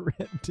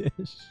cigarette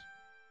dish.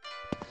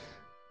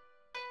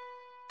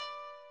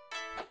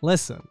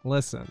 Listen.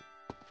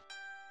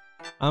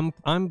 I'm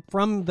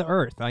from the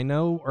Earth. I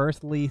know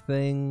earthly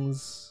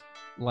things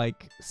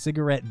like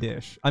cigarette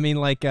dish. I mean,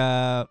 like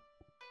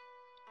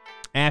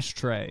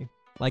ashtray.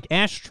 Like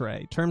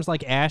ashtray. Terms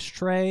like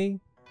ashtray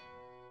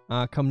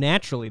come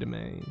naturally to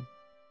me.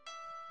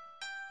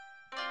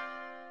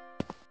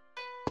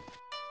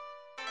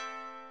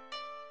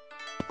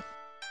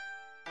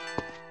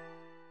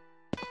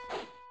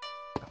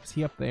 Is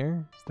he up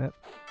there? Is that...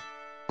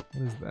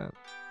 What is that?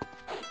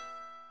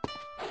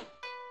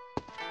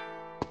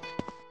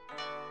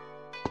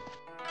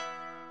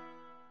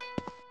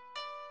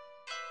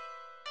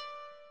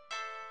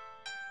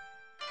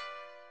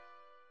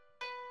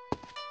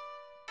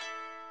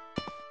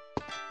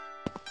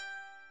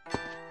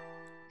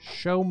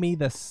 Show me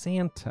the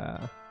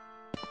Santa.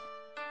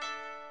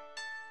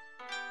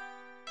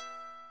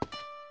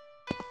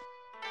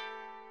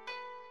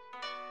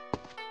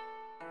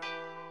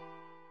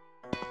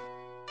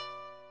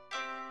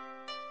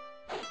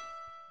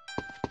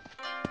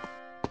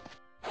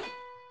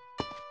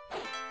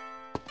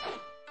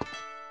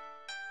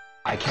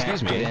 I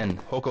can't get in.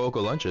 Hoko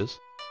Hoko lunches.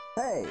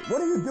 Hey, what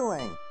are you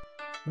doing?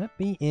 Let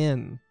me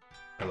in.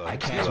 Hello. I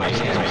can't get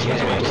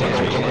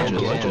in.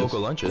 Hoko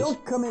Hoko lunches.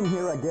 Don't come in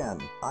here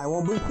again. I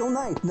won't be so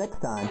nice next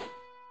time.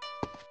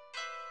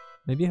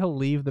 Maybe he'll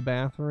leave the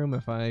bathroom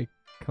if I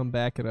come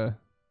back at a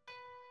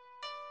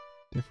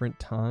different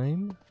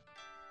time.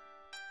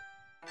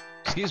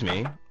 Excuse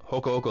me.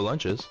 Hoko Hoko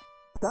lunches.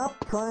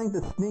 Stop trying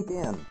to sneak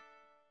in.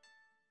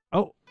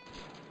 Oh.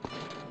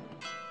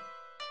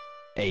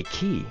 A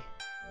key.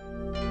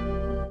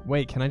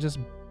 Wait, can I just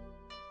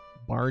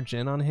barge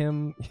in on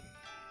him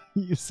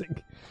using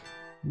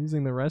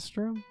the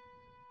restroom?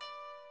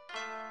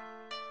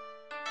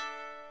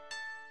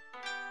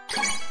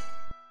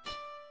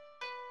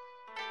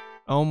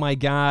 Oh my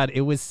god,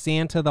 it was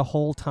Santa the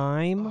whole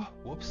time?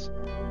 Whoops.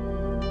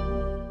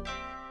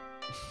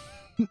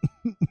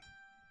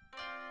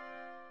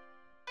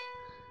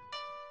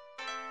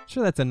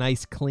 Sure, that's a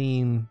nice,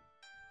 clean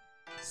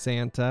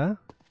Santa.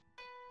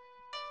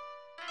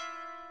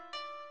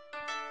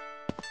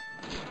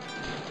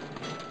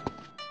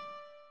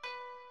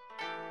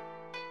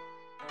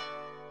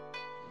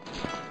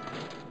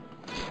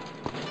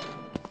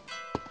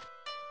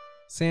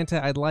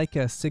 Santa, I'd like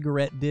a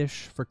cigarette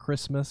dish for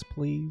Christmas,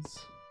 please.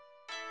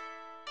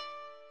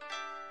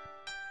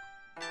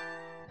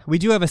 We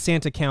do have a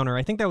Santa counter.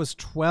 I think that was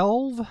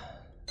 12.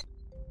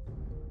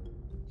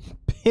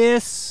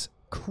 Piss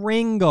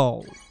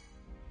Kringle.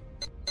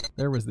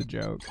 There was the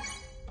joke.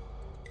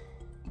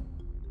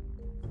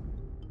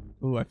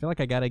 Ooh, I feel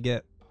like I gotta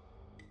get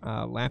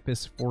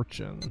Lapis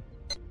Fortune.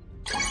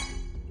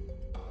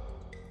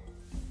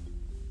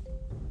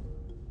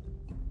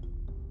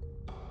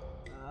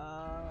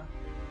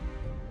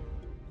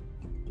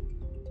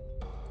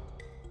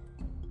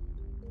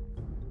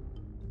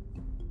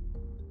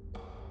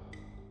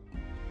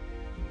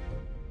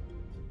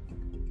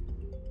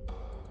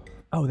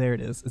 Oh, there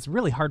it is. It's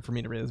really hard for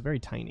me to read. It's very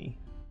tiny.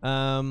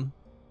 I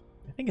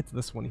think it's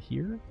this one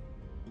here.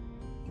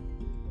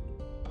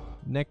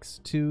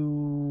 Next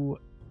to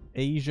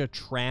Asia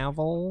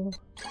Travel.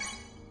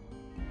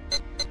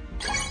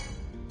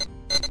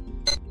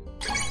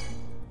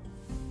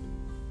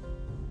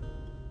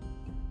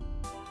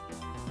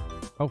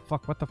 Oh,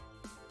 fuck. What the...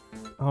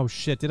 Oh,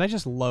 shit. Did I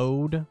just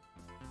load?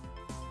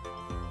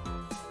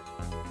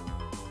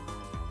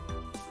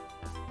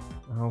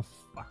 Oh,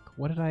 fuck.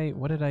 What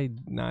did I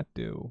not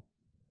do?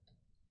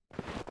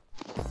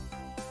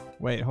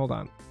 Wait, hold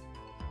on.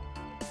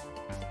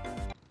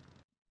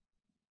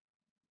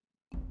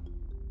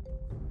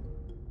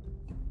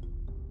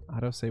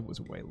 Autosave was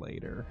way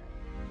later.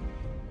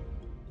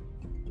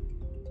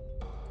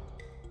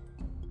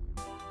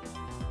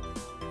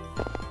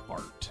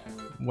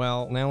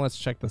 Well, now let's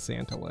check the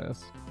Santa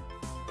list.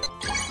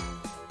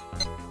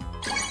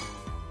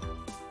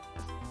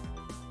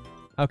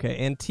 Okay,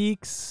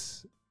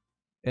 antiques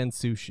and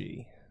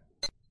sushi.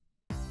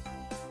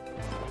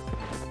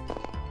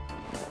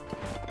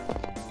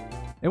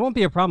 It won't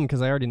be a problem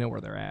because I already know where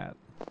they're at.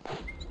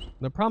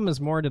 The problem is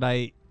more, did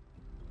I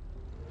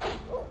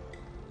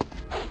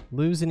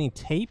lose any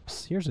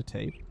tapes? Here's a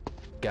tape.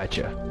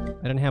 Gotcha.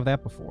 I didn't have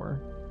that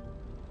before.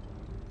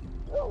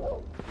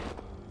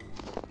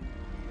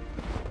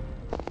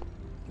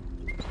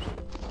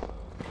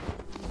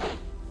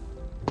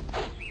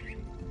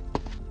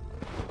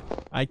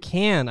 I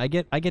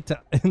get to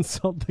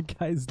insult the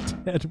guy's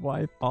dead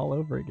wife all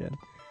over again.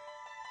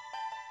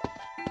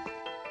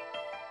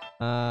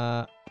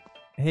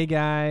 Hey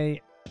guy,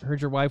 heard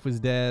your wife was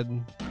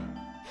dead.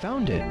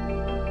 Found it.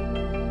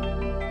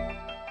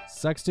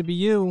 Sucks to be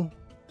you.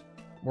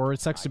 Or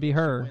it sucks to be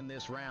her. Win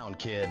this round,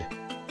 kid.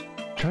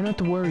 Try not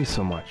to worry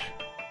so much.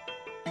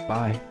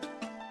 Bye.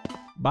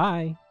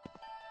 Bye.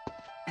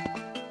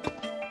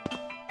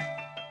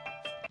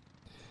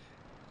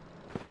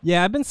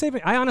 Yeah, I've been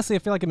saving. I honestly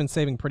feel like I've been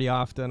saving pretty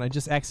often. I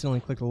just accidentally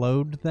clicked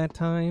load that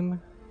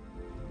time.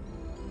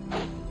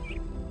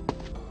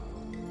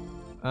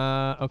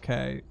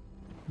 Okay.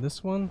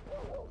 This one?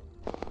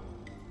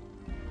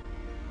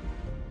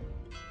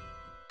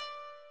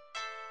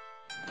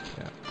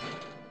 Yeah.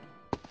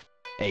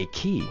 A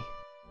key.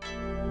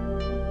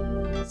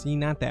 See,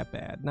 not that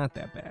bad. Not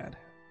that bad.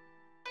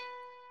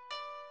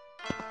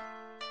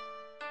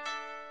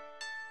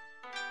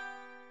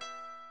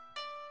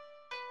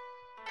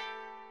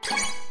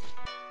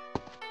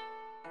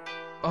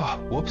 Oh,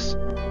 whoops.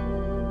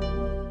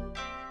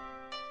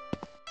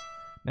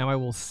 Now I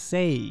will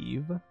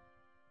save.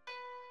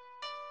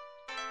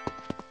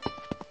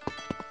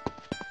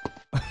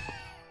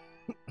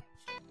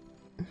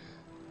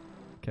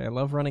 Okay, I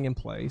love running in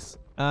place.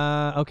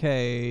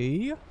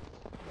 Okay.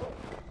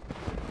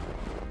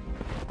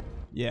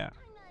 Yeah.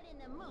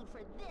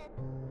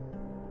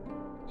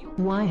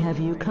 Why have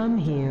you come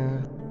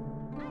here?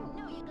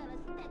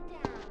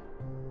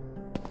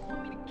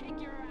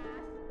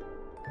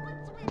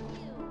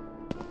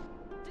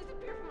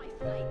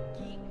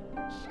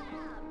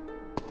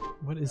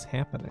 What is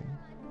happening?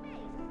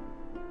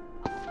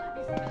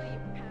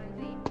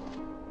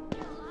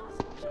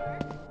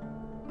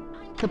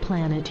 The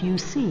planet you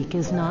seek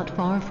is not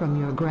far from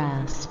your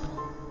grasp.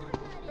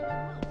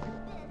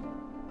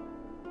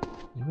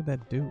 What would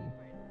that do?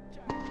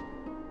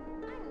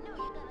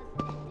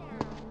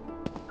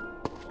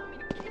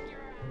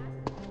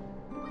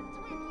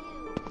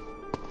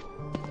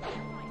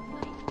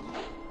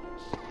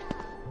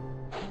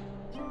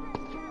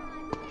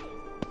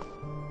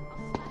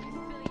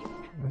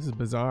 This is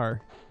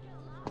bizarre.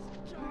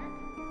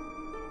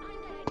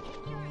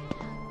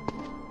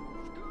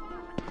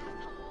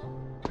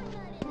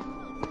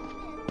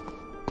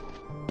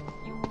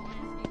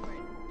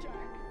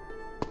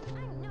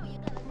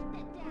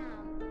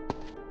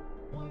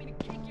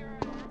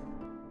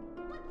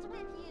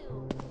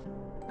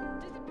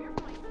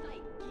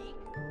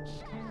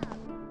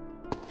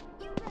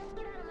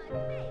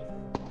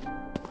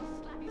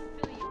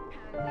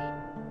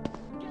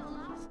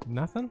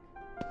 Nothing?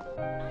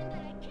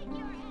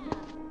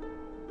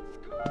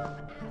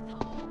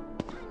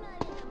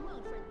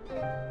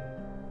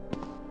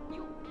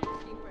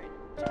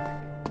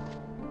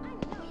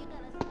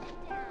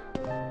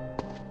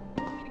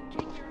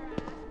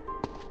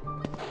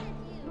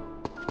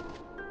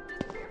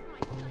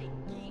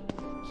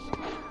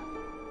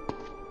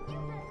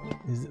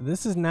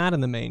 This is not in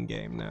the main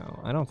game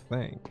now, I don't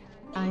think.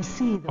 I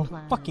see the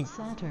planet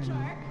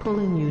Saturn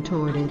pulling you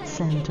toward its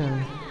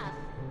center.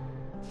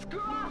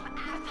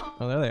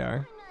 Oh, there they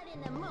are.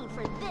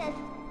 For this.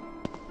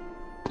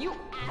 You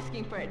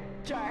asking for it,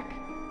 jerk.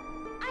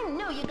 I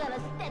know you're gonna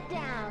step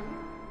down.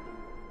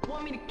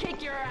 Want me to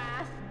kick your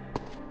ass?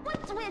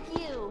 What's with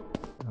you?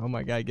 Oh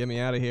my god, get me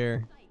out of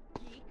here.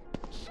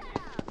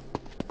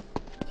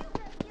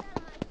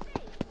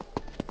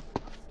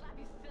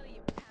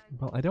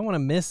 Well, I don't want to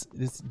miss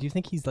this. Do you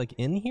think he's like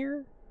in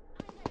here?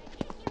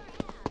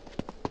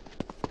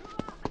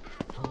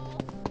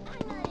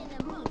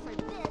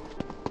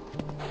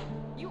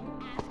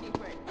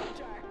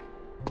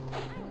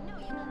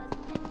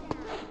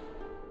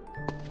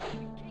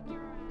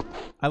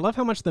 I love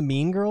how much the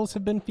Mean Girls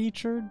have been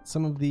featured.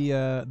 Some of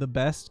the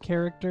best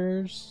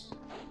characters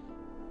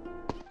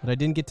that I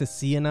didn't get to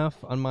see enough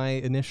on my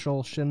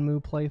initial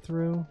Shenmue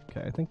playthrough.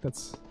 Okay, I think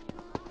that's...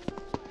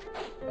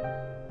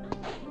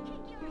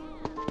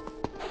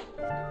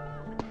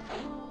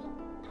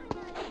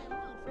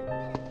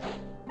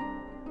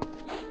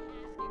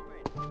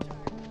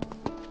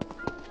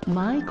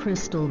 My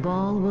crystal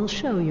ball will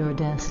show your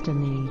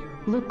destiny.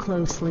 Look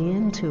closely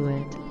into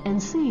it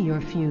and see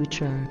your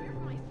future.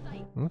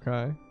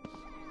 Okay.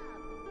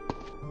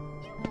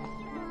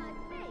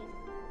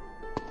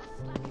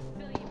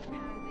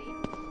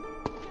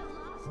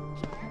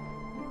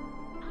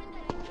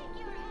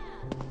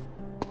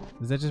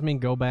 Does that just mean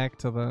go back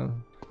to the...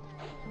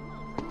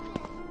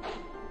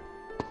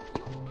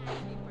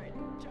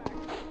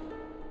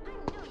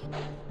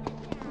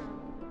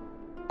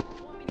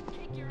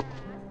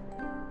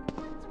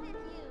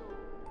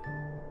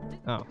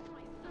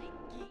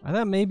 I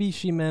thought maybe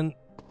she meant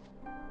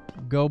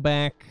go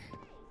back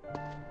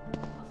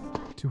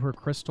to her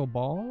crystal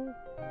ball?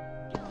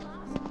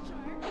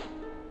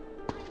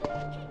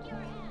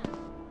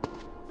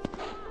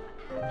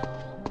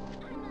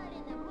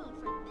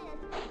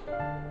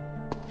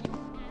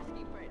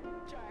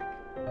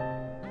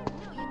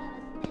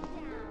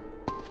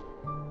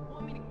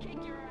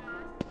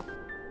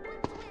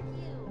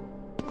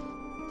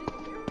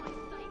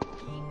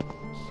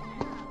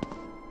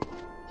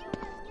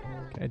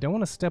 I don't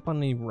want to step on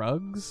any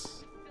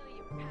rugs.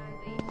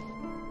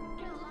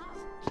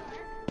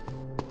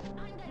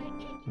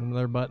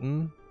 Another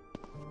button.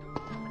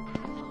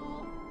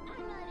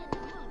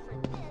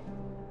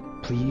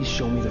 Please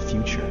show me the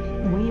future.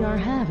 We are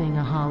having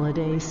a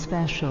holiday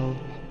special.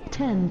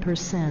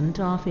 10%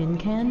 off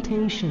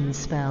incantation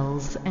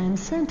spells and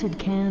scented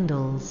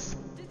candles.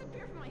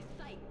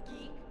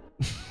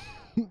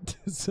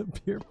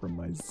 Disappear from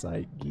my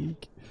sight,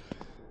 geek.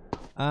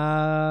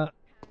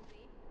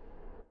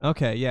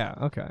 Okay, yeah,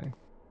 okay.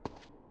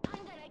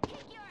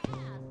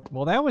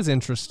 Well, that was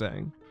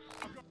interesting.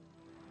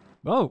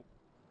 Oh.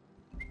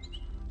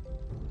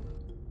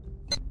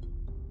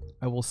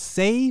 I will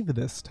save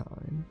this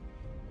time.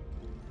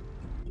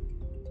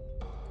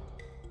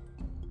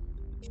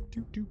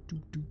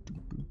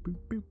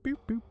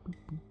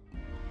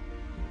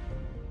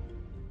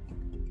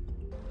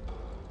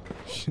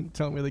 Shouldn't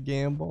tell me to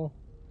gamble.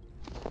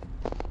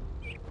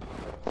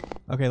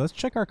 Okay, let's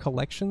check our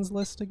collections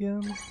list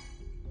again.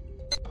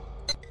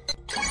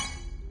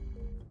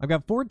 I've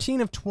got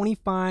 14 of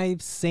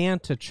 25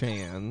 Santa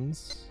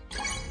Chans.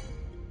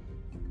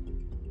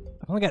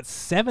 I've only got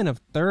 7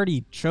 of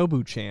 30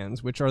 Chobu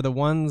Chans, which are the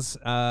ones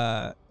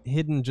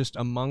hidden just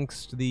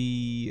amongst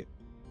the...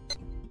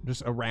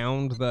 just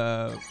around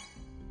the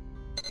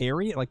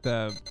area, like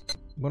the...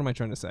 what am I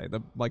trying to say? The,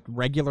 like,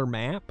 regular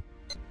map?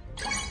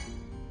 I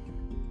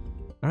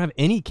don't have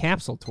any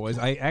capsule toys.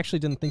 I actually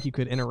didn't think you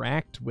could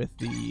interact with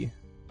the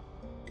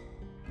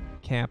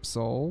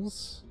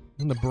capsules.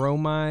 And the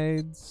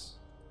bromides.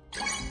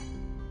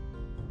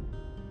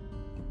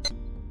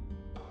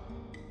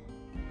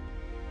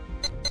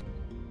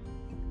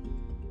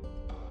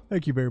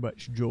 Thank you very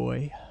much,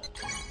 Joy.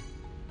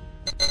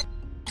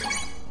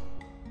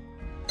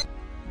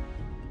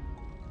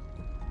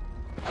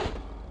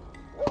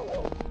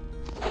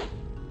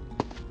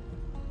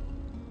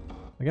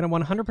 I got a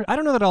 100%. I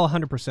don't know that I'll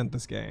 100%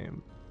 this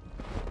game.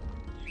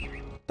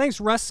 Thanks,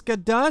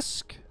 Ruska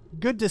Dusk.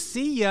 Good to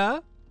see ya.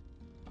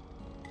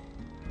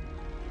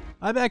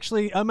 I'm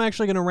actually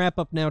gonna wrap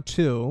up now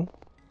too,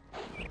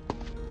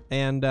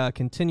 and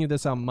continue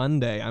this on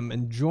Monday. I'm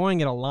enjoying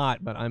it a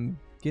lot, but I'm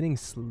getting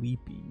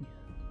sleepy.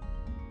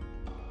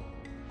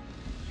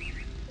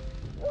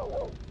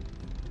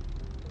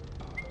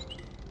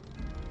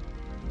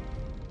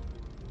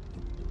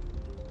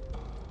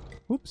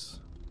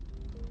 Whoops.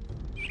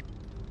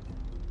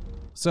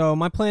 So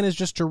my plan is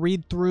just to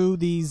read through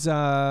these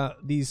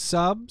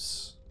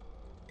subs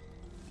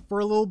for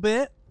a little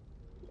bit,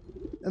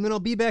 and then I'll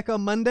be back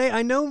on Monday.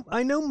 I know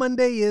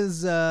Monday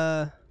is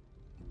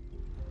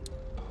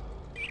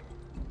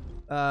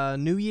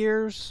New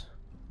Year's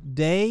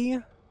Day,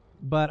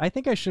 but I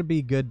think I should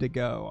be good to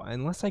go.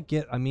 Unless I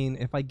get, I mean,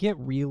 if I get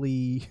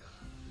really,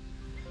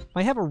 if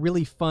I have a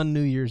really fun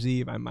New Year's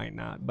Eve, I might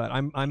not. But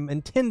I'm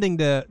intending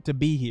to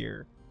be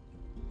here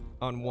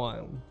on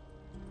 1.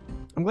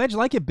 I'm glad you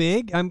like it,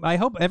 Big. I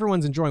hope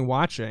everyone's enjoying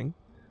watching.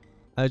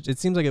 It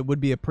seems like it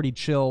would be a pretty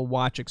chill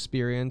watch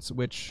experience,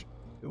 which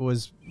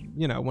was,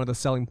 you know, one of the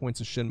selling points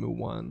of Shenmue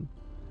 1.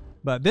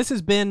 But this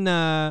has been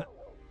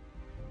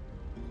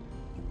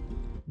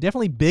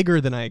definitely bigger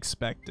than I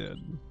expected.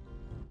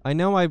 I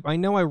know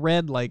I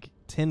read like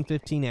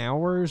 10-15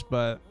 hours,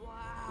 but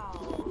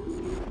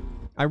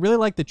I really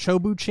like the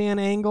Chobu-chan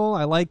angle.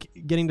 I like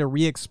getting to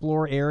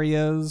re-explore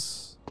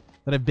areas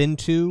that I've been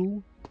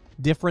to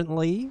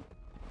differently.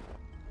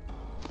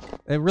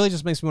 It really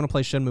just makes me want to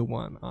play Shenmue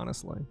 1,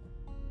 honestly.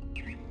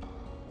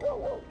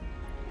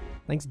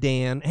 Thanks,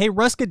 Dan. Hey,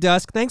 Ruska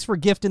Dusk, thanks for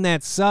gifting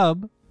that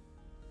sub.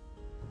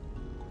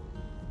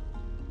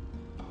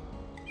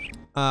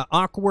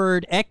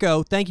 Awkward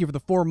Echo, thank you for the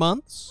 4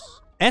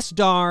 months.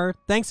 S-Dar,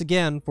 thanks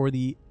again for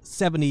the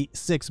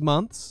 76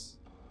 months.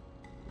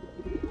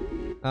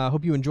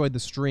 Hope you enjoyed the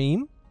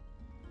stream.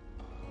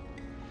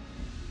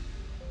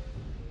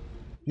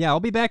 Yeah, I'll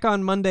be back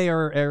on Monday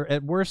or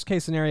at worst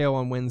case scenario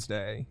on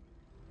Wednesday.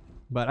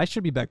 But I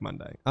should be back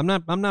Monday. I'm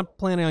not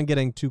planning on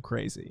getting too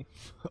crazy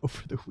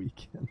over the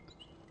weekend.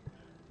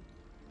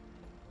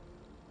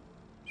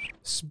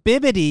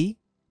 Spibbity,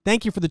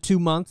 thank you for the 2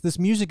 months. This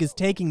music is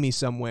taking me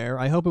somewhere.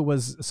 I hope it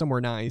was somewhere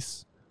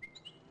nice.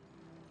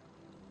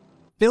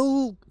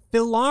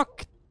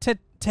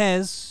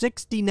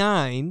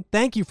 Philoctetes69,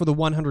 thank you for the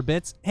 100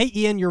 bits. Hey,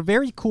 Ian, you're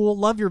very cool.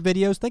 Love your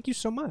videos. Thank you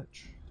so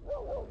much.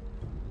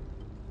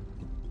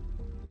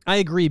 I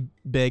agree,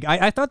 Big.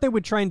 I thought they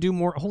would try and do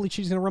more. Holy shit,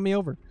 he's going to run me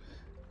over.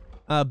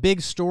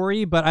 big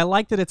story, but I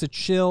like that it's a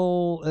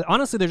chill...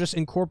 Honestly, they're just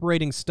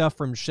incorporating stuff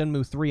from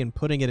Shenmue 3 and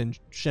putting it in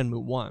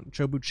Shenmue 1.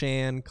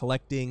 Chobu-chan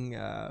collecting...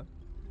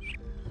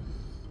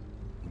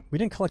 We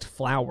didn't collect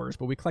flowers,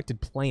 but we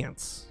collected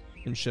plants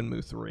in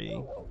Shenmue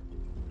 3.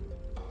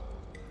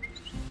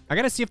 I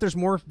gotta see if there's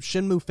more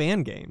Shenmue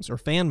fan games or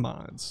fan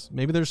mods.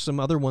 Maybe there's some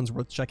other ones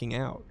worth checking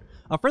out.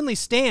 A Friendly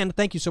Stand,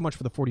 thank you so much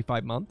for the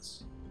 45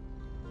 months.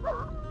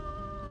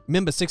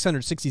 Mimba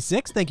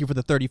 666, thank you for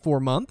the 34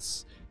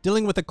 months.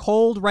 Dealing with a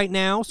cold right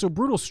now, so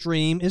Brutal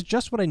Stream is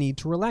just what I need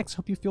to relax.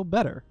 Hope you feel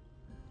better.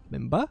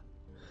 Mimba.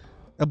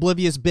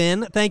 Oblivious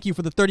Ben, thank you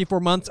for the 34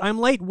 months. I'm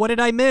late. What did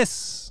I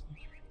miss?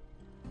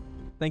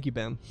 Thank you,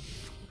 Ben.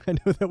 I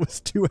know that was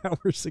 2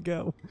 hours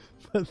ago,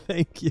 but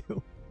thank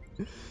you.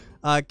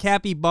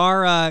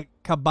 Capybara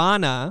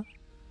Cabana,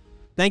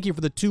 thank you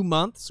for the 2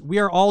 months. We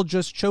are all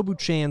just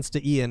Chobu-chans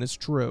to Ian, it's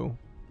true.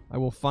 I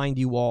will find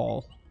you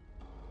all,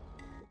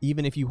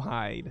 even if you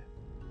hide.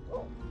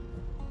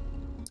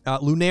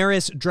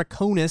 Lunaris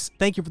Draconis,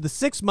 thank you for the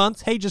 6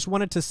 months. Hey, just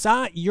wanted to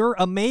say you're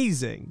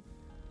amazing.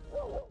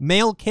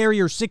 Mail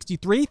Carrier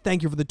 63,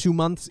 thank you for the 2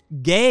 months.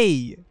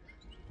 Gay.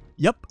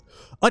 Yep.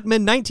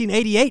 Utman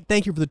 1988,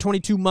 thank you for the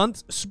 22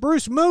 months.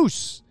 Spruce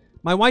Moose,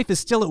 my wife is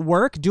still at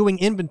work doing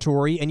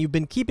inventory, and you've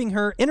been keeping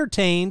her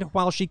entertained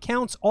while she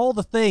counts all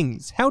the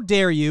things. How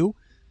dare you?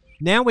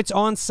 Now it's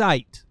on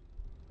site.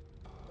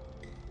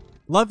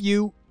 Love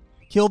you.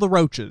 Kill the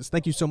roaches.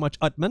 Thank you so much,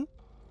 Utman.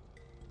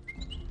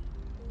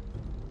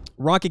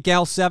 Rocket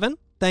Gal 7,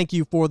 thank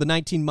you for the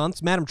 19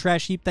 months. Madam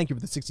Trash Heap, thank you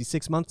for the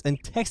 66 months.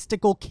 And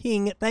Testicle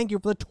King, thank you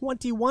for the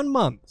 21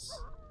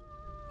 months.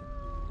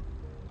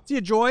 See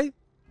you, Joy.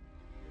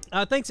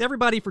 Thanks,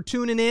 everybody, for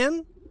tuning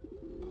in.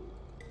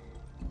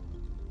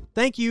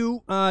 Thank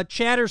you,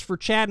 chatters, for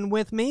chatting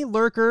with me.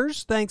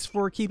 Lurkers, thanks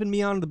for keeping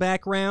me on in the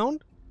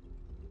background,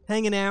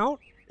 hanging out.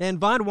 And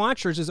VOD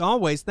watchers, as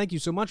always, thank you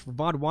so much for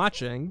VOD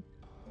watching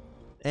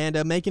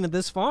and making it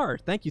this far.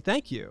 Thank you,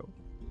 thank you.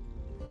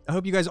 I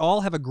hope you guys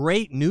all have a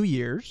great New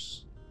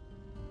Year's.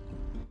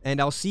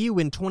 And I'll see you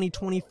in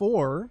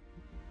 2024.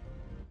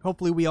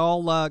 Hopefully we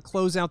all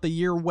close out the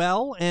year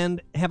well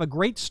and have a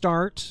great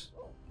start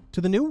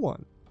to the new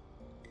one.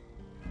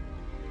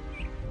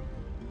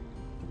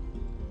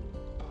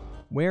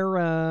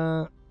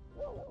 Where,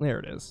 there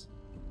it is.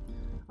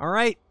 All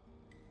right.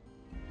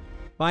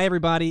 Bye,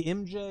 everybody.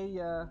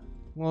 MJ,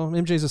 well,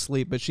 MJ's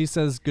asleep, but she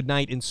says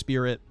goodnight in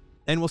spirit.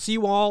 And we'll see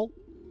you all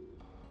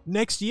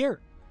next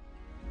year.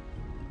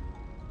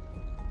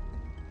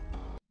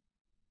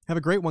 Have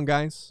a great one,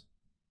 guys.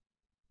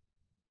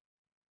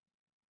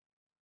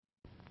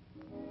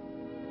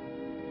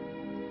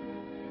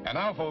 And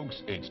now,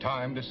 folks, it's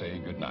time to say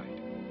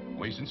goodnight.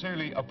 We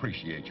sincerely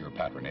appreciate your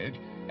patronage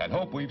and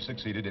hope we've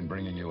succeeded in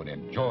bringing you an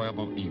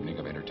enjoyable evening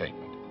of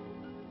entertainment.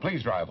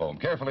 Please drive home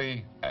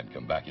carefully and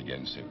come back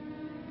again soon.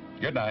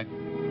 Good night.